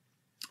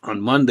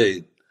 on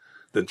Monday,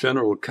 the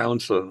general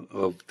counsel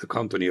of the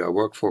company I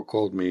worked for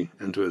called me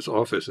into his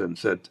office and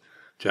said,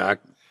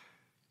 Jack,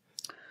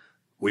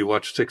 we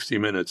watched 60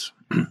 Minutes.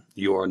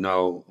 You are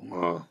now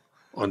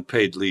on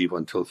paid leave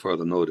until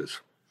further notice.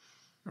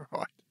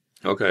 Right.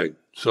 Okay.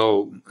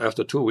 So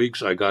after 2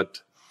 weeks, I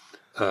got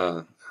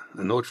a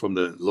note from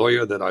the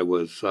lawyer that I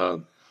was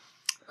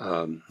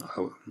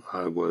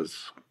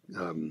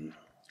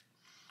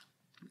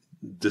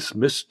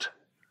dismissed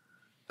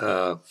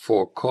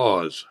for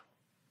cause.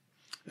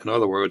 In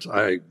other words,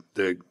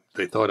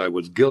 they thought I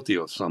was guilty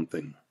of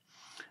something,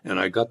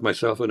 and I got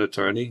myself an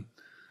attorney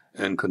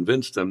and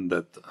convinced them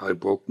that I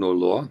broke no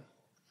law.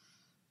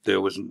 There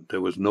was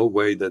no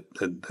way that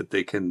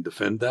they can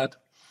defend that.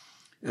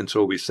 And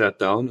so we sat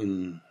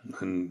down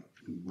and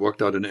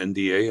worked out an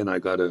NDA, and I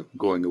got a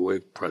going away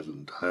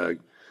present.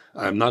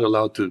 I'm not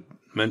allowed to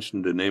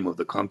mention the name of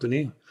the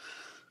company.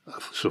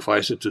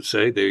 Suffice it to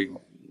say,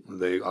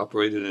 they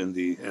operated in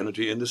the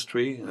energy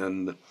industry,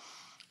 and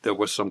there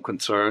was some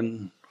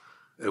concern.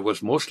 It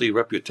was mostly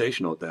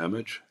reputational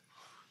damage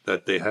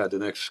that they had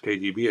an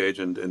ex-KGB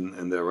agent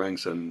in their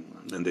ranks,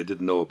 and they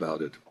didn't know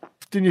about it.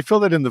 Didn't you fill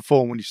that in the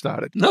form when you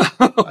started? No.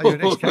 Are you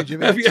an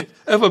ex-KGB Have you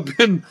ever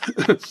been?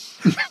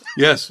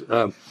 Yes.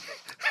 I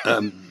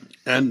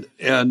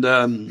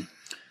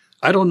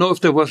don't know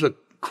if there was a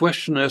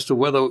question as to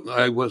whether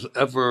I was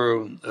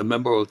ever a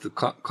member of the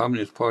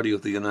Communist Party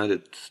of the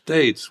United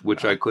States,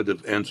 which I could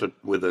have answered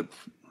with a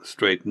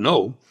straight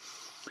no.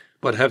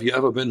 But have you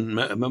ever been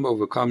a member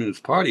of a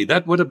Communist Party?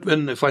 That would have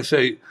been if I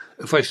said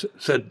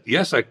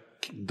yes, I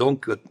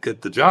don't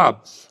get the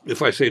job.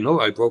 If I say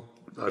no, I broke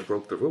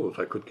the rules.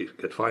 I could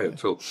get fired.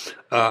 So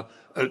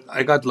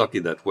I got lucky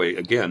that way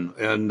again.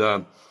 And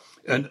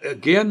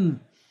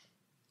again,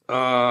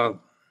 my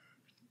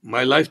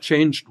life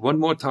changed one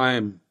more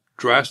time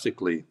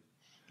drastically,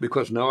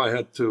 because now I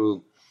had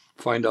to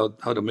find out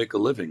how to make a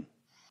living.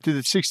 Did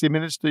the 60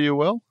 Minutes do you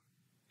well?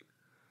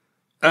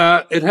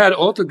 It had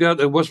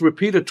altogether, it was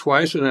repeated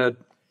twice, and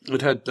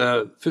it had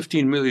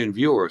 15 million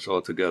viewers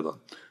altogether.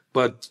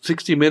 But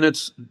 60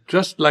 Minutes,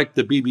 just like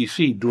the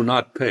BBC, do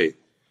not pay.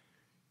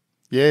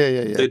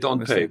 Yeah. They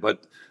don't pay.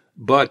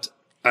 But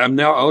I'm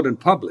now out in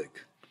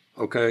public,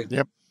 okay?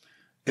 Yep.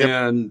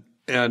 And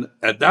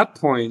at that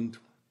point,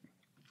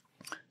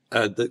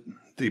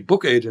 the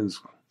book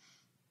agents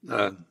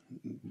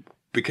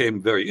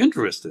became very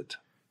interested.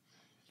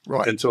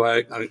 Right. And so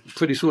I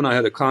pretty soon I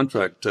had a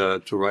contract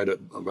to write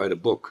a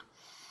book.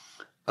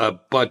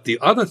 But the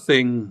other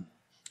thing,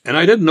 and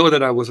I didn't know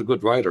that I was a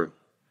good writer,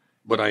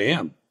 but I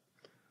am.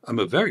 I'm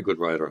a very good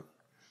writer.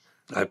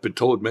 I've been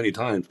told many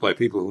times by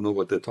people who know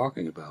what they're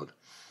talking about.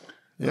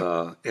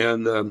 Yep.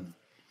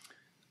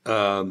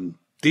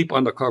 Deep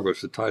Undercover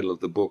is the title of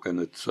the book, and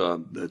it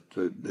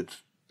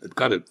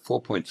got a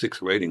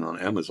 4.6 rating on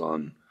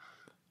Amazon.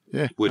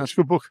 Yeah, that's a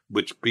good book.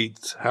 Which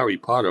beats Harry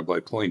Potter by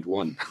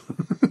 0.1.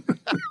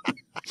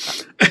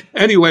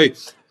 Anyway,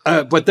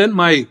 but then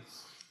my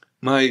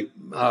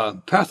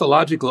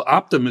pathological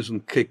optimism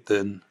kicked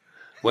in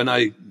when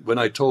I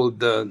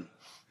told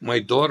my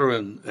daughter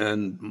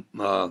and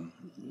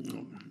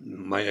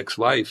my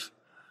ex-wife,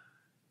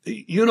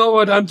 you know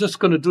what, I'm just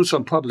going to do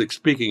some public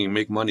speaking and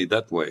make money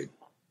that way.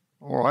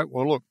 All right.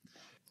 Well, look,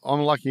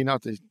 I'm lucky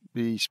enough to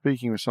be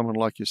speaking with someone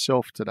like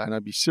yourself today, and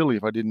I'd be silly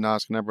if I didn't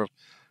ask a number of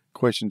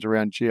questions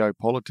around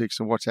geopolitics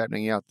and what's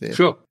happening out there.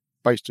 Sure.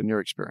 Based on your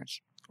experience.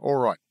 All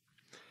right.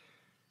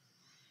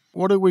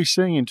 What are we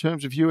seeing in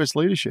terms of U.S.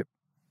 leadership?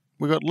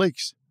 We got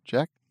leaks,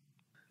 Jack.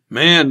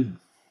 Man,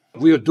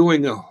 we are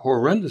doing a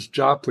horrendous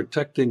job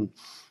protecting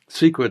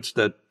secrets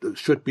that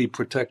should be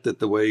protected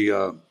the way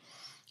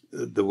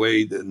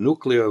the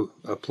nuclear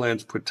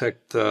plants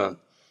protect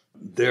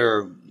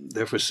their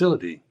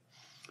facility.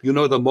 You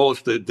know,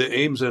 the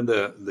Ames and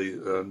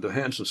the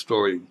Hansen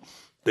story.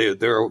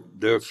 They're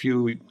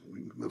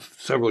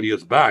several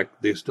years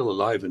back. They're still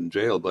alive in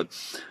jail, but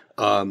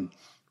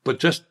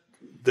just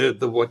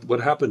what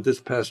happened this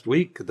past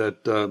week,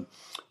 that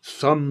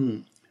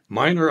some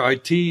minor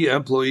IT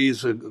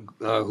employees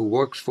who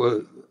works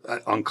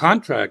on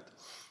contract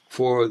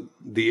for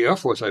the Air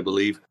Force, I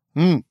believe,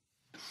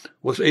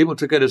 was able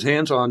to get his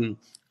hands on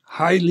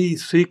highly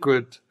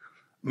secret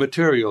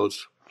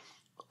materials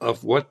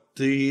of what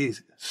the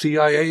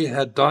CIA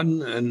had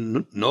done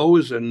and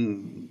knows,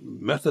 and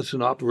methods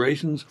and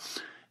operations,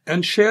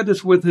 and share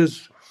this with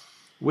his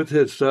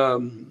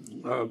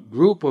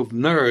group of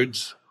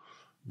nerds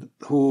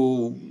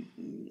who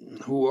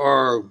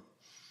are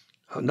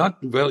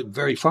not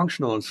very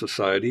functional in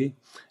society.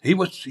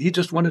 He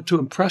just wanted to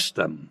impress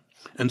them,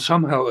 and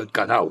somehow it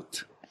got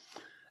out,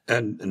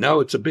 and now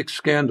it's a big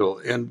scandal.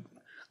 And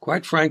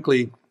quite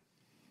frankly,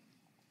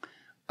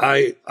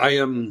 I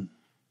am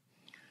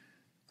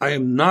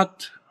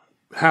not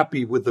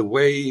happy with the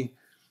way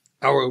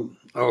our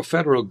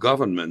federal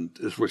government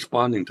is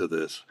responding to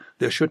this.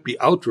 There should be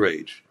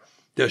outrage.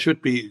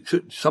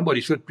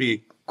 Somebody should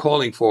be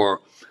calling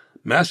for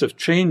massive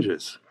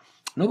changes.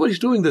 Nobody's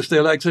doing this.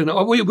 They're like saying,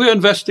 "Oh, we're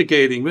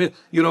investigating."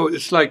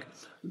 It's like,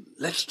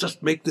 let's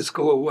just make this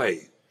go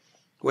away.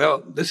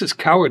 Well, this is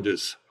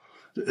cowardice.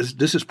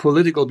 This is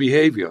political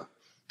behavior.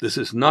 This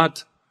is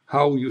not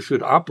how you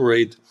should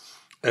operate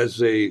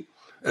as a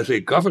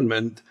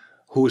government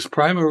whose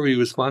primary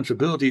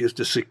responsibility is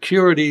the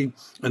security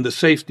and the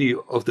safety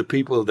of the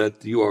people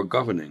that you are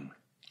governing.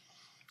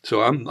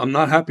 So I'm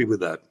not happy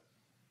with that,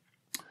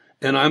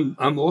 and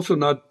I'm also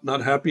not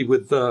happy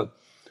with the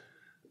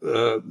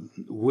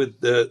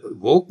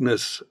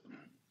wokeness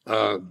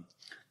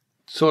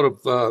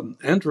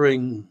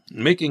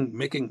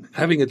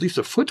having at least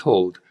a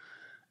foothold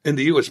in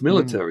the U.S.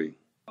 military.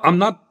 I'm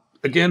not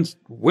against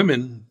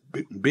women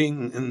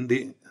being in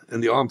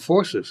the armed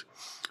forces,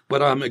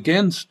 but I'm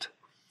against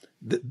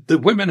the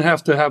women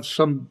have to have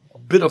some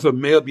bit of a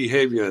male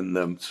behavior in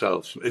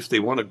themselves if they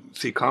want to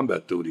see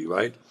combat duty,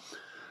 right?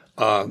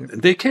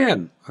 And they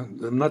can.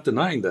 I'm not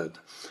denying that.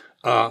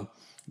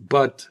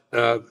 But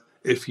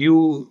if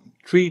you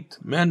treat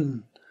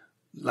men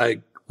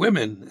like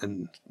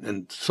women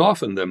and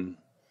soften them,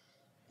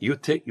 you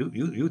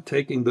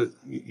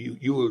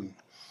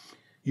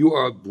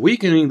are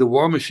weakening the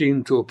war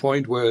machine to a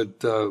point where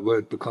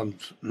it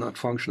becomes not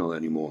functional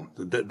anymore.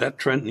 That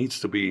trend needs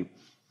to be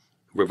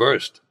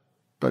reversed.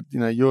 But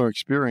your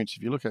experience,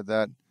 if you look at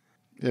that,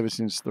 ever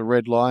since the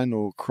Red Line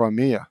or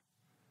Crimea,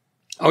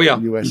 the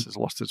U.S. has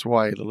lost its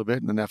way a little bit,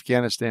 and then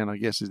Afghanistan, I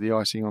guess, is the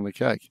icing on the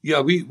cake.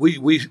 Yeah, we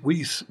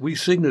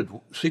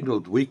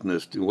signaled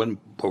weakness when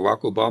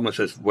Barack Obama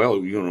says, "Well,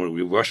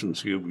 we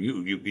Russians,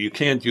 you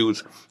can't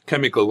use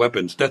chemical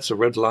weapons. That's a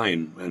red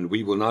line, and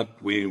we will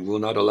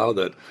not allow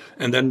that."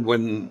 And then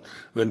when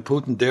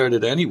Putin dared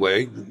it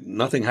anyway,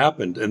 nothing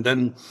happened. And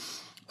then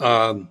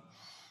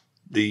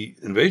the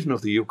invasion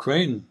of the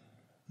Ukraine,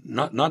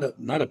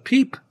 not a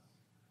peep,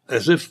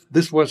 as if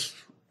this was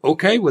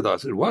okay with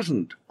us. It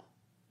wasn't.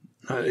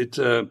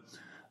 And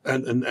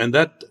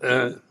that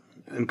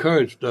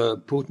encouraged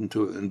Putin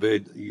to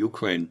invade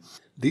Ukraine.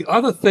 The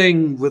other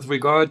thing with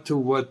regard to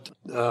what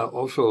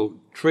also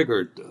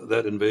triggered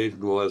that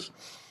invasion was,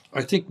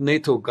 I think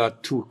NATO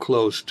got too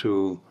close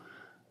to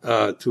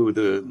the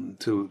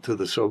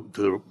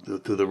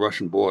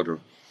Russian border,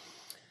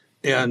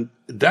 and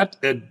that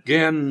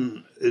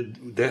again,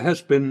 there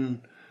has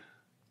been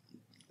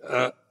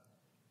a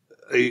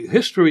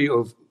history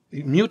of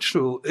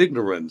mutual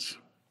ignorance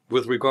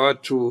with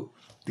regard to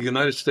the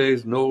United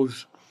States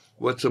knows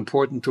what's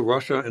important to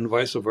Russia and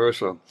vice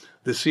versa.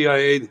 The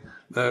CIA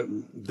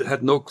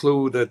had no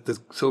clue that the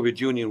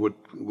Soviet Union would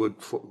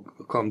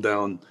come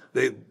down.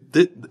 They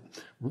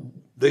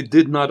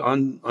did not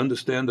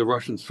understand the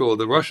Russians. So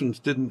the Russians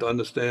didn't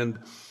understand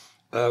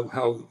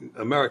how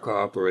America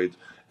operates.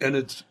 And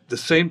it's the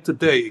same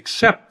today,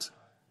 except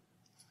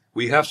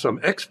we have some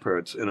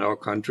experts in our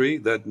country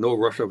that know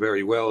Russia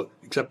very well,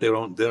 except they're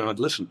not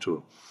listened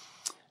to.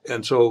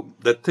 And so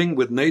that thing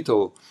with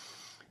NATO,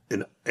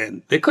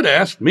 and they could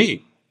have asked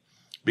me,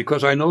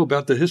 because I know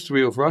about the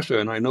history of Russia,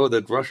 and I know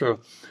that Russia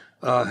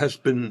has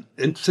been,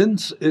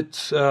 since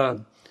its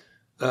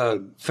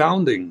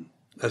founding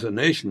as a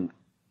nation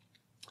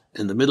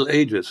in the Middle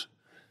Ages,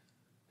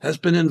 has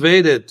been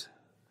invaded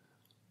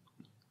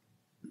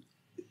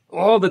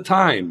all the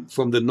time.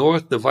 From the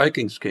north, the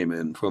Vikings came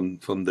in. From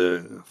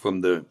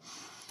the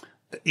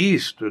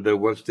east, there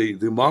was the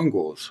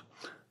Mongols.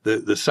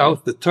 The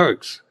south, the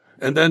Turks.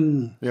 And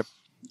then,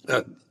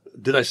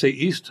 did I say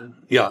east?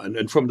 Yeah,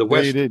 and from the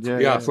west, you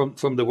did.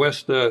 From the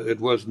west, it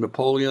was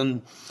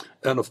Napoleon,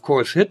 and of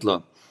course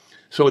Hitler.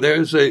 So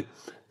there's the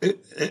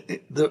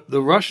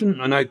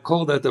Russian, and I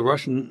call that the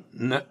Russian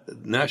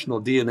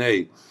national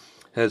DNA,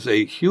 has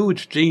a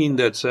huge gene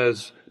that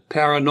says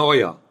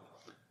paranoia.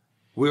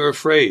 We're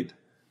afraid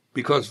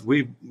because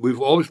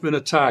we've always been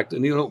attacked,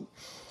 and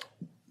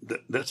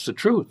that's the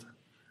truth.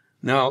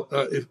 Now,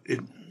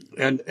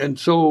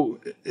 so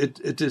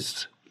it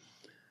is.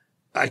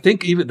 I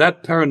think even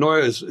that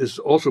paranoia is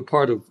also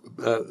part of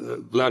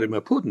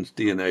Vladimir Putin's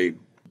DNA,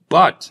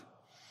 but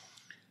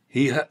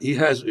he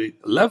has a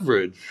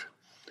leverage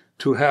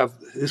to have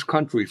his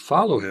country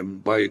follow him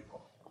by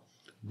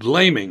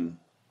blaming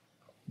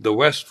the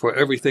West for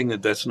everything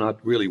that's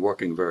not really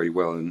working very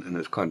well in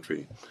his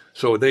country.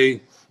 So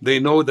they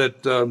know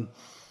that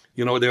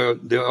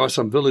there are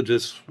some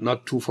villages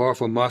not too far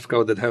from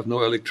Moscow that have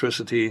no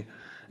electricity,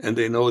 and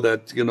they know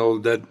that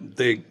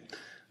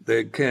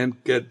they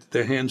can't get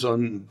their hands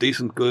on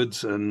decent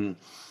goods, and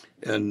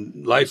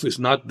life is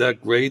not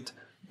that great.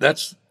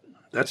 That's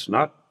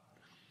not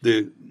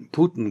the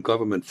Putin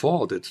government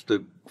fault. It's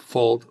the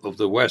fault of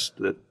the West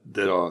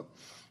that are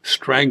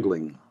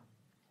strangling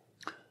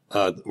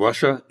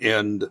Russia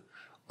and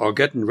are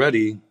getting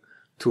ready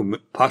to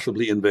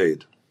possibly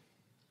invade.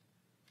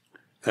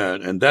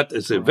 And that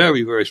is a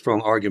very, very strong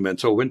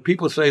argument. So when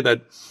people say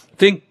that,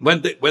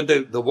 when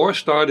the war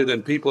started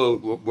and people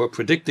were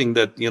predicting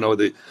that, you know,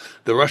 the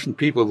Russian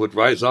people would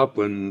rise up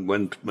when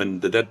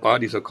the dead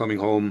bodies are coming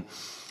home,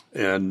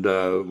 and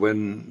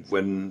when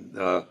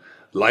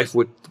life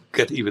would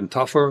get even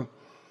tougher,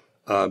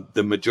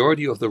 the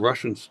majority of the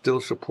Russians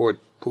still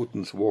support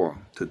Putin's war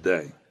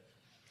today.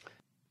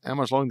 How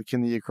much longer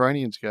can the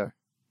Ukrainians go?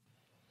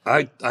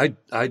 I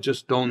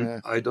just don't. Yeah.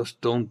 I just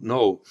don't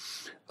know.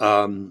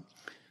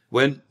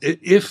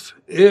 If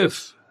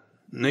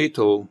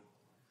NATO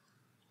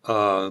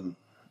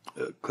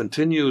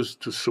continues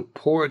to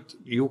support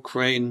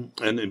Ukraine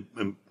and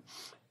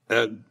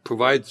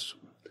provides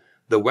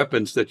the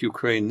weapons that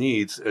Ukraine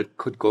needs, it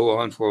could go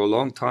on for a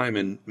long time,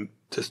 and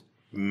just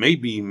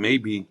maybe.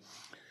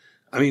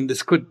 I mean,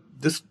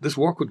 this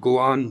war could go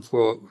on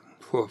for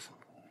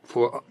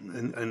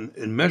an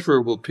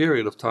immeasurable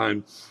period of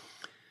time,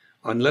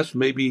 unless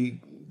maybe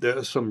there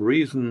is some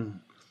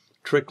reason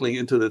trickling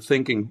into the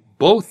thinking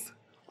both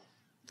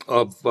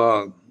of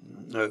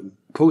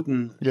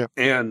Putin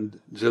and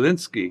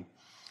Zelensky,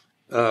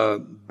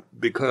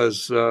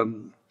 because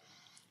you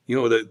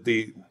know,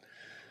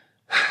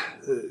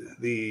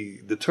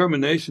 the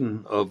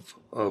determination of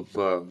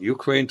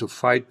Ukraine to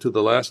fight to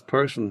the last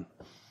person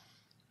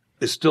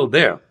is still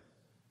there,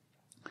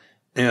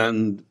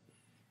 and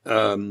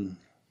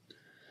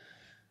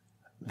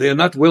they are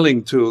not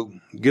willing to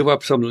give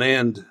up some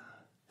land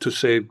to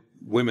save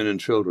women and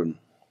children.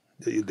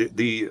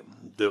 The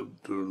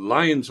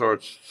lines are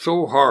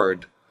so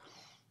hard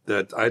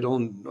that I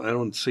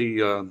don't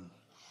see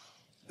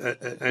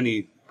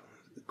any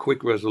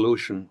quick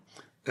resolution,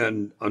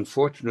 and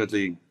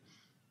unfortunately,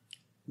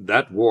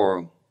 that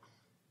war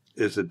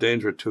is a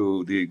danger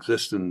to the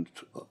existence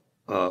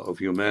of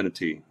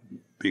humanity,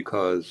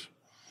 because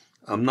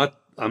I'm not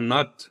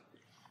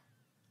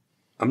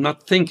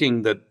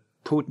thinking that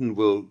Putin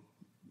will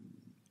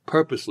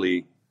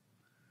purposely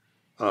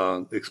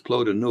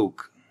explode a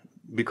nuke,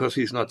 because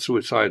he's not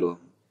suicidal.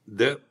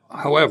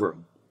 However,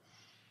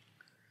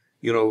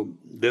 you know,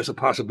 there's a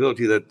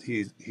possibility that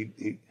he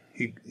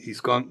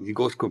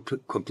goes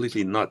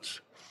completely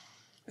nuts,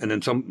 and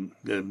then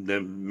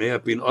there may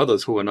have been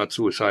others who are not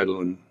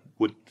suicidal and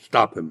would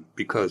stop him,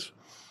 because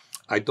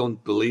I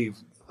don't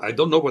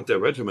know what their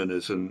regimen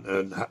is,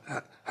 and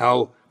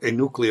how a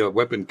nuclear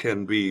weapon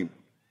can be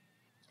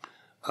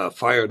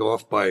fired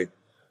off by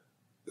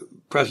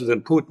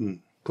President Putin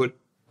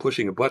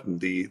pushing a button.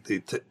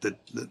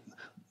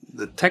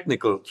 The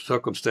technical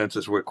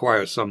circumstances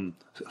require some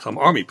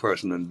army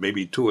person, and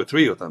maybe 2 or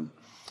 3 of them.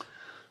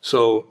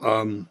 So,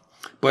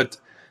 but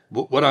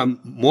what I'm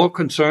more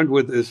concerned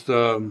with is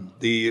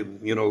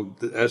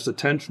as the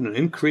tension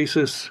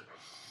increases,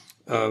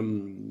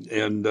 and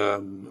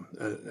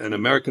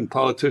American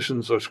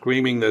politicians are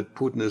screaming that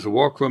Putin is a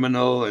war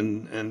criminal,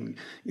 and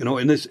you know,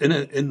 in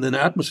an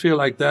atmosphere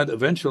like that,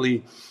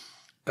 eventually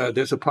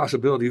there's a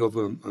possibility of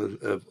a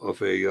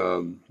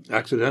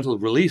accidental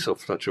release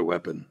of such a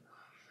weapon.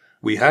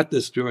 We had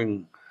this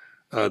during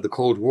the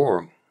Cold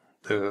War.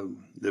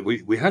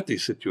 We had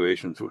these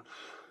situations,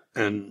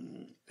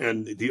 and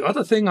the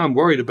other thing I'm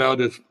worried about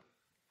is,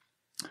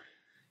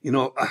 you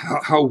know,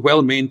 how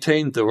well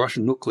maintained the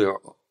Russian nuclear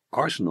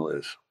arsenal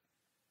is.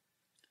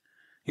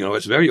 You know,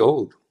 it's very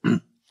old,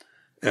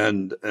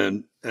 and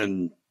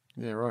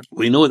yeah, right.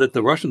 We know that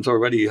the Russians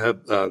already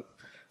have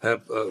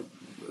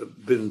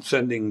been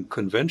sending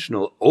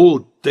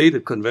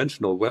dated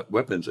conventional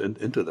weapons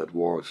into that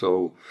war.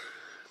 So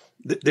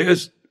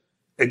there's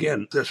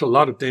a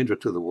lot of danger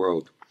to the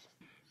world.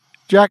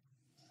 Jack,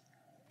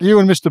 you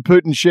and Mr.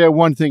 Putin share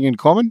one thing in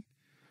common.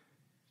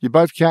 You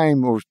both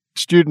came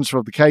students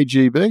of the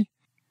KGB.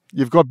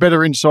 You've got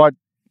better insight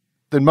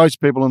than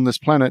most people on this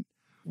planet.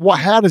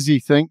 How does he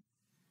think?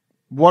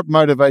 What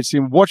motivates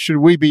him? What should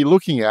we be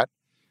looking at,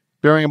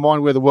 bearing in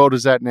mind where the world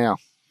is at now?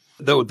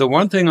 The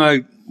one thing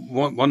I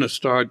want to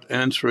start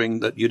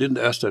answering, that you didn't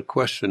ask that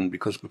question,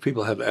 because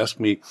people have asked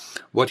me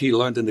what he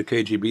learned in the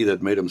KGB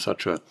that made him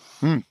such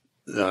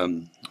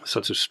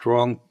a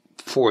strong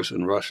force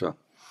in Russia,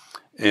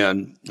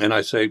 and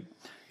I say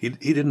he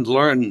didn't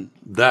learn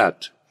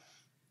that.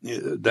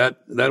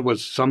 That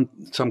was some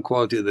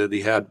quality that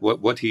he had.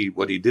 What he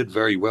did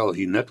very well,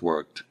 he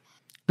networked.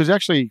 Because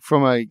actually,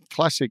 from a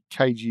classic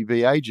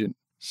KGB agent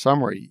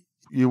summary,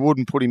 you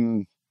wouldn't put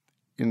him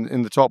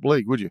in the top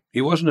league, would you?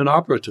 He wasn't an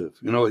operative.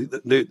 You know,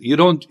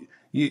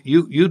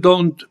 you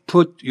don't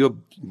put your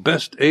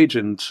best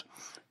agents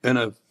in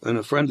a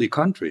friendly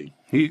country.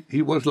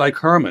 He was like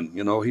Herman.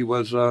 You know, he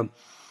was a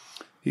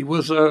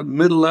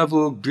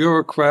middle-level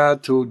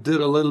bureaucrat who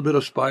did a little bit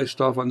of spy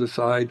stuff on the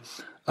side.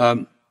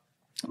 But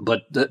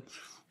that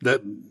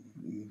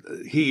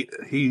he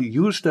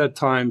used that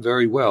time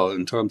very well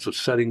in terms of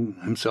setting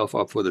himself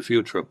up for the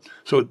future.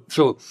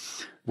 So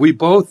we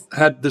both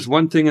had this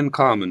one thing in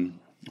common.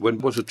 When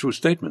it was a true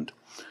statement,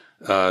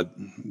 the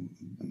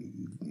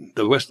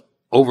West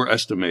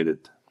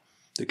overestimated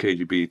the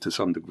KGB to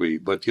some degree.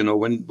 But you know,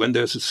 when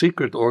there's a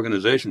secret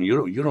organization, you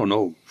don't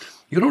know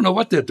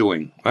what they're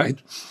doing,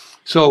 right?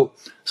 So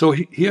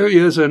here he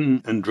is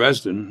in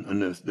Dresden,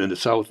 in the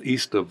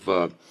southeast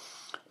of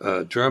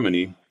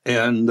Germany.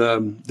 And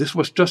this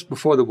was just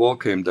before the wall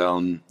came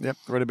down. Yep,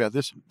 read about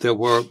this. There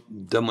were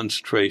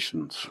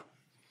demonstrations.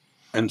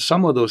 And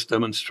some of those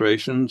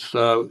demonstrations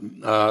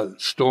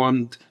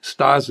stormed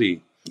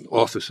Stasi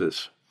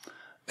offices.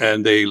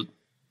 And they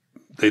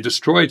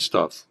destroyed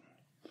stuff.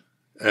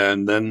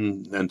 And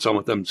some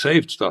of them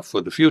saved stuff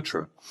for the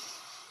future.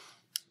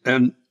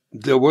 And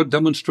there were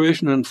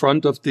demonstrations in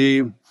front of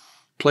the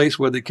place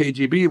where the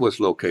KGB was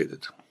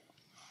located.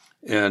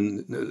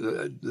 And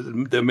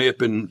there may have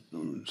been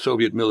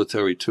Soviet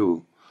military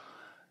too.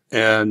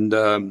 And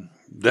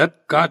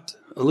that got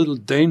a little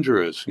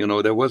dangerous. You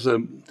know, there was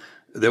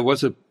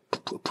a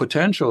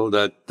potential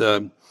that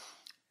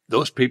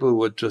those people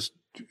would just,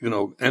 you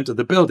know, enter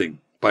the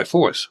building by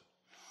force.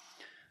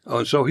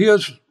 So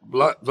here's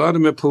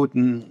Vladimir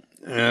Putin,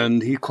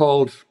 and he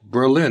called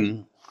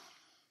Berlin,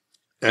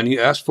 and he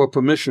asked for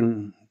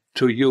permission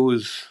to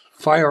use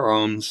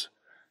firearms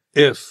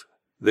if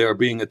they are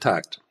being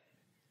attacked.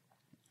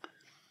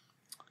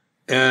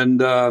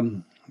 And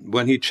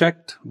when he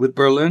checked with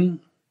Berlin,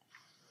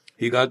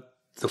 he got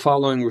the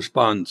following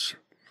response: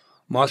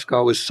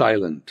 Moscow is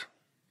silent.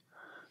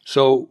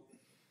 So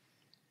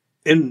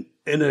in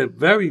a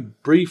very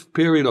brief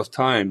period of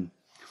time,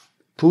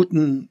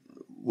 Putin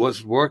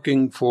was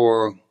working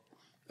for,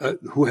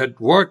 who had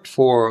worked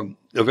for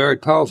a very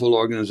powerful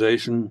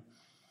organization,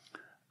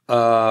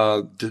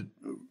 was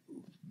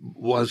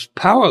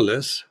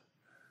powerless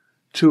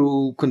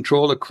to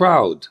control a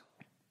crowd.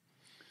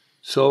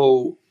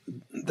 So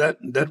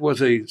that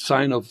was a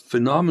sign of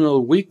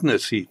phenomenal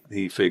weakness,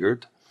 he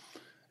figured,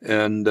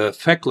 and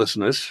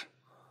fecklessness.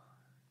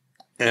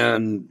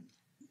 And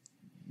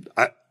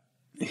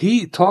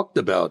he talked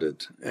about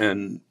it,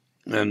 and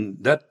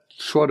that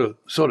sort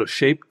of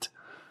shaped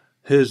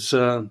his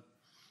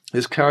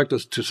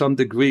characters to some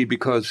degree,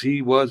 because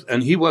he was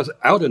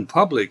out in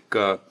public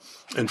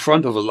in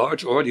front of a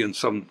large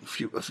audience a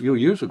few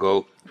years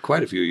ago,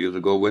 quite a few years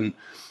ago,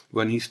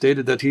 when he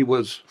stated that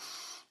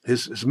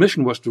his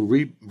mission was to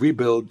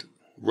rebuild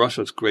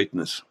Russia's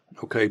greatness.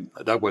 Okay,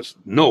 that was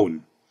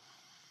known,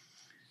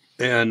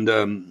 and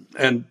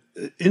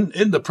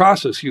in the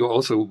process, he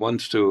also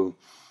wants to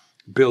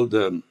build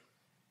a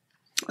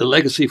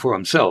legacy for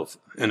himself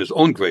and his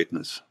own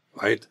greatness.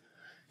 Right?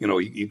 You know,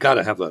 you got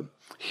to have a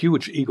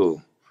huge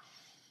ego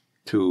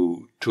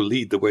to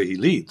lead the way he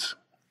leads.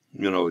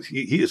 You know,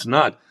 he is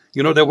not.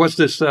 You know, there was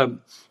this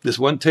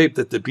one tape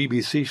that the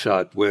BBC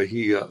shot where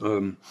he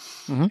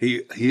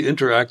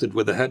interacted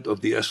with the head of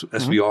the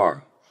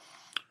SVR,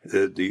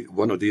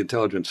 one of the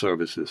intelligence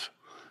services,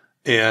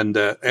 and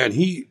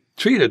he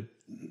treated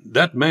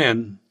that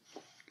man,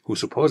 who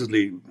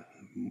supposedly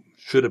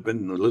should have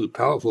been a little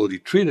powerful. He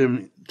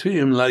treated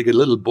him like a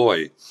little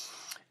boy,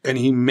 and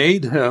he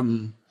made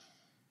him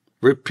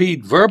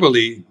repeat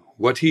verbally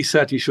what he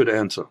said he should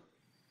answer.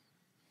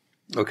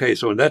 Okay,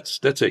 so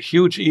that's a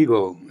huge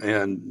ego,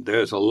 and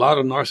there's a lot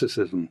of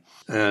narcissism,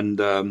 and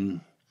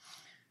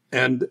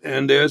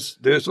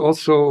there's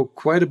also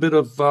quite a bit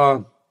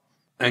of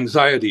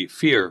anxiety,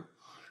 fear,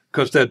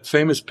 because that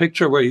famous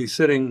picture where he's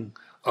sitting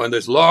on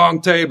this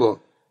long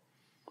table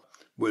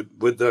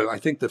with the, I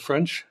think, the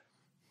French.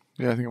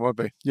 Yeah, I think it might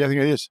be. Yeah, I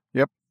think it is.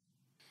 Yep.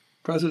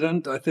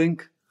 President, I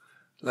think,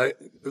 like,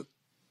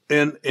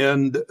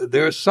 and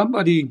there's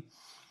somebody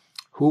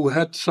who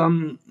had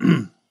some.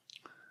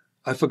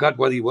 I forgot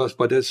what he was,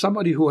 but there's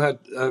somebody who had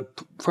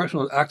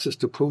personal access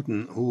to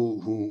Putin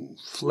who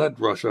fled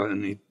Russia,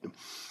 and he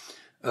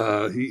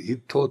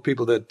told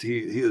people that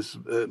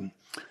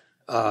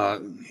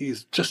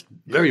he's just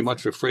very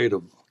much afraid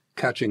of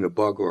catching a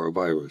bug or a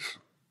virus.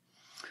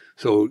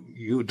 So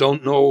you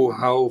don't know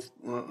how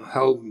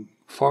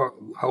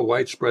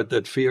widespread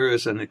that fear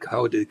is and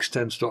how it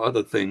extends to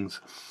other things.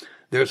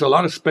 There's a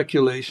lot of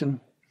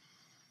speculation.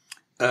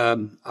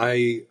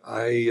 I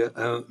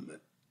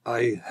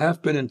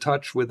have been in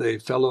touch with a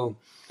fellow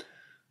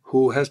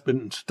who has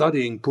been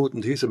studying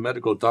Putin. He's a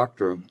medical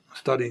doctor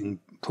studying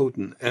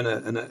Putin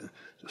and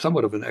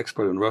somewhat of an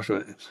expert in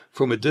Russia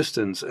from a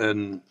distance.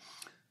 And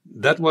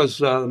that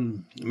was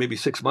maybe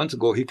 6 months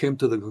ago. He came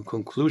to the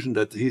conclusion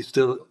that he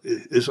still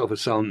is of a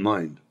sound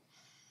mind.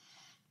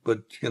 But,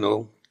 you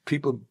know,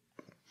 people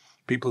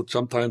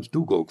sometimes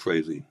do go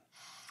crazy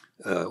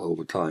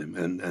over time.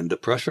 And the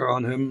pressure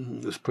on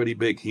him is pretty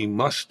big. He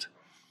must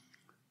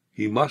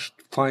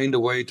find a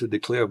way to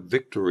declare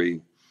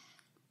victory,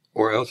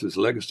 or else his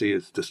legacy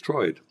is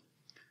destroyed.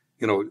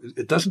 You know,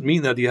 it doesn't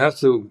mean that he has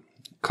to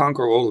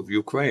conquer all of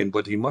Ukraine,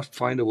 but he must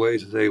find a way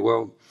to say,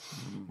 well,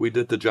 we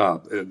did the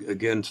job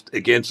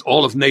against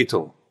all of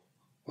NATO,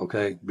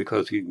 Okay,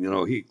 because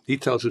he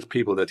tells his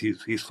people that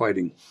he's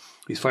fighting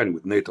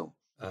with NATO.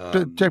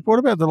 Jack, what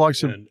about the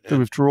likes of the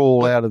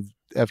withdrawal out of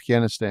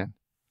Afghanistan?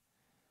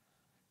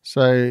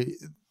 So,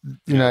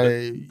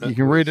 you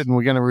can read it, and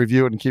we're going to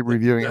review it and keep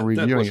reviewing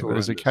it. But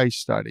as a case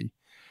study,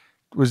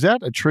 was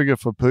that a trigger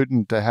for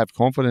Putin to have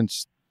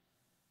confidence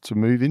to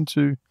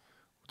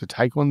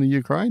take on the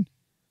Ukraine?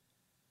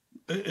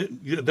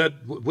 That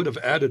would have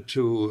added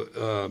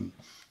to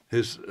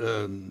his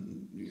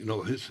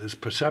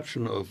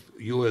perception of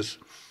U.S.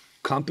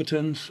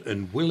 competence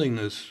and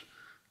willingness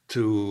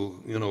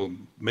to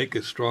make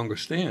a stronger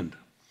stand.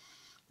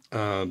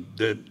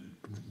 That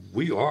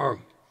we are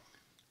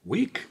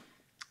weak,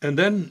 and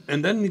then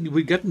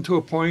we get into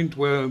a point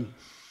where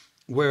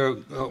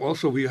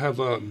also we have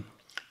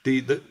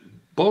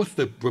both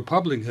the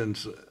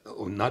Republicans,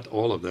 or not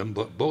all of them,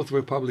 but both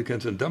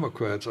Republicans and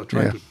Democrats are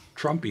trying to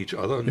trump each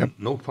other. Yep.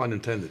 No pun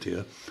intended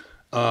here.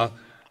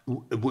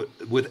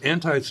 With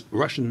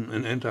anti-Russian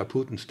and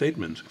anti-Putin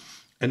statements,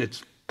 and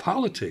it's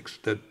politics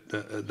that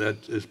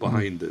is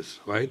behind this,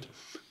 right?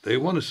 They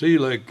want to see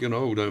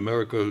the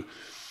America,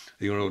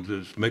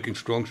 is making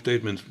strong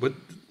statements. But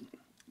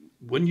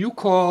when you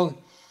call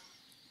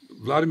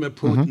Vladimir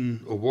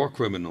Putin a war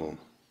criminal,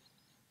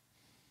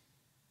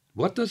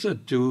 what does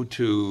it do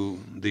to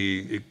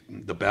the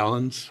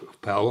balance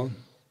of power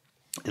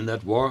in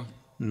that war?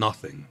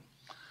 Nothing.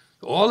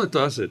 All it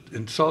does, it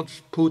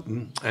insults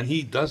Putin, and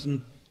he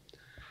doesn't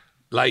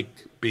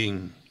like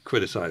being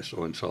criticized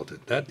or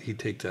insulted. That he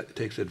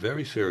takes it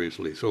very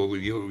seriously. So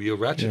you're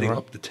ratcheting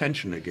up the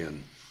tension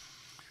again.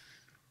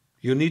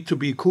 You need to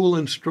be cool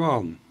and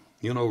strong.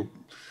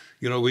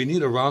 We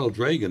need a Ronald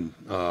Reagan.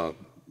 I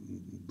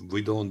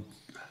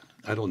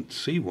don't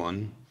see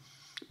one,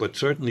 but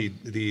certainly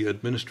the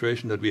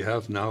administration that we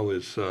have now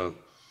is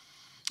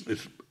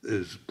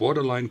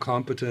borderline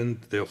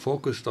competent. They're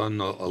focused on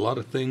a lot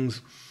of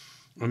things.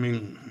 I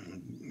mean,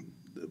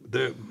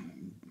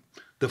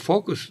 the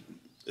focus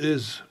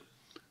is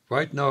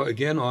right now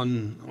again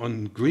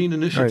on green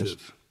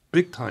initiatives,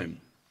 big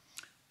time,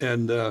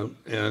 and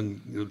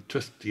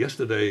just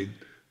yesterday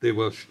they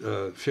were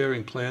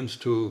sharing plans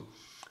to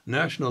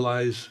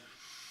nationalize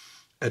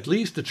at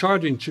least the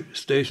charging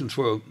stations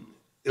for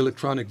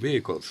electronic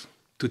vehicles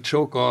to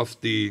choke off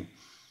the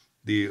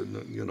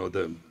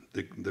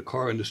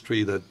car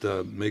industry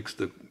that makes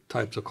the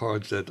types of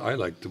cars that I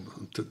like to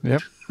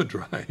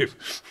drive.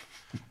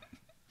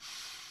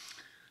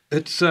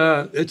 It's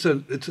a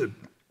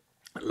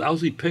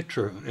lousy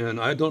picture, and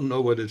I don't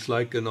know what it's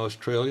like in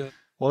Australia.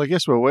 Well, I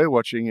guess what we're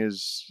watching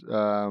is,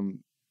 the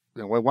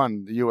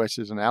US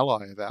is an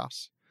ally of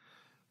ours.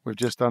 We've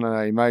just done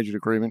a major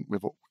agreement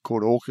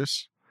called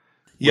AUKUS.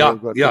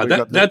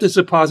 That is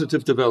a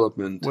positive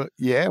development. Well,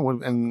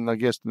 and I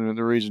guess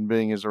the reason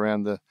being is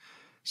around the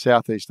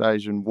Southeast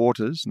Asian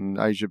waters and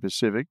Asia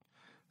Pacific,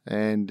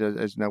 and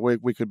as you know,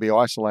 we could be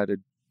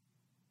isolated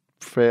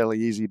fairly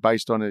easy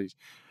based on a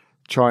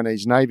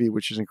Chinese Navy,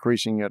 which is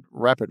increasing at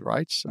rapid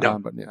rates.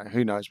 But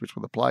who knows which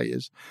one the play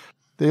is.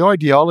 The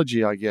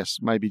ideology, I guess,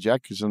 maybe,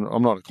 Jack, because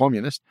I'm not a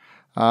communist,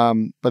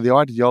 but the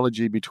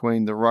ideology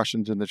between the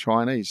Russians and the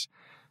Chinese,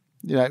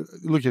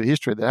 look at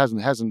history. That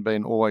hasn't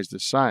been always the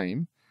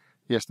same.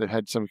 Yes, they've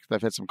had some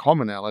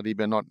commonality,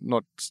 but not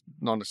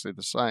necessarily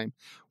the same.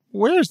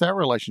 Where is that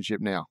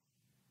relationship now?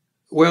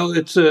 Well,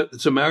 it's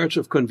a marriage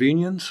of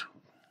convenience.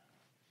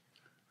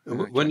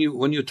 Okay. When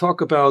you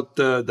talk about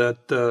that,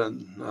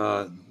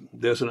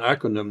 there's an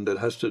acronym that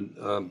has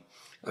to.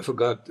 I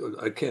forgot.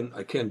 I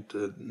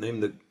can't name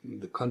the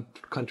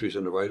countries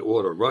in the right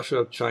order.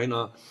 Russia,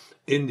 China,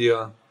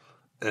 India,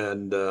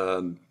 and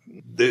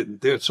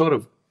they're sort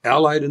of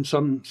allied in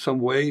some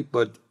way,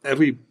 but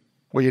every.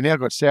 Well, you now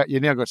got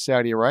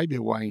Saudi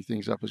Arabia weighing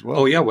things up as well.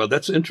 Oh yeah, well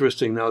that's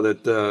interesting now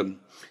that.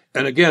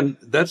 And again,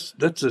 that's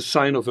a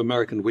sign of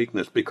American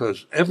weakness,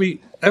 because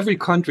every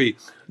country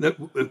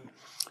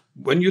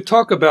when you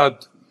talk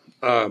about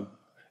a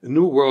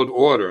new world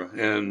order,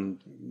 and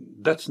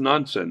that's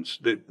nonsense.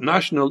 The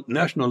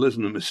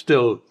nationalism is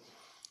still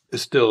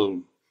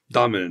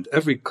dominant.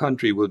 Every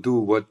country will do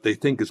what they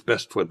think is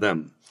best for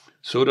them.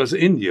 So does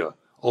India.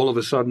 All of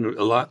a sudden,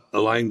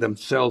 allying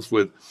themselves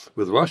with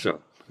Russia.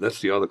 That's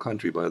the other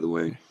country, by the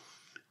way.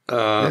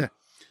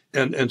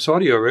 And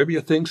Saudi Arabia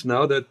thinks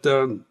now that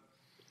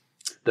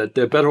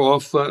they're better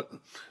off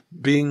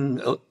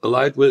being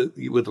allied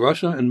with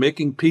Russia and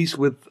making peace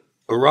with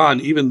Iran,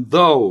 even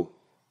though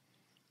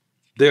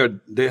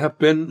they have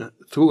been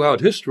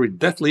throughout history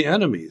deathly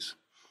enemies.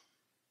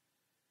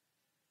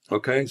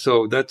 Okay,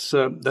 so that's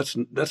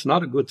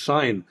not a good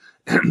sign,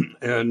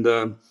 and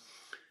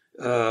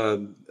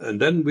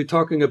then we're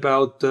talking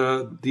about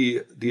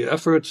the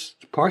efforts,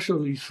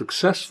 partially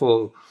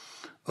successful,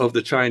 of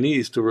the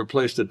Chinese to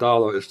replace the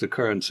dollar as the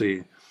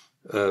currency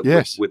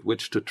with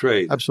which to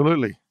trade.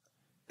 Absolutely.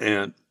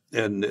 And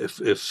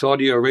if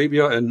Saudi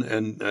Arabia and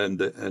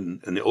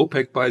the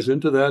OPEC buys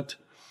into that,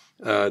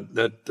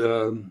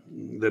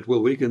 that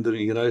will weaken the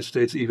United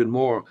States even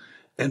more.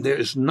 And there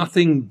is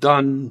nothing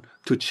done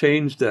to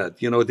change that.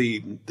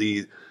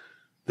 The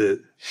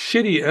the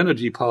shitty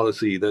energy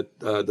policy that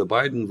the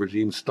Biden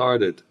regime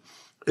started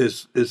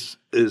is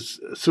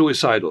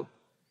suicidal.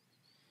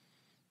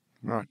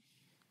 Right.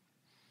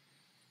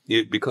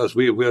 Because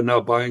we are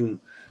now buying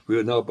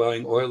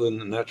oil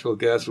and natural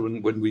gas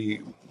when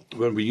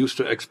we used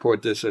to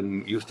export this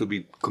and used to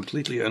be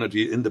completely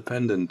energy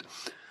independent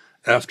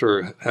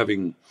after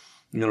having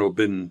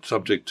been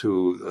subject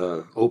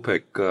to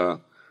OPEC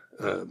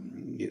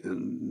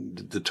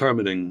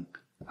determining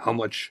how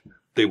much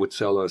they would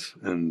sell us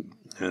and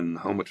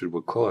how much it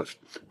would cost.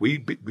 We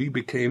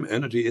became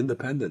energy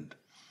independent,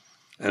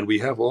 and we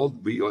have all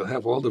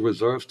the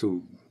reserves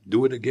to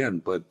do it again.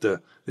 But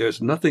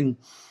there's nothing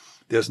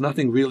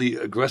really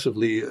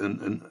aggressively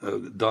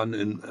done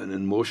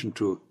in motion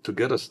to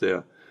get us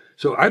there.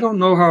 So I don't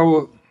know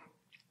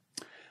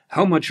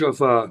how much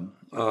of a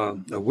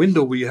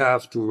window we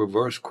have to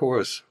reverse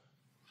course.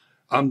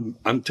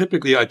 I'm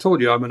typically, I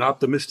told you, I'm an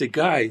optimistic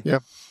guy.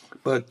 Yep.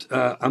 But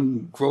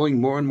I'm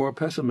growing more and more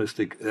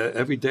pessimistic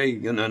every day,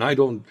 and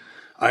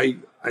I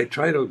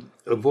try to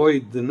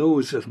avoid the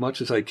news as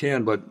much as I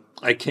can, but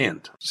I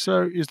can't.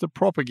 So is the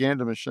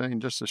propaganda machine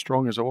just as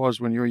strong as it was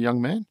when you were a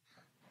young man?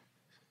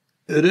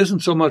 It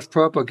isn't so much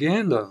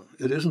propaganda.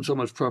 It is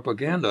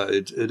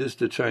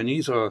the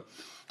Chinese are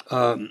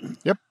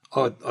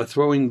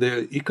throwing their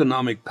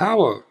economic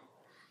power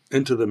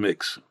into the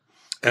mix,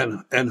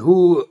 and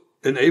who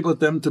enabled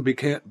them to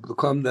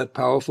become that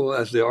powerful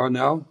as they are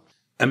now?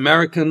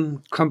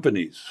 American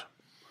companies,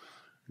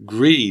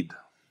 greed,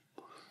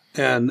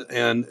 and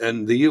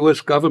the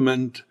U.S.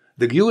 government.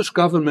 The U.S.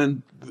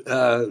 government,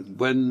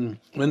 when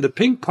the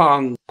ping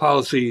pong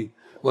policy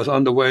was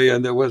underway,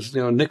 and there was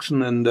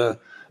Nixon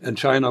and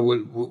China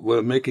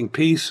were making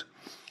peace,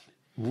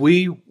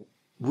 the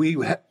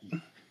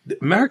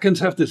Americans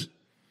have this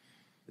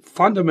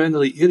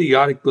fundamentally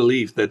idiotic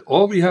belief that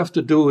all we have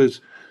to do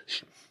is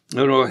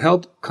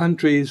help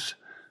countries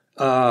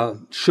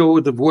show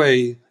the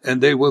way,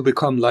 and they will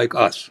become like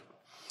us.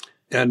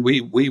 And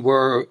we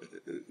were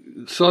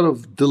sort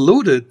of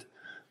deluded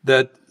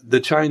that the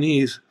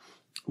Chinese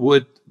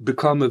would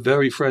become a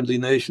very friendly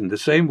nation. The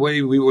same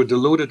way we were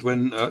deluded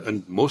when,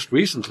 and most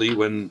recently,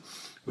 when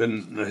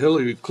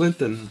Hillary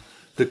Clinton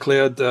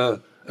declared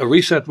a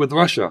reset with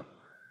Russia.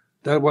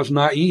 That was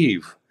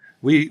naive.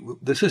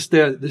 This is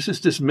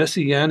this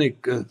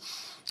messianic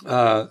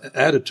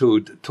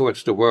attitude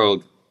towards the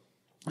world.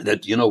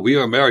 That we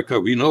are America,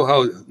 we know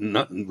how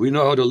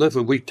to live,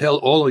 and we tell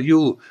all of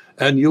you,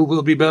 and you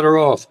will be better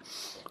off.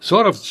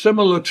 Sort of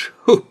similar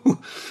to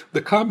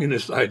the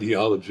communist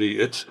ideology.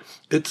 It's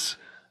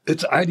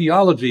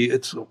ideology.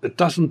 It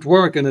doesn't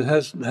work, and it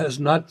has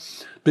not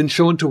been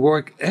shown to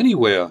work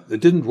anywhere. It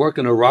didn't work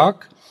in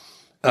Iraq.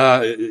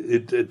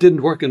 It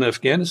didn't work in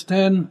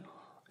Afghanistan,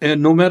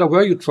 and no matter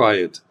where you try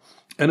it,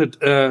 and it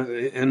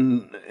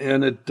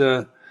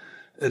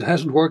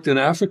hasn't worked in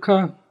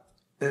Africa.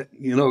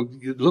 You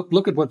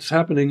look at what's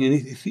happening in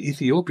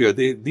Ethiopia.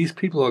 These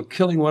people are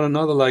killing one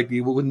another like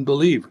you wouldn't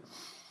believe.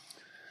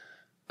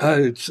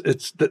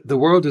 The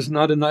world is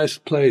not a nice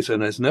place,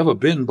 and has never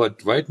been.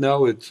 But right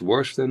now, it's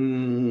worse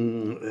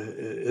than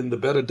in the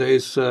better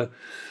days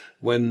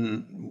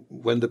when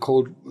the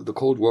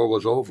Cold War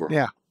was over.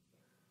 Yeah,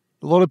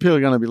 a lot of people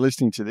are going to be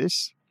listening to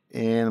this,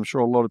 and I'm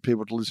sure a lot of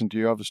people to listen to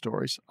your other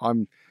stories.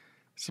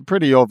 It's a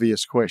pretty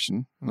obvious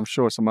question, and I'm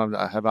sure some of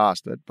them have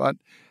asked it. But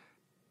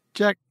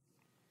Jack,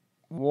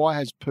 why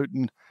has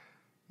Putin,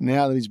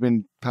 now that he's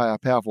been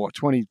powerful,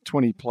 20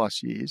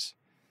 plus years,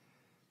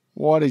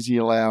 why does he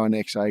allow an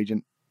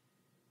ex-agent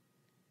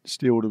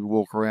still to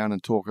walk around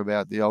and talk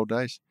about the old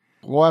days?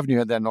 Why haven't you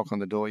had that knock on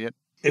the door yet?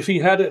 If he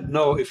had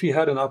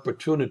an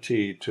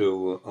opportunity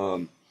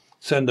to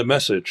send a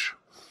message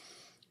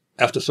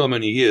after so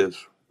many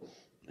years,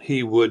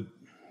 he would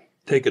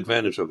take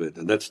advantage of it.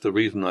 And that's the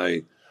reason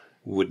I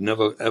would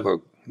never,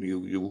 ever,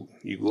 you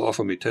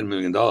offer me $10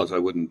 million, I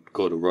wouldn't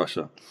go to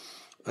Russia.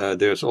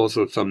 There's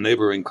also some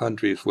neighboring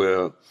countries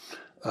where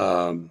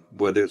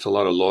there's a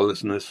lot of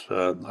lawlessness.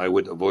 I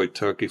would avoid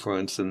Turkey, for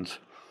instance,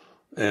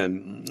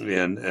 and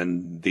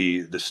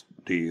the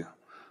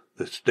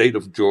state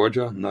of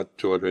Georgia, not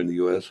Georgia in the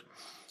U.S.,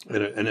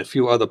 and a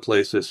few other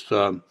places.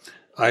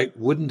 I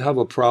wouldn't have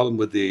a problem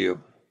with the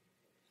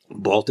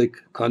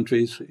Baltic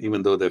countries,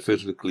 even though they're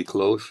physically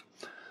close.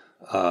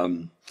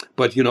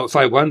 But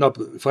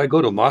if I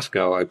go to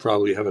Moscow, I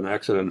probably have an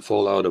accident and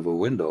fall out of a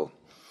window.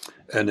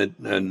 And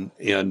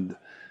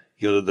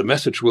the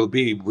message will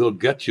be, we'll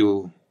get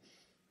you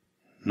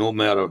no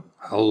matter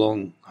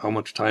how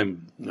much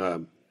time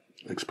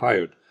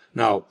expired.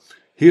 Now,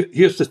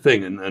 here's the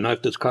thing, and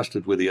I've discussed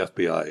it with the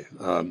FBI,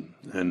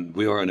 and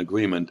we are in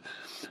agreement.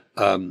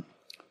 The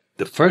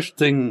first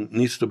thing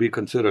needs to be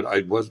considered,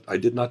 I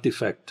did not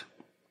defect.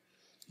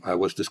 I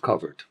was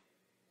discovered.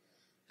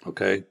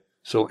 Okay?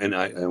 So, and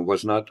I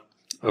was not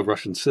a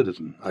Russian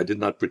citizen. I did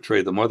not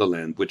betray the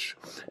motherland, which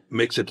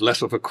makes it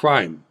less of a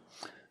crime.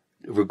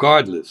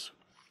 Regardless,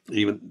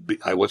 even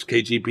I was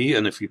KGB,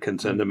 and if you can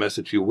send a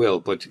message, you will.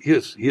 But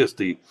here's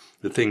the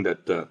thing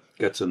that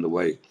gets in the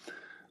way.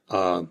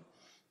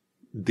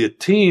 the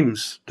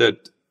teams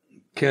that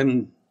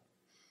can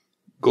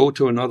go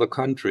to another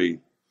country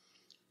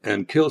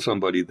and kill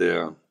somebody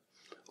there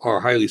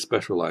are highly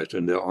specialized,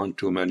 and there aren't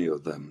too many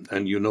of them.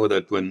 And you know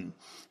that when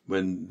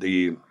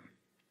the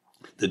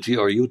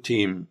GRU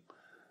team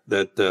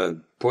that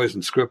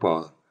poisoned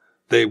Skripal,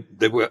 they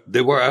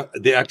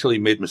actually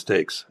made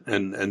mistakes,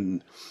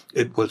 and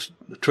it was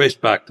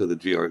traced back to the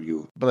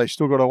GRU. But they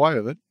still got away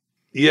with it.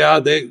 Yeah,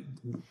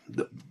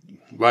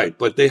 right,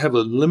 but they have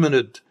a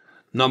limited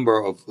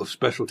number of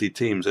specialty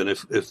teams, and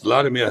if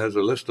Vladimir has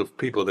a list of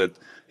people that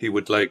he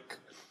would like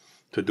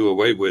to do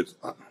away with,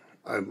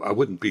 I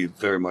wouldn't be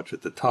very much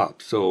at the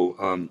top.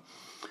 So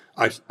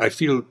I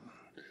feel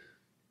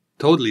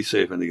totally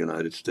safe in the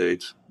United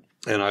States,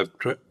 and I've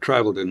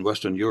traveled in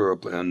Western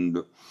Europe,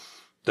 and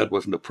that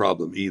wasn't a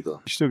problem either.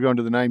 You still go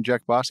under the name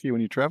Jack Barsky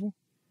when you travel?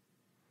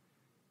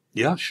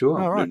 Yeah, sure.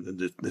 Oh, right.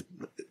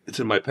 It's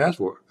in my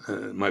passport.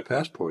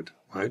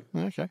 Right?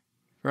 Okay,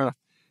 fair enough.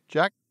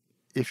 Jack,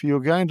 if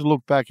you're going to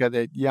look back at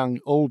that young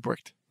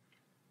Albrecht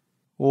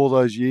all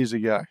those years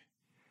ago,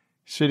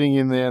 sitting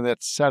in there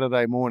that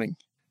Saturday morning,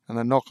 and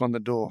a knock on the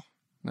door,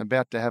 and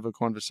about to have a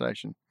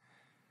conversation,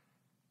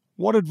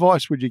 what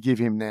advice would you give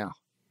him now?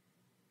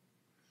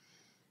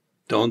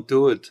 Don't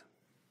do it.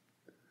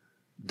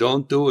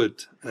 Don't do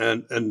it.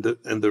 And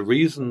the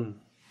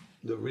reason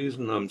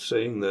I'm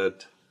saying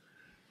that,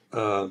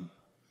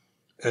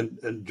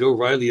 and Joe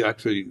Riley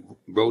actually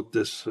wrote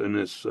this in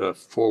his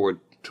foreword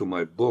to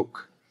my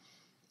book.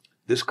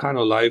 This kind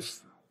of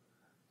life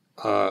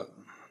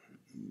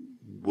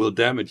will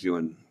damage you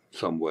in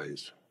some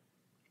ways.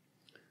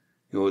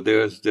 You know,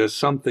 there's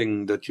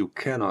something that you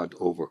cannot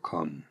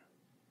overcome.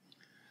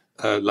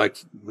 Like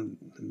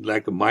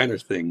a minor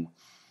thing,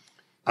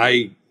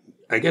 I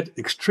get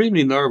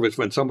extremely nervous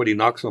when somebody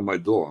knocks on my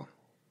door.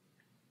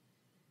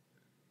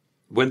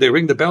 When they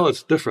ring the bell,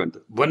 it's different.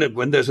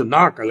 When there's a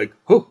knock, I like,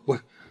 oh,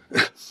 what?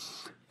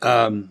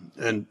 And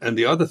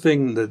the other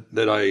thing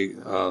that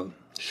I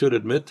should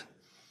admit,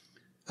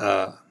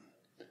 the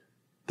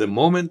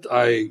moment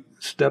I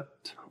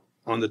stepped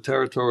on the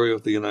territory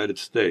of the United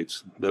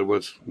States, that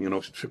was,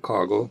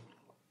 Chicago,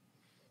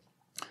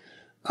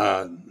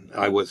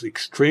 I was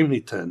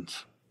extremely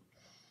tense,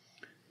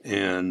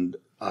 and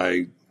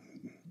I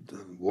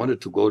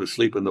wanted to go to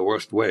sleep in the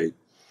worst way.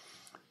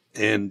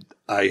 And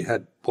I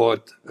had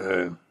bought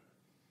a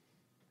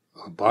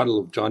bottle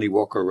of Johnny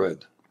Walker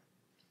Red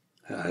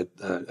at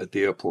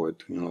the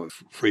airport,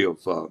 free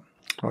of...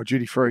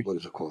 duty free. What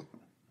is it called?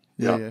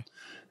 Yeah.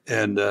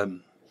 And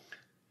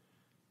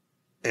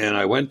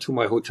I went to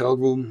my hotel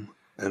room,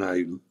 and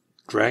I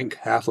drank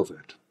half of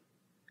it.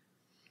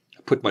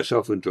 I put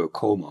myself into a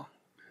coma.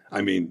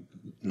 I mean,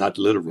 not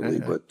literally,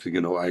 but,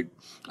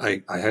 I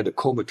had a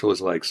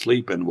comatose-like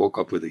sleep and woke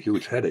up with a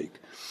huge headache.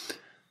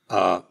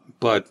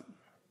 But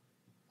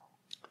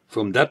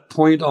from that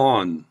point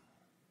on,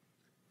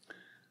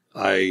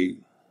 I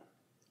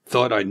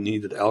thought I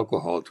needed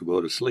alcohol to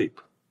go to sleep.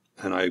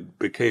 And I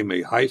became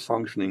a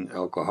high-functioning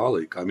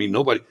alcoholic. I mean,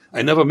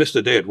 I never missed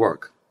a day at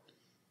work.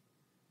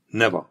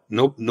 Never.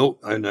 No.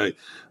 And I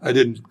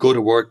didn't go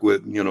to work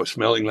with,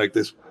 smelling like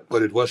this,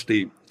 but it was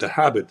the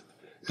habit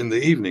in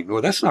the evening.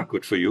 Well, that's not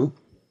good for you.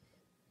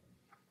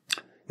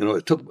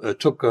 It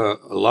took a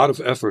lot of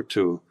effort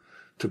to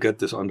get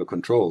this under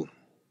control.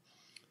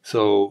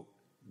 So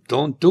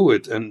don't do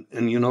it. And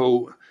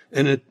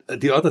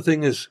the other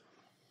thing is,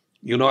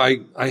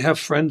 I have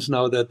friends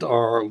now that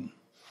are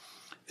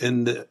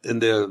in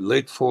their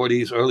late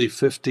 40s, early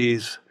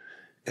 50s,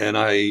 and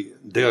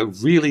they're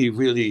really,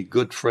 really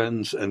good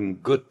friends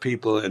and good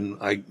people, and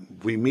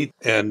we meet,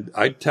 and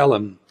I tell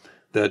them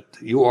that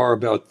you are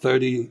about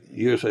 30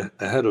 years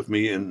ahead of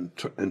me in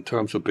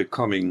terms of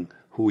becoming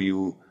who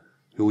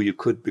you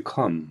could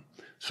become.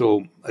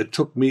 So it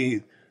took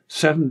me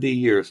 70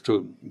 years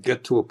to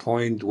get to a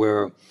point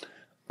where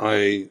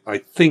I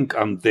think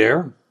I'm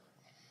there.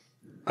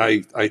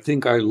 I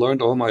think I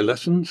learned all my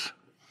lessons,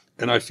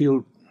 and I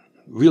feel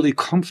really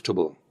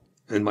comfortable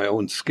in my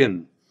own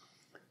skin.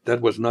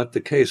 That was not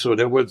the case. So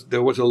there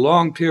was a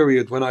long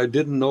period when I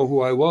didn't know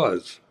who I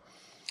was,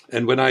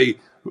 and when I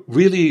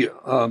really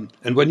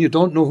and when you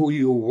don't know who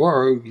you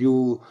were,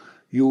 you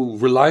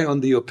rely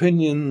on the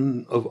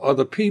opinion of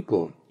other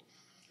people.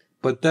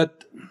 But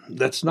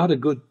that's not a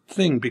good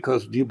thing,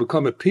 because you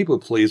become a people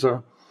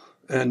pleaser,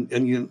 and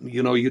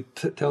you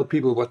tell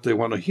people what they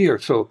want to hear.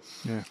 So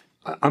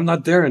I'm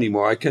not there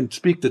anymore. I can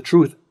speak the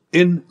truth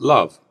in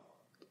love.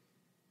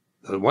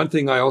 One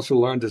thing I also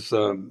learned is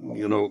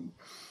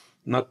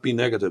not be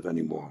negative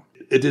anymore.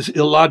 It is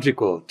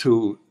illogical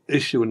to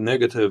issue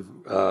negative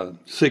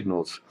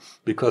signals,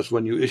 because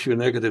when you issue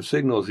negative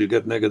signals, you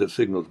get negative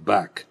signals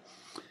back,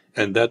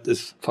 and that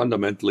is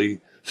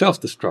fundamentally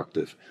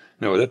self-destructive.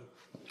 Now that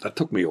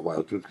took me a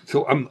while to.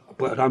 So I'm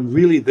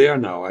really there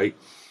now. I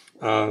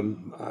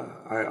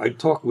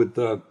talk with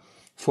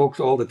folks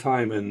all the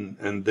time,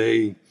 and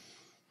they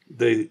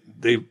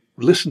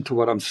listen to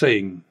what I'm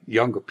saying.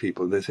 Younger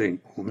people, they're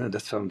saying, "Oh man,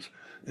 that sounds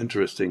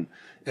interesting,"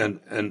 and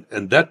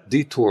that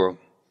detour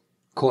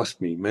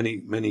cost me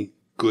many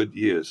good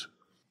years.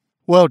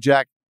 Well,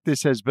 Jack,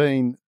 this has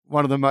been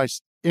one of the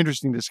most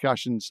interesting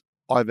discussions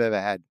I've ever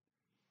had.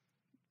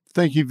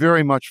 Thank you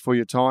very much for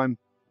your time.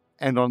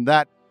 And on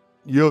that,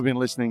 you have been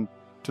listening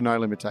to No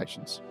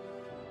Limitations.